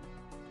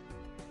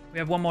 We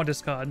have one more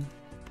discard.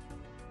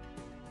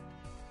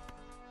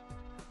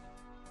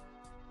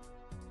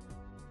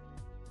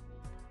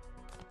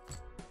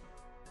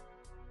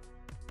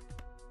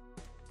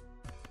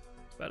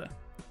 Better.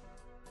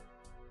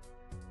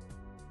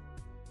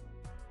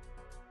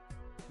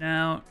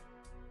 Now,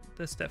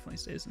 this definitely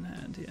stays in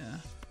hand, yeah.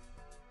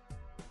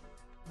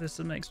 This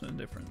makes no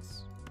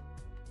difference.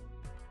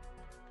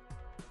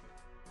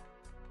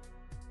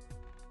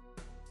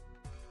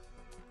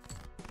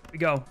 We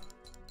go.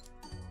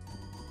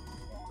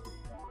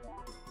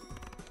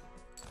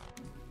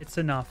 It's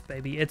enough,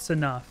 baby. It's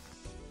enough.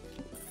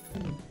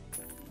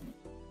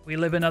 We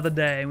live another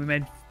day. We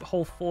made a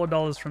whole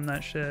 $4 from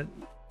that shit.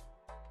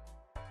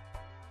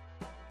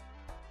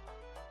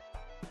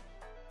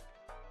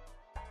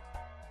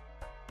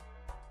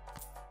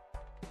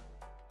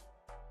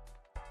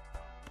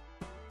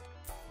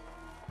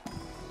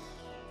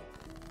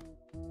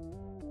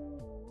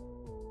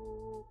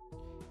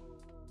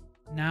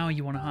 Now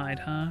you want to hide,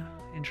 huh?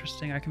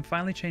 Interesting. I can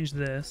finally change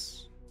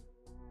this.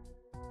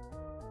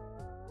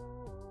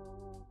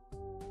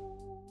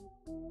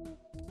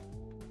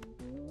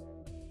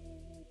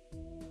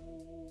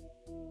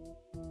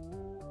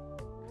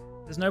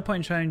 There's no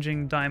point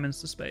changing diamonds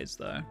to spades,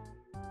 though.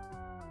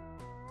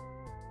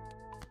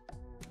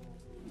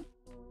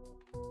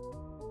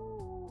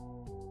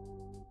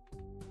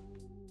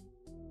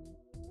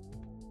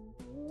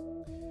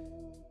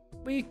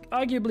 We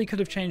arguably could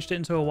have changed it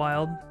into a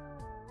wild.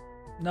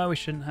 No, we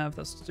shouldn't have.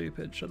 That's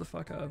stupid. Shut the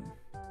fuck up.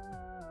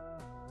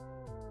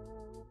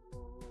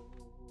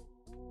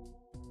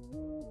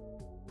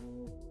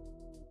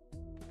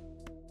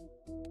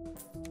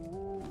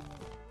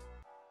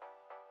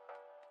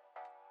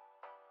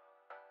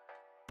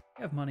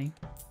 I have money.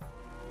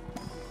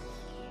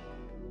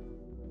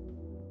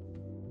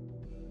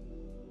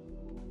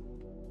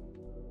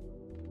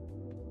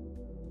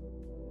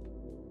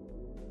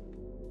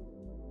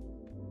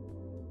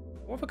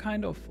 What of a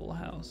kind of full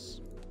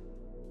house?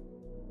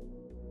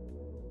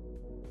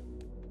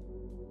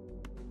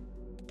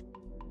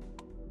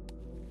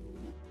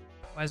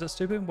 Why is that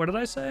stupid? What did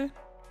I say?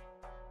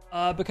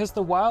 Because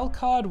the wild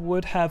card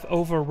would have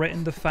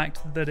overwritten the fact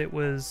that it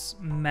was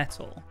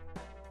metal.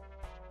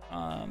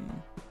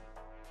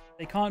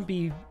 They can't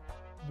be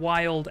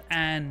wild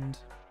and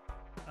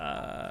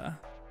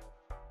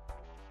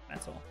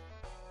metal.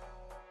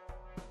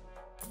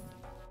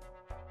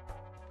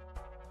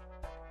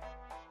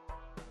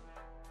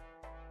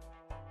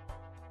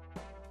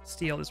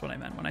 Steel is what I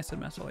meant when I said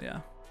metal,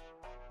 yeah.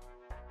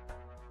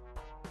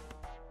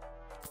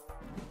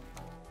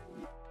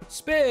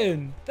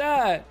 Spin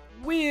that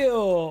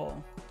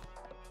wheel!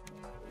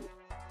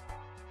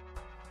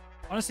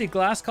 Honestly,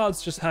 glass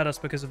cards just hurt us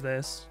because of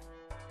this.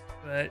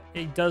 But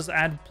it does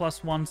add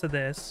 +1 to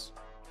this.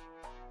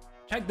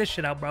 Check this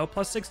shit out, bro.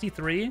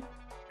 +63,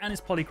 and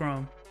it's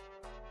polychrome.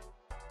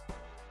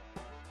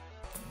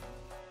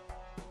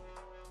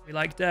 We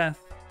like death.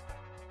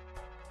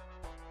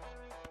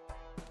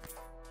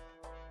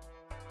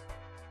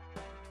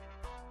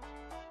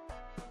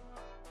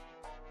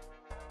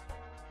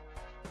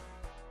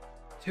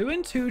 Two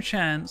in 2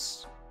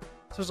 chance,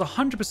 so there's a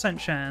 100%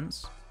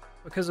 chance,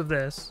 because of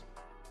this,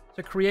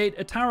 to create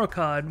a tarot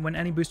card when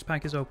any booster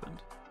pack is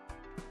opened.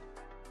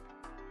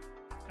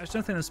 I just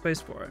don't think there's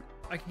space for it.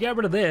 I could get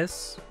rid of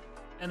this,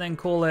 and then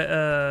call it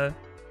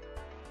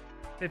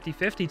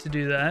 50-50 to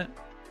do that.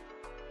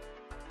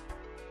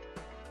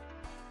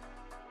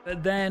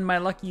 But then my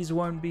luckies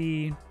won't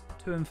be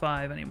 2 and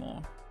 5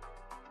 anymore.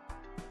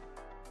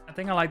 I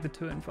think I like the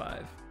 2 and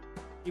 5,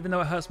 even though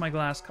it hurts my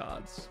glass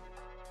cards.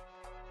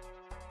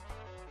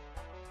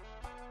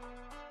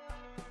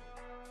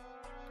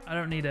 I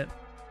don't need it.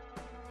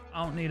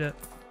 I don't need it.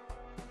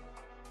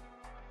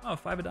 Oh,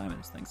 5 of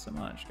diamonds. Thanks so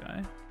much,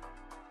 guy.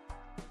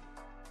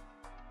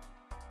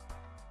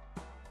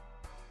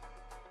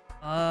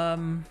 Let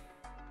me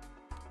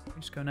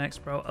just go next,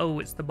 bro. Oh,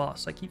 it's the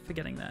boss. I keep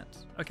forgetting that.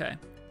 Okay.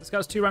 This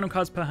guy's 2 random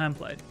cards per hand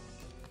played.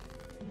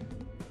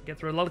 Get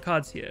through a lot of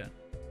cards here.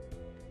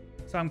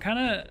 So I'm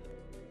kind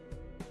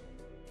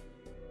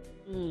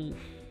of...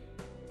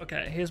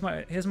 Okay, here's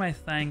my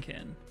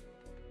thanking.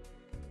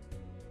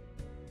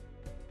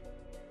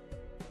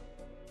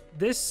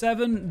 This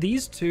 7,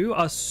 these 2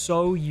 are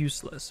so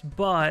useless,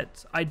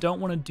 but I don't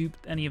want to dupe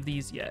any of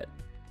these yet.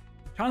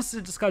 Chances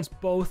it discards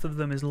both of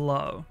them is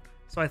low.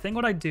 So I think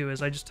what I do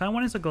is I just turn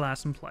one into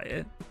glass and play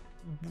it.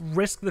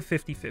 Risk the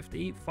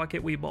 50-50. Fuck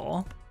it, we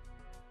ball.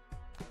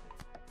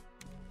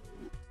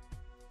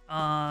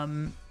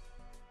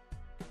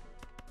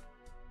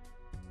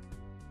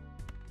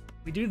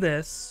 We do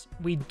this.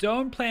 We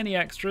don't play any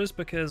extras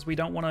because we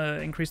don't want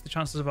to increase the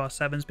chances of our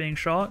 7s being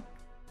shot.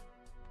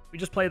 We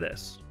just play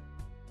this.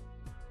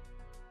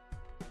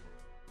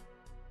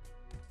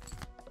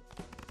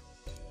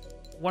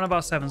 One of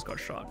our 7s got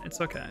shot. It's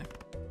okay.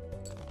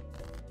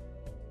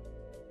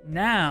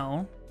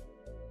 Now,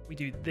 we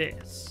do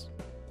this.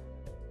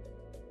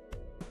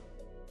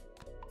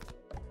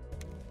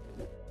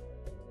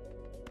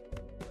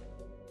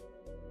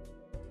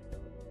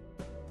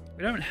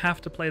 We don't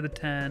have to play the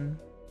 10.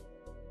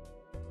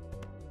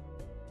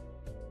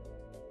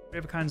 3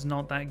 of a kind's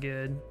not that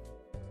good.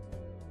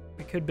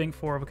 We could bink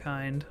 4 of a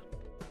kind.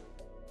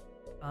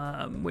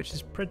 Which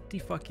is pretty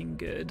fucking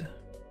good.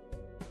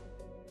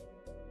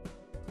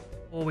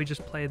 Or we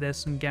just play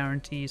this and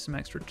guarantee some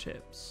extra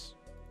chips.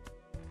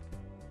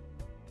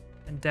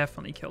 And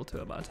definitely kill 2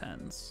 of our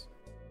 10s.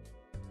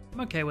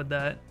 I'm okay with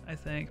that, I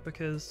think,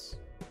 because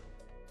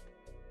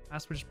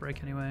Fast would just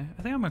break anyway.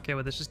 I think I'm okay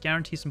with this. Just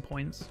guarantee some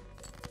points.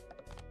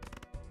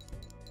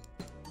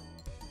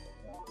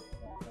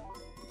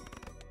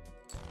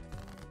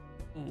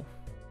 Ooh.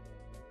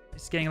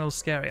 It's getting a little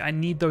scary. I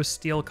need those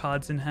steel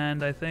cards in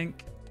hand, I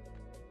think.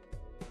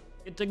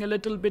 Getting a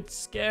little bit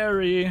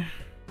scary.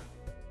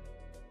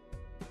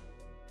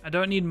 I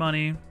don't need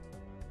money.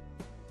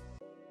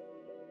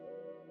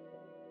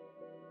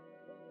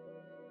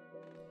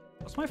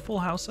 What's my full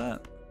house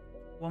at?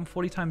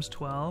 140 times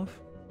 12?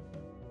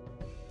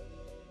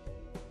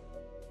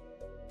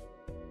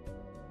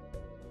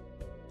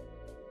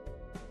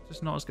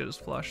 Just not as good as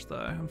Flush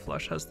though, and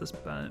Flush has this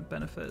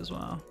benefit as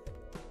well.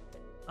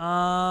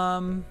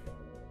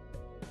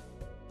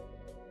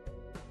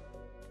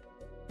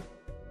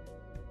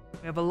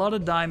 We have a lot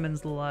of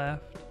diamonds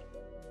left.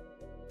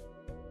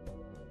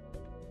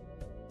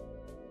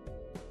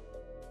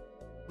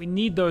 We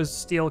need those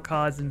steel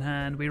cards in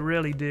hand, we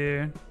really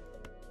do.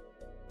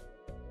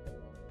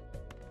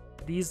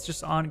 These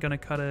just aren't gonna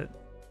cut it.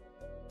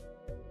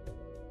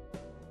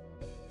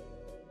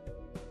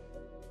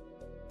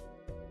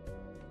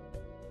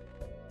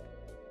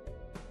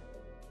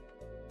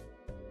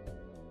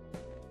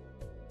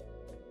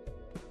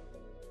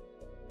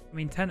 I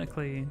mean,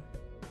 technically,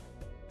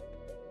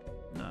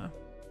 no.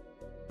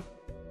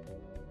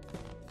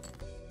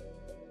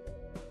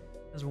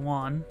 There's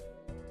 1.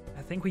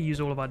 I think we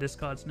use all of our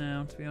discards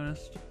now, to be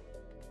honest.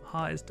 A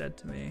heart is dead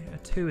to me. A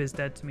 2 is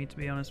dead to me, to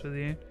be honest with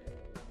you.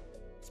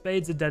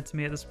 Spades are dead to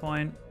me at this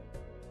point.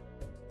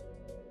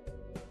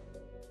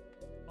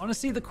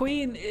 Honestly, the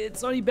queen,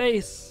 it's only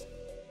base.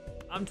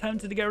 I'm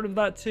tempted to get rid of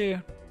that too.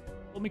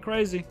 Call me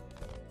crazy.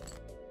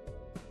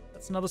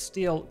 That's another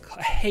steal.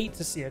 I hate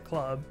to see a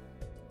club.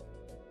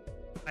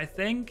 I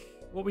think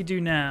what we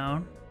do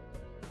now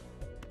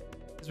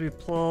is we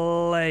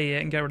play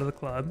it and get rid of the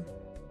club.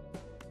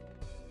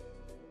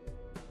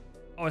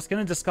 Oh, it's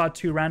going to discard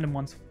 2 random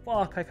ones.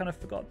 Fuck, I kind of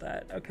forgot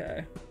that.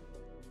 Okay.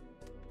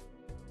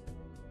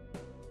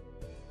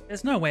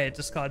 There's no way it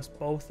discards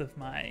both of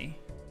my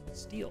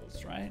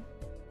steals, right?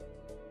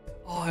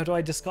 Oh, how do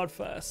I discard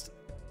first?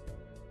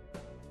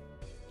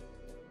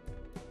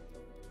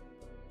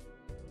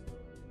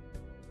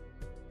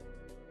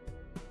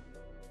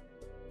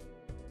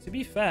 To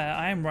be fair,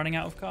 I am running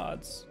out of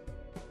cards.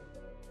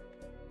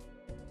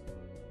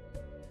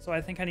 So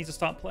I think I need to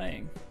start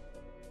playing.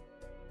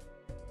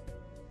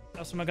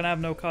 Else am I going to have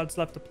no cards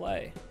left to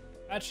play?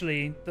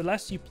 Actually, the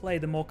less you play,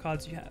 the more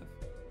cards you have.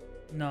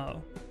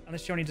 No.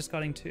 Unless you're only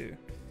discarding 2.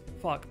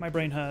 Fuck, my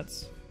brain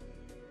hurts.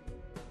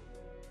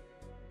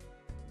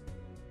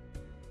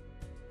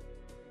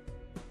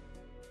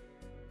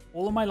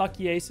 All of my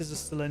lucky aces are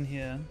still in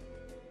here.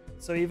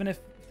 So even if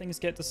things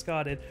get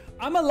discarded...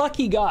 I'm a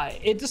lucky guy.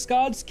 It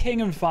discards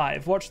king and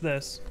 5. Watch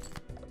this.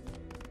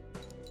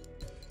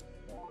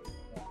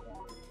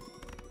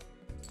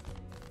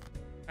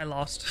 I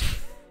lost.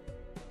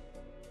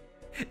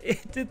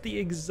 It did the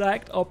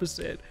exact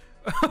opposite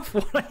of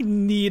what I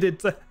needed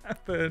to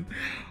happen.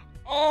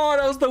 Oh,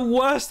 that was the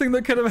worst thing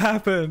that could have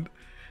happened.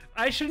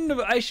 I should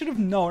have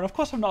known. Of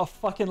course I'm not a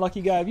fucking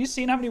lucky guy. Have you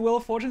seen how many Wheel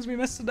of Fortunes we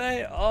missed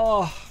today?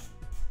 Oh.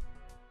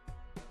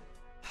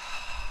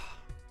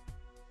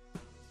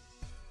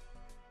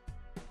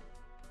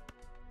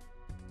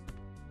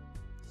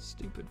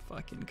 Stupid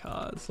fucking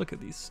cards. Look at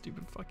these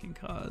stupid fucking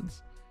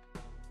cards.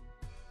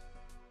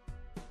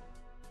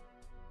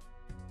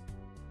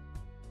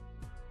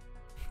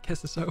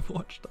 Guess it's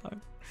Overwatch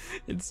time.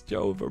 It's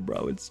Jova,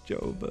 bro. It's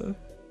Jova.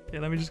 Okay,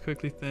 let me just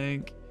quickly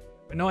think.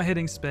 We're not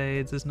hitting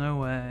spades. There's no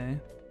way.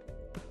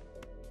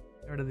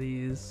 Get rid of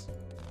these.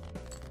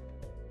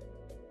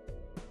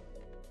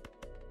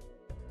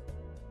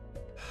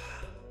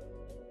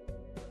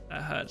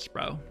 That hurts,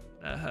 bro.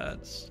 That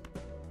hurts.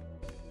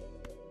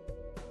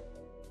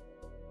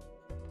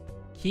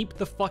 Keep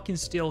the fucking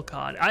steel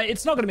card.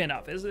 It's not going to be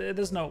enough.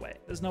 There's no way.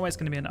 There's no way it's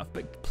going to be enough.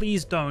 But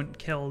please don't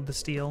kill the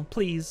steel.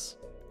 Please.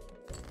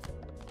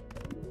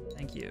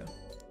 Thank you.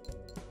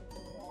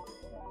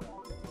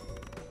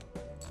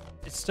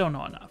 It's still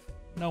not enough.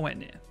 Nowhere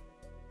near.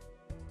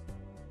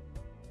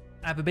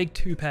 I have a big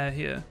 2-pair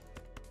here.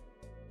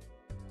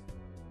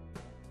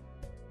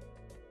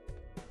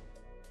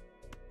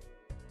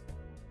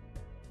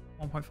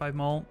 $1.5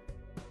 mult.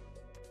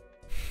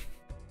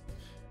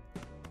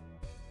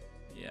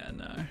 Yeah,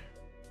 no.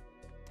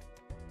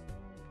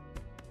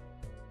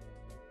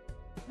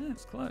 Yeah,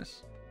 it's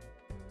close.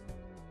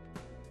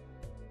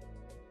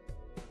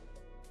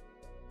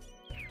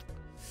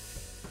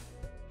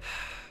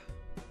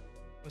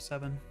 Oh,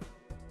 7.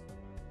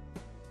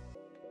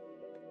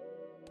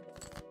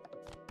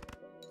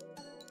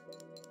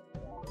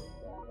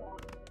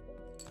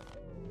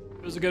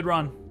 It was a good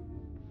run.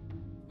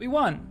 We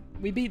won.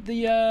 We beat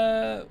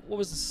the, what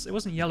was this? It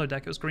wasn't yellow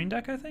deck, it was green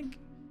deck, I think.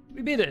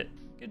 We beat it.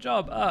 Good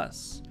job,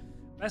 us.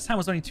 Best time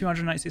was only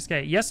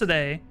 296k.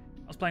 Yesterday,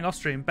 was playing off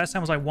stream. Best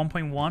time was like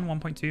 1.1,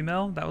 1.2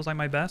 mil. That was like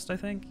my best, I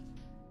think.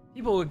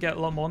 People would get a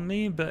lot more than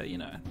me, but you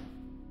know,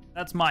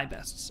 that's my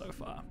best so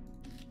far.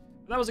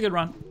 But that was a good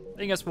run.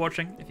 Thank you guys for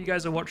watching. If you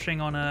guys are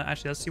watching on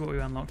actually, let's see what we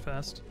unlocked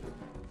first.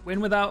 Win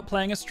without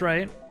playing a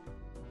straight.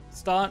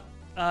 Start,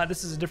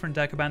 this is a different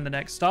deck, abandon the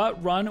deck. Start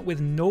run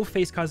with no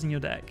face cards in your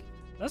deck.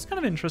 That's kind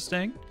of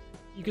interesting.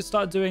 You could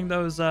start doing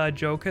those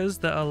jokers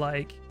that are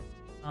like,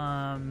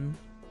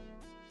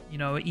 you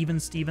know, even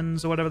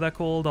Stevens or whatever they're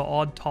called, or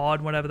odd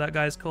Todd, whatever that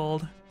guy's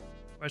called.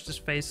 Where it's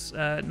just face,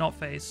 not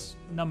face,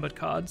 numbered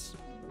cards.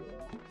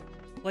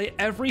 Play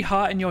every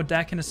heart in your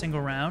deck in a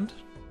single round.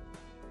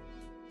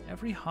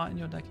 Every heart in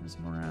your deck in a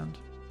single round.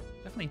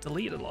 Definitely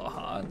delete a lot of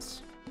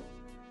hearts.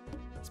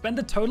 Spend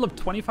a total of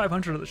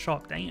 2,500 at the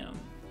shop. Damn.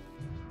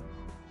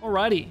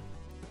 Alrighty,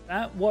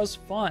 that was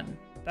fun.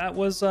 That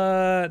was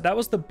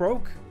the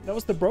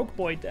broke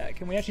boy deck,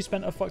 and we actually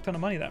spent a fuck ton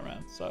of money that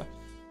round. So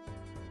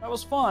that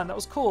was fun. That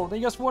was cool. Thank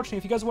you guys for watching.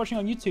 If you guys are watching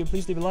on YouTube,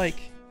 please leave a like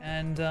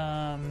and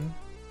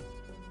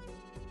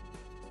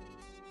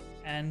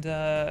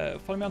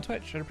follow me on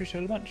Twitch. I'd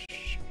appreciate it a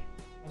bunch.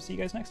 I'll see you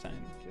guys next time.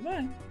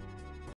 Goodbye.